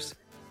 hours,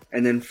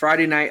 and then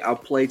Friday night I'll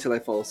play till I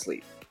fall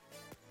asleep.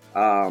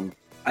 I'll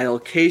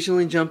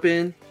occasionally jump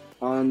in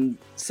on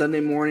Sunday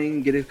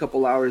morning, get a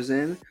couple hours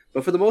in,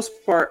 but for the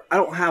most part, I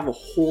don't have a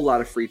whole lot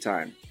of free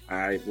time.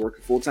 I work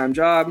a full-time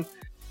job,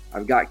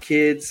 I've got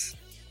kids,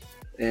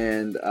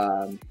 and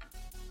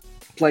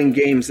playing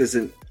games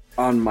isn't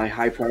on my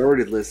high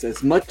priority list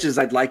as much as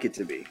I'd like it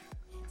to be.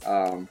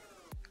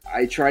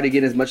 I try to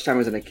get as much time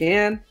as I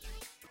can.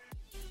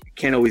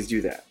 Can't always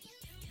do that.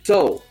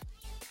 So,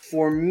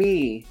 for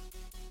me,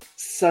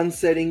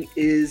 sunsetting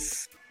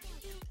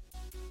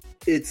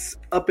it's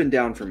up and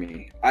down for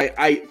me.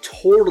 I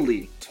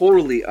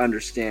totally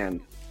understand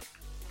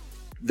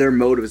their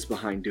motives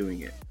behind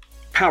doing it.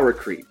 Power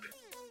creep.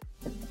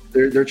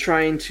 They're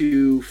trying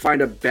to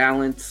find a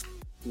balance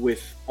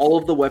with all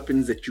of the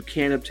weapons that you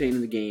can obtain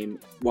in the game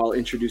while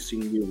introducing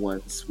new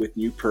ones with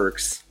new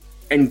perks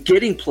and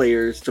getting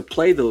players to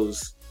play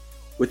those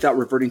without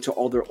reverting to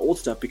all their old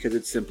stuff because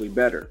it's simply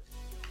better.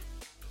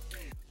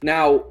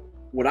 Now,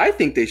 what I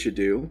think they should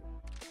do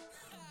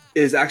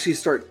is actually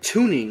start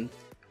tuning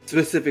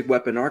specific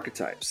weapon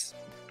archetypes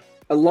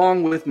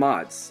along with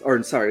mods,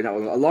 or sorry, not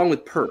along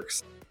with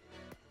perks.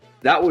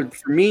 That would,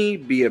 for me,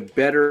 be a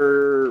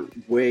better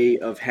way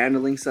of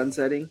handling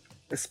sunsetting,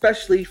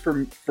 especially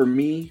for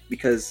me,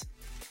 because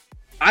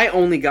I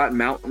only got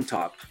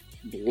Mountaintop,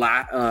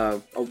 I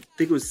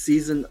think it was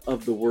Season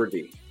of the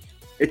Worthy.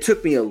 It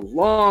took me a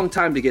long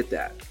time to get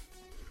that.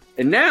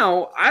 And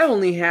now I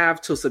only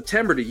have till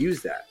September to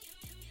use that.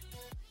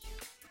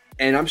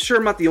 And I'm sure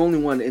I'm not the only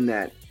one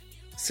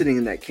sitting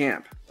in that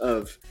camp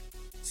of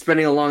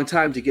spending a long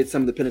time to get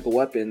some of the pinnacle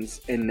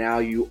weapons, and now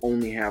you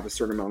only have a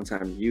certain amount of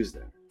time to use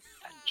them.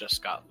 I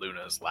just got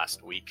Luna's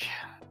last week.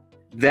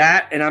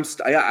 That, and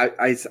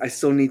I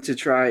still need to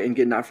try and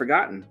get Not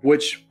Forgotten,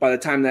 which by the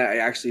time that I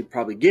actually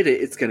probably get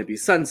it, it's going to be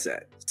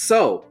sunset.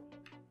 So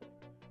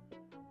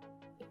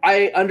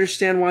I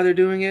understand why they're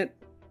doing it.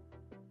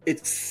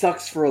 It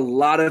sucks for a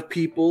lot of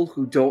people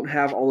who don't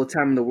have all the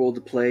time in the world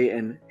to play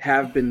and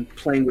have been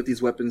playing with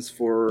these weapons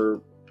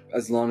for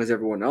as long as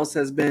everyone else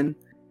has been.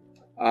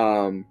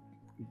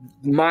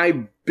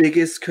 My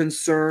biggest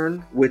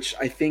concern, which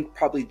I think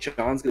probably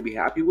John's going to be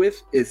happy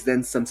with, is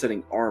then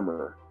sunsetting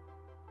armor.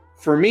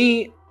 For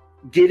me,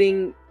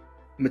 getting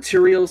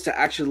materials to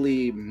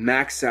actually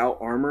max out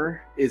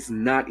armor is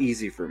not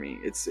easy for me.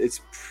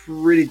 It's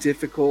pretty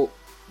difficult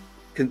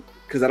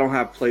because I don't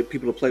have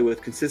people to play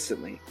with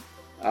consistently.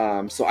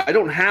 So I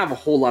don't have a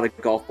whole lot of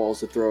golf balls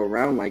to throw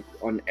around like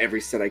on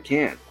every set I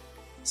can.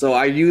 So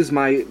I use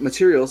my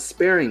materials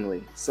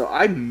sparingly. So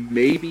I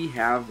maybe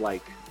have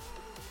like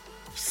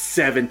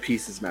 7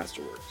 pieces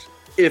masterworked,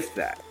 if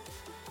that.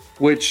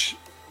 Which,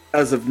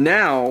 as of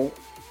now,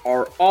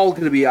 are all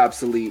going to be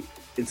obsolete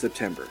in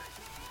September.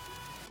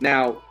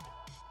 Now,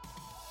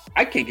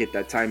 I can't get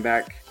that time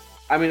back.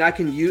 I mean, I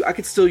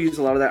could still use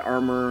a lot of that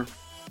armor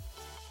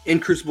in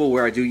Crucible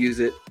where I do use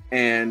it,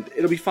 and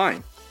it'll be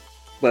fine.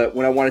 But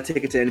when I want to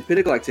take it to any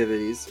pinnacle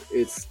activities,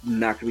 it's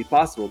not going to be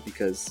possible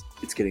because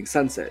it's getting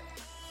sunset.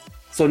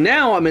 So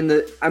now I'm in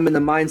the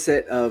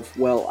mindset of,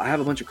 well, I have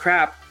a bunch of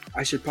crap.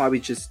 I should probably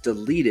just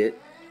delete it.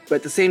 But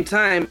at the same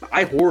time,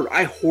 I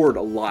hoard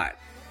a lot.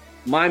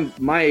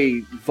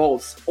 My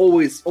vault's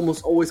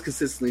almost always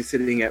consistently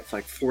sitting at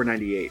like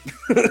 498.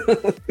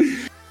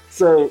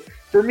 So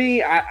for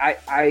me,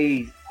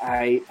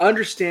 I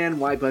understand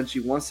why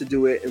Bungie wants to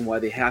do it and why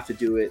they have to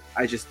do it.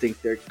 I just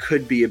think there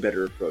could be a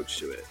better approach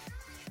to it.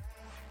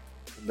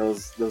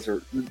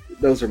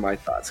 Those are my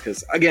thoughts,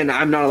 because again,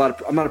 I'm not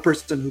a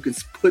person who can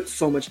put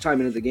so much time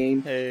into the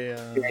game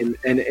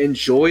and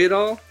enjoy it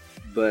all.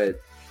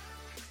 But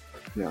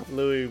no,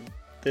 Louis,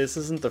 this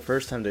isn't the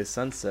first time they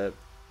sunset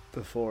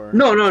before.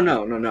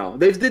 No.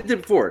 They did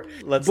it before.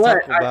 Let's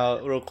talk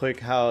about real quick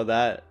how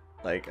that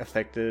like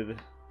affected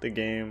the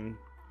game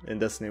in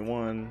Destiny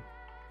 1,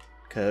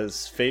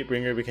 because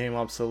Fatebringer became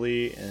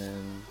obsolete,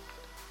 and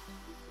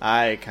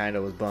I kind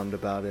of was bummed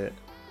about it.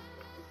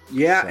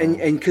 Yeah, so.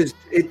 and because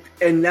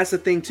that's the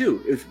thing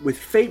too. With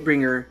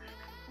Fatebringer,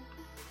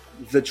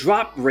 the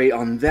drop rate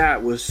on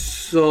that was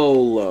so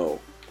low.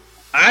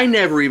 I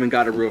never even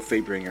got a real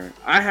Fatebringer.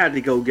 I had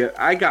to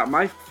I got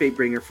my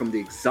Fatebringer from the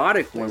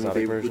exotic one.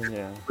 Exotic version,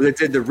 yeah. They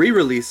did the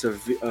re-release of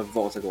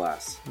Vault of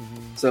Glass.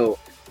 Mm-hmm. So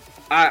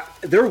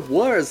there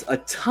was a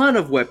ton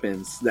of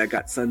weapons that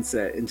got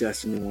sunset in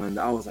Destiny 1.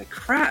 I was like,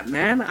 crap,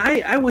 man,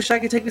 I wish I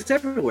could take this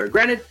everywhere.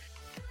 Granted,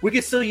 we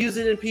could still use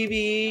it in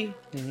PvE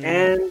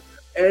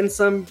and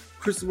some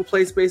Crucible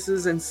play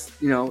spaces, and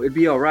it'd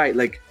be all right.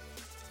 Like,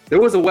 there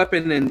was a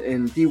weapon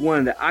in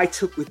D1 that I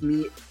took with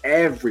me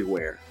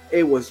everywhere.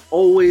 It was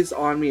always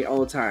on me all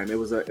the time. It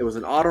was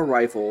an auto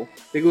rifle.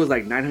 I think it was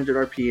like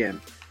 900 RPM,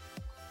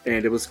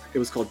 and it was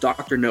called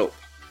Dr. Nope.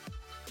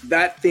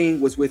 That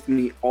thing was with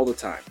me all the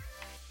time.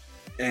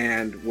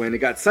 And when it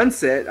got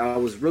sunset, I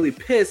was really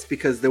pissed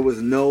because there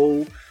was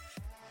no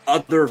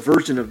other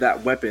version of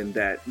that weapon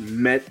that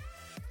met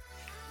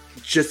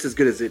just as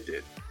good as it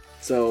did.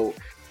 So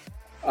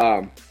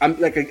I'm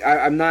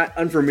not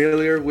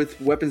unfamiliar with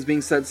weapons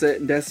being sunset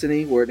in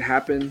Destiny where it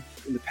happened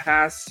in the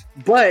past,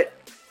 but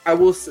there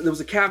was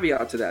a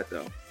caveat to that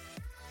though.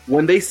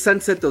 When they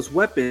sunset those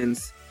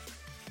weapons,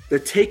 the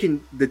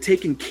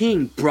Taken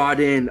King brought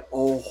in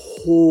a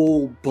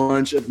whole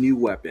bunch of new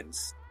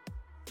weapons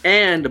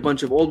and a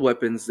bunch of old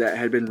weapons that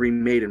had been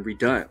remade and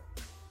redone.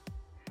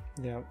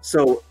 Yeah.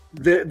 So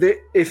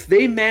if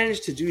they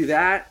manage to do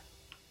that,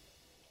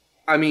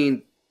 I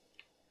mean,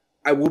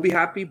 I will be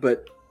happy,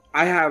 but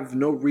I have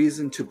no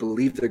reason to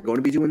believe they're going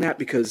to be doing that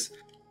because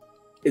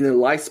in the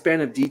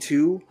lifespan of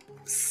D2,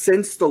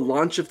 since the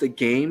launch of the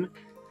game,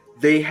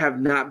 they have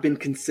not been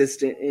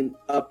consistent in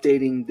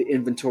updating the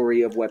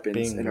inventory of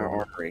weapons in our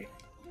armory.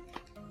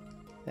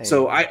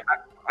 So I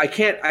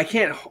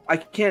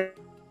can't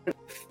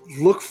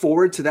look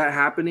forward to that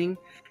happening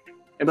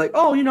and be like,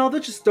 oh, they'll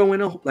just throw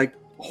in a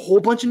whole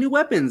bunch of new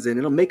weapons and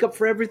it'll make up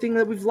for everything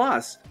that we've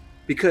lost.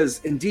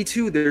 Because in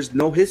D2, there's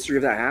no history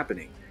of that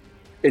happening.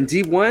 In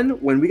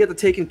D1, when we got the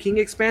Taken King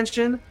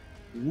expansion,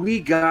 we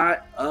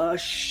got a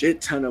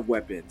shit ton of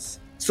weapons.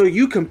 So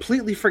you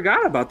completely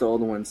forgot about the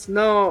older ones.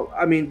 No,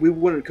 I mean, we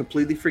wouldn't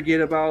completely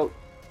forget about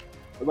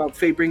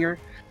Fatebringer,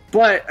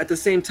 but at the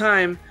same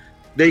time,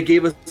 they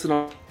gave us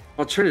an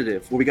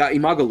alternative where we got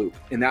Imago Loop,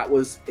 and that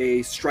was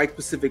a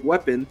strike-specific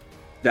weapon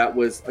that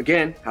was,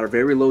 again, had a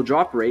very low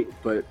drop rate,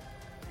 but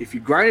if you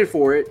grinded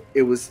for it,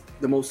 it was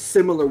the most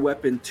similar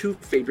weapon to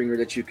Fatebringer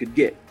that you could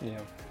get. Yeah.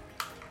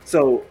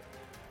 So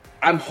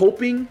I'm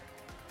hoping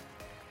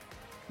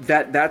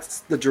that that's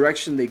the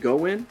direction they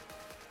go in,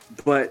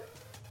 but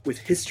with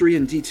history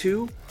in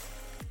D2,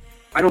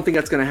 I don't think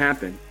that's going to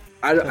happen.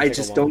 I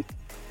just don't.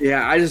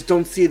 Yeah, I just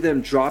don't see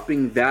them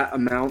dropping that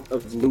amount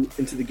of loot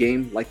into the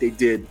game like they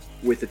did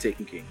with the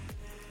Taken King.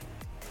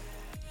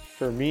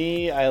 For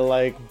me, I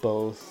like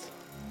both.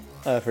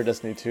 For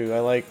Destiny 2, I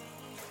like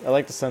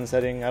the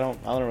sunsetting. I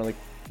don't really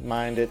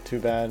mind it too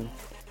bad.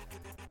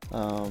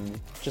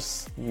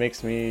 Just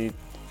makes me,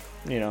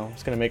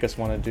 it's gonna make us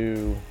want to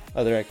do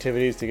other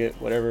activities to get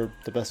whatever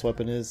the best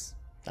weapon is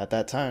at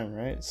that time,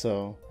 right?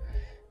 So,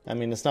 I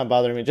mean, it's not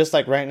bothering me. Just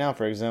like right now,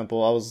 for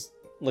example, I was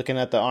looking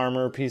at the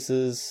armor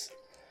pieces,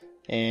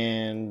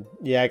 and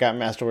yeah, I got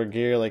Masterwork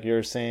gear, like you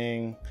were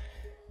saying,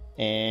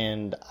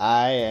 and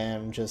I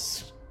am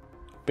just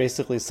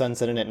basically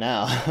sunsetting it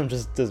now. I'm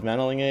just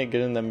dismantling it,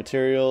 getting the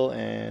material,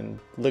 and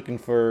looking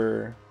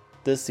for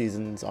this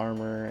season's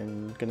armor,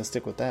 and gonna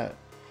stick with that.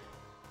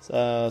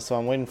 So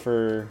I'm waiting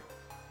for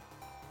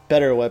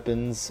better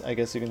weapons, I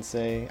guess you can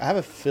say. I have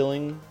a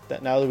feeling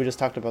that now that we just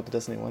talked about the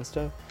Destiny 1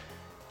 stuff,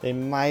 they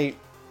might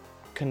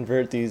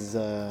convert these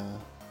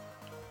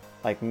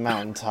like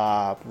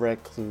Mountaintop,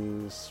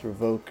 Recluse,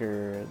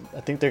 Revoker.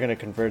 I think they're gonna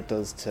convert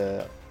those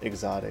to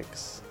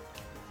exotics.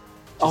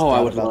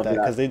 I would love that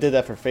because they did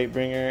that for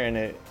Fatebringer, and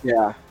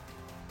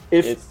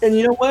and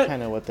you know what?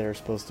 Kind of what they're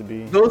supposed to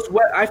be.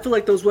 I feel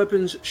like those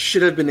weapons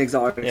should have been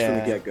exotics from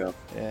the get-go.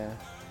 Yeah.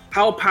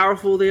 How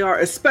powerful they are,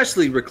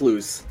 especially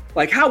Recluse.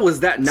 Like, how was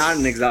that not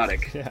an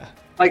exotic? Yeah.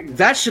 Like,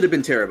 that should have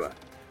been Teraba.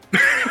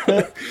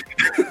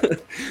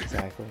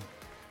 Exactly.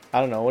 I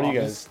don't know. What do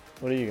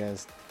you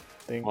guys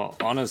think? Well,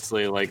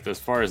 honestly, like, as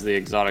far as the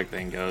exotic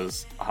thing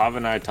goes, Hav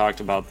and I talked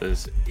about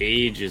this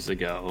ages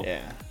ago.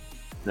 Yeah.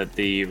 That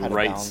the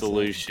right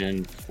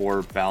solution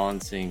for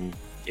balancing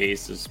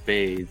Ace of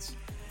Spades,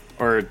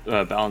 or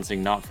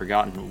balancing Not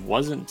Forgotten,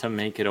 wasn't to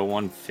make it a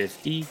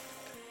 150,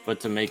 but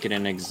to make it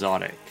an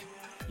exotic.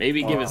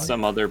 Maybe give it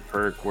some other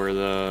perk where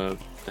the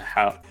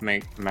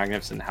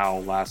Magnificent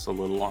Howl lasts a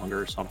little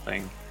longer or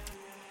something.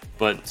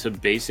 But to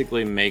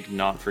basically make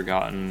Not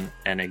Forgotten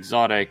an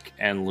exotic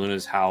and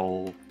Luna's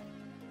Howl,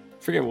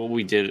 forget what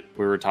we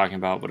were talking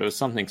about, but it was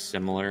something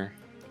similar.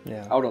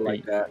 Yeah, I would have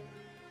liked that.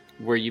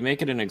 Where you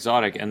make it an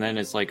exotic, and then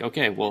it's like,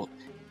 okay, well,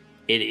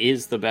 it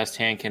is the best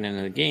hand cannon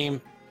in the game,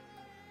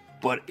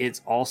 but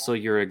it's also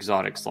your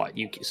exotic slot.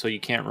 So you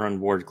can't run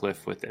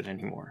Wardcliff with it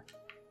anymore.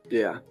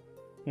 Yeah.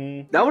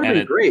 That would have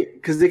been great,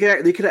 because they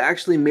could have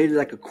actually made it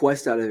like a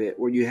quest out of it,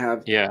 where you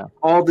have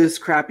all this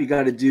crap you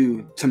got to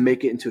do to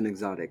make it into an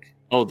exotic.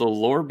 Oh, the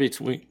lore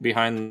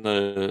behind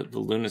the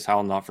Luna's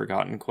Howl Not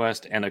Forgotten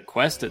quest, and the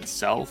quest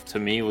itself, to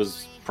me,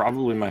 was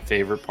probably my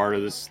favorite part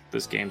of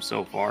this game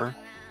so far.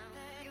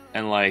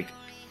 And like,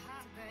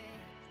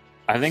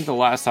 I think the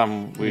last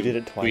time we did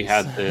it twice. We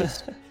had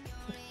this,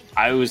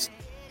 I was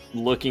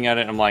looking at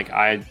it, I'm like,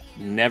 I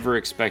never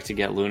expect to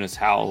get Luna's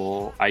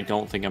Howl. I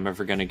don't think I'm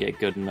ever going to get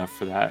good enough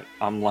for that.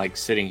 I'm like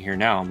sitting here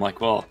now. I'm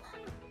like, well,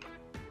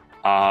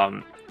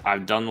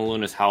 I've done the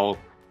Luna's Howl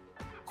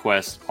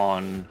quest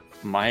on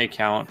my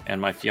account and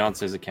my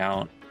fiance's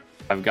account.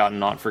 I've gotten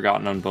Not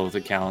Forgotten on both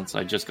accounts.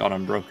 I just got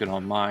Unbroken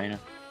on mine.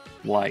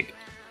 Like,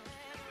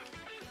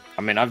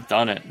 I mean, I've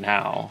done it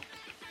now.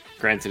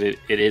 Granted,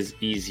 it is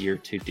easier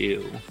to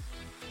do.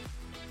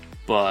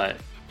 But,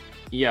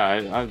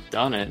 yeah, I've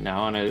done it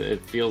now, and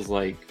it feels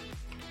like,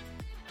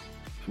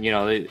 you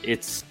know,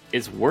 it's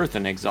worth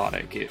an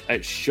exotic.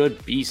 It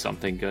should be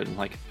something good. And,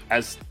 like,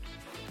 as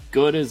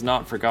good as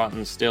Not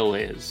Forgotten still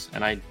is,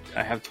 and I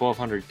have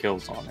 1,200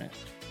 kills on it.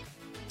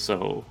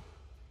 So,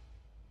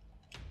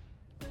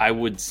 I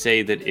would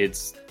say that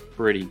it's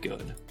pretty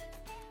good.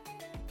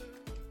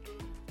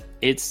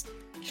 It's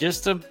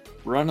just a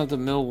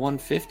run-of-the-mill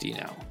 150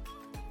 now.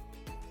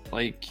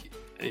 Like,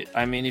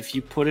 I mean, if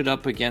you put it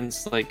up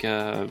against, like,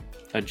 a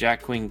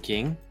Jack Queen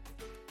King,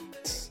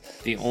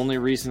 the only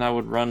reason I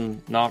would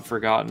run Not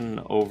Forgotten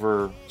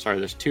over... Sorry,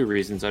 there's two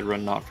reasons I'd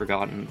run Not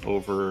Forgotten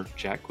over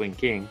Jack Queen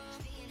King.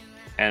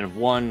 And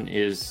one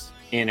is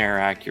in-air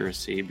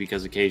accuracy,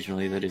 because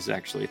occasionally that is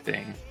actually a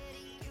thing.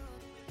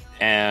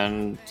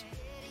 And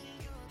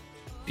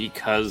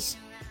because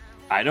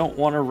I don't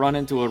want to run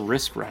into a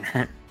Risk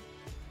Runner.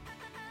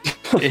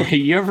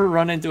 You ever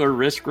run into a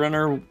Risk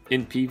Runner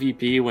in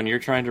PvP when you're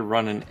trying to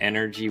run an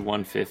energy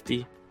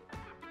 150?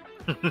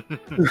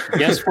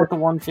 Guess what the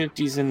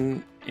 150s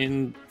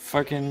in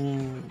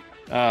fucking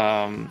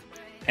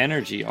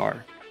energy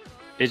are?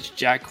 It's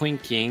Jack Queen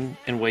King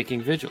and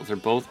Waking Vigil. They're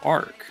both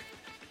arc.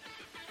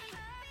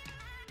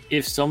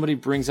 If somebody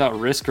brings out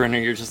Risk Runner,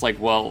 you're just like,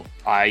 well,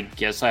 I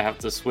guess I have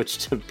to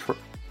switch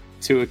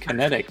to a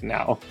kinetic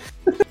now.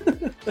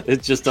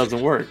 It just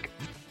doesn't work.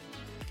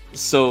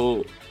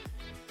 So,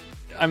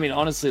 I mean,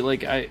 honestly,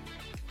 like,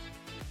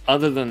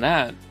 other than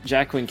that,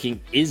 Jack Queen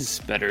King is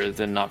better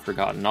than Not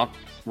Forgotten.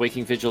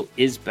 Waking Vigil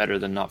is better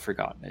than Not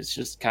Forgotten. It's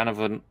just kind of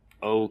an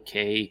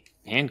okay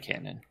hand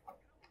cannon.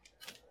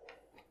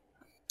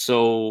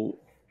 So,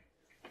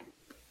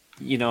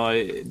 you know,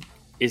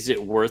 is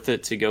it worth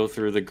it to go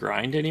through the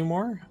grind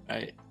anymore?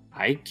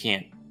 I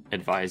can't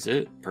advise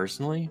it,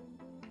 personally.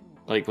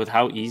 Like, with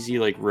how easy,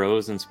 like,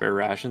 Rose and Spare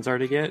Rations are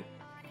to get,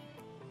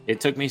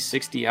 it took me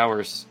 60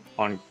 hours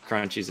on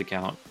Crunchy's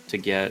account to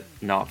get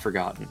Not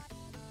Forgotten.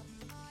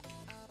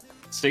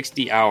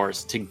 60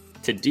 hours.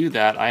 To do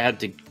that, I had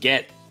to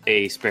get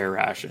a Spare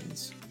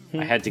Rations.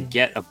 I had to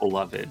get a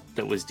Beloved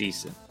that was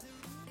decent.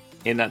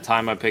 In that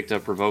time, I picked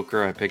up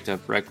Revoker, I picked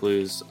up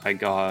Recluse, I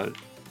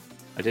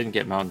didn't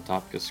get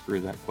Mountaintop because screw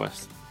that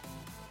quest.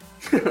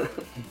 But,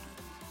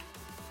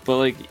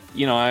 like,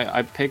 you know,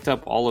 I picked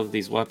up all of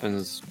these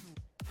weapons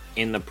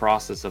in the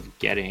process of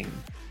getting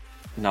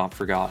Not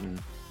Forgotten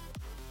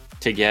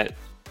to get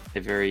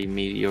a very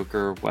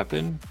mediocre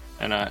weapon.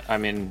 And I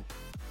mean,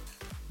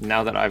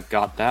 now that I've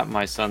got that,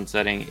 my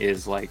sunsetting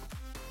is like,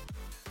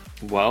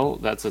 well,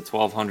 that's a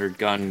 1,200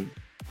 gun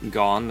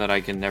gone that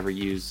I can never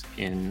use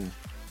in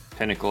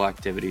pinnacle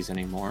activities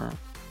anymore.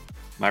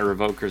 My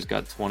Revoker's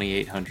got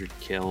 2,800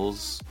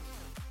 kills.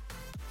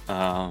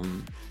 What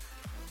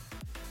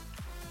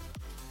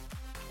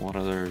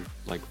other,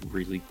 like,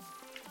 really...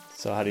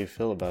 So how do you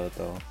feel about it,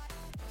 though?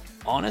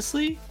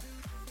 Honestly,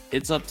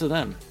 it's up to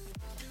them.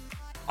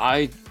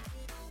 I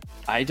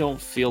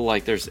don't feel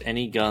like there's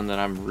any gun that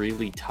I'm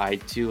really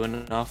tied to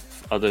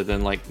enough, other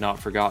than, like, Not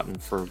Forgotten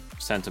for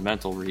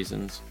sentimental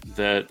reasons,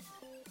 that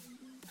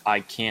I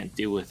can't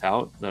do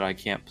without, that I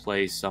can't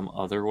play some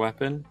other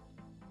weapon.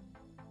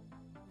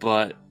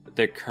 But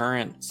the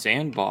current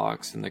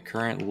sandbox and the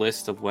current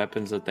list of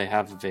weapons that they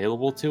have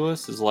available to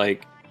us is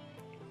like,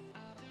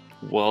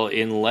 well,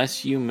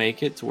 unless you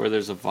make it to where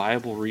there's a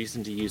viable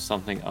reason to use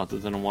something other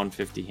than a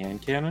 150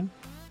 hand cannon,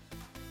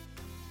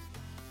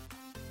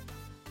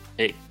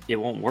 it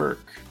won't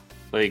work.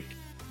 Like,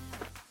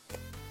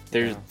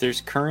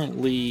 there's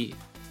currently,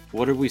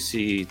 what did we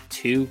see?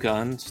 2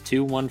 guns,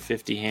 2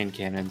 150 hand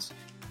cannons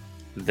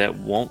that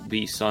won't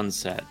be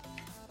sunset.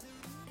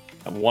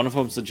 One of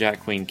them's the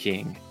Jack Queen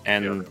King,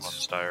 and the other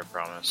one's Dire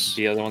Promise.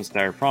 The other one's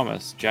Dire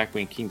Promise. Jack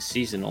Queen King's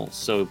seasonal,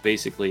 so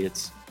basically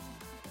it's,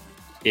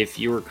 if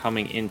you were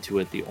coming into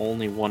it, the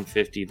only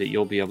 150 that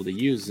you'll be able to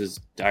use is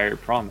Dire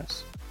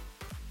Promise.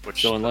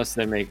 So unless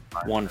they make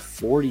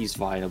 140s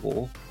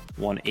viable,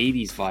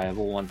 180s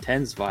viable,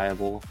 110s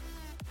viable,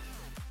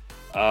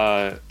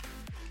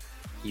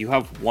 you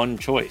have one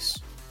choice.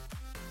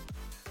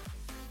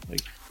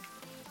 Like,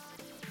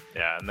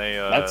 yeah, and they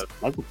that's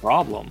a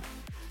problem.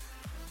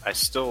 I'm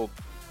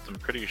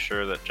pretty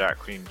sure that Jack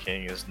Queen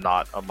King is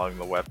not among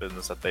the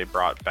weapons that they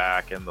brought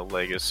back in the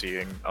Legacy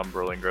and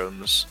Umbral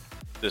Ingrams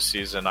this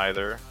season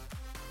either.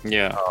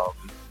 Yeah.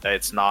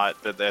 It's not.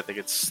 I think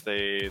it's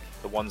the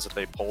ones that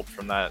they pulled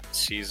from that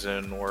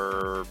season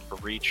were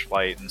Reach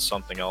Light and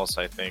something else,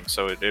 I think.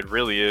 So it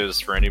really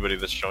is, for anybody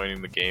that's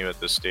joining the game at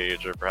this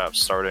stage, or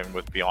perhaps starting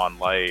with Beyond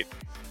Light,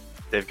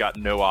 they've got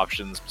no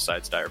options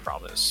besides Dire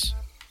Promise.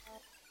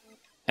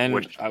 And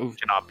which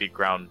cannot be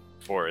ground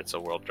for. It's a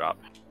world drop.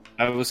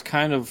 I was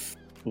kind of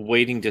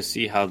waiting to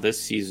see how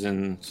this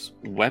season's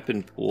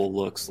weapon pool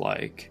looks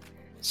like.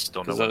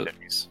 Still no 'Cause,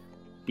 150s.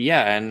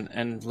 Yeah,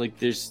 and like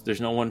there's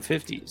no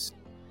 150s.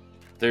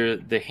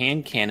 The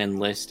hand cannon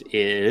list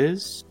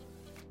is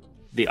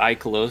the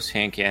Ikelos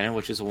hand cannon,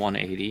 which is a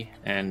 180,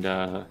 and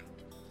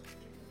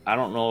I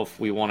don't know if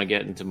we want to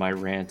get into my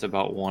rant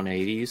about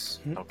 180s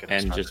Don't get me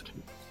and started. just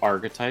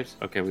archetypes.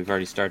 Okay, we've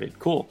already started.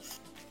 Cool.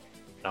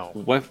 No.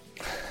 What?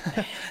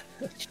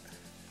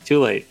 Too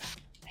late.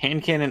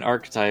 Hand cannon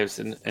archetypes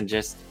and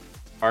just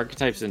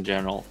archetypes in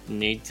general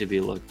need to be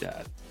looked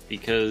at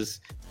because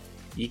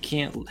you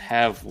can't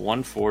have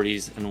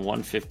 140s and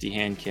 150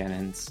 hand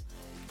cannons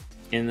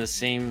in the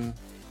same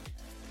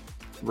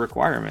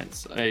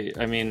requirements.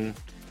 I mean,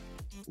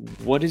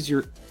 what is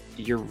your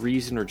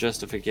reason or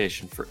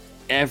justification for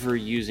ever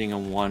using a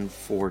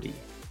 140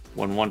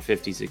 when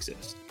 150s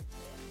exist?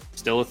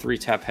 Still a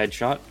 3-tap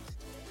headshot.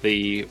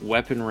 The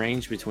weapon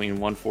range between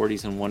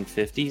 140s and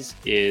 150s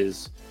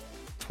is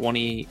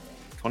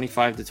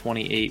 25 to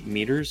 28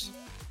 meters.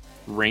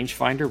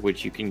 Rangefinder,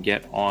 which you can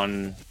get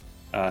on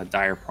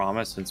Dire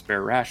Promise and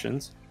Spare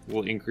Rations,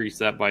 will increase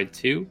that by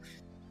 2.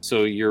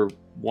 So your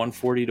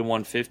 140 to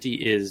 150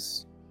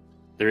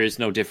 there is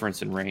no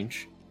difference in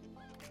range.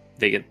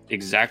 They get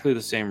exactly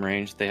the same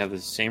range. They have the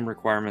same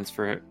requirements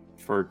for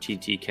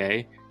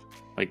TTK.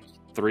 Like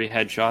 3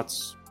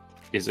 headshots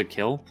is a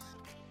kill.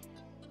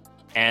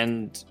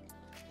 And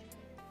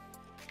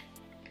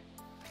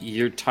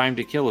your time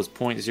to kill is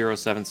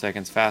 0.07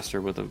 seconds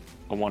faster with a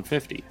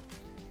 150.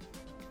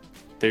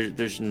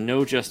 There's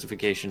no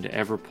justification to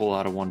ever pull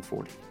out a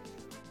 140.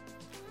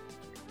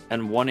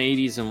 And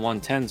 180s and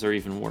 110s are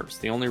even worse.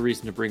 The only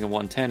reason to bring a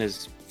 110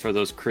 is for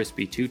those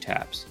crispy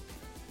 2-taps.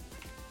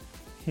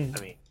 I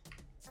mean,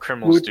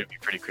 criminals do be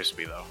pretty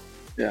crispy though.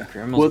 Yeah.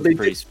 Criminals Well, are they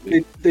pretty did,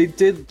 sweet. they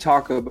did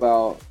talk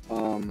about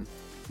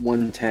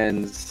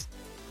 110s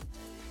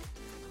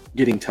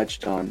getting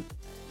touched on.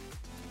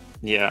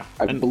 Yeah.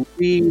 I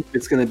believe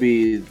it's going to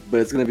be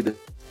the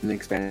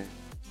expansion.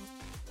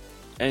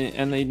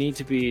 And they need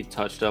to be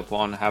touched up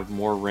on, have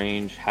more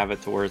range, have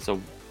it to where it's a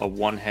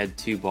 1 head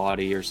 2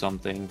 body or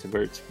something, to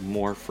where it's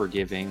more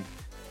forgiving.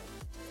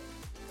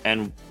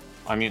 And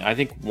I mean, I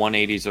think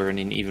 180s are in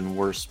an even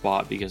worse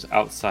spot because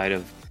outside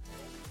of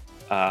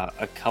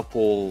a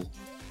couple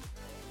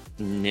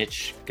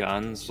niche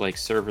guns like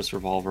Service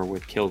Revolver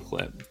with kill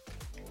clip,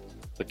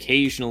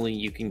 occasionally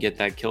you can get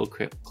that kill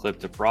clip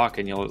to proc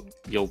and you'll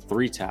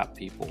 3-tap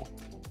people.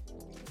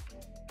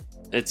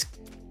 It's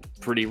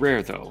pretty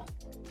rare though.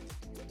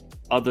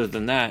 Other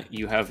than that,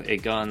 you have a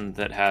gun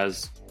that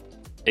has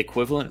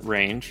equivalent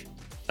range,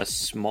 a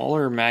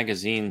smaller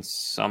magazine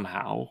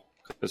somehow,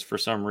 because for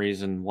some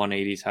reason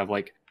 180s have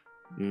like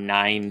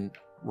 9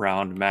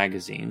 round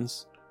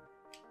magazines.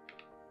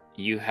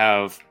 You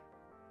have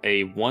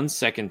a 1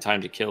 second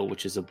time to kill,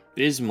 which is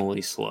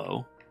abysmally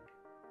slow.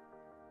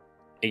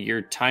 And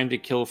your time to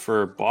kill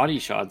for body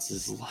shots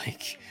is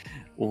like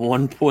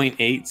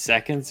 1.8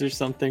 seconds or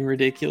something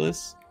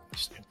ridiculous.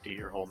 Just empty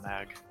your whole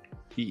mag.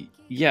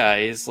 Yeah,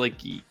 it's like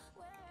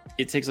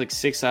it takes like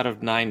 6 out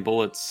of 9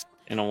 bullets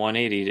in a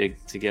 180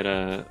 to get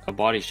a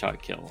body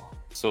shot kill.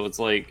 So it's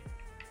like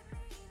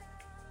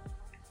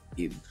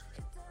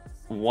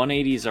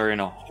 180s are in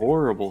a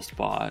horrible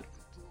spot,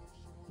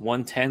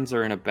 110s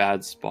are in a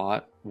bad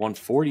spot,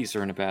 140s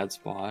are in a bad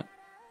spot.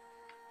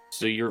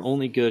 So your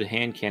only good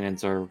hand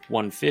cannons are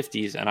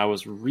 150s, and I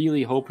was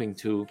really hoping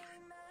to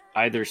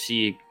either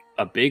see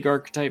a big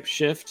archetype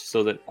shift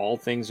so that all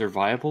things are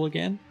viable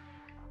again,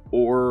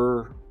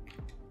 or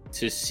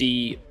to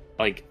see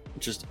like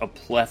just a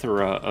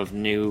plethora of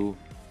new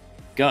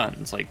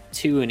guns, like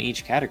 2 in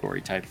each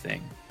category type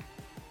thing.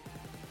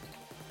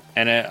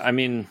 And I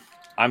mean,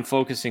 I'm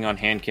focusing on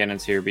hand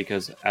cannons here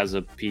because as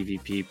a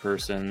PvP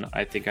person,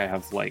 I think I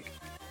have like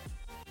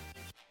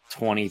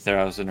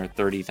 20,000 or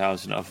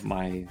 30,000 of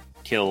my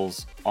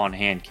kills on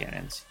hand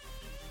cannons.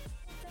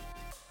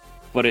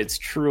 But it's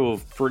true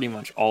of pretty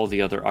much all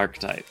the other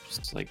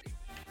archetypes, like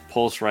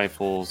pulse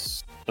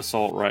rifles,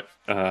 assault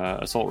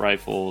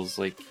rifles,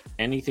 like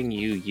anything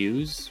you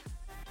use.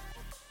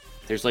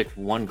 There's like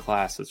one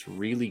class that's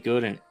really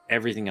good and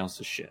everything else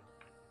is shit.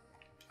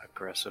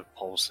 Aggressive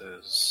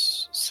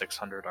pulses,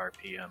 600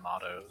 RPM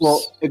autos.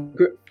 Well,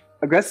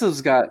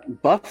 aggressives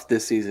got buffed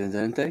this season,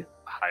 didn't they?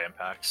 High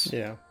impacts.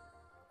 Yeah.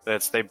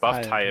 They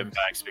buffed High high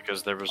impacts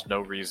because there was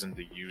no reason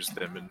to use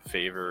them in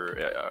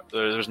favor.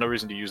 There's no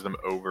reason to use them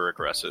over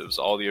aggressives.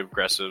 All the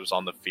aggressives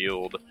on the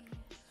field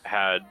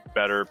had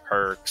better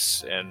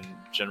perks and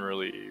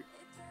generally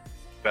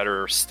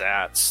better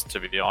stats. To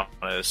be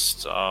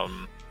honest,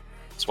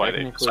 that's why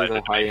they Technically, decided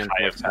the to high make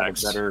high impacts had a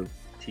impacts. better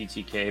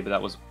TTK, but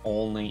that was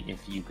only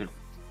if you could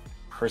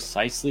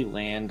precisely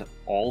land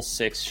all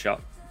 6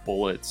 shot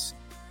bullets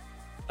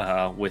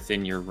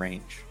within your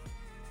range.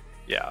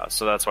 Yeah,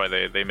 so that's why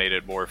they made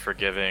it more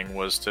forgiving,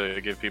 was to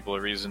give people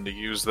a reason to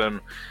use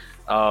them.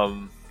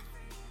 And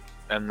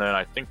then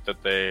I think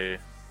that they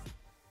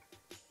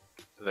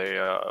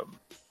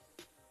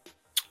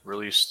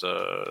released,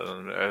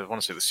 I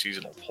want to say the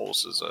seasonal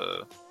pulse is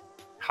a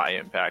high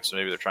impact, so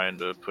maybe they're trying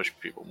to push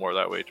people more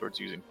that way towards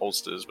using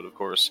pulses. But of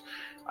course,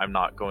 I'm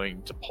not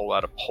going to pull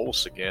out a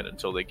pulse again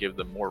until they give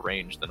them more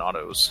range than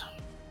autos.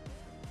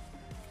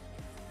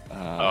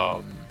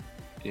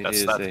 It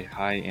is a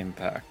high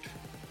impact.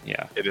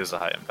 Yeah, it is a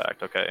high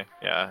impact. Okay,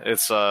 yeah,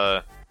 it's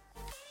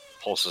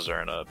pulses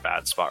are in a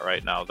bad spot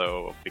right now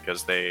though,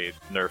 because they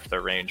nerfed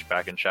their range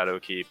back in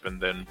Shadowkeep and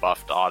then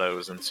buffed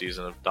autos in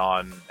Season of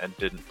Dawn and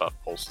didn't buff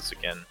pulses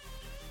again.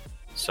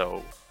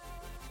 So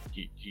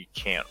you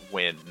can't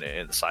win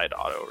inside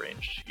auto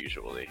range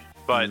usually.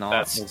 But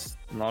not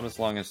as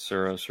long as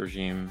Suros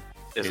regime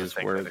is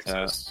where it's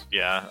at.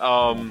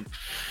 Yeah.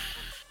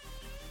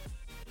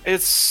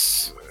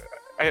 It's.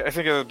 I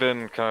think I've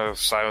been kind of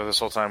silent this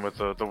whole time with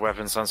the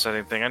weapon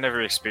sunsetting thing. I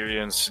never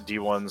experienced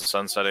D1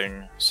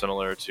 sunsetting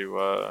similar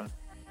to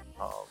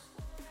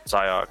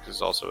Zyok,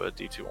 who's also a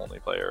D2 only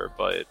player,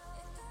 but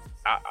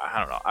I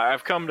don't know.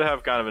 I've come to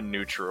have kind of a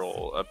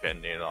neutral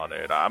opinion on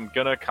it. I'm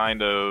gonna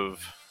kind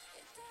of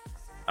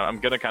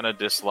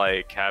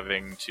dislike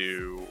having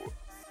to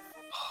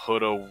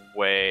put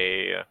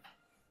away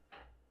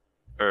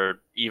or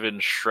even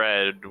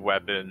shred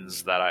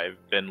weapons that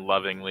I've been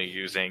lovingly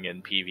using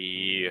in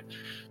PvE,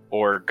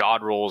 or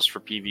god rolls for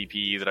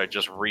PvP that I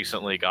just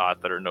recently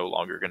got that are no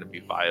longer going to be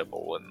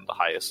viable in the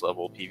highest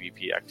level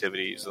PvP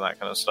activities and that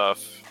kind of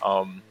stuff,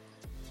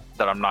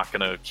 that I'm not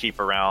going to keep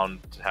around,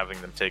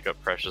 having them take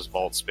up precious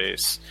vault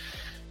space.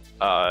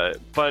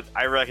 But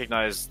I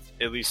recognize,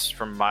 at least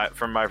from my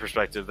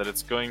perspective, that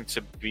it's going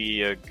to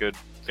be a good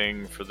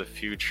thing for the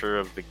future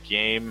of the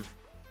game.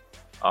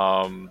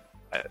 I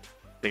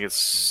think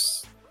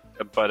it's,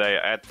 but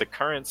at the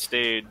current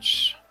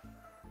stage,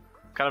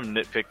 I'm kind of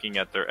nitpicking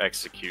at their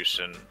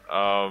execution.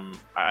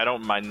 I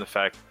don't mind the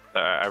fact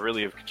that I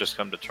really have just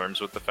come to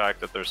terms with the fact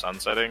that they're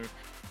sunsetting,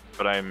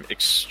 but I'm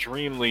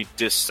extremely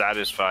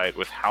dissatisfied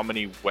with how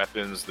many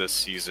weapons this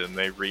season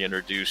they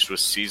reintroduced with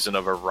Season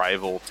of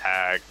Arrival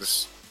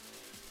tags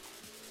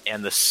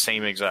and the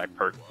same exact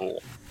perk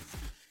pool.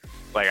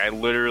 Like, I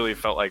literally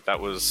felt like that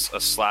was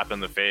a slap in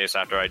the face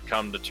after I'd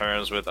come to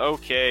terms with,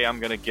 okay, I'm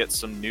going to get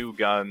some new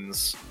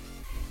guns,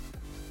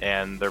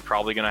 and they're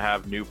probably going to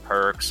have new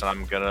perks, and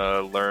I'm going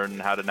to learn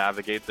how to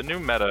navigate the new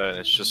meta, and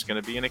it's just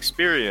going to be an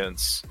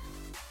experience.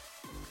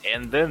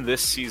 And then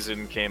this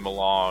season came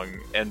along,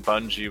 and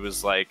Bungie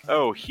was like,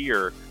 oh,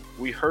 here,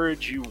 we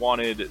heard you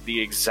wanted the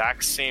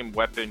exact same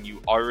weapon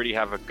you already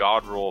have a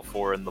god roll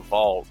for in the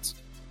vault,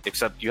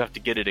 except you have to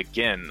get it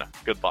again.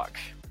 Good luck.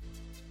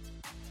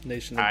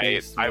 Nation of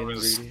Beasts, I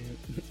was,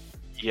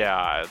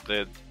 yeah,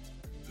 the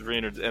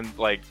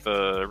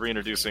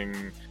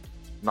reintroducing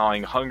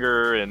Gnawing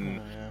Hunger, and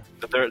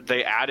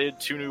they added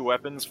 2 new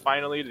weapons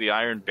finally to the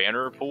Iron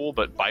Banner pool,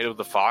 but Bite of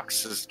the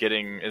Fox is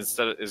getting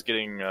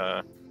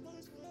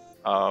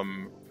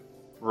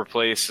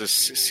replaced this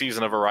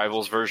Season of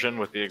Arrival's version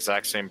with the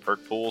exact same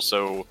perk pool.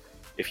 So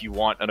if you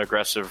want an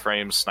aggressive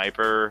frame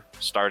sniper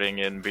starting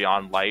in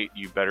Beyond Light,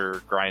 you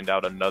better grind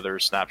out another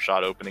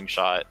snapshot opening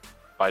shot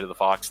Bite of the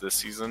Fox this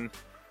season.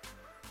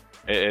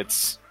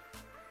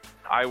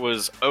 I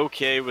was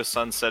okay with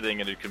sunsetting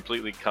and had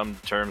completely come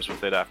to terms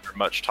with it after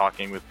much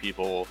talking with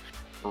people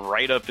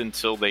right up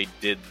until they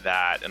did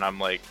that, and I'm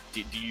like,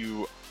 do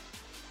you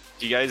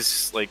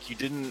guys, like, you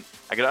didn't,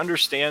 I could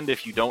understand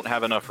if you don't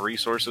have enough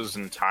resources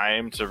and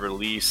time to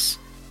release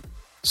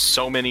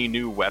so many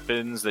new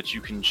weapons that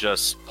you can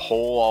just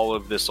pull all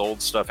of this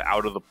old stuff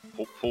out of the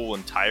pool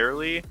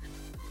entirely,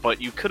 but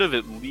you could have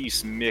at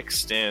least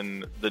mixed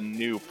in the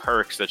new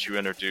perks that you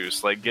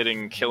introduced, like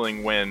getting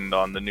Killing Wind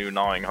on the new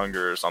Gnawing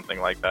Hunger or something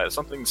like that.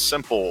 Something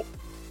simple.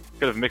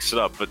 Could have mixed it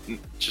up, but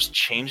just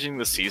changing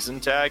the season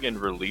tag and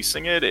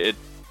releasing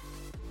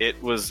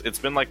it's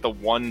been like the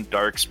one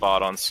dark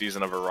spot on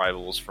Season of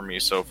Arrivals for me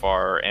so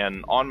far,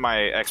 and on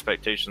my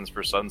expectations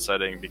for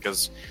sunsetting,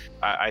 because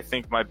I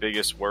think my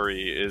biggest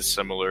worry is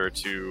similar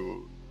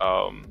to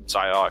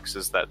Zyok's,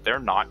 is that they're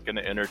not going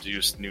to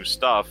introduce new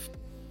stuff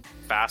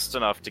fast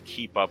enough to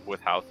keep up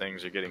with how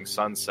things are getting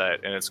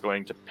sunset, and it's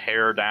going to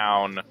pare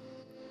down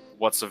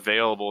what's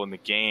available in the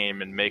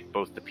game and make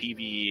both the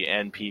PvE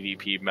and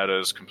PvP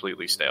metas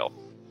completely stale.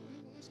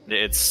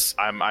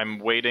 I'm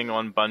waiting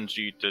on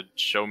Bungie to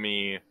show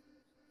me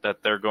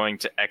that they're going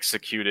to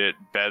execute it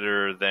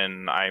better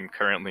than I'm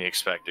currently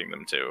expecting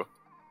them to.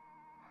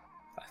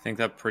 I think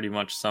that pretty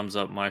much sums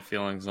up my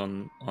feelings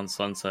on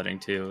sunsetting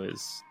too,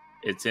 is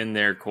it's in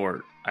their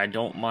court. I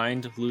don't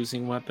mind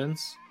losing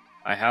weapons.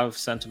 I have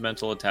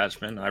sentimental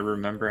attachment. I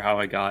remember how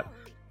I got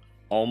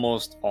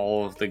almost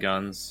all of the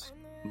guns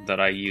that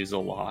I use a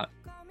lot.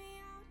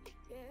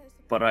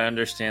 But I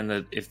understand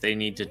that if they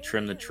need to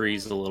trim the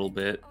trees a little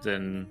bit,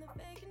 then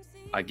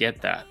I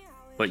get that.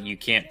 But you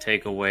can't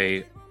take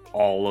away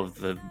all of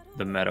the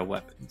meta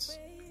weapons.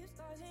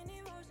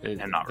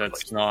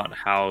 That's not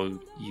how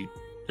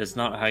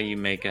you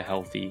make a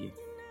healthy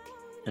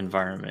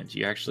environment.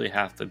 You actually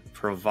have to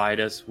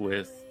provide us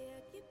with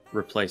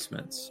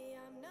replacements.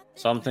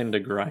 Something to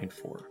grind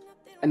for.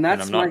 And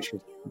that's I'm not sure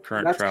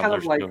current that's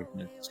Travelers kind of like,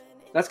 Guild is.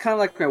 That's kind of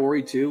like my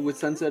worry too with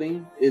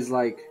sunsetting. Is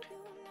like,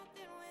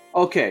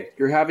 okay,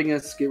 you're having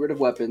us get rid of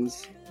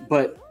weapons,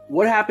 but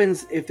what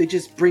happens if they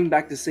just bring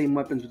back the same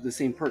weapons with the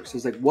same perks?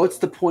 It's like, what's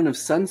the point of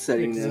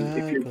sunsetting them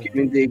if you're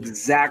giving the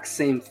exact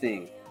same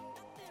thing?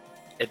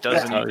 It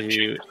doesn't change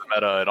the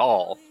meta at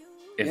all.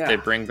 If they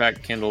bring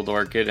back Kindled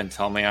Orchid and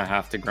tell me I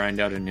have to grind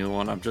out a new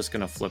one, I'm just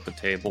gonna flip a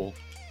table.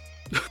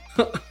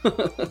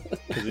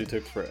 Because it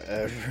took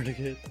forever to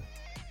get.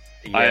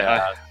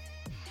 Yeah,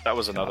 that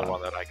was another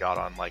one that I got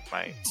on like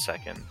my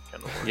second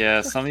Kindle.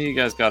 Yeah, some of you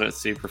guys got it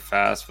super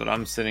fast, but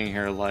I'm sitting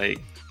here like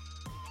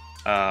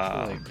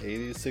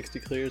 80, 60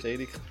 clears,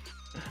 80.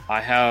 I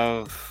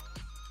have,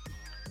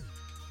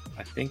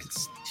 I think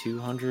it's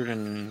 200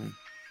 and.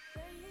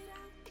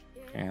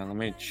 Yeah, let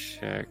me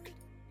check.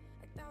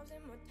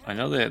 I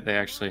know that they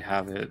actually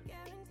have it.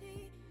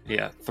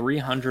 Yeah,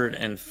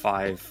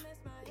 305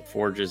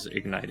 forges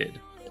ignited.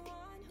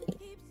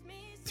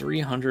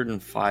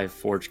 305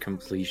 forge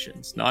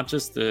completions. Not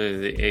just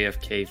the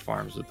AFK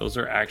farms, but those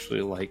are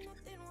actually like,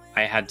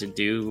 I had to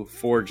do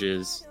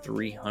forges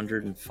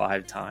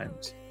 305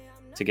 times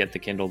to get the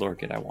Kindled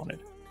Orchid I wanted.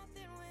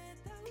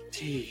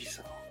 Jeez.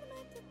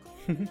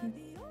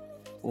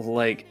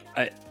 Like,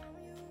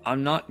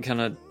 I'm not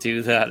gonna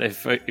do that.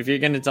 If you're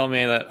gonna tell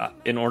me that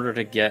in order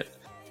to get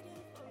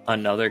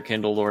another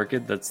Kindled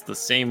Orchid that's the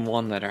same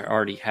one that I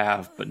already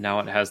have, but now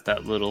it has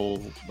that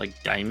little like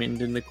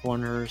diamond in the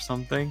corner or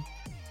something,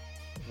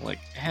 like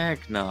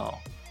heck no.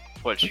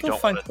 What, you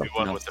don't want to do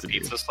one with the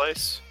pizza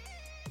slice?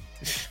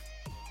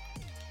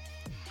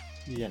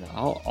 Yeah,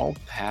 no. I'll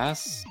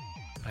pass.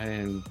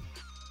 And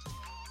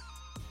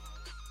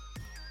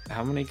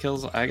how many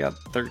kills? I got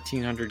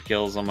 1,300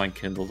 kills on my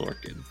Kindled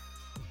Orchid.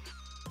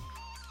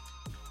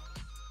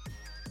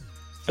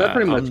 That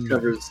pretty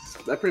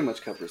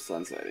much covers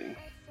sunsetting.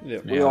 Yeah,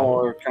 We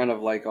all are kind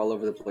of like all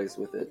over the place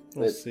with it.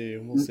 we'll see.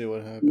 We'll see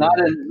what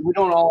happens. We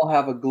don't all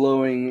have a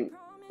glowing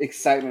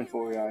excitement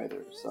for it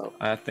either. So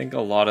I think a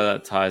lot of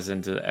that ties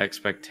into the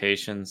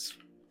expectations,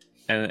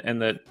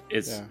 and that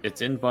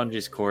it's in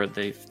Bungie's court.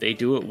 If they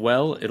do it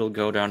well, it'll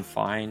go down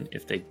fine.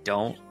 If they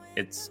don't,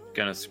 it's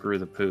gonna screw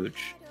the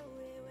pooch.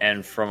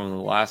 And from the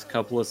last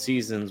couple of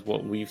seasons,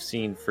 what we've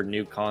seen for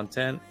new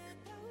content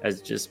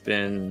has just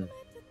been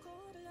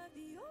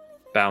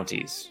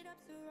bounties.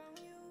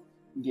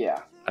 yeah,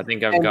 I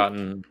think I've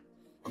gotten.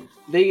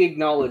 they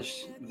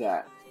acknowledged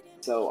that.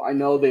 So I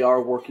know they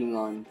are working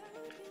on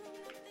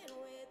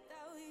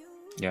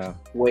Yeah.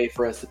 way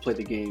for us to play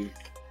the game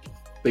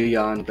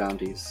beyond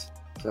bounties.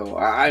 So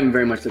I'm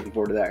very much looking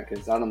forward to that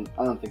because I don't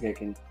think I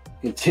can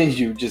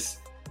continue just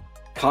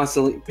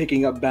constantly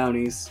picking up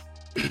bounties,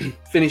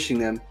 finishing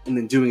them, and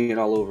then doing it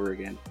all over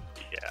again.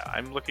 Yeah,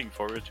 I'm looking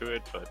forward to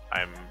it, but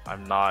I'm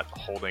not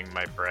holding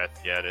my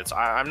breath yet.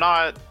 I'm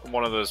not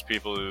one of those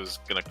people who's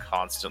gonna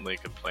constantly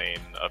complain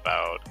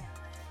about.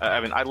 I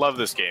mean, I love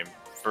this game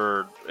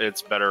for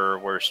its better or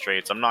worse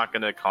traits. I'm not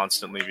gonna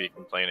constantly be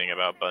complaining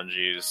about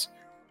Bungie's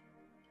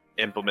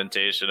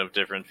implementation of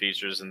different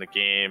features in the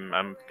game.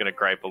 I'm gonna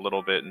gripe a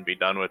little bit and be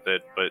done with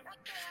it. But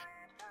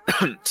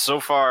so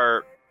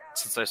far,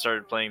 since I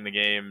started playing the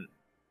game,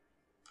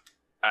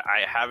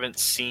 I haven't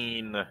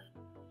seen.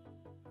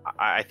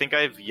 I think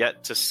I've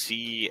yet to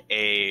see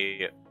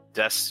a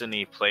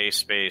Destiny play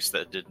space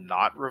that did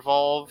not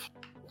revolve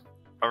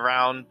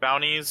around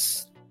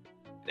bounties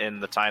in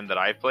the time that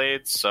I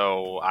played.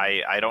 So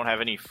I don't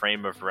have any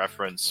frame of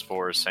reference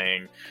for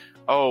saying,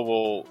 oh,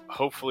 well,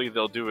 hopefully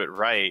they'll do it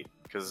right,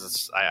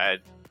 because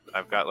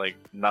I've got like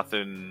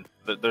nothing.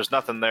 There's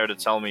nothing there to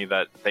tell me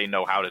that they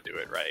know how to do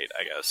it right,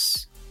 I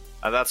guess.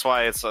 And that's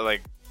why it's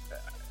like,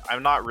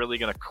 I'm not really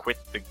gonna quit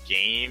the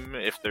game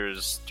if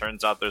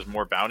turns out there's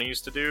more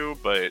bounties to do,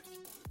 but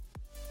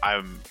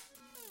I'm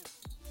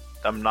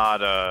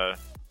not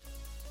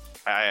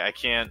I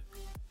can't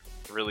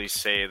really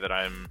say that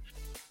I'm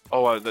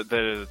how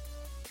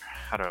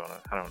do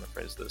I want to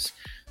phrase this?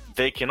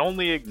 They can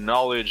only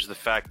acknowledge the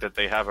fact that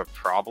they have a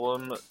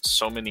problem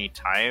so many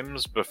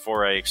times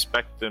before I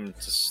expect them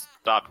to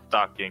stop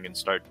talking and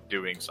start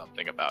doing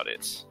something about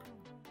it.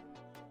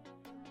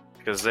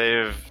 Because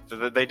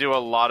they do a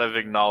lot of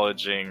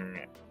acknowledging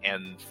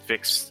and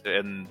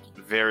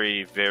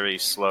very, very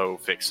slow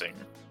fixing.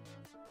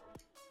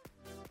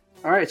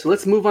 All right, so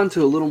let's move on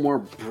to a little more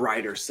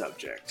brighter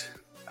subject.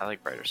 I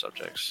like brighter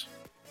subjects.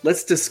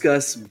 Let's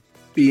discuss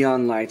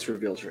Beyond Light's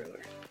reveal trailer.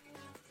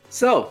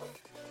 So,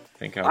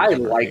 I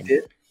liked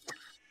it.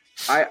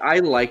 I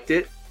liked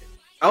it.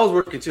 I was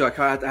working too. I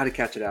had to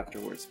catch it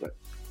afterwards. But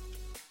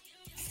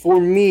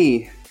for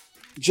me,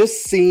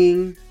 just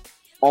seeing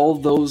all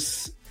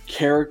those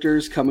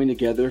characters coming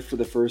together for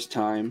the first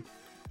time,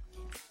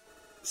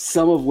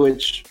 some of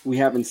which we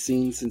haven't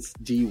seen since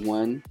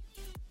D1.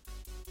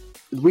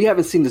 We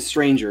haven't seen the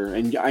Stranger,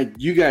 and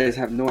you guys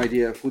have no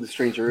idea who the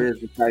Stranger is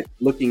besides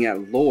looking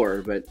at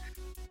lore, but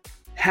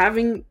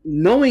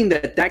knowing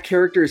that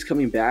character is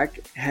coming back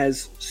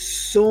has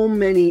so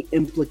many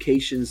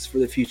implications for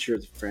the future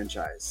of the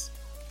franchise.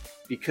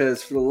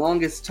 Because for the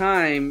longest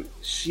time,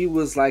 she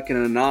was like an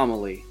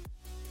anomaly.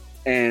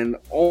 and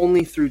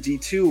only through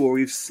D2 where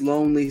we've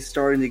slowly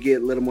starting to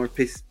get a little more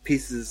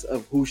pieces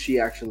of who she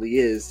actually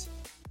is,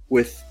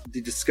 with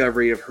the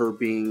discovery of her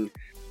being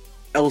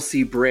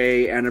Elsie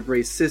Bray, Anna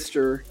Bray's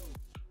sister,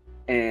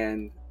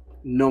 and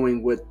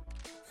knowing what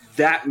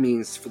that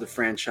means for the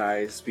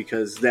franchise,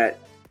 because that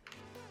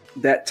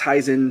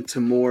ties into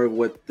more of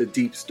what the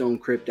Deep Stone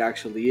Crypt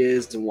actually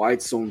is and why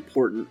it's so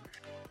important.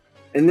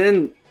 And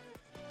then,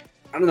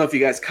 I don't know if you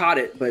guys caught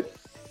it, but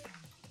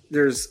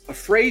there's a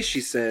phrase she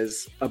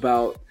says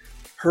about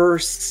her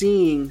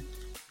seeing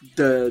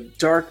the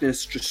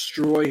darkness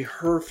destroy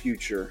her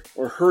future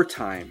or her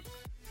time.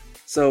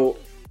 So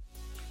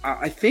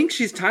I think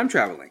she's time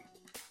traveling.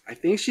 I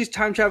think she's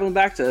time traveling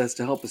back to us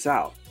to help us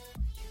out.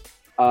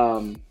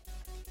 And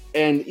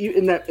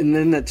in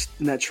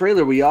that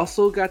trailer, we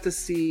also got to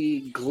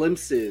see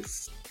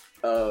glimpses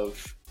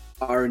of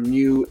our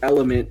new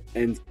element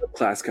and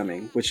class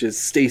coming, which is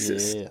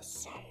Stasis.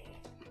 Yes.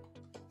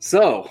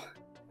 So,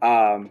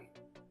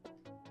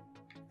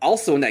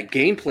 also in that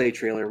gameplay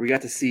trailer, we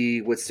got to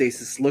see what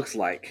Stasis looks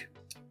like.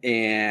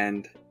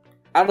 And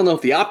I don't know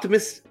if the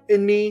optimist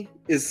in me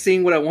is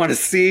seeing what I want to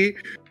see,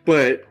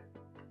 but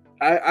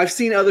I've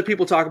seen other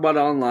people talk about it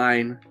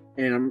online,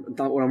 and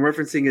what I'm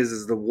referencing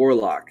is the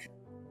Warlock.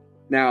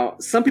 Now,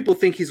 some people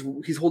think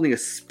he's holding a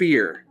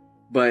spear,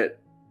 but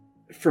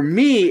for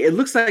me, it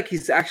looks like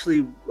he's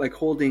actually like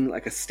holding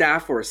like a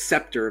staff or a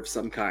scepter of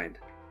some kind.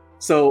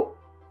 So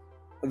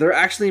they're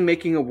actually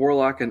making a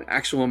Warlock an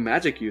actual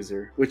magic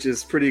user, which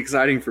is pretty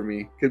exciting for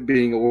me,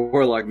 being a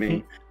Warlock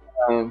main.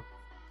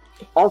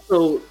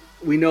 Also,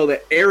 we know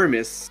that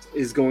Aramis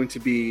is going to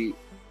be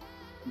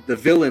the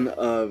villain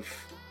of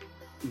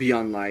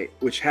Beyond Light,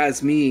 which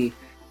has me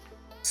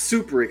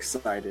super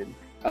excited.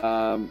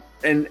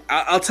 And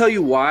I'll tell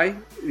you why,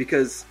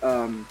 because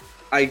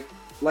I,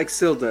 like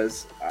Syl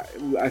does,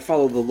 I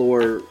follow the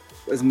lore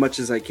as much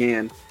as I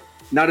can.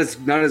 Not as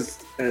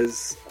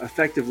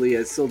effectively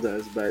as Syl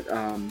does, but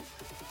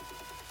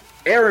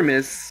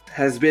Aramis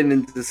has been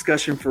in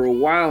discussion for a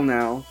while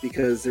now,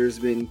 because there's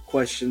been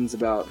questions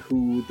about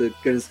who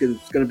is going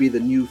to be the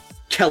new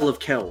Kell of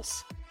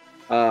Kells.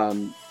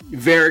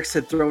 Varix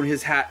had thrown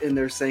his hat in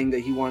there saying that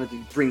he wanted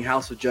to bring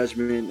House of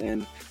Judgment,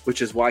 and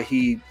which is why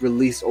he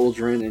released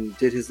Uldren and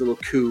did his little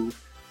coup,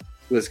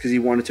 was because he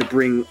wanted to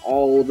bring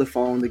all the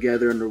Fallen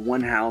together under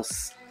one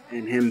house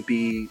and him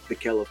be the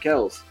Kell of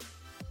Kells.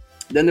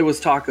 Then there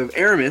was talk of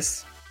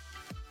Aramis.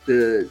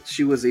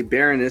 She was a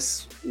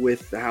Baroness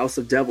with the House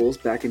of Devils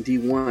back in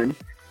D1,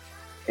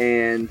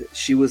 and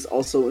she was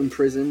also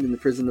imprisoned in the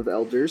Prison of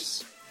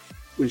Elders.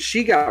 When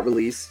she got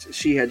released,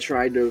 she had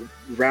tried to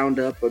round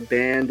up a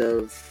band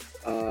of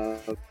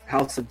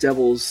House of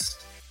Devils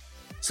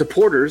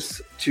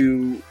supporters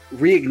to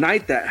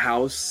reignite that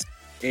house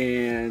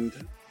and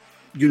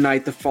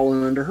unite the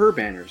Fallen under her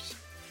banners,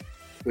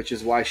 which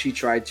is why she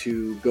tried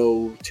to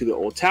go to the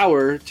old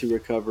tower to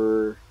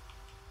recover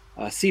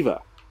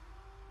Siva.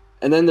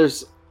 And then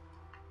there's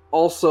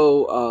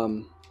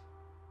also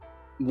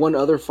one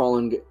other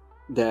Fallen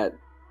that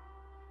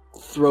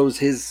throws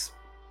his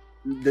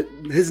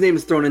name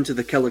is thrown into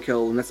the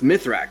Kellikel, and that's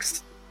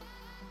Mithrax.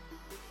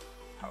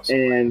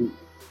 And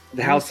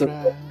the House of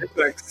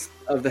Mithrax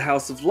of the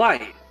House of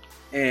Light.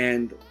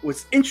 And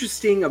what's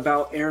interesting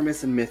about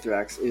Aramis and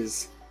Mithrax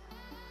is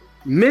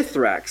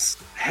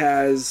Mithrax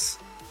has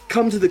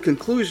come to the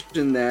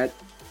conclusion that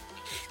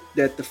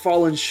the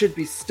Fallen should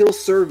be still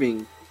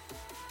serving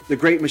the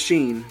great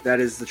machine that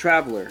is the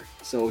Traveler.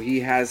 So he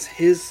has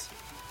his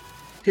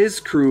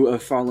crew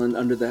of Fallen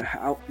under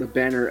the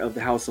banner of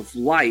the House of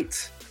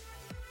Light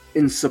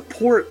in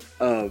support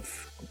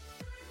of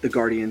the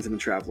Guardians and the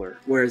Traveler.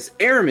 Whereas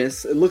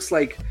Aramis, it looks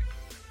like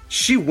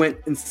she went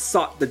and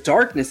sought the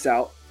darkness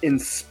out in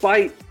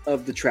spite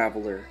of the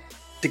Traveler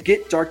to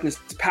get darkness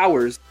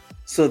powers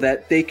so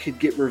that they could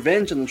get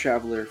revenge on the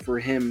Traveler for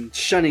him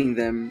shunning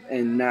them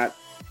and not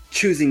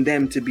choosing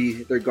them to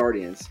be their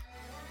guardians.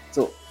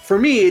 So for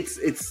me, it's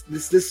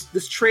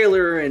this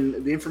trailer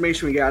and the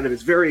information we got out of it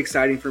is very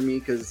exciting for me,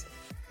 because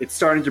it's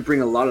starting to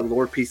bring a lot of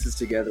lore pieces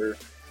together,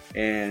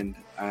 and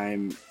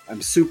I'm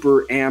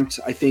super amped.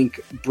 I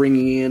think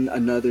bringing in a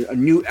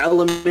new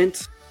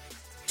element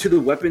to the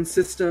weapon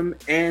system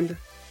and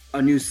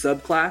a new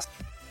subclass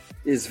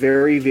is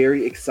very,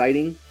 very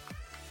exciting,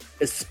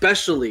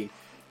 especially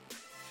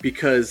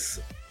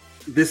because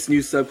this new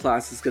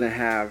subclass is going to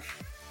have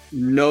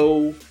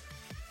no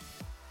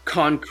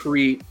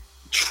concrete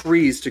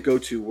trees to go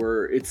to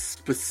where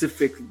it's a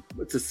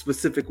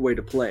specific way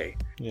to play.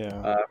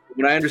 Yeah.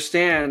 What I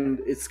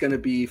understand, it's going to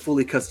be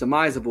fully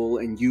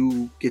customizable, and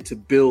you get to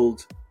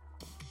build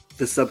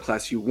the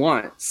subclass you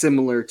want,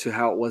 similar to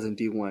how it was in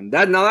D1.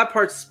 That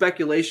part's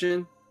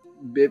speculation,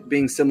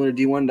 being similar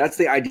to D1. That's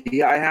the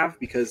idea I have,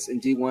 because in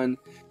D1,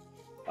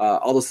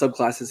 all the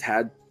subclasses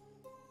had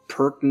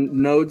perk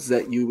nodes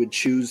that you would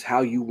choose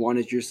how you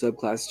wanted your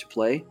subclass to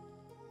play.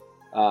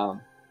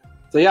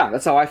 So yeah,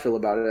 that's how I feel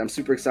about it. I'm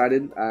super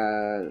excited.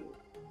 I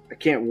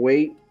can't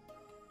wait,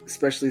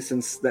 especially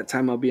since that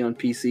time I'll be on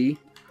PC.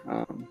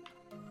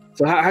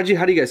 So how do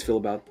you guys feel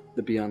about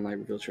the Beyond Light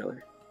reveal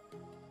trailer.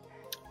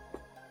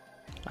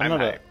 I'm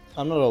not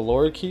a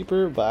lore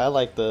keeper, but I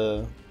like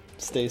the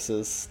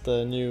Stasis,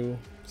 the new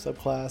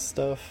subclass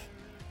stuff.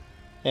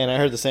 And I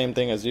heard the same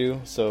thing as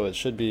you, so it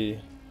should be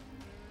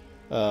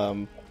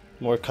more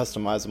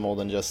customizable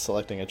than just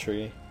selecting a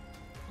tree.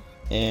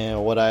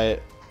 And what I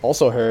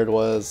also heard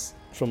was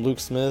from Luke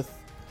Smith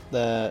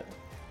that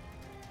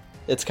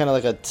it's kind of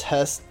like a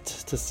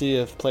test to see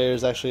if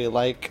players actually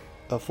like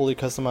a fully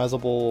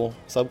customizable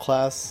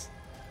subclass.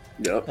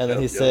 Yep. And then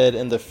he said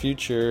in the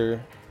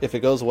future, if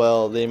it goes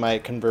well, they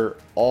might convert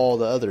all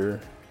the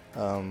other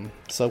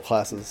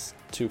subclasses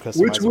to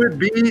customizable. Which would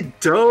be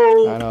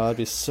dope. I know, that'd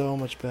be so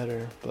much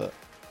better. But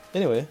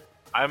anyway,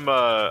 I'm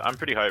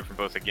pretty hyped from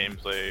both a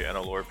gameplay and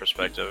a lore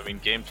perspective. I mean,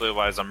 gameplay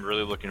wise, I'm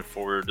really looking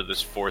forward to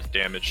this 4th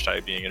damage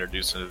type being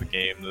introduced into the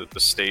game, the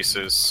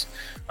Stasis.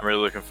 I'm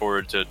really looking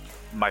forward to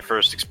my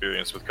first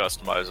experience with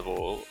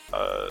customizable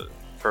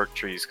perk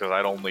trees, because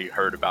I'd only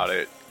heard about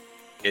it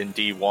in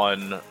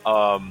D1.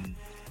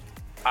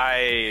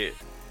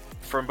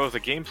 From both a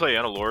gameplay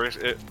and a lore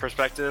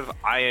perspective,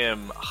 I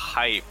am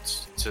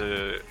hyped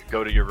to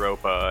go to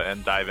Europa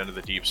and dive into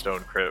the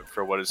Deepstone Crypt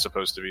for what is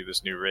supposed to be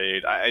this new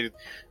raid. I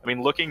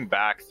mean, looking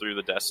back through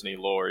the Destiny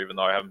lore, even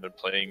though I haven't been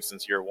playing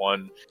since year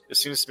 1, it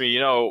seems to me,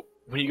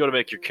 when you go to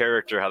make your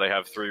character, how they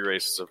have 3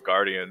 races of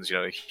Guardians,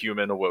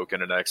 Human,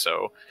 Awoken, and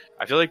Exo.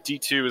 I feel like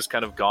D2 has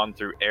kind of gone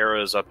through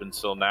eras up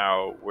until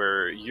now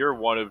where year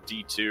 1 of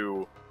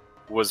D2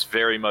 was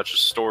very much a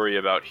story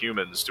about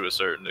humans to a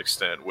certain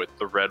extent, with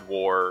the Red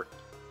War,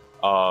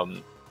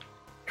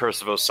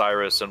 Curse of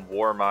Osiris, and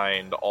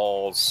Warmind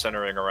all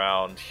centering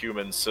around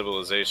human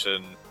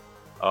civilization,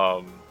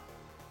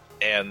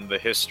 and the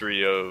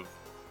history of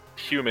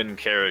human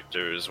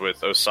characters,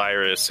 with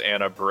Osiris,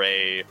 Anna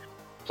Bray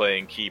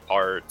playing key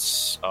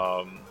parts,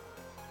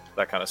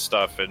 that kind of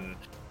stuff. And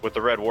with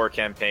the Red War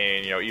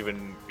campaign,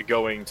 even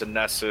going to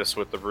Nessus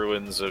with the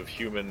ruins of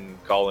human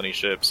colony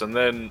ships. And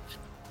then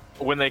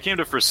when they came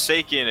to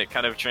Forsaken, it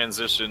kind of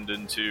transitioned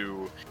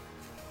into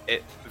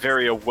it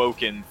very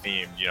Awoken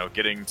themed,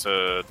 getting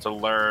to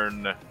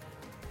learn.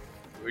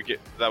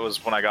 That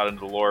was when I got into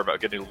the lore about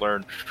getting to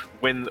learn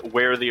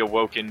where the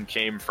Awoken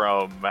came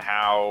from,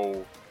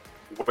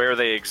 where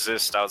they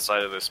exist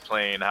outside of this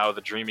plane, how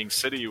the Dreaming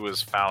City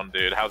was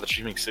founded, how the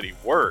Dreaming City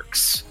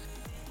works.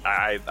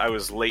 I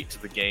was late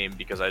to the game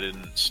because I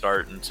didn't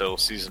start until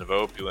Season of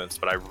Opulence,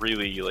 but I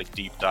really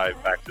deep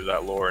dived back through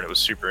that lore, and it was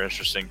super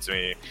interesting to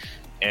me.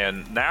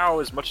 And now,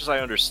 as much as I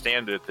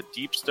understand it, the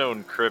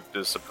Deepstone Crypt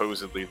is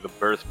supposedly the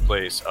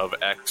birthplace of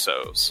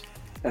Exos.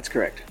 That's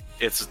correct.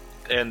 Its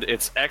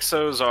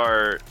Exos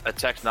are a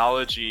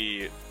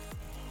technology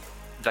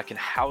that can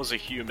house a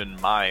human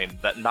mind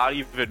that not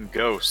even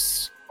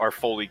ghosts are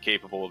fully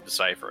capable of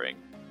deciphering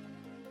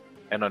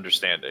and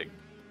understanding.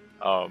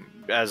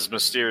 As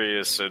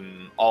mysterious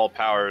and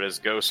all-powered as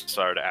ghosts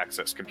are to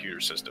access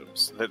computer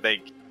systems,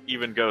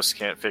 even ghosts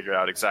can't figure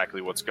out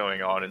exactly what's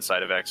going on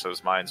inside of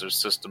Exos' minds. There's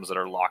systems that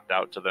are locked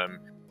out to them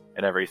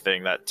and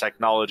everything. That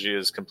technology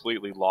is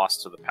completely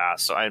lost to the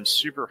past. So I am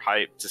super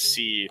hyped to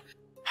see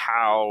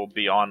how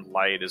Beyond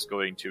Light is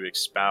going to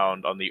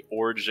expound on the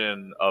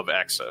origin of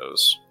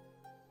Exos,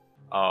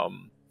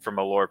 from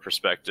a lore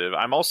perspective.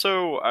 I'm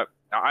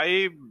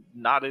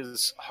not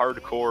as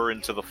hardcore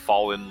into the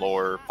Fallen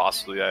lore.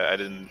 Possibly I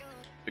didn't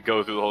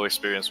go through the whole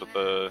experience with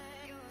the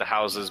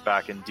houses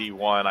back in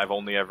D1. I've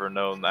only ever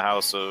known the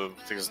house of,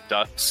 I think it's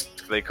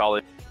Dusk, they call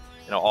it,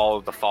 all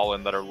of the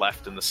Fallen that are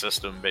left in the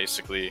system,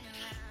 basically.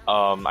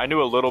 I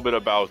knew a little bit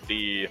about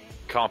the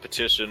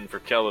competition for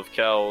Kell of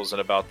Kells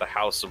and about the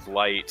House of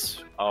Light,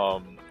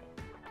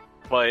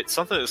 but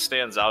something that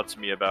stands out to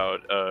me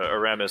about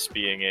Aramis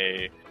being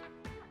a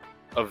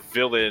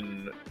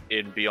villain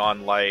in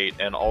Beyond Light,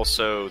 and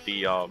also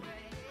the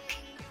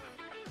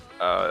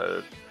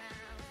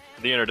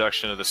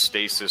introduction of the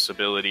stasis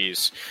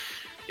abilities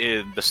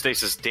in the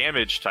stasis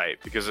damage type,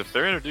 because if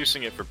they're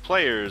introducing it for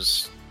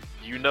players,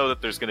 that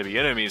there's going to be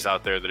enemies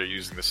out there that are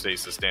using the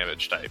stasis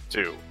damage type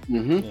too.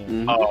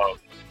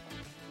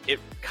 It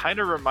kind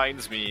of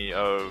reminds me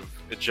of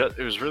it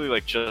was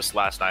really just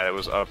last night. I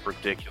was up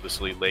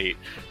ridiculously late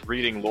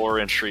reading lore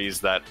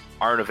entries that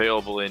aren't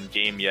available in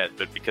game yet,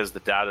 but because the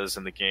data's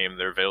in the game,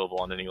 they're available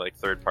on any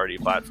third-party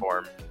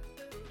platform.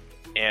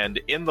 And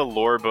in the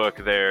lore book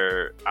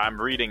there,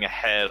 I'm reading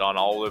ahead on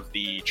all of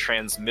the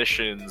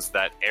transmissions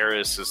that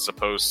Eris is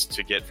supposed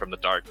to get from the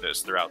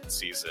darkness throughout the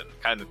season.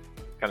 Kind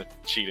of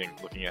cheating,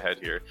 looking ahead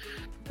here.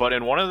 But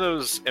in one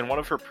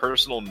of her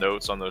personal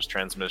notes on those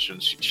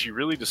transmissions, she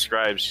really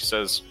describes, she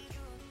says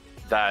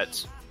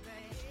that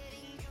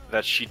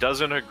she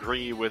doesn't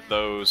agree with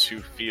those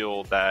who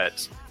feel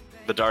that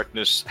the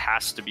darkness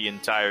has to be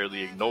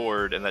entirely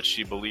ignored, and that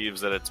she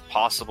believes that it's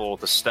possible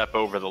to step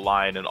over the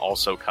line and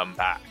also come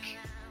back.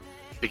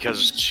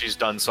 Because she's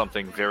done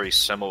something very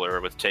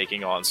similar with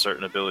taking on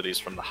certain abilities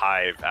from the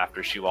Hive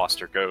after she lost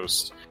her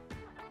ghost.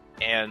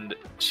 And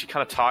she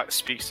kind of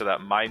speaks to that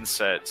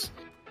mindset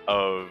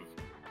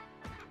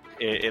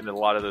in a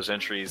lot of those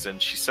entries,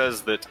 and she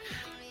says that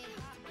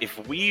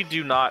if we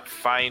do not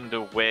find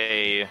a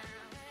way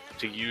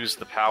to use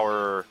the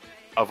power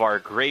of our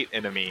great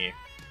enemy,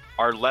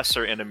 our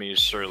lesser enemies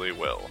surely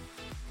will.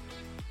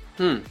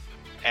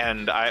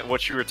 And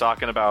what you were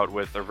talking about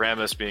with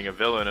Aramis being a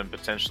villain and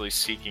potentially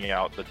seeking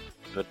out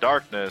the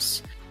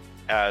darkness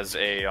as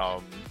a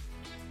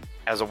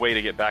way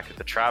to get back at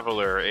the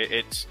Traveler,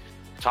 it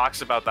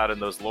talks about that in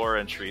those lore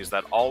entries,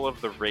 that all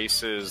of the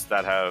races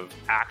that have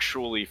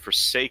actually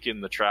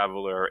forsaken the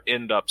Traveler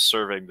end up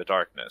serving the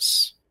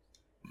darkness.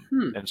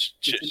 And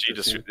she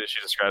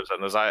describes that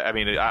in those. I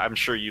mean, I'm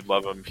sure you'd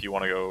love them if you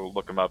want to go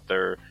look them up.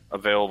 They're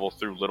available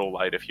through Little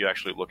Light if you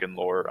actually look in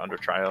lore under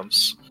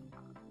Triumphs.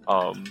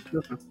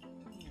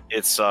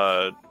 It's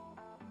so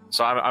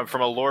I'm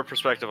from a lore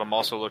perspective, I'm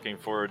also looking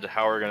forward to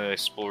how we're going to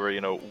explore,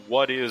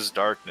 what is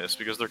darkness,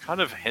 because they're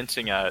kind of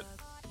hinting at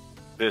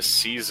this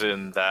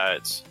season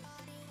that,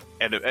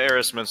 and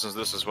Eris mentions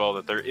this as well,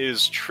 that there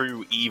is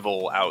true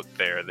evil out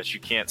there, that you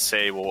can't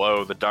say,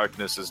 well, the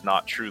darkness is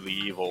not truly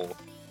evil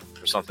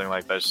or something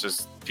like that. It's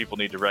just people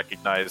need to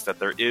recognize that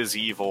there is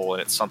evil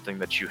and it's something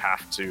that you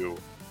have to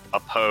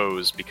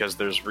oppose because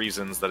there's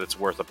reasons that it's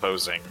worth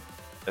opposing.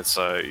 It's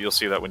you'll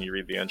see that when you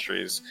read the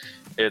entries.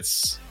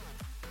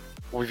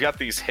 We've got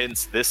these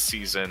hints this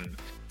season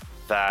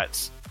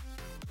that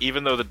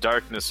even though the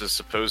darkness is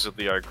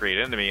supposedly our great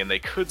enemy, and they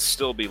could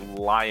still be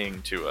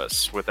lying to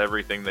us with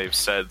everything they've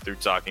said through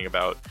talking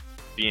about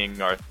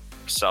being our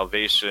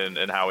salvation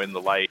and how in the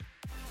light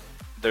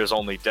there's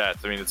only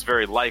death. I mean, it's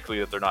very likely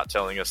that they're not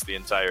telling us the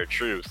entire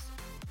truth.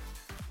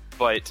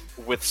 But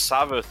with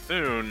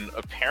Savathun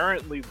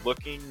apparently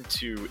looking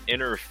to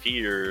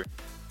interfere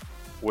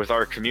with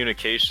our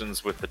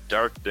communications with the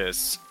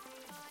darkness,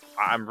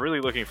 I'm really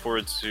looking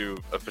forward to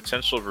a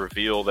potential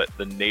reveal that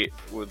the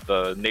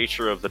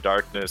nature of the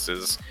darkness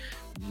is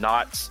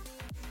not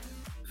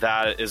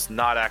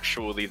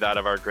actually that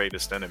of our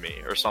greatest enemy,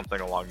 or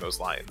something along those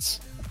lines.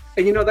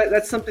 And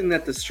that's something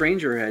that the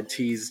Stranger had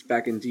teased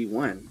back in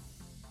D1.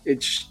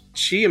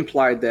 She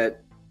implied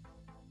that,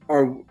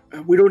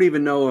 we don't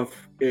even know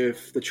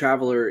if the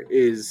Traveler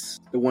is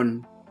the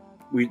one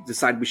we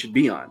decide we should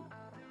be on.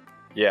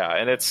 Yeah,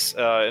 and it's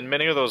in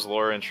many of those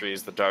lore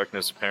entries, the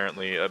darkness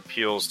apparently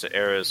appeals to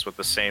Eris with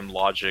the same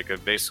logic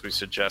of basically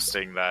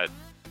suggesting that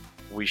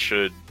we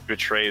should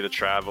betray the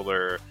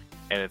Traveler,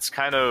 and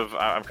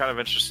I'm kind of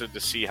interested to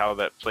see how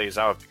that plays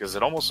out, because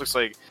it almost looks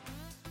like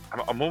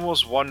I'm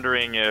almost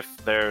wondering if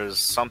there's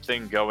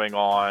something going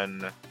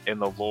on in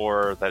the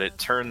lore that it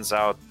turns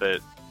out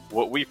that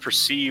what we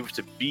perceive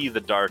to be the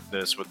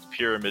darkness with the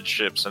pyramid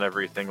ships and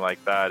everything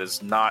like that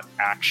is not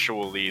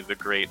actually the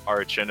great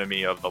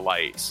archenemy of the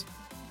light,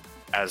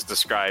 as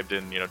described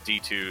in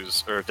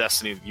D2's or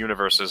Destiny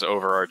Universe's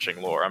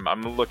overarching lore.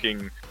 I'm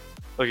looking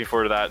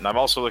forward to that, and I'm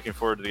also looking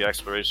forward to the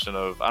exploration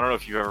of, I don't know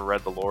if you've ever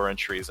read the lore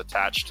entries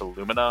attached to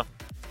Lumina,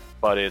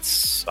 but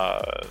it's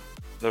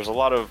there's a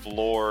lot of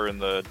lore in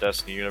the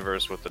Destiny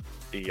universe with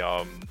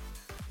the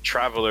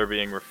Traveler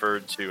being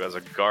referred to as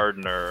a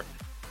gardener,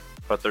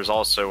 but there's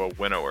also a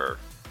winnower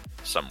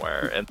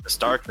somewhere, and this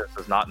darkness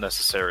is not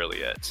necessarily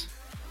it.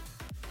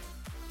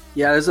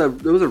 Yeah,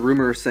 there was a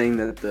rumor saying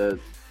that the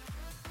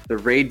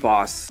raid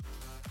boss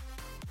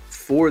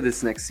for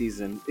this next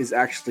season is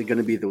actually going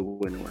to be the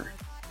winnower.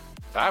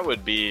 That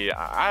would be,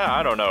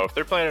 I don't know, if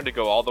they're planning to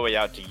go all the way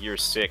out to year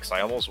 6,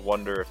 I almost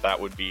wonder if that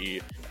would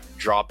be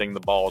dropping the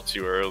ball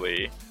too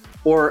early.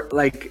 Or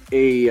like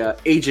a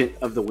agent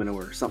of the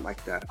winnower, something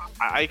like that.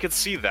 I could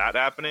see that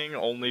happening,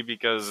 only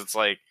because it's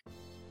like,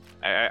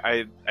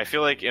 I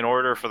feel like in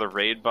order for the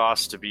raid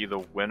boss to be the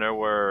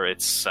winnower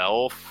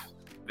itself,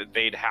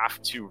 they'd have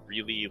to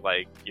really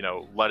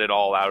let it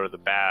all out of the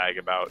bag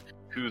about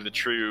who the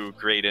true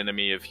great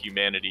enemy of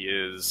humanity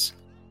is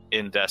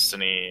in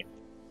Destiny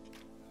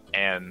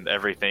and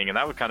everything, and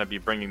that would kind of be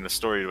bringing the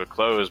story to a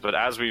close. But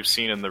as we've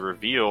seen in the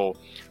reveal,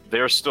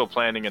 they're still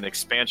planning an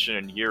expansion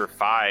in year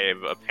 5,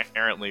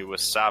 apparently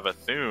with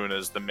Savathun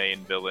as the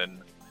main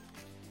villain,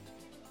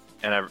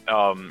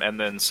 and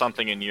then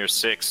something in year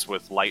 6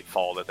 with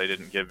Lightfall that they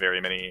didn't give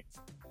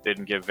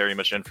very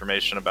much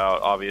information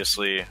about,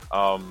 obviously.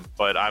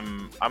 But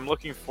I'm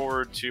looking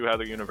forward to how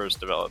the universe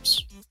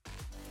develops.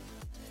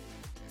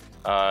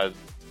 Has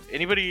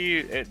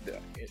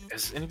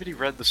anybody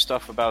read the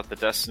stuff about the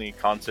Destiny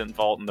content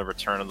vault and the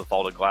return of the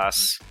Vaulted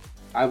Glass?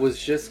 I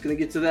was just going to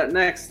get to that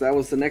next. That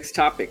was the next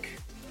topic.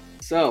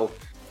 So,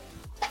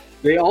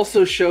 they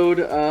also showed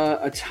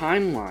a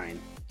timeline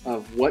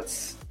of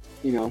what's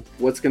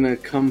going to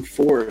come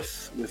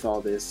forth with all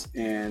this,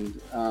 and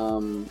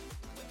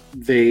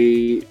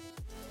they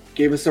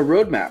gave us a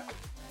roadmap.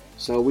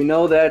 So we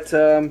know that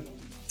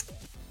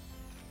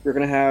we're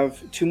going to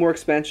have 2 more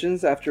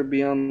expansions after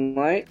Beyond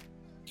Light.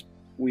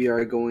 We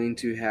are going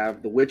to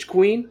have the Witch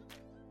Queen,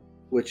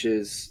 which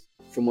is,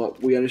 from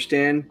what we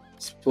understand,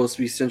 supposed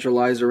to be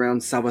centralized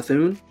around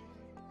Savathun.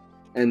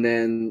 And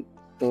then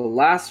the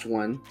last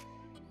one,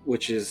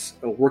 which is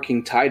a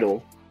working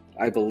title,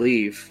 I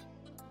believe,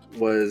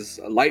 was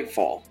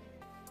Lightfall,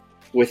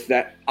 with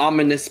that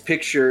ominous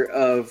picture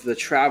of the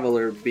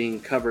Traveler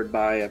being covered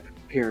by a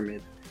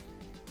pyramid.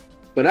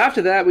 But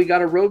after that, we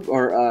got a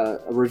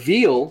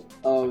reveal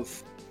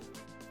of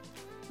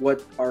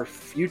what our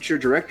future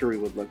directory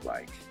would look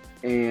like.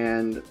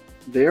 And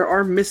there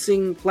are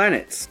missing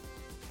planets.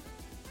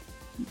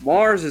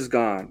 Mars is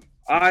gone.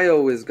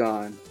 Io is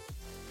gone.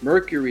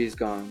 Mercury's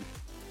gone.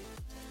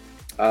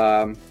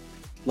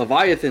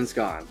 Leviathan's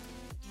gone.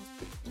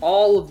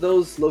 All of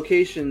those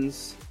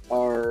locations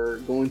are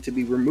going to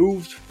be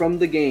removed from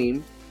the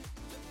game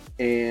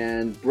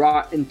and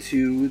brought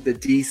into the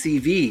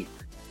DCV,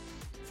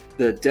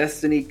 the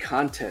Destiny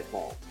Content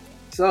Vault.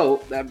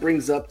 So that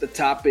brings up the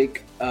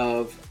topic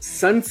of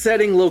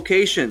sunsetting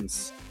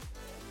locations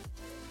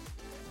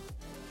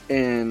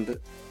and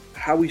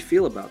how we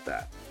feel about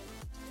that.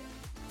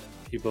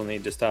 People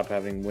need to stop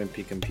having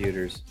wimpy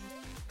computers.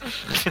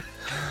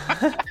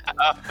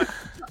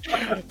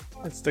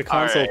 It's the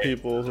console right.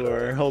 people who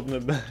are holding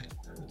it back.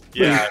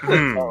 Yeah,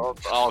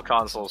 it's all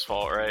consoles'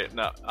 fault, right?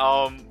 No,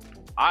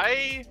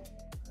 I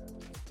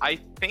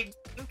think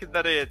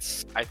that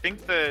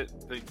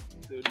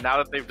now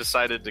that they've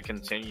decided to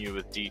continue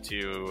with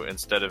D2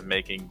 instead of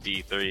making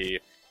D3,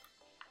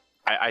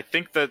 I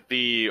think that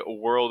the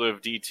world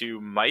of D2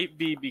 might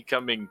be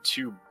becoming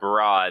too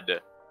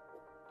broad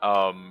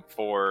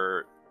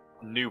for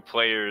new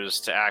players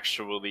to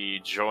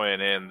actually join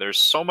in. There's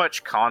so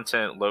much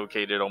content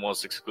located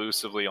almost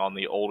exclusively on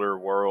the older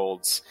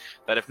worlds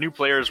that if new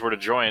players were to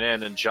join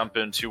in and jump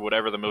into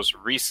whatever the most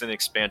recent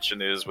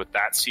expansion is with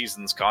that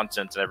season's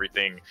content and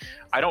everything,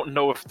 I don't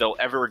know if they'll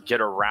ever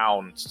get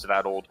around to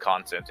that old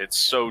content. It's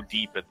so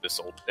deep at this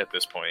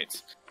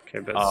point. Okay,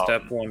 but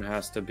step one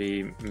has to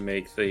be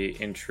make the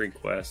entry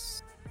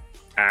quests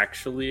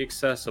actually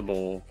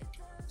accessible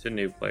to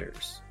new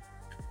players.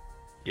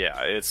 Yeah,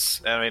 I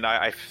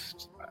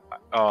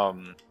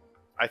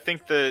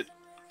think that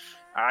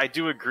I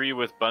do agree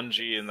with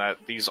Bungie in that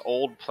these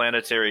old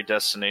planetary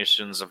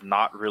destinations have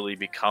not really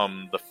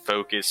become the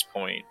focus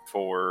point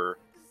for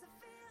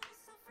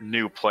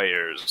new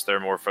players. They're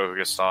more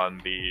focused on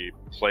the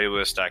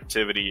playlist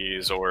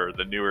activities or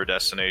the newer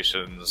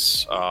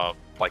destinations,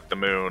 like the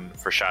moon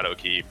for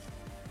Shadowkeep.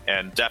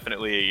 And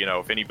definitely,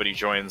 if anybody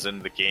joins in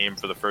the game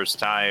for the first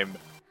time,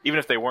 even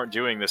if they weren't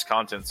doing this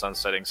content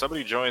sunsetting,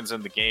 somebody joins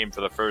in the game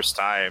for the first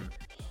time,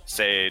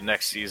 say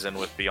next season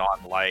with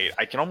Beyond Light,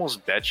 I can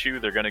almost bet you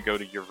they're going to go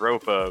to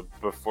Europa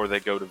before they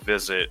go to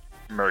visit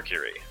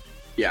Mercury.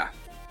 Yeah.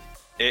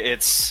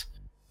 It's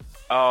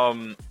a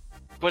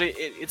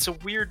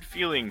weird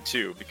feeling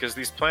too, because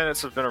these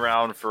planets have been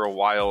around for a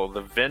while.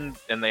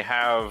 And they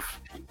have,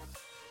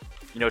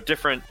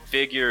 different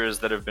figures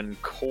that have been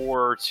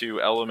core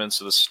to elements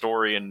of the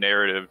story and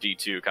narrative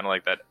D2, kind of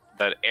like that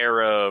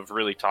era of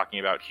really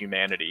talking about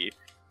humanity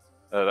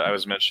that I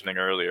was mentioning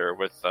earlier,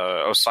 with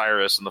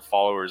Osiris and the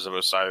followers of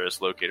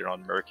Osiris located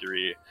on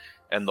Mercury,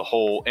 and the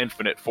whole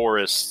infinite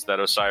forests that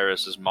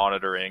Osiris is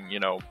monitoring.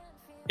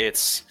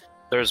 It's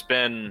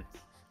kind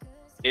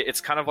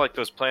of like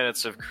those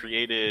planets have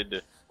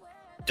created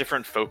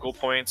different focal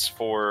points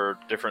for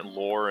different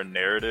lore and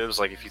narratives.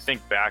 Like if you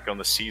think back on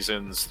the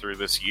seasons through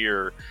this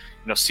year,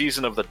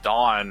 Season of the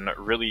Dawn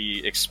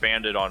really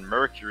expanded on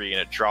Mercury,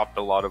 and it dropped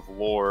a lot of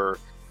lore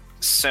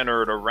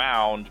centered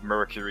around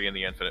Mercury and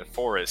the Infinite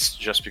Forest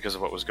just because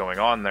of what was going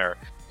on there.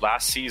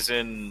 Last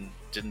season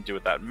didn't do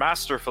it that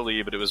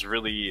masterfully, but it was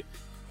really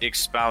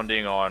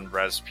expounding on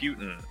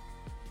Rasputin,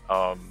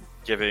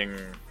 giving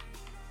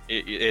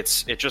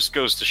it just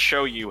goes to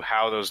show you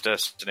how those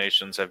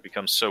destinations have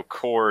become so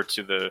core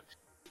to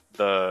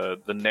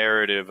the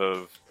narrative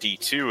of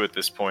D2 at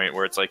this point,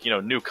 where it's like,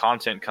 new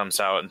content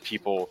comes out and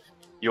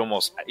you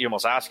almost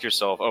ask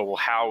yourself, oh well,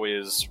 how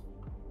is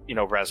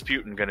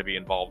Rasputin going to be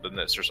involved in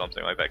this or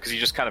something like that, because you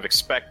just kind of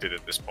expect it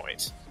at this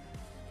point.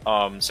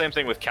 Same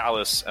thing with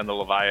Callus and the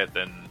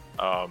Leviathan,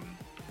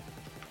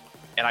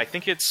 and I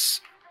think it's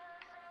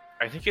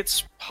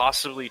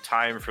possibly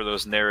time for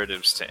those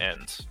narratives to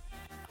end.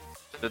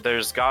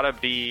 There's gotta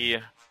be,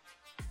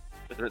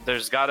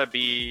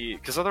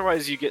 because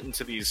otherwise you get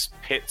into these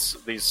pits,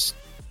 these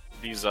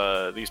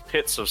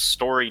pits of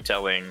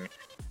storytelling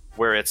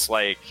where it's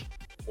like,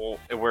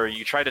 where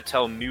you try to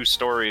tell new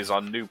stories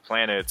on new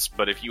planets,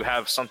 but if you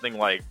have something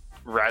like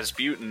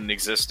Rasputin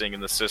existing in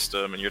the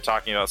system and you're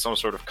talking about some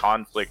sort of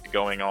conflict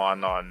going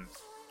on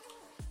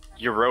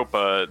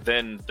Europa,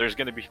 then there's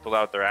going to be people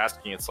out there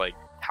asking, it's like,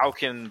 how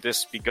can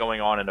this be going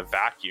on in a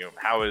vacuum?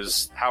 How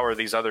are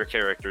these other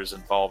characters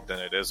involved in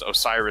it? Is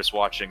Osiris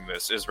watching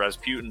this? Is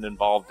Rasputin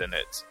involved in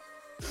it?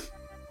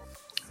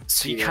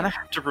 So you kind of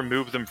have to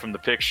remove them from the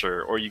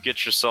picture, or you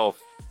get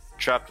yourself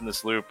trapped in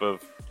this loop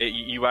of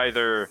you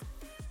either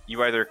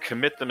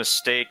commit the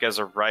mistake as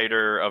a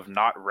writer of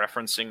not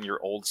referencing your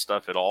old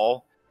stuff at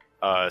all.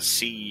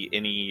 See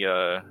any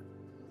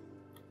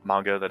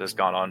manga that has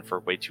gone on for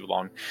way too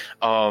long,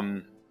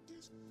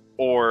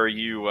 or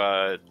you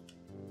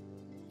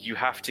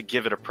have to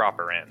give it a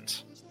proper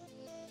end.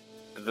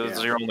 Those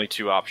are your only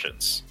two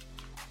options.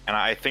 And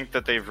I think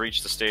that they've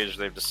reached the stage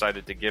where they've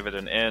decided to give it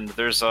an end.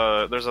 There's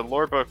a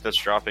lore book that's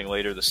dropping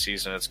later this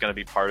season. It's going to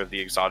be part of the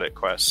exotic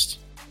quest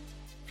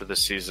for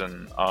this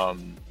season,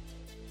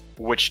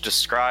 which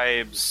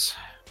describes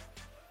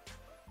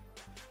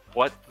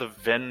what the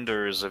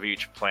vendors of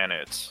each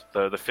planet,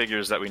 the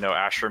figures that we know,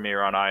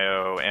 Ashermere on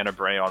Io, Anna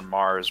Bray on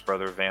Mars,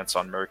 Brother Vance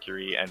on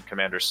Mercury, and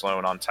Commander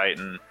Sloan on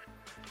Titan.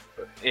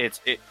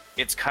 It's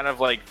kind of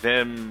like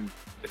them.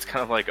 It's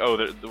kind of like,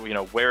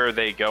 where are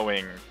they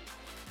going?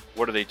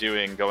 What are they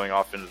doing going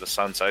off into the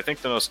sunset? I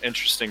think the most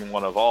interesting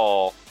one of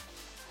all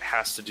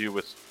has to do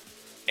with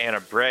Anna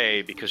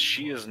Bray, because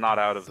she is not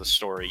out of the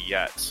story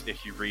yet,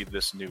 if you read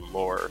this new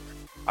lore.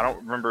 I don't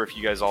remember if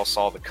you guys all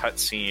saw the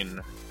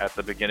cutscene at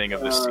the beginning of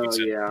this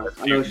season. Yeah,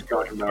 I know what you're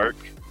talking about.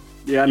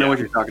 Yeah, I know what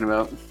you're talking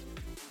about.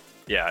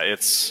 Yeah,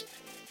 it's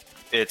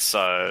if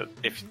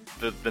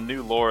the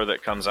new lore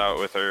that comes out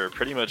with her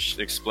pretty much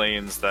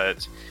explains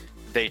that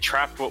they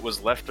trapped what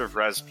was left of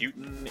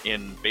Rasputin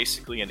in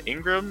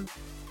Ingram,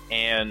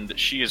 and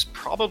she is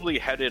probably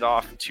headed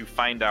off to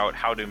find out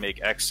how to make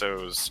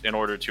exos in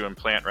order to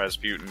implant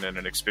Rasputin in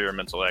an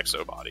experimental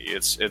exo body.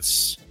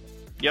 It's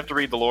you have to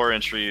read the lore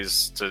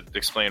entries to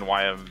explain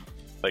why I'm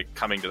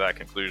coming to that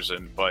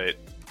conclusion, but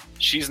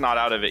she's not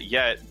out of it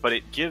yet. But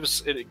it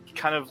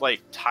kind of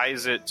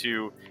ties it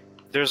to,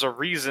 there's a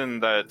reason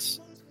that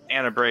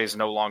Anna Bray is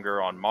no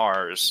longer on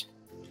Mars,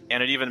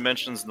 and it even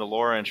mentions in the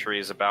lore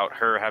entries about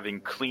her having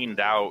cleaned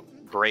out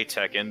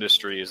Braytech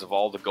Industries of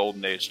all the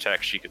Golden Age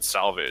tech she could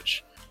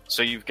salvage.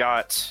 So you've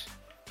got,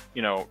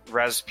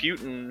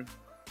 Rasputin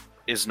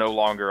is no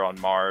longer on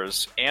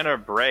Mars. Anna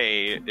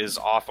Bray is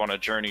off on a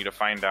journey to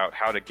find out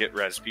how to get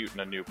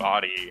Rasputin a new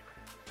body.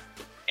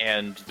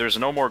 And there's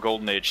no more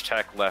Golden Age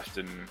tech left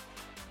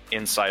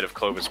inside of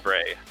Clovis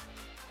Bray.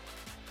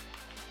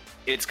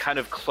 It's kind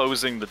of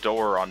closing the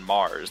door on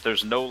Mars.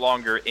 There's no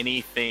longer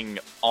anything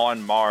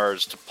on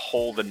Mars to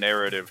pull the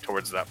narrative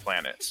towards that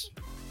planet.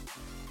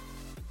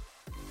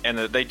 And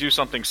they do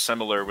something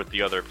similar with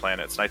the other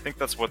planets. And I think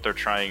that's what they're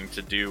trying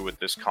to do with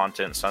this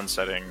content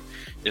sunsetting,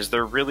 is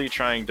they're really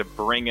trying to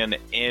bring an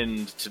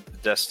end to the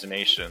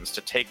destinations, to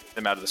take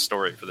them out of the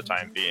story for the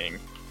time being.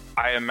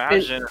 I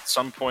imagine at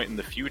some point in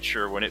the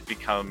future, when it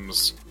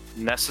becomes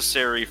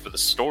necessary for the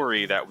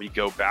story that we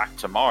go back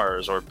to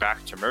Mars or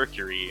back to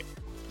Mercury,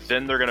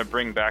 then they're going to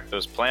bring back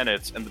those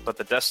planets. But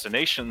the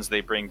destinations they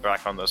bring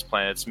back on those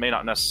planets may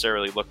not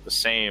necessarily look the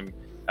same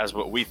as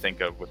what we think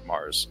of with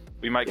Mars.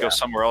 We might go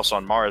somewhere else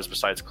on Mars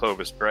besides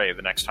Clovis Bray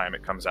the next time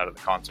it comes out of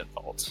the content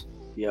vaults.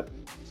 Yep.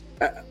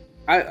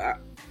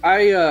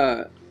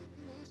 I'm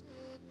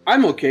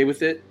okay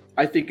with it.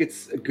 I think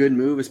it's a good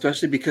move,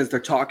 especially because they're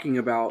talking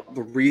about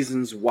the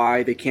reasons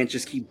why they can't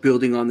just keep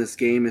building on this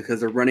game, because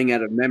they're running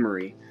out of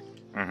memory.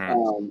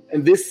 Mm-hmm.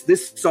 And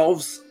this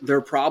solves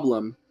their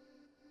problem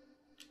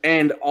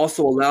and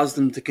also allows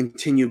them to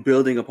continue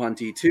building upon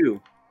T2.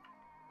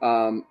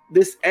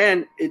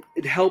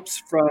 It helps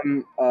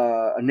from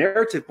a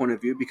narrative point of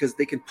view, because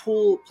they can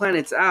pull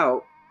planets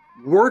out,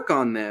 work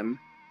on them,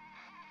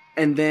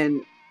 and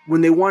then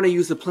when they want to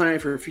use the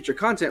planet for future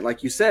content,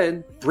 like you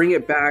said, bring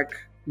it back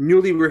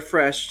newly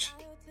refreshed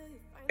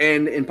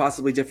and in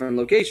possibly different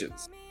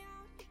locations.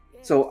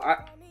 So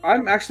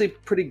I'm actually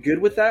pretty good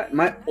with that.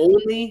 My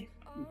only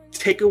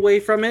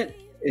takeaway from it,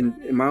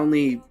 and my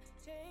only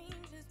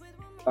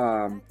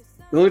the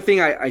only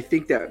thing I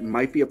think that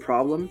might be a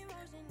problem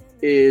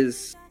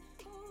is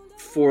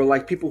for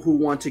people who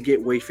want to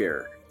get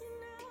Wayfarer,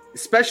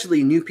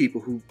 especially new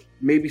people who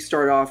maybe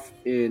start off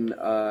in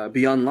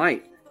Beyond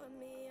Light.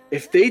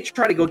 If they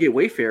try to go get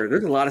Wayfarer,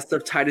 there's a lot of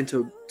stuff tied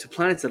into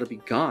planets that'll be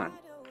gone.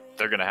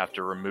 They're going to have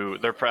to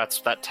remove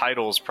that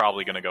title is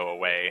probably going to go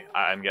away,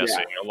 I'm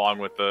guessing, along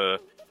with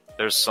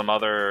there's some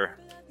other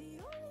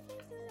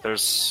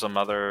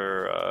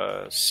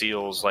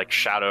seals, like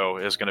Shadow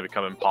is going to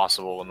become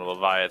impossible when the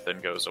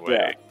Leviathan goes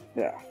away.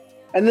 Yeah.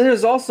 And then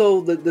there's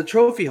also the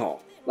trophy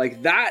hall.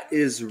 That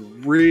is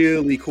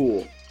really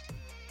cool.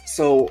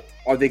 So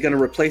are they going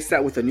to replace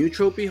that with a new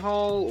trophy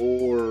hall,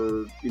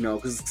 or,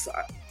 because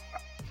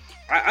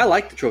I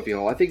like the trophy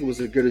hall. I think it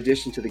was a good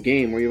addition to the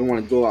game, where you even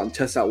want to go out and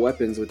test out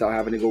weapons without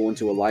having to go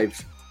into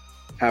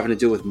having to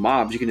deal with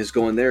mobs. You can just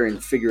go in there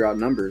and figure out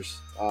numbers.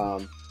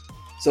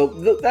 So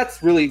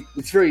that's really,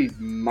 it's very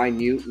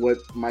minute what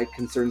my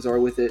concerns are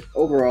with it.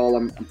 Overall,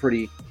 I'm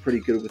pretty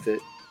good with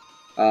it.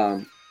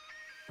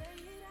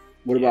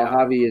 What about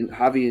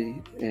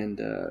Javi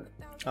and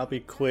I'll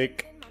be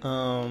quick.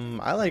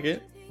 I like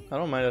it. I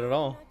don't mind it at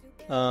all.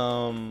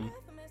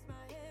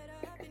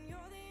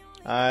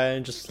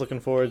 I'm just looking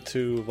forward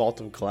to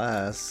Vault of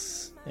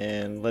Glass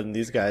and letting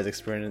these guys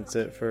experience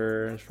it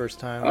for the first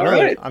time.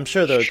 I'm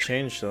sure they'll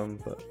change them,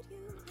 but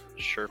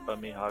Sherpa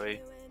me, Javi.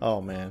 Oh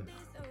man,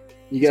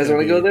 you guys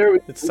want to go there?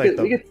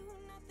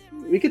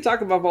 We could talk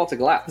about Vault of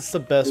Glass. It's the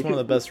best, one of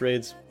the best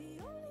raids.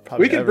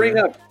 We can bring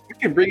up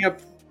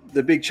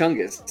the big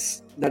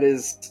chungus that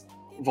is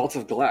Vault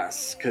of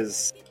Glass,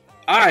 because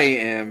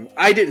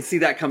I didn't see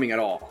that coming at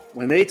all.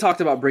 When they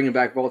talked about bringing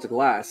back Vault of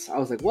Glass, I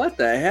was like, what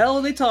the hell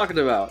are they talking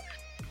about?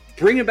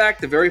 Bringing back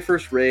the very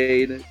first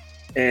raid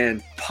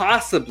and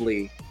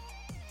possibly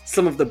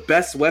some of the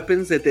best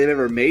weapons that they've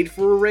ever made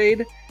for a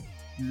raid,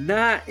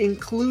 not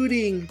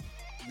including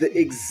the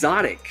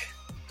exotic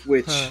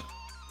which,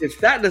 if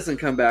that doesn't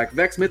come back,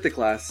 Vex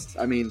Mythoclast,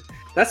 I mean,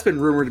 that's been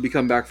rumored to be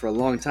coming back for a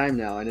long time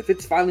now. And if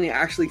it's finally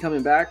actually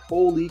coming back,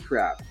 holy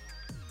crap.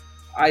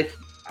 I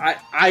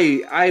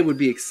would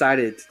be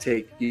excited to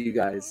take you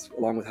guys,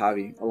 along with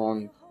Javi,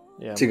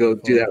 to go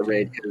do that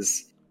raid,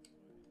 because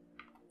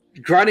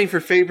grinding for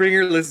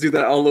Fatebringer, let's do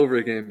that all over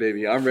again,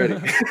 baby. I'm ready.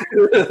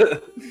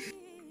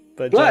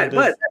 but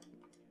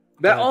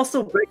that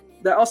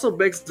also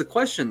begs the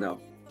question, though.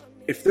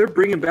 If they're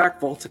bringing back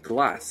Vaulted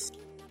Glass,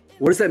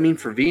 what does that mean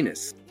for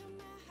Venus?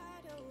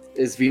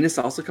 Is Venus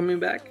also coming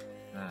back?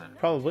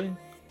 Probably.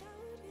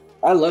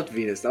 I loved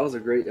Venus. That was a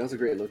great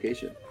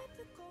location.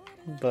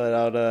 But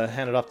I would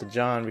hand it off to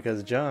John,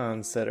 because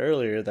John said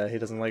earlier that he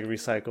doesn't like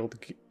recycled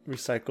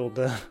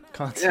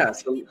content. Yeah,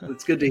 so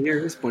it's good to hear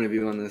his point of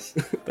view on this.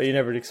 But you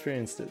never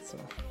experienced it, so.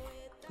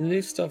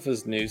 New stuff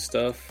is new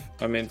stuff.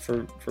 I mean,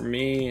 for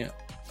me,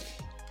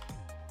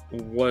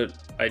 what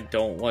I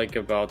don't like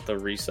about the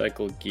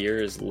recycled gear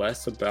is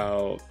less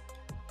about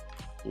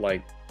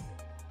like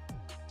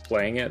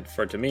playing it.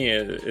 To me,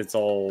 it's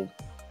all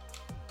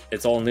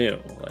new.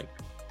 Like,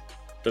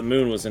 the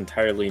moon was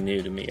entirely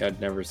new to me. I'd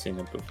never seen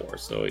it before,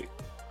 so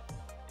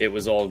it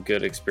was all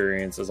good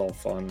experiences, all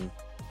fun.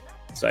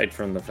 Aside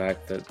from the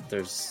fact that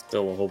there's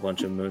still a whole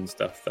bunch of moon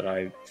stuff that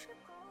I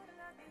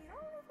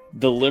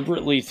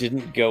deliberately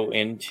didn't go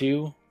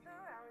into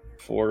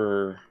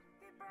for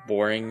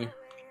boring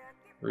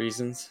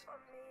reasons.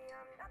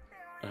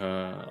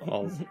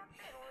 I'll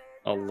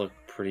look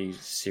pretty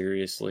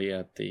seriously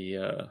at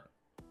the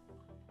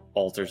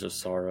Altars of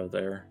Sorrow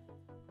there.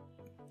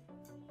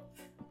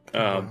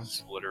 I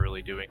was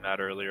literally doing that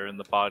earlier in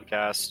the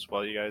podcast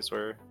while you guys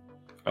were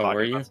talking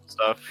were you? about some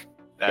stuff.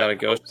 Got a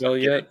ghost cell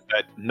yet?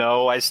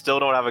 No, I still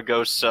don't have a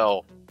ghost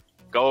cell.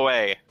 Go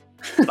away.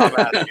 Stop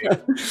asking.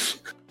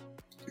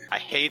 I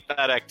hate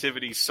that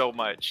activity so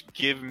much.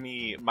 Give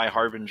me my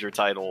Harbinger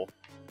title.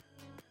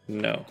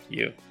 No,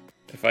 you.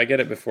 If I get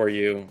it before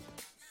you,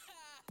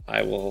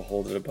 I will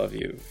hold it above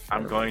you.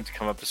 I'm going to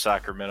come up to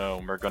Sacramento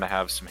and we're going to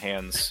have some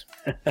hands.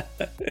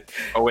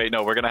 Oh, wait,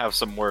 no, we're going to have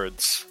some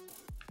words.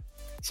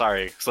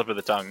 Sorry, slip of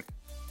the tongue.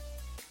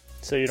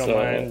 So you don't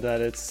mind that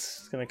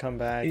it's going to come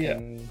back? Yeah,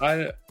 and...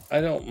 I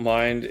don't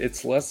mind.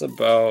 It's less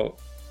about,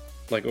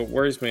 like, what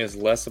worries me is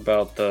less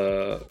about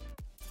the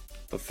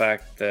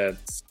fact that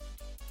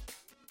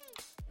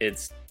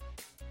it's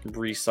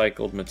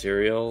recycled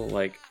material.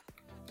 Like,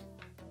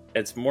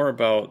 it's more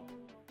about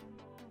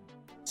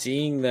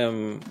seeing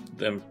them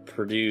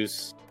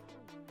produce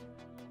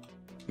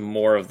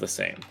more of the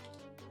same.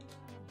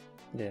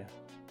 Yeah.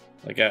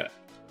 Like,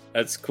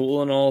 that's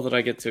cool and all that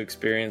I get to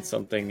experience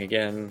something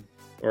again,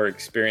 or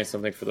experience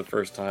something for the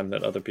first time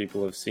that other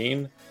people have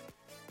seen.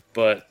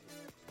 But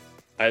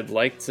I'd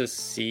like to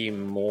see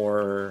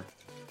more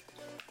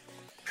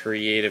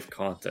creative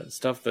content,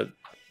 stuff that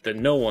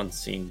no one's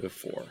seen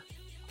before.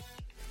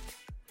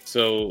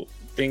 So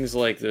things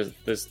like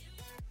this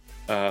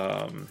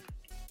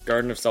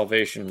Garden of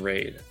Salvation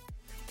raid.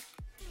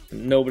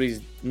 Nobody's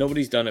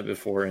done it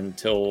before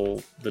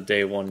until the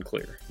day one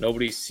clear.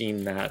 Nobody's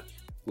seen that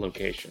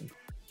location.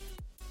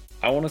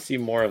 I want to see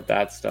more of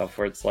that stuff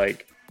where it's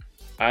like,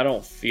 I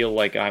don't feel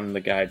like I'm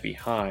the guy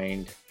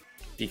behind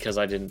because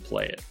I didn't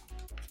play it.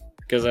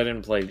 Because I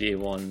didn't play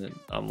D1,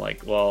 I'm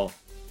like, well,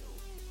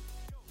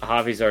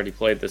 Javi's already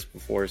played this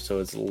before, so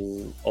it's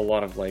a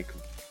lot of like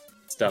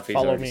stuff he's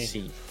already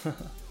seen.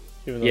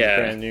 Even though it's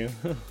brand new.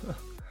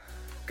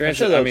 Granted, I'm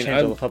sure they'll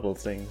change a couple of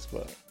things,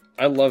 but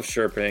I love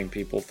Sherpaing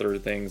people through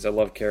things. I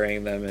love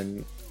carrying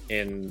them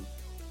in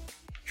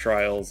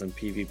trials and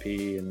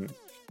PvP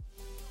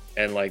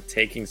and like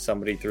taking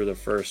somebody through the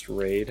first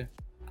raid.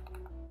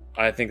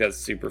 I think that's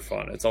super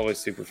fun. It's always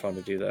super fun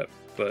to do that.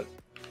 But,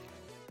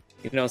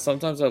 you know,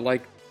 sometimes I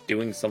like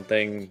doing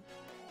something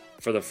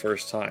for the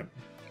first time.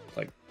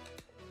 Like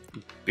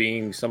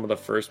being some of the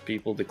first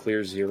people to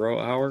clear 0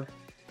 hour.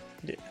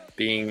 Yeah.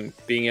 Being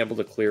able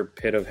to clear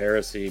Pit of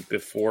Heresy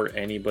before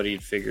anybody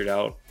had figured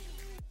out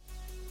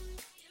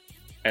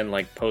and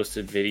like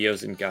posted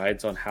videos and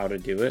guides on how to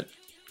do it.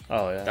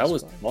 Oh yeah. That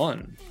was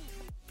fun.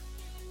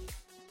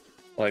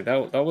 Like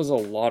that was a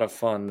lot of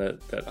fun that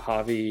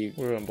Javi...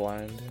 We went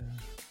blind. Yeah.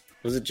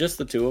 Was it just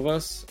the two of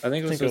us? I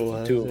think it was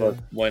the two of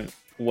us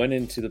went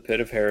into the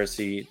Pit of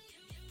Heresy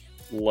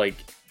like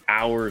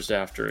hours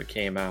after it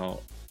came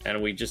out,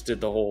 and we just did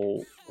the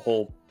whole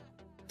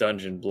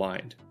dungeon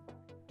blind.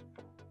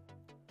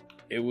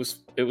 It was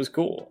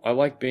cool. I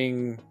like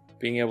being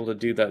able to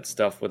do that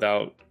stuff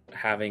without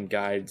having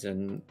guides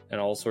and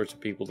all sorts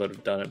of people that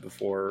have done it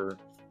before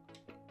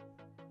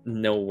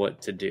know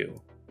what to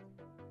do.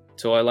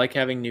 So I like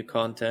having new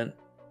content.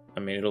 I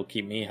mean, it'll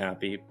keep me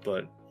happy,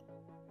 but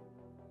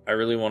I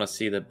really want to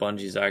see that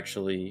Bungie's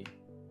actually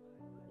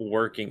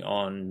working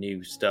on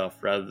new stuff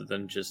rather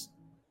than just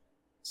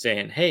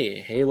saying, hey,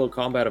 Halo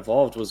Combat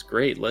Evolved was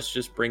great. Let's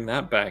just bring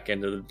that back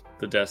into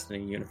the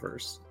Destiny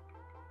universe.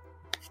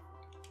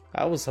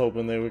 I was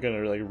hoping they were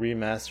going to like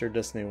remaster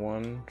Destiny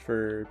 1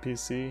 for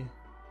PC,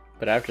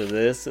 But after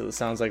this, it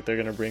sounds like they're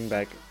gonna bring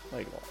back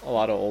like a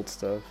lot of old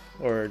stuff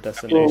or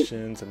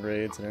destinations and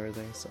raids and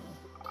everything. So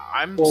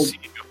I'm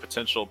seeing a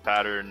potential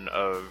pattern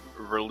of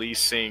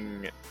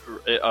releasing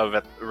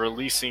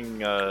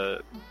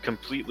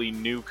completely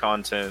new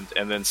content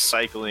and then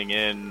cycling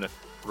in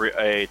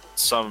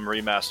some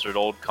remastered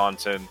old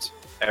content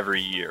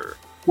every year.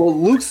 Well,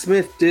 Luke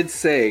Smith did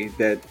say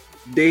that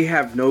they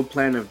have no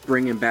plan of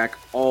bringing back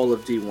all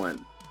of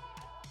D1.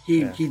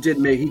 He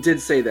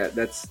did say that.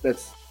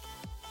 That's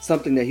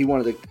something that he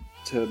wanted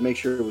to make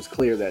sure it was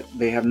clear that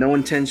they have no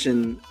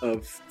intention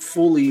of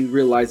fully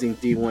realizing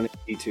D1 and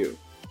D2.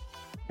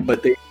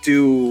 But they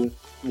do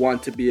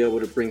want to be able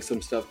to bring some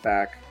stuff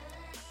back,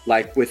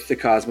 like with the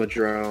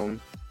Cosmodrome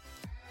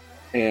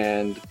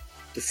and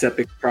the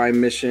Sepix Prime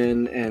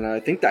mission, and I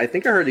think I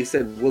heard he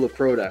said Will of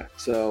Crota.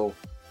 So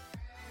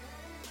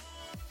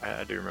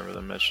I do remember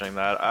them mentioning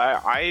that.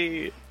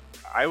 I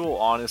will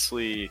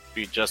honestly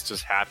be just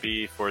as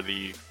happy for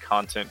the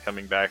content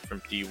coming back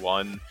from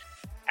D1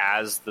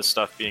 as the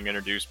stuff being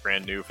introduced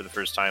brand new for the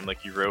first time,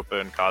 like Europa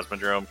and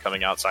Cosmodrome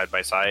coming out side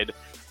by side,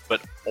 but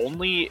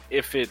only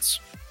if it's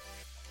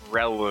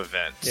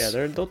relevant. yeah,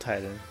 they'll tie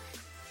it in.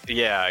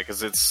 Yeah,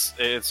 because it's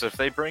if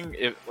they bring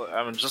it.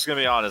 I'm just gonna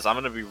be honest. I'm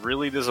gonna be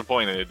really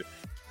disappointed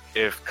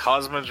if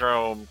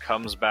Cosmodrome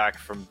comes back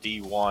from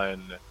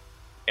D1,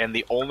 and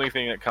the only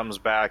thing that comes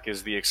back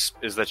is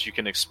is that you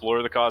can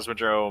explore the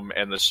Cosmodrome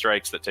and the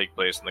strikes that take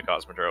place in the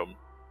Cosmodrome.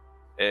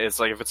 It's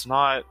like if it's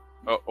not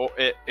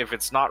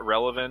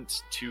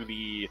relevant to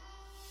the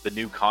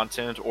new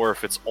content, or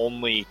if it's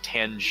only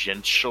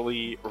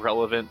tangentially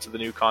relevant to the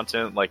new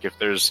content, like if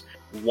there's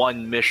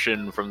one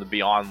mission from the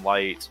Beyond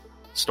Light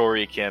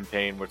story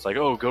campaign where it's like,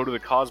 oh, go to the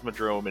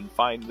Cosmodrome and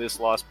find this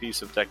lost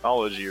piece of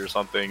technology or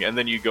something, and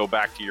then you go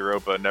back to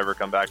Europa and never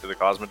come back to the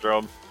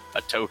Cosmodrome,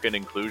 a token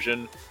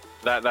inclusion,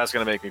 that's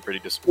going to make me pretty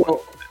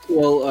disappointed.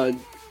 Well,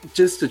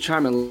 just to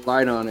chime a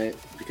light on it,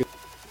 because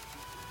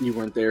you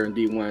weren't there in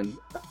D1,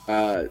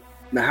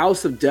 the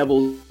House of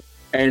Devil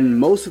and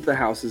most of the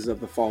houses of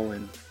the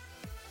Fallen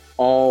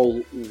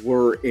all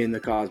were in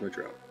the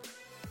Cosmodrome.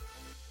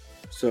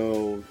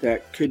 So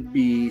that could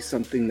be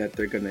something that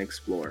they're going to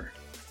explore.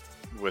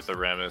 With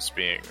Aramis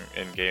being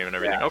in game and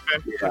everything. Yeah. Okay.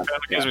 That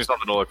gives me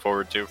something to look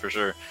forward to for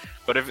sure.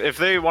 But if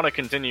they want to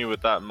continue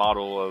with that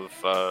model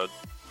of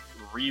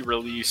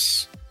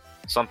re-release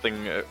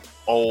something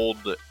old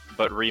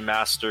but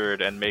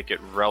remastered and make it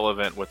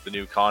relevant with the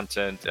new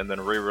content, and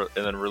then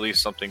release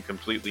something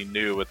completely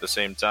new at the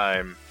same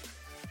time,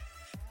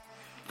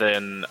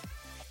 then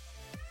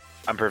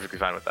I'm perfectly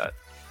fine with that.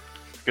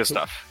 Good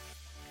stuff.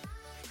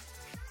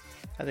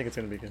 I think it's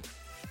gonna be good.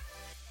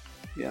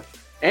 Yeah.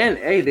 And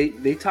hey,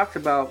 they talked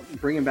about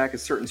bringing back a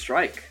certain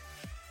strike,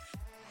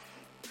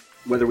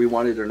 whether we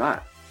want it or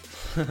not.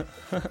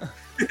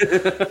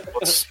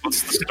 What's the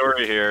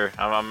story here?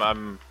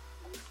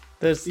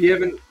 There's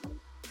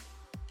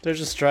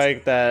a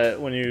strike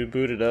that when you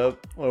boot it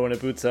up, or when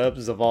it boots up,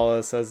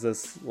 Zavala says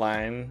this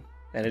line,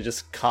 and it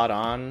just caught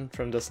on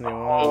from Destiny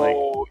 1.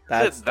 Oh,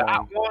 that's the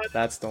that one?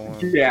 That's the one.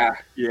 Yeah.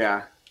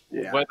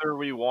 Whether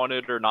we want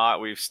it or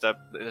not, we've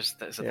stepped. We've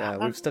stepped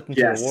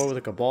into a war with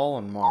a Cabal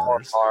on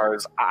Mars.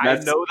 I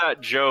know that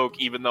joke,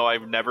 even though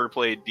I've never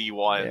played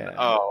D1. Yeah.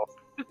 Oh,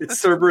 It's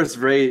Cerberus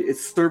Vey.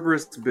 It's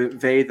Cerberus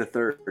Vey the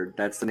Third.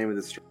 That's the name of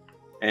the strike.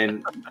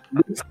 And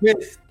Luke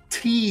Smith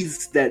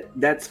teased that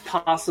that's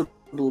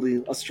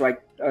possibly a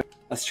strike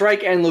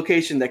and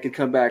location that could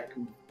come back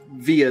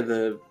via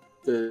the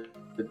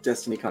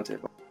Destiny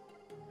content.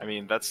 I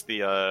mean, that's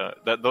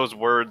those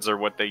words are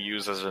what they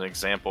use as an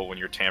example when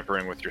you're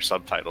tampering with your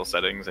subtitle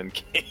settings in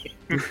game.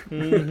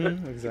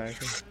 Mm-hmm,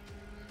 exactly.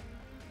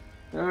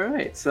 All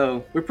right,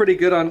 so we're pretty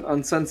good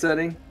on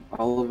sunsetting.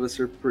 All of us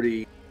are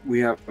pretty. We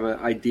have an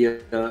idea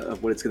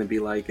of what it's going to be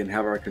like and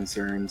have our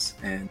concerns,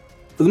 and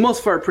for the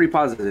most part, pretty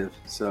positive.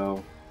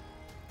 So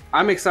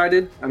I'm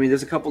excited. I mean,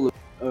 there's a couple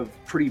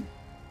of pretty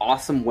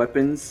awesome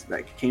weapons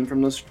that came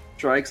from those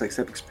strikes, like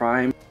Sepix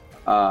Prime.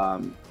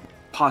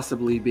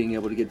 Possibly being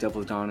able to get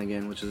Devil's Dawn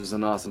again, which is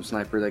an awesome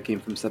sniper that came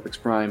from Sepix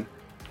Prime.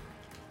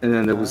 And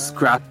then there was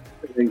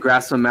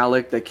Grasp of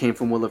Malik that came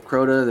from Will of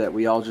Crota that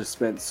we all just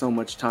spent so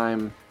much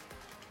time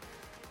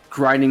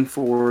grinding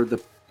for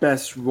the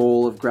best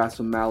role of Grasp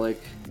of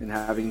Malik and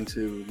having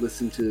to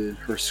listen to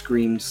her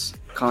screams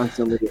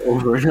constantly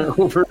over and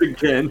over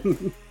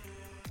again.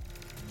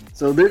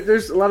 So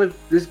there's a lot of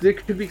there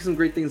could be some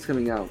great things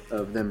coming out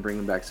of them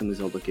bringing back some of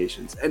these old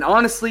locations. And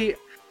honestly,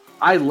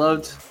 I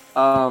loved the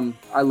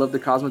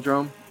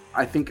Cosmodrome.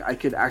 I think I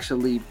could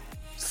actually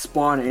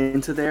spawn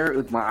into there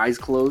with my eyes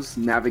closed,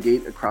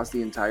 navigate across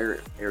the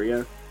entire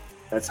area.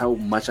 That's how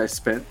much I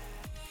spent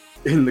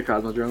in the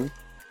Cosmodrome.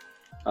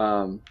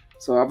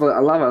 So I have a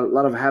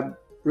lot of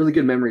really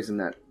good memories in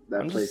that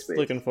I'm play just space.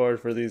 looking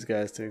forward for these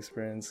guys to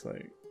experience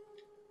like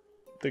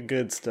the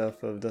good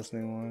stuff of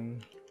Destiny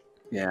 1.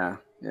 Yeah,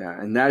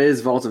 and that is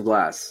Vault of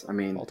Glass. I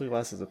mean, Vault of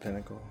Glass is a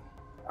pinnacle.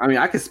 I mean,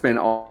 I could spend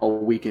all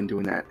weekend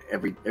doing that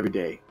every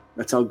day.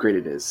 That's how great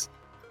it is.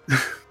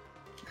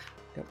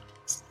 Yep.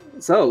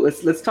 So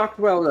let's talk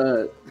about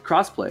the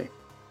crossplay.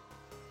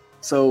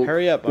 So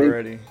Hurry up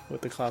already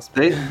with the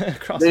cosplay.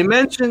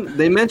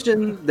 They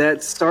mentioned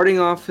that starting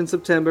off in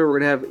September, we're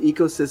gonna have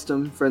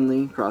ecosystem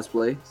friendly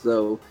crossplay.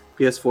 So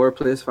PS4,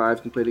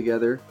 PS5 can play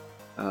together.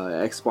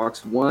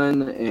 Xbox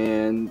One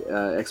and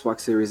Xbox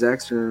Series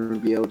X are gonna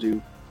be able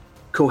to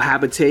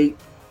cohabitate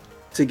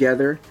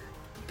together.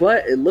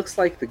 But it looks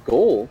like the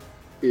goal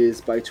is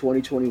by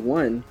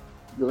 2021,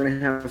 we're gonna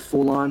have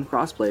full on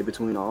crossplay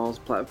between all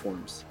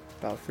platforms.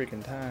 About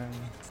freaking time.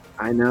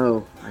 I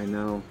know.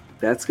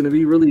 That's gonna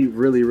be really,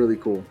 really, really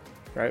cool.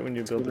 Right when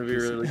you It's build going the to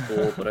be PC. really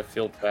cool, but I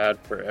feel bad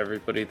for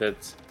everybody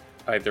that's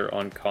either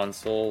on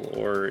console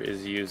or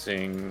is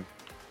using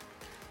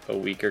a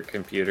weaker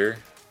computer.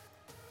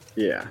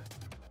 Yeah.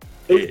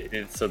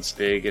 It's a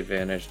big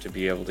advantage to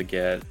be able to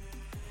get.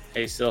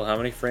 Hey, Sil, how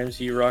many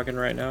frames are you rocking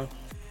right now?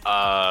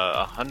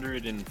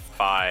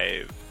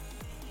 105.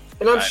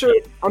 And I'm sure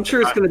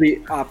it's gonna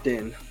be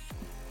opt-in.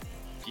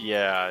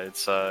 Yeah,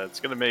 it's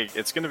gonna be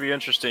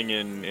interesting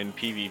in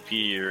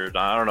PvP, or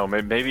I don't know,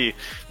 maybe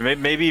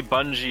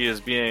Bungie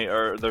is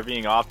they're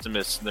being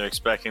optimists and they're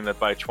expecting that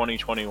by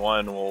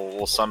 2021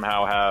 we'll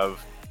somehow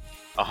have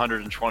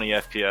 120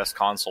 FPS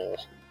console.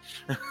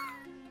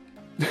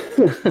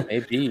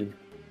 Maybe.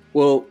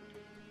 Well,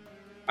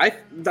 I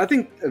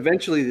think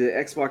eventually the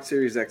Xbox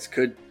Series X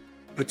could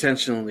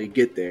potentially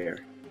get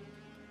there.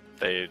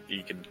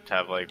 You can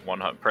have like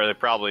 100.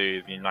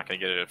 Probably you're not going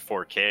to get it at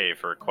 4K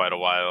for quite a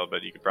while,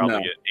 but you could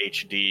probably get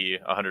HD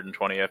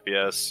 120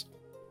 FPS.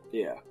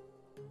 Yeah.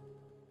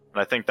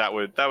 And I think that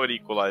would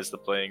equalize the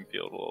playing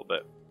field a little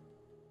bit.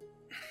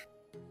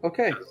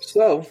 Okay,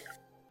 so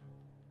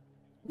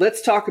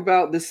let's talk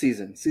about this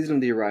season of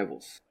the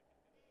Arrivals.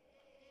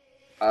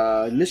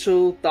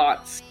 Initial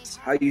thoughts,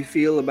 how you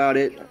feel about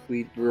it?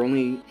 We're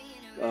only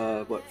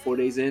 5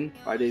 days in.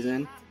 I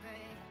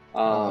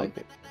like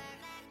it.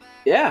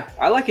 Yeah,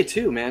 I like it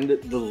too, man.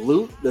 The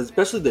loot,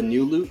 especially the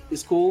new loot,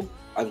 is cool.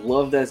 I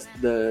love that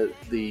the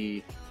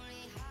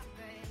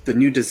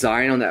new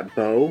design on that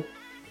bow.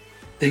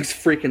 Thing's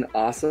freaking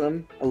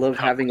awesome. I love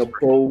having a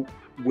bow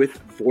with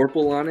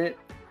Vorpal on it.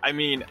 I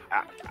mean,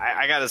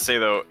 I gotta say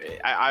though,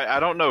 I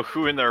don't know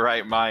who in their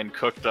right mind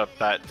cooked up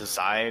that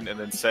design and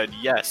then said,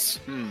 yes,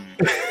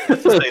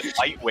 this is a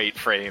lightweight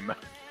frame.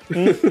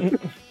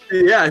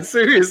 Yeah,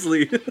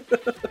 seriously.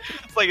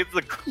 It's like it's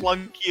the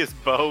clunkiest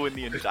bow in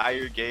the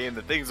entire game.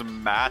 The thing's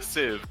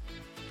massive.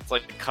 It's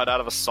like cut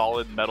out of a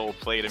solid metal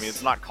plate. I mean,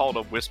 it's not called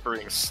a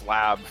whispering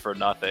slab for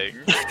nothing.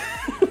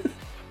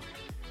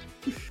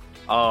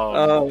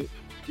 Yeah,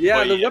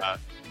 yeah.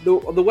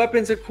 the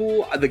weapons are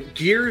cool. The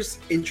gear's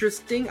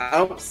interesting. I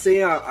don't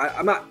say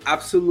I'm not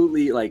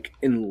absolutely like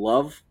in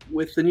love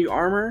with the new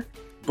armor,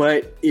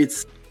 but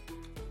it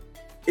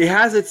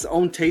has its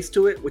own taste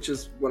to it, which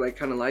is what I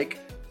kind of like.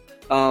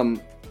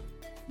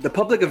 The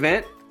public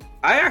event,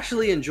 I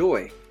actually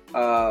enjoy.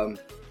 I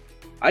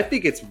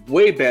think it's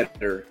way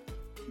better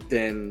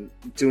than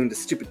doing the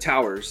stupid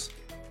towers.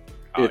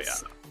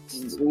 It's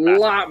a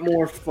lot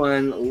more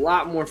fun.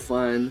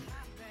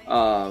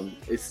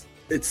 It's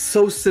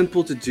so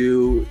simple to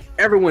do.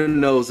 Everyone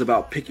knows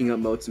about picking up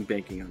motes and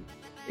banking them,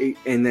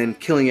 and then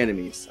killing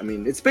enemies. I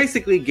mean, it's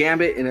basically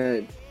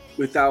Gambit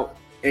without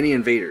any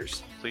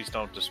invaders. Please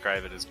don't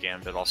describe it as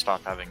Gambit. I'll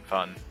stop having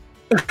fun.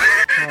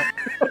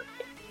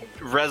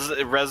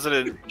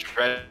 Resident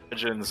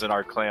Dredgens in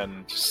our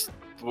clan,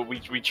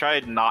 we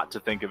tried not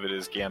to think of it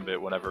as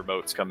Gambit whenever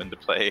motes come into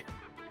play.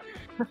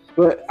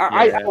 But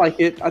I like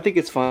it. I think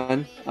it's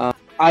fun.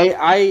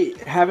 I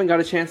haven't got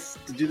a chance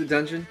to do the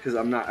dungeon because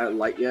I'm not at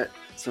light yet,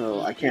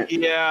 so I can't.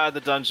 Yeah, the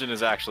dungeon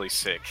is actually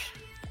sick.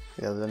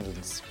 Yeah, the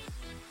dungeon's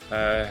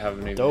I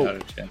haven't even Dope. had a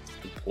chance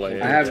to play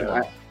it. I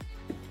haven't.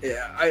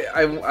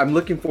 I'm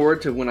looking forward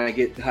to when I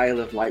get high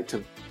enough light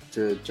to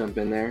jump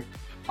in there.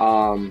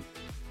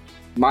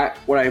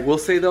 What I will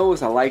say though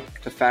is I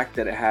like the fact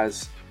that it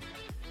has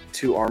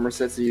 2 armor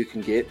sets that you can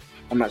get.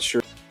 I'm not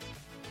sure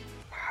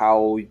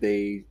how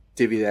they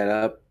divvy that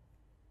up,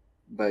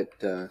 but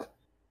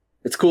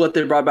it's cool that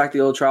they brought back the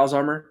old Trials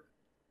armor.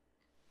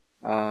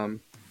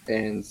 And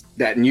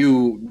that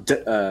new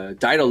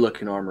Dido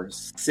looking armor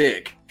is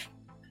sick,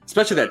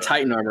 especially that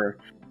Titan armor.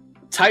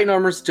 Titan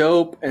armor's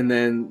dope, and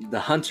then the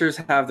hunters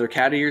have their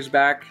cat ears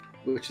back,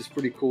 which is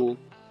pretty cool.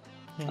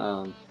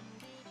 From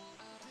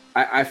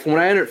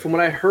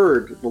what I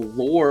heard, the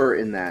lore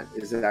in that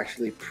is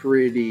actually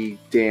pretty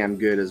damn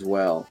good as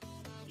well.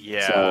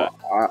 Yeah. So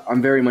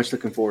I'm very much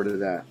looking forward to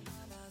that.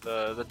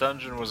 The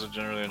dungeon was a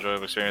generally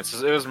enjoyable experience.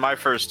 It was my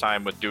first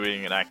time with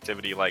doing an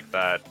activity like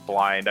that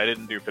blind. I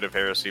didn't do Pit of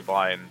Heresy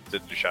blind,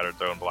 didn't do Shattered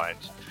Throne blind.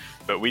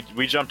 But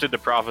we jumped into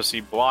Prophecy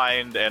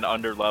blind and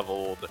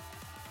underleveled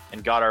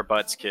and got our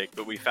butts kicked.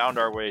 But we found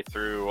our way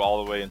through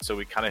all the way until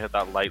we kind of hit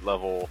that light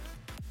level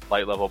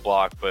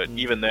block. But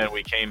even then,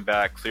 we came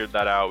back, cleared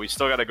that out. We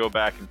still got to go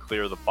back and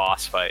clear the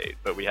boss fight,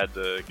 but we had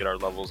to get our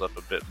levels up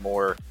a bit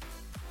more.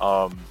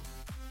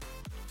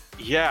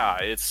 Yeah,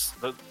 it's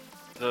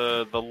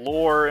the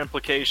lore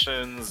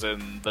implications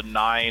and the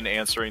 9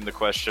 answering the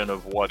question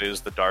of what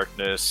is the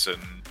darkness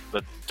and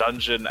the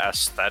dungeon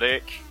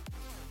aesthetic.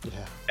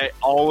 Yeah.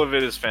 All of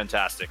it is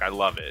fantastic. I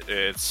love it.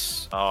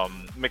 It's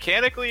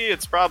mechanically,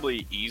 it's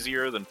probably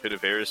easier than Pit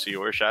of Heresy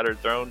or Shattered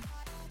Throne.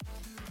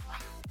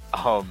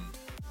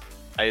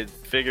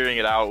 Figuring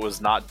it out was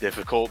not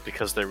difficult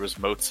because there was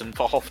moats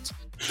involved.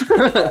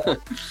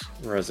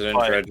 Resident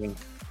But- Dredgen.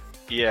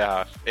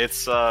 Yeah,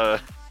 it's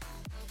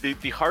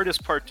the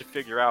hardest part to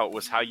figure out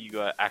was how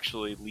you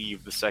actually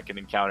leave the second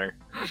encounter.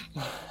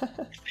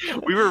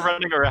 We were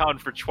running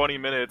around for 20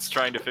 minutes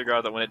trying to figure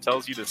out that when it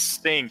tells you to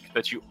sink,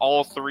 that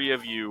all three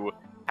of you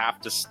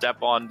have to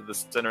step onto the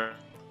center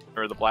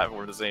or the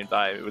platform at the same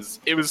time.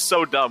 It was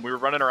so dumb. We were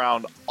running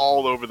around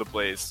all over the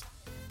place.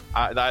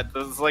 That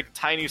is like a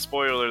tiny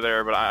spoiler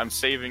there, but I'm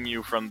saving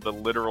you from the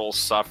literal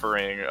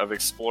suffering of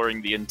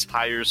exploring the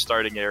entire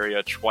starting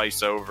area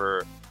twice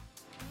over,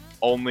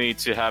 only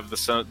to have the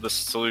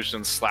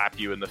solution slap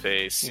you in the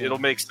face. Yeah. It'll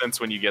make sense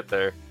when you get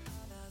there.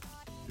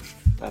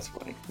 That's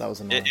funny. That was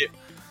annoying.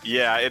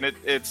 Yeah.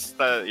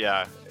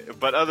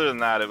 But other than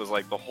that, it was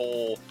like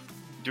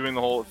figuring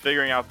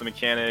out the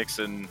mechanics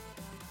and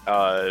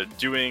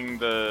doing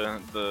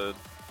the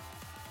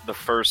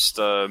first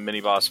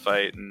mini boss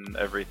fight and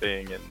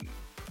everything, and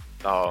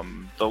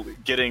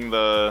getting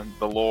the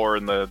lore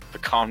and the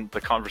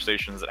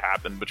conversations that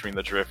happen between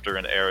the Drifter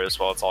and Eris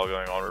while it's all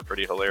going on were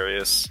pretty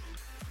hilarious.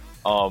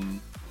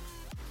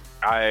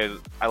 I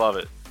love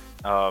it.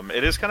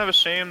 It is kind of a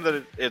shame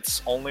that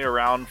it's only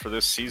around for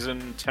this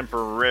season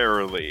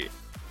temporarily.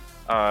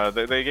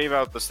 They gave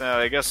out the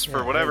I guess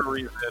for whatever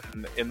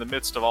reason, in the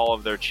midst of all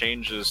of their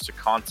changes to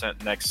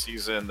content next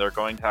season, they're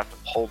going to have to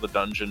pull the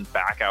dungeon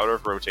back out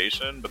of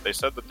rotation, but they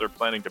said that they're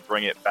planning to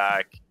bring it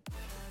back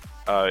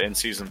in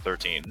season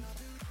 13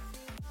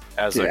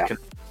 as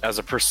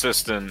a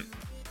persistent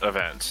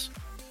event.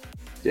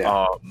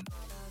 Yeah.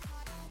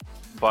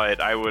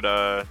 But I would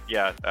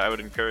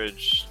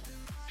encourage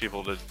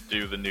people to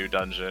do the new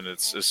dungeon.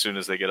 It's as soon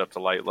as they get up to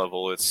light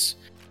level. It's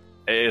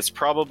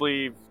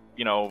probably,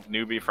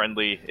 newbie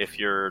friendly if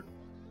you're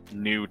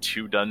new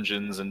to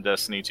dungeons and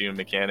Destiny 2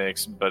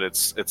 mechanics, but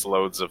it's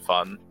loads of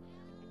fun.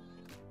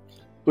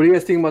 What do you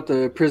guys think about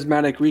the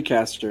Prismatic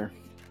Recaster?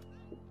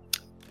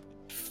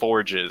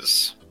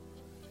 Forges.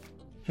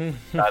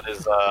 That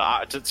is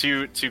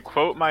to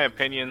quote my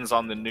opinions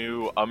on the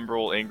new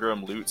Umbral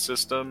Ingram loot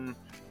system.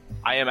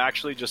 I am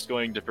actually just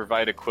going to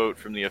provide a quote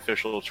from the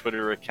official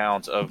Twitter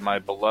account of my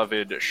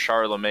beloved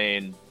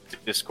Charlemagne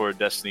Discord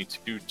Destiny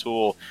 2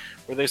 tool,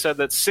 where they said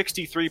that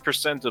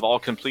 63% of all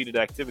completed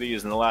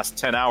activities in the last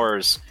 10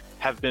 hours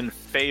have been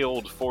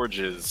failed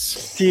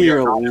forges. Dear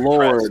We are not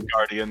Lord. impressed,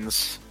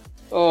 Guardians.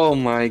 Oh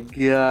my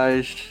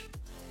gosh.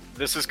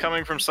 This is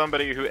coming from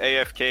somebody who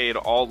AFK'd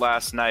all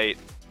last night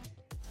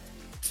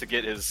to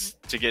get his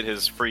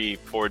free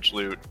forge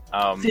loot.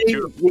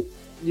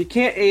 You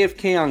can't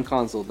AFK on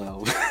console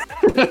though.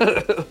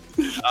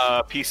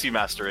 PC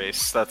Master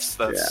Race. That's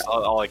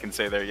all I can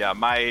say there. Yeah,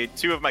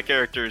 two of my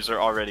characters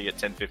are already at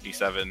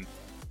 1057.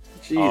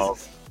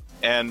 Jesus.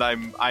 And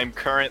I'm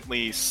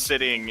currently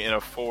sitting in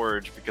a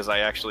forge because I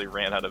actually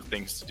ran out of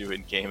things to do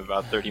in game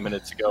about 30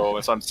 minutes ago.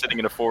 So I'm sitting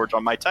in a forge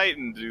on my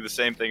Titan to do the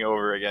same thing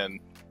over again.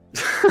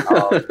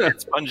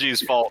 It's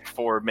Bungie's fault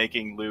for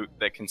making loot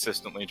that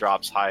consistently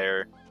drops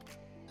higher.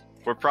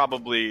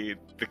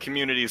 The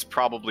community is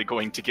probably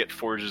going to get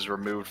forges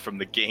removed from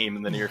the game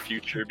in the near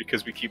future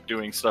because we keep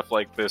doing stuff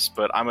like this,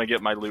 but I'm gonna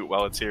get my loot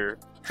while it's here.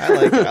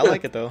 I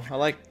like it though. I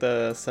like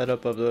the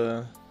setup of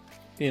the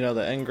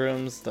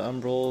engrams, the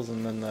umbrals,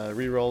 and then the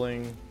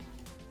re-rolling.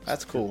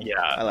 That's cool. Yeah,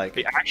 I like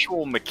the it.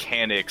 actual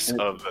mechanics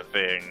of the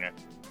thing.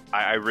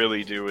 I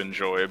really do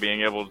enjoy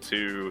being able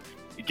to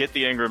get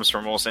the engrams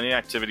from almost any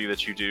activity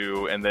that you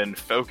do, and then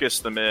focus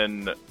them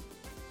in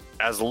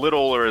as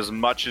little or as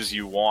much as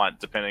you want,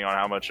 depending on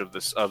how much of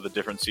the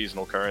different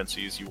seasonal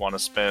currencies you want to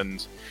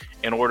spend,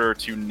 in order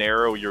to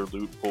narrow your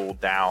loot pool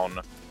down.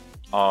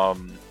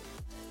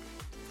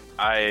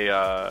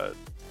 I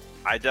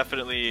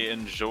definitely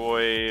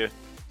enjoy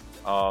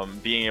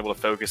being able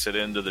to focus it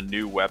into the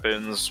new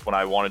weapons when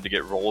I wanted to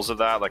get rolls of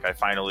that. Like I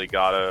finally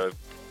got a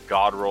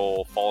God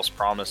roll False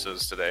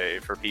Promises today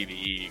for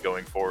PvE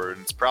going forward.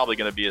 It's probably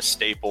going to be a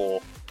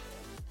staple.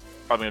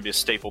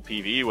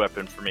 PvE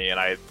weapon for me,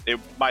 and it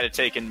might have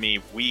taken me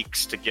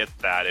weeks to get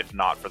that if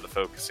not for the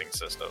focusing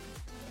system.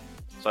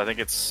 So I think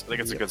it's a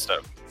good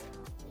step.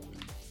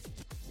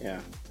 Yeah.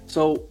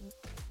 So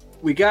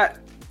we got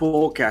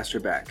Bowlcaster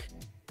back.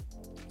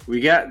 We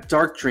got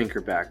Dark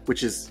Drinker back,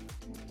 which is,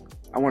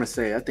 I want to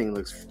say, that thing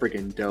looks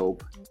freaking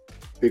dope.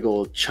 Big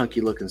old chunky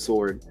looking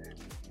sword.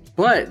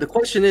 But the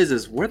question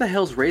is where the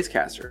hell's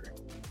Razecaster?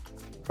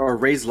 Or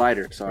Raze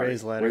Lighter, sorry.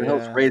 Raze Lighter, Where the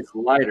hell's yeah. Raze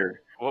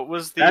Lighter? What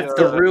was the? That's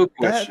the real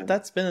question.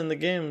 That's been in the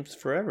games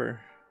forever.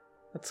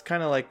 That's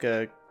kind of like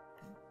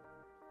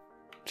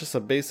just a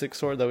basic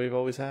sword that we've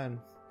always had.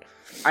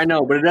 I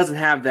know, but it doesn't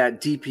have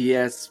that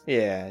DPS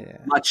Yeah.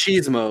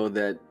 machismo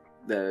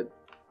that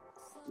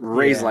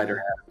Raze Yeah. Lighter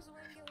has.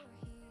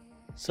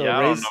 So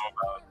I don't know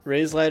about.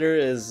 Raze Lighter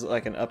is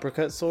like an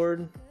uppercut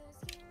sword,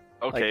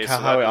 Okay, like so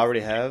how we that-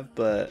 already have,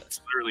 but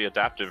it's literally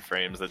adaptive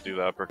frames that do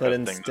the uppercut but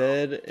thing.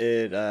 instead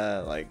it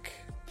like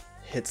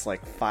hits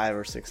like 5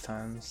 or 6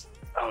 times.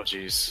 Oh,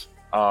 jeez.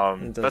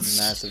 And it does That's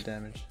massive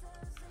damage.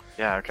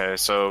 Yeah. Okay.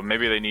 So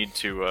maybe they need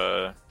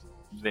to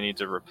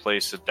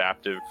replace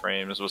adaptive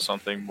frames with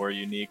something more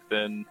unique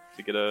then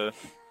to get a.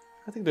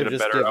 I think they're Get a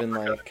just better given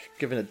uppercut. like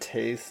given a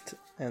taste,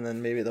 and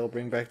then maybe they'll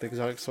bring back the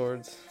exotic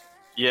swords.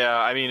 Yeah.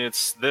 I mean,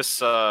 it's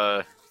this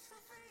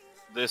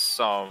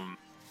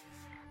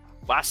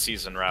last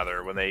season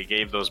rather when they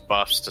gave those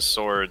buffs to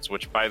swords,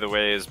 which by the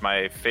way is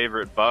my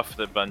favorite buff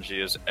that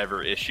Bungie has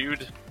ever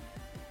issued,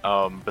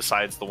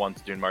 besides the one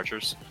to Dune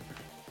Marchers.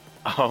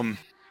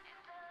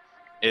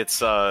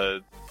 It's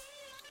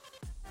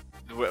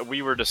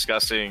we were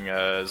discussing,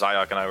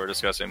 Zyok and I were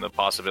discussing the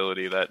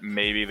possibility that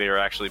maybe they are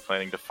actually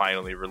planning to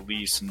finally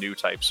release new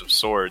types of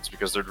swords,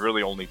 because there'd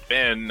really only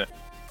been,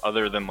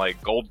 other than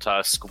like Gold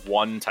Tusk,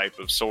 one type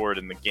of sword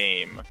in the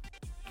game.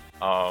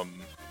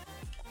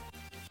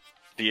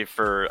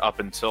 For up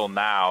until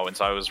now, and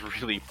so I was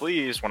really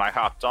pleased when I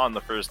hopped on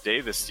the first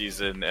day this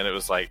season, and it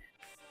was like,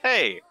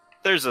 hey,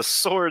 there's a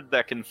sword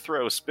that can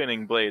throw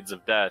spinning blades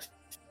of death,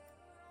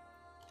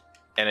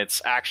 and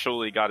it's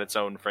actually got its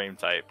own frame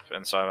type,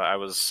 and so I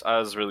was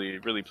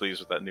really pleased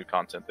with that new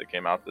content that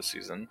came out this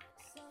season,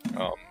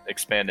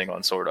 expanding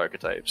on sword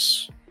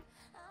archetypes.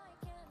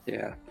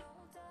 Yeah.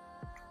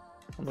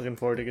 I'm looking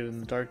forward to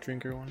getting the Dark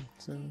Drinker one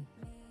soon.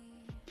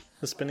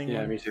 The spinning Yeah,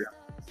 one. me too.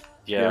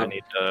 Yeah, Yeah. I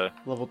need to.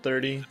 Level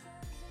 30.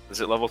 Is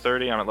it level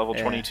 30? I'm at level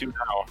Yeah. 22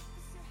 now.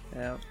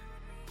 Yeah.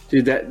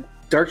 Dude,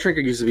 that Dark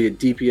Drinker used to be a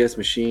DPS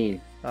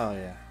machine. Oh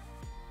yeah.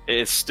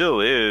 It still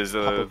is.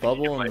 Pop a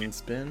bubble like, and then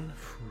spin.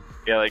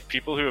 yeah, like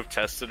people who have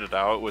tested it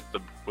out with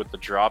the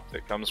drop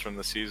that comes from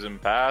the season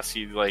pass,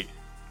 you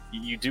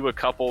do a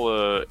couple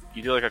of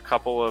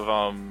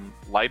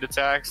light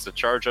attacks to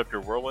charge up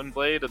your whirlwind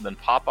blade, and then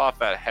pop off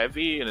that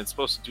heavy, and it's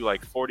supposed to do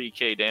like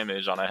 40k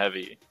damage on a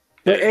heavy.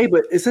 But hey,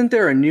 but isn't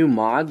there a new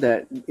mod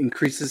that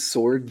increases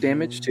sword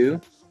damage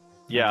too?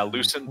 Yeah,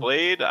 Lucent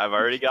Blade. I've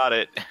already got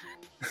it.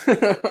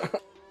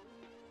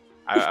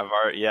 I've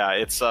already. Yeah,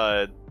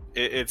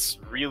 it's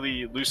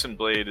really Lucent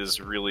Blade is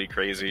really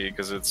crazy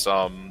because it's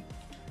I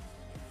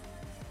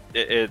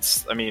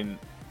mean,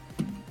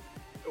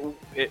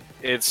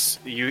 it's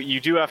you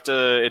do have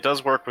to. It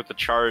does work with the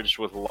charged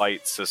with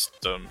light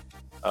system,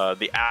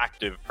 the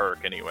active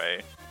perk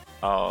anyway.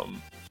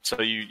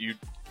 So you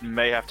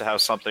may have to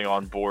have something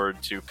on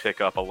board to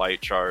pick up a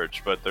light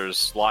charge, but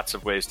there's lots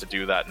of ways to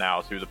do that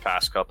now through the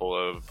past couple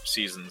of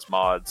seasons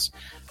mods.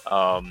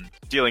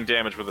 Dealing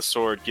damage with a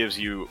sword gives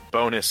you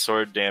bonus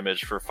sword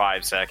damage for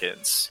 5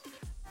 seconds.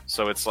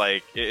 So it's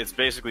like, it's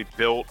basically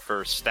built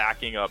for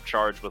stacking up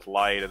charge with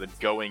light and then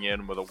going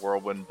in with a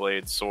whirlwind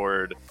blade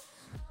sword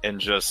and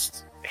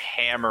just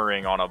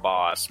hammering on a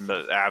boss,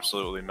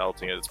 absolutely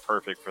melting it. It's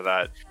perfect for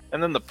that.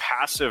 And then the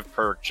passive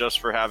perk, just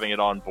for having it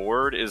on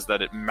board, is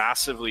that it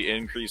massively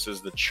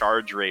increases the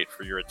charge rate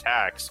for your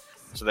attacks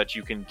so that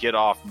you can get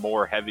off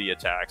more heavy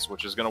attacks,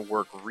 which is going to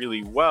work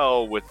really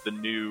well with the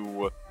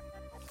new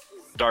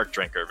Dark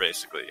Drinker,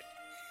 basically.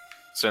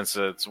 Since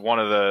it's one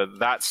of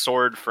that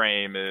sword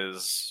frame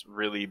is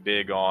really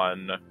big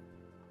on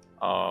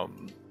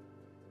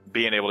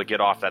being able to get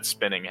off that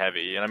spinning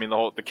heavy. And I mean,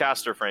 the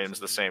caster frame is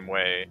the same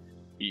way.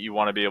 You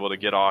want to be able to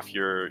get off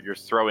your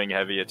throwing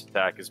heavy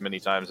attack as many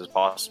times as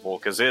possible,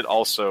 because it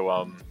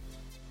also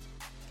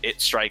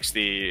it strikes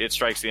the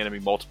enemy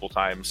multiple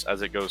times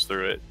as it goes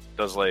through. It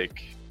does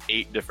like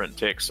 8 different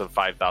ticks of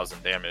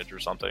 5,000 damage or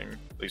something.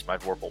 At least my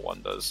Vorpal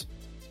one does.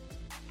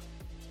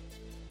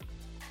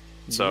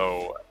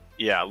 So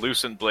yeah,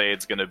 Lucent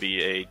Blade's going to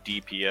be a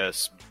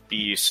DPS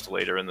beast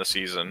later in the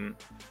season.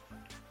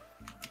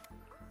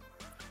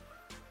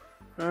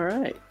 All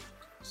right.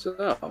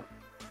 So,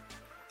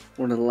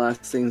 one of the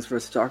last things for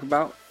us to talk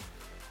about,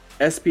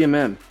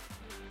 SPMM.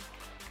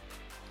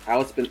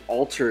 How it's been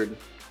altered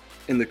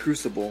in the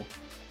Crucible.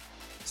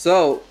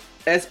 So,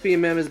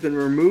 SPMM has been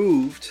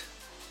removed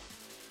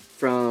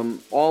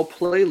from all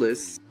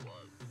playlists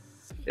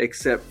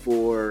except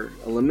for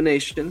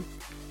Elimination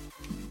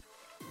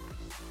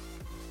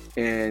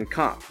and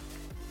Comp.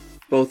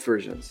 Both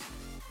versions.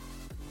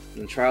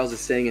 And Trials is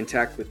staying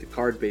intact with the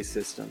card-based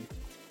system.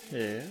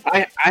 Yeah.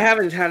 I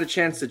haven't had a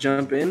chance to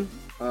jump in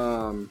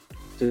to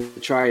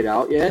try it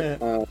out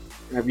yet.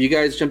 Have you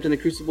guys jumped into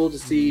Crucible to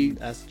see?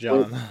 Ask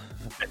John.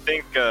 I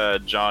think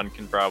John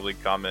can probably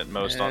comment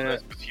most on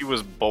this, because he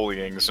was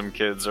bullying some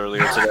kids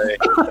earlier today.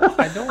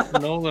 I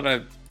don't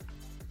know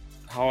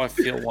how I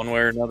feel one way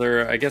or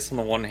another. I guess on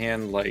the one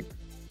hand, like,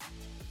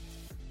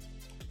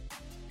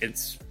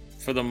 it's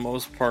for the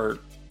most part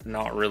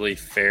not really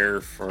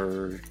fair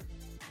for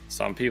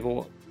some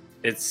people.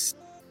 It's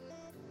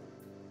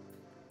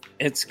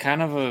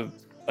kind of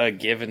a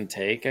give and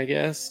take, I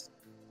guess.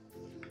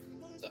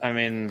 I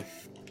mean,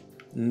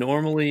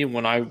 normally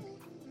when I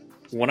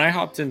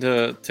hopped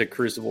into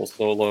Crucible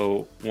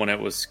solo when it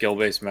was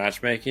skill-based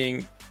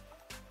matchmaking,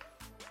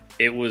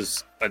 it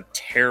was a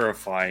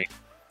terrifying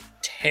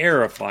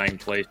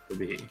place to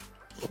be.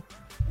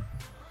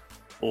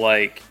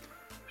 like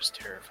It was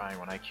terrifying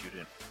when I queued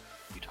it.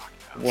 What are you talking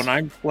about? when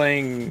I'm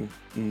playing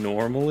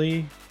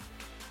normally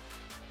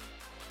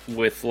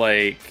with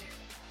like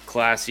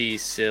Classy,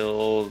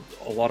 Syl,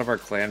 a lot of our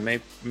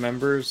clan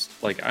members,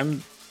 like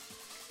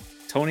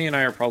Tony and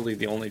I are probably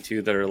the only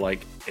two that are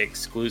like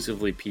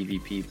exclusively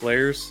PvP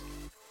players.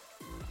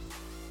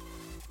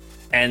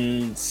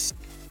 And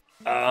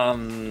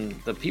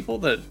the people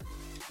that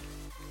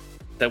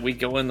we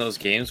go in those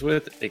games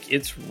with, like,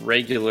 it's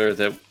regular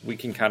that we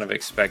can kind of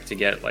expect to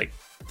get like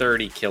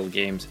 30 kill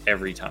games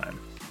every time.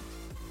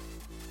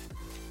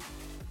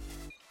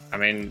 I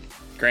mean,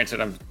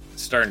 granted, I'm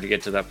starting to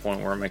get to that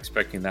point where I'm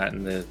expecting that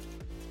in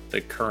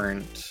the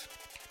current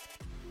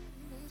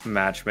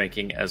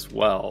matchmaking as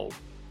well.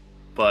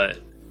 But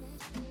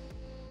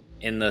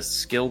in the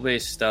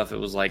skill-based stuff, it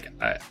was like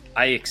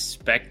I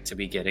expect to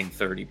be getting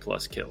 30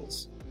 plus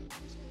kills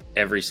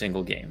every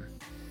single game.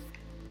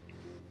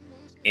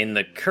 In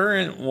the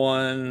current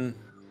one,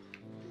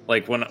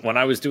 like when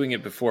I was doing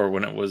it before,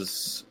 when it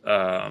was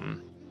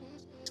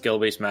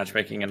skill-based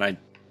matchmaking and I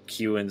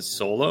queue in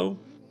solo,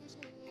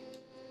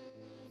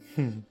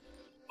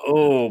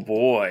 oh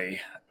boy,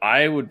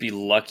 I would be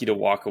lucky to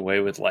walk away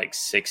with like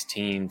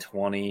 16,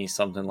 20,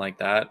 something like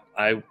that.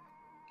 I'm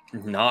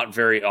not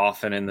very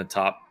often in the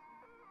top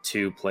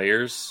 2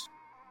 players.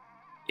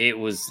 It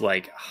was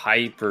like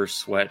hyper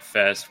sweat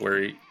fest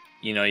where,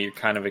 you know, you're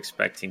kind of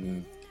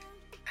expecting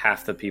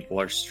half the people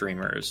are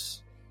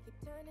streamers.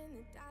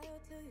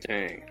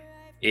 Dang.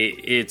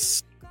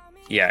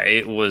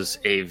 It was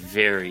a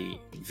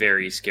very,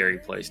 very scary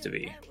place to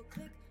be.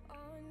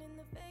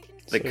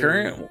 The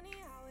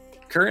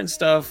current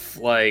stuff,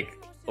 like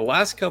the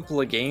last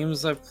couple of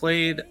games I've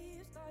played,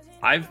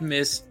 I've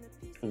missed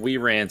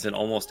rants in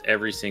almost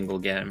every single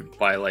game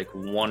by like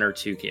 1 or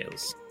 2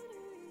 kills.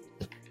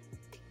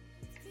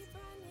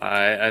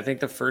 I think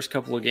the first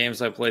couple of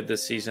games I played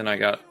this season, I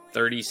got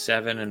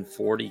 37 and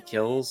 40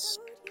 kills.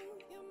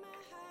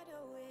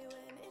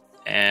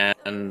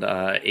 And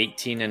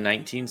 18 and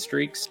 19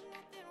 streaks.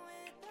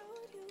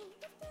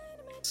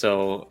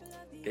 So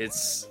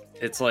it's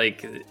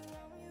like,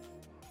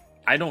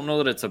 I don't know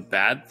that it's a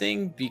bad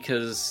thing,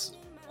 because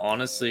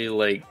honestly,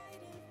 like,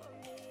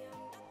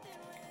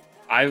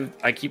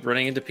 I keep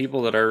running into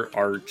people that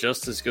are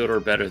just as good or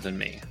better than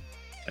me.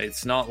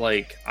 It's not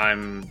like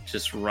I'm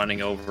just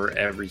running over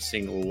every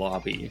single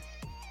lobby.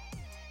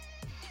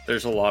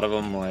 There's a lot of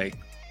them, like,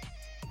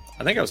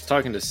 I think I was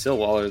talking to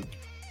Silwaller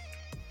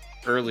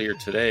earlier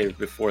today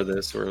before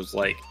this, where it was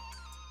like,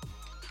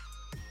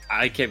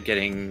 I kept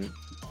getting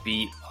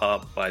beat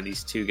up by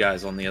these 2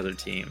 guys on the other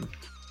team.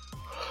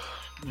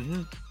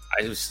 Mm-hmm.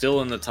 I was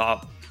still in the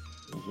top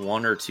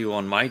 1 or 2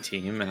 on my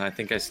team, and I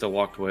think I still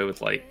walked away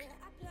with like,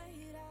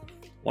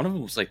 one of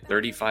them was like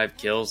 35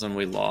 kills and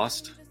we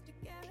lost.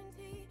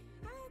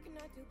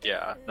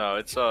 Yeah, no,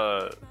 it's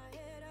But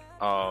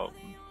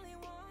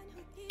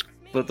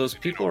those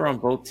people are on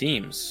both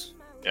teams.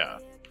 yeah.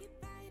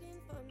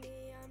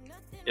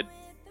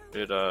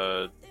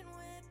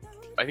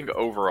 I think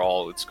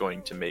overall it's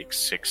going to make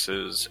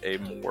sixes a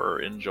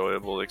more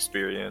enjoyable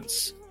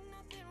experience.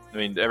 I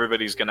mean,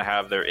 everybody's going to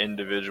have their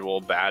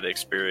individual bad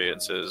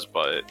experiences,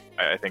 but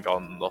I think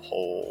on the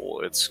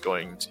whole, it's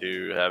going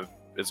to have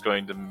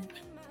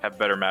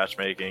better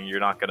matchmaking.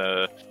 You're not going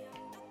to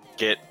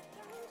get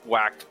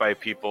whacked by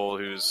people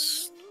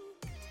whose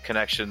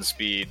connection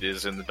speed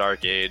is in the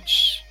dark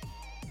age.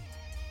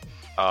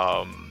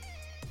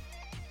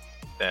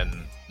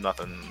 Then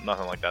nothing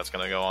like that's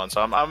going to go on.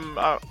 So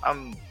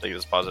I'm thinking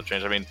it's a positive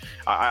change. I mean,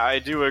 I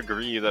do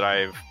agree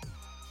that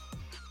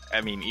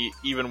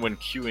even when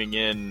queuing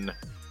in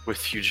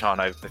with you, John,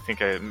 I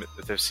think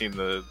I've seen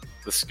the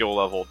skill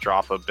level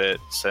drop a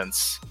bit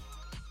since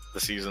the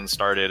season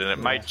started, and it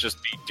might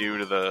just be due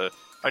to the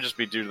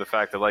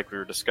fact that, like we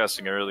were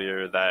discussing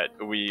earlier, that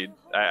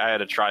I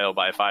had a trial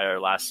by fire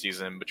last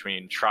season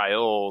between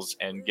trials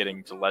and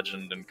getting to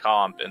legend and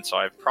comp, and so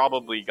I've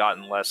probably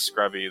gotten less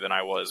scrubby than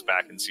I was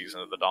back in Season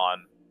of the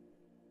Dawn.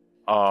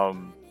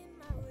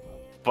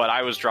 But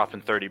I was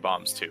dropping 30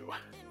 bombs too.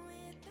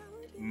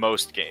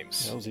 Most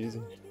games. That was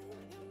easy.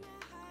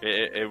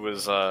 It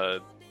was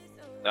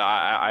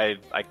I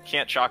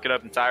can't chalk it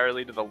up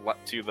entirely to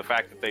the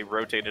fact that they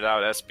rotated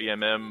out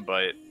SBMM,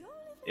 but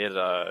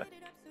it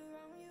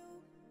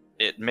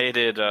made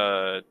it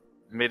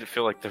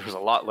feel like there was a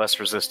lot less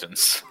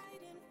resistance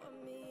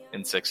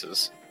in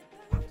sixes.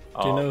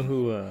 Do you know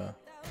who? Oh,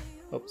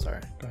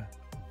 sorry. Go ahead.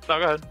 No,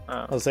 go ahead.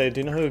 I'll say, do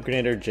you know who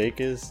Grenadier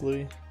Jake is,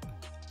 Louis?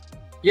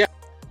 Yeah,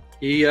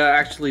 he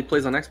actually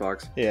plays on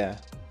Xbox. Yeah.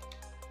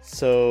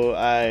 So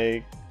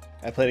I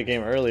played a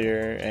game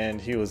earlier,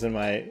 and he was on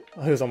my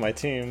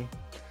team.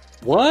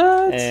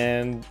 What?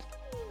 And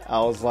I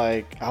was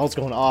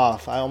going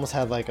off. I almost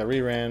had like a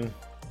reran,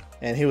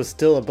 and he was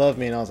still above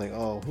me, and I was like,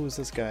 oh, who's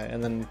this guy?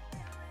 And then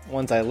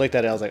once I looked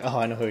at it, I was like, oh,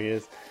 I know who he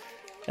is.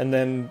 And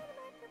then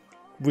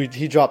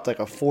he dropped like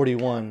a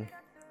 41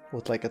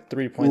 with like a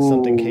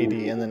 3-point-something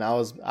KD, and then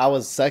I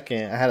was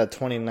second. I had a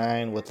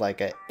 29 with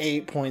like a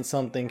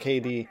 8-point-something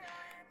KD.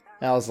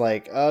 And I was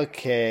like,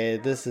 okay,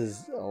 this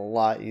is a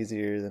lot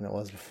easier than it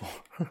was before.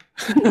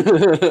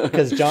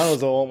 Because John was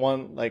the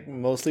one like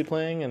mostly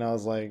playing, and I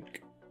was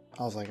like,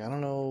 I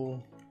don't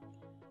know.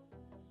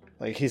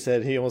 Like he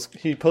said, he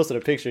posted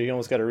a picture. He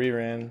almost got a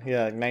rerun. He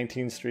had like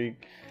 19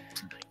 streak.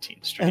 19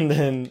 streak. And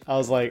then I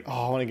was like,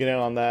 oh, I want to get in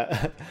on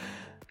that.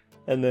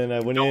 And then I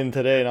went in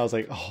today, and I was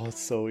like, oh, it's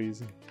so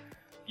easy.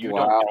 You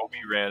don't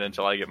get a ran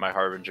until I get my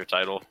Harbinger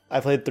title.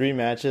 I played 3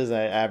 matches.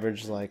 I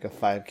averaged like a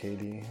 5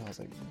 KD. I was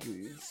like,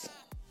 jeez.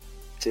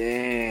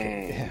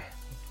 Dang.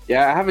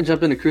 Yeah, I haven't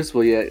jumped into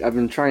Crucible yet. I've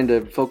been trying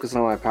to focus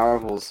on my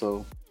powerfuls,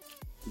 so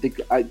I think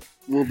I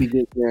will be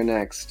getting there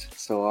next.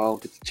 So I'll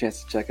get the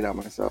chance to check it out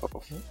myself.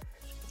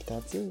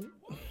 That's it.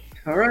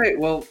 All right.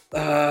 Well,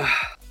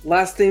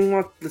 last thing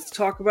let's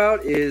talk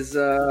about is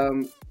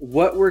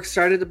what we're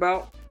excited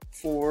about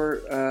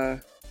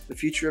for the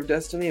future of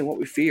Destiny and what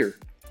we fear.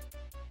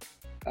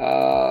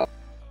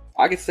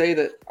 I could say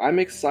that I'm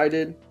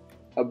excited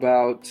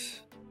about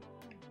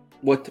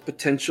what the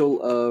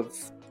potential of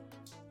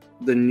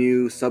the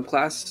new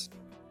subclass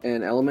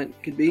and element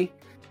could be.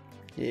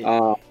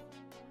 Yeah.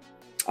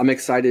 I'm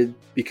excited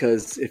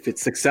because if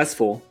it's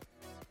successful,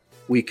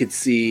 we could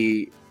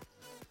see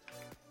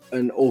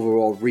an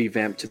overall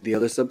revamp to the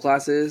other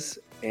subclasses,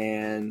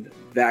 and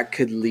that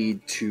could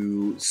lead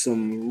to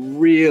some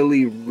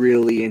really,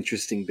 really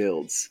interesting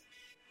builds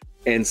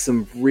and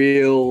some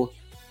real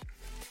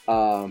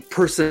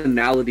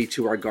personality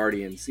to our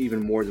Guardians, even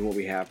more than what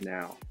we have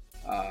now.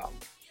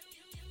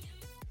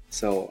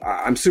 So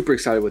I'm super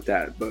excited with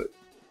that. But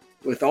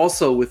with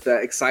that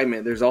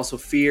excitement, there's also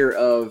fear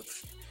of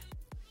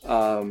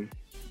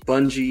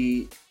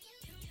Bungie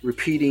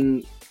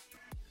repeating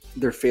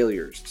their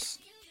failures.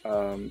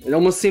 It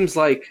almost seems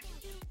like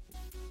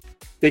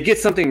they get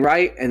something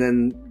right, and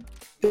then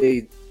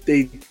they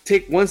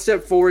take 1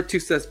 step forward,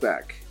 2 steps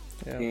back.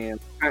 Yeah. And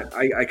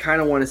I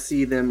kind of want to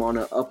see them on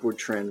an upward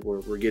trend where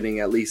we're getting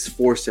at least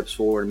 4 steps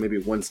forward and maybe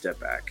 1 step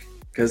back.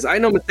 Because I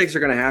know mistakes are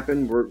going to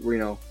happen. We're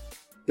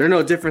they're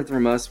no different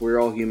from us. We're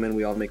all human.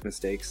 We all make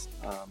mistakes.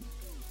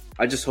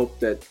 I just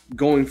hope that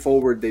going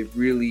forward, they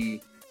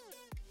really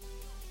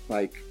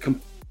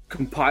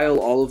compile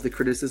all of the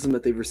criticism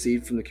that they've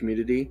received from the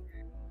community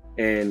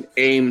and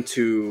aim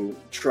to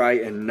try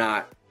and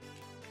not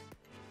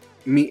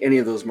meet any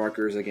of those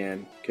markers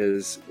again.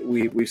 Because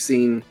we've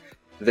seen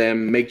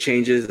them make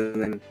changes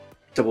and then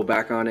double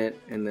back on it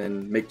and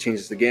then make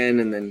changes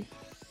again and then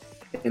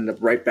end up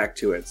right back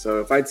to it.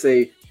 So if I'd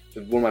say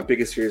one of my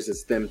biggest fears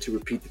is them to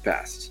repeat the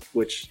past,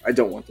 which I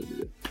don't want them to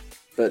do.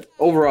 But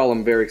overall,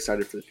 I'm very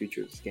excited for the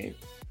future of this game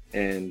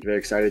and very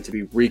excited to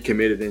be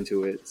recommitted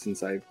into it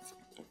since I've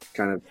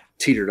kind of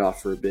teetered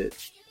off for a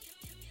bit.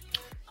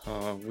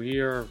 We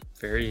are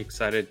very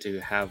excited to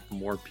have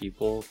more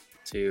people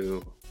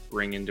to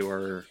bring into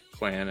our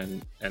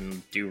clan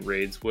and do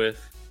raids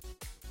with.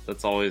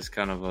 That's always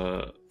kind of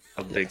a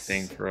big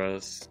thing for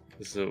us.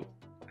 So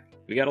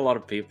we got a lot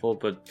of people,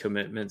 but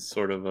commitment's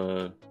sort of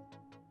a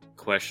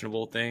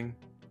questionable thing.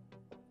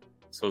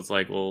 So it's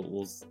like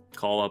we'll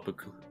call up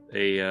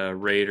a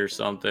raid or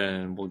something,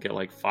 and we'll get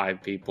like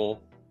 5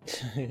 people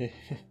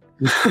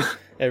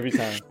every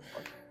time.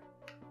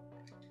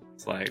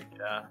 It's like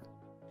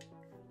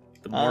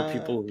the more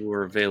people who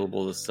are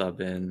available to sub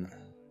in.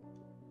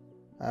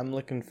 I'm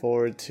looking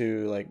forward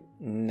to like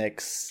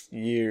next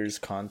year's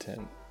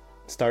content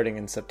starting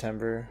in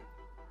September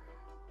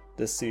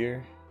this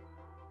year.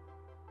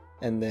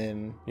 And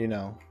then,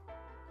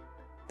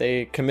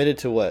 they committed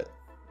to what?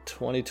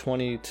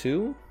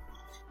 2022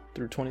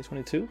 through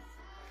 2022?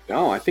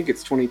 No, I think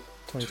it's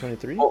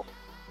 2023.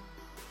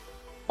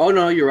 Oh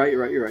no, you're right.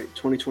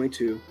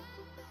 2022.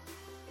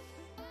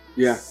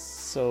 Yeah.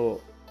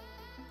 So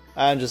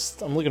I'm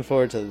looking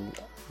forward to,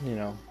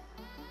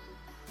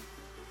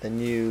 the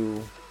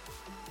new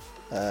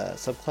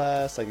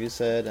subclass, like you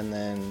said, and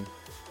then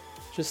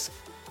just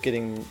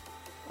getting.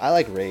 I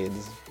like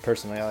raids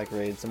personally. I like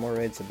raids. The more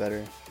raids, the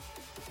better.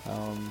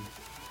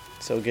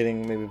 So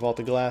getting maybe Vault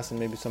of Glass and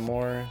maybe some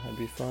more, that'd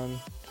be fun.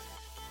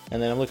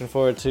 And then I'm looking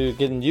forward to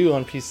getting you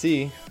on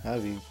PC.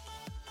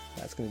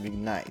 That's gonna be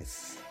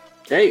nice.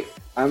 Hey,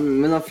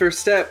 I'm in the first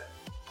step.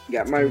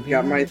 Got my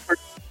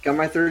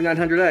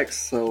 3900X.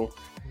 So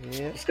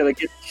yeah, just gotta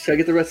get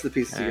the rest of the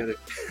pieces together.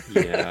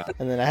 Yeah.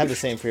 And then I have the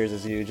same fears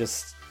as you.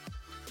 Just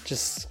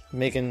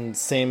making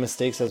same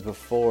mistakes as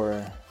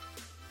before.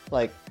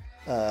 Like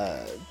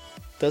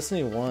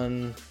Destiny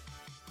 1,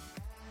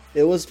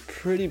 it was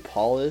pretty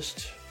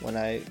polished when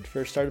I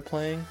first started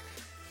playing.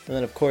 And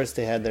then of course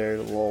they had their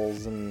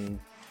lulls and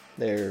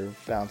their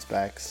bounce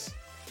backs.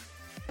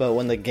 But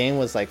when the game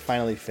was like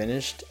finally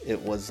finished,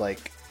 it was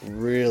like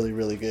really,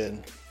 really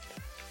good.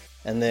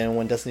 And then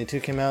when Destiny 2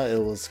 came out,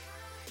 it was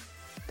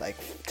like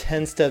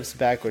 10 steps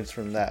backwards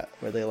from that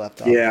where they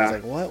left off. Yeah. I was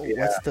like, what?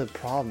 Yeah. What's the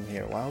problem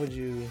here? Why would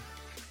you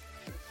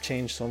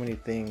change so many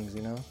things,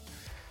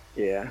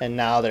 Yeah. And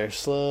now they're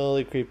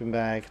slowly creeping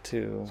back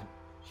to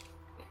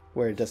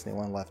where Destiny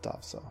 1 left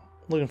off. So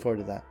looking forward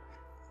to that.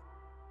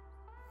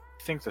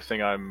 I think the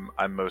thing I'm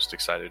most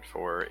excited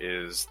for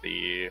is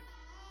the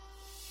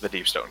the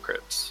Deepstone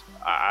Crypt.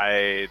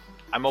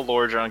 I'm a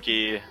lore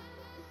junkie.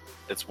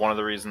 It's one of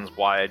the reasons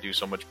why I do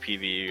so much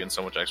PvE and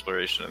so much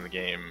exploration in the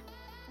game.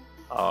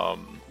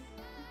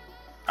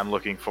 I'm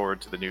looking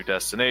forward to the new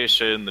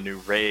destination, the new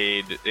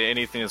raid,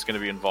 anything that's going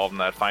to be involved in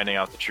that, finding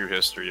out the true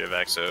history of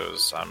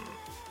Exos.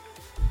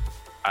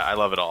 I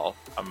love it all.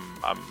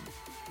 I'm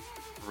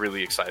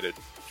really excited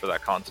for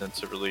that content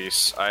to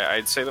release.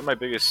 I'd say that my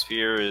biggest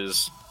fear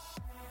is...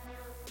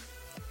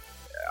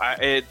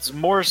 it's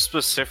more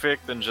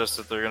specific than just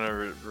that they're going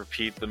to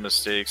repeat the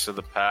mistakes of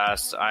the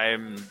past.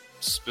 I'm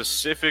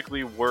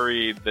specifically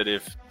worried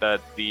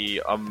that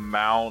the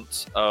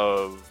amount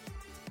of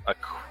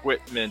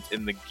equipment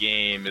in the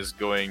game is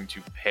going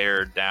to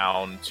pare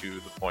down to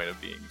the point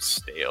of being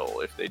stale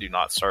if they do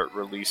not start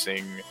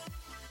releasing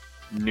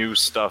new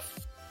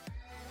stuff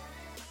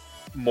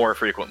more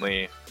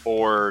frequently,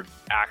 or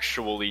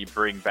actually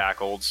bring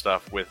back old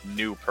stuff with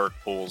new perk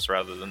pools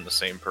rather than the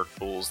same perk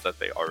pools that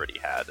they already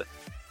had.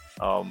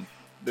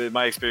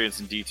 My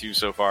experience in D2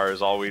 so far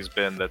has always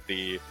been that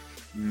the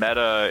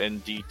meta in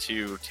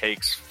D2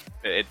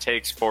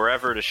 takes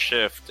forever to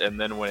shift, and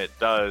then when it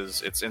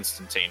does, it's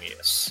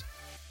instantaneous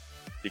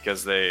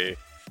because they'll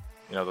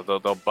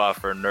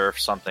buff or nerf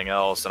something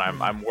else, and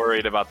I'm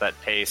worried about that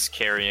pace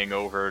carrying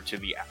over to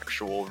the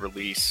actual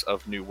release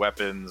of new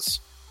weapons,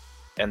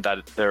 and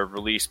that their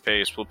release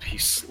pace will be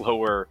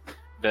slower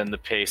than the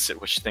pace at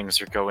which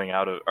things are going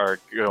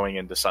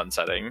into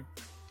sunsetting.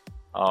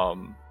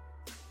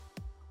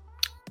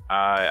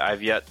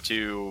 I've yet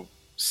to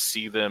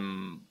see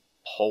them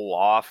pull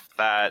off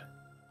that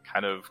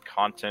kind of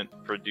content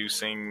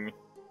producing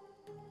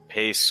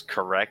pace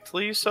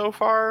correctly so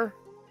far.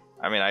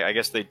 I mean, I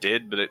guess they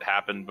did, but it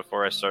happened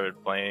before I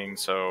started playing,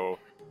 so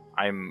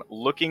I'm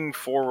looking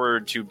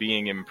forward to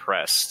being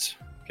impressed.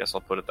 Guess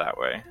I'll put it that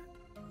way.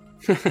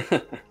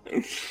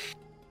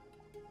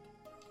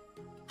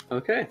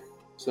 Okay,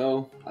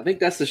 so I think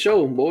that's the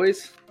show,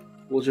 boys.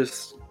 We'll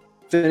just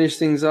finish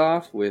things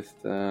off with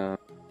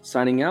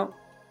signing out.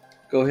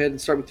 Go ahead and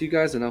start with you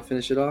guys, and I'll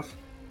finish it off.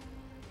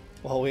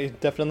 Well, we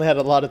definitely had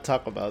a lot to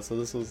talk about, so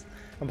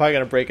I'm probably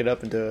going to break it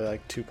up into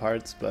like 2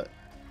 parts, but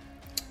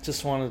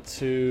just wanted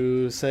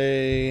to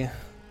say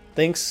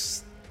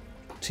thanks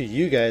to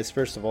you guys,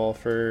 first of all,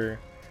 for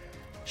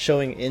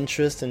showing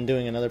interest in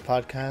doing another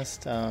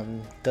podcast,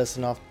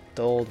 dusting off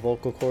the old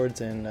vocal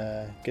cords and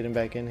getting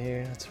back in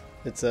here.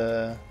 It's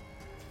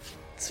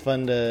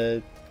fun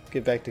to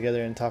get back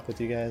together and talk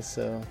with you guys,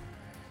 so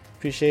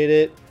appreciate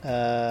it.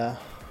 Yeah,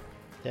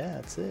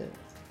 that's it.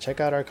 Check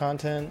out our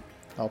content.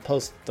 I'll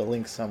post the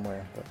link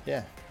somewhere, but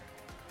yeah,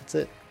 that's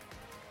it.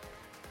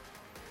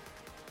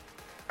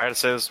 I gotta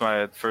say, this is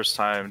my first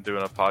time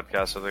doing a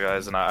podcast with the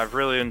guys, and I've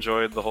really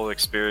enjoyed the whole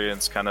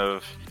experience.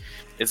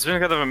 It's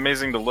been kind of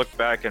amazing to look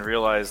back and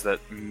realize that,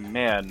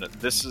 man,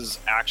 this is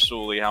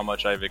actually how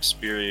much I've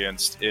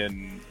experienced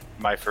in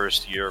my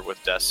first year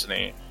with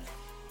Destiny.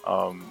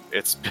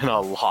 It's been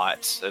a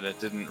lot, and it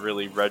didn't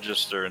really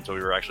register until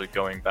we were actually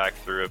going back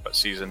through it, but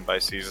season by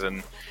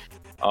season.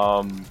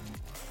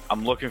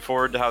 I'm looking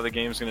forward to how the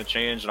game's going to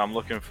change, and I'm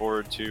looking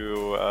forward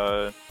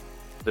to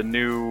the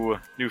new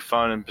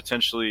fun and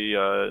potentially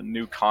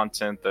new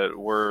content that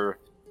we're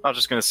not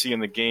just going to see in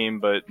the game,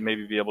 but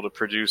maybe be able to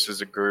produce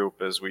as a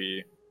group as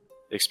we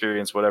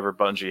experience whatever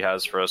Bungie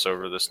has for us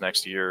over this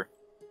next year.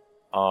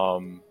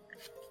 Anyway,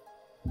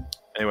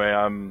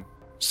 I'm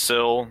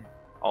Syl,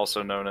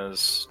 also known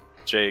as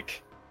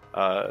Jake,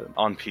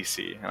 on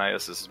PC, and I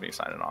guess this is me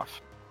signing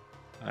off.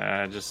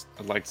 I'd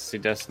like to see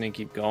Destiny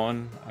keep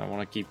going. I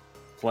want to keep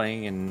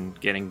playing and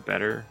getting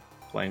better,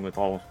 playing with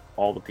all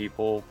the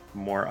people. The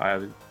more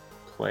I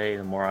play,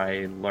 the more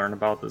I learn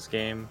about this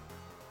game.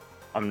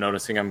 I'm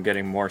noticing I'm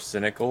getting more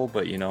cynical,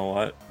 but you know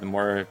what? The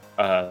more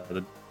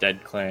the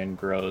Dead Clan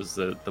grows,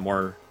 the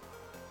more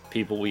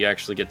people we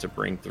actually get to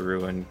bring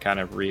through and kind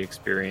of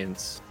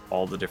re-experience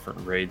all the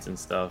different raids and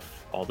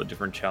stuff, all the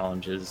different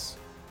challenges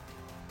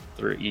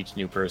through each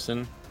new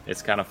person.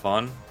 It's kind of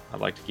fun. I'd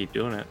like to keep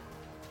doing it.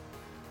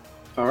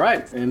 All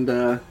right, and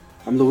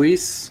I'm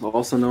Luis,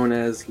 also known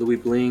as Louis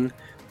Bling.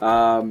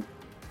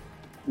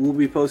 We'll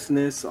be posting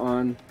this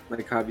on,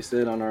 like Javi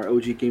said, on our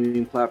OG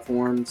gaming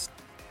platforms.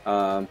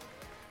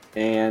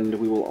 And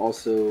we will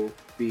also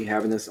be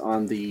having this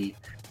on the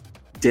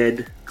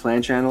Dead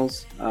Clan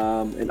channels.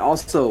 And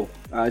also,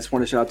 I just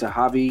want to shout out to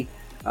Javi.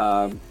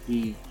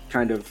 He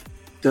kind of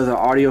does our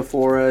audio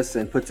for us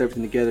and puts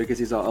everything together, gets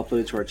these all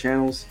uploaded to our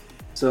channels.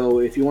 So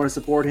if you want to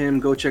support him,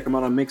 go check him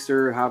out on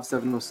Mixer,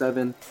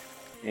 Jav707.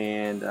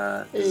 And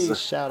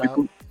Shout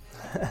out.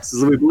 This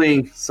is Louis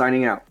Bling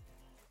signing out.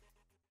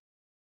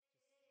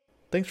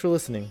 Thanks for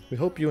listening. We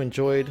hope you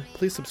enjoyed.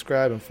 Please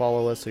subscribe and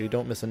follow us so you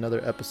don't miss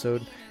another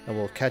episode, and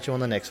we'll catch you on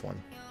the next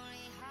one.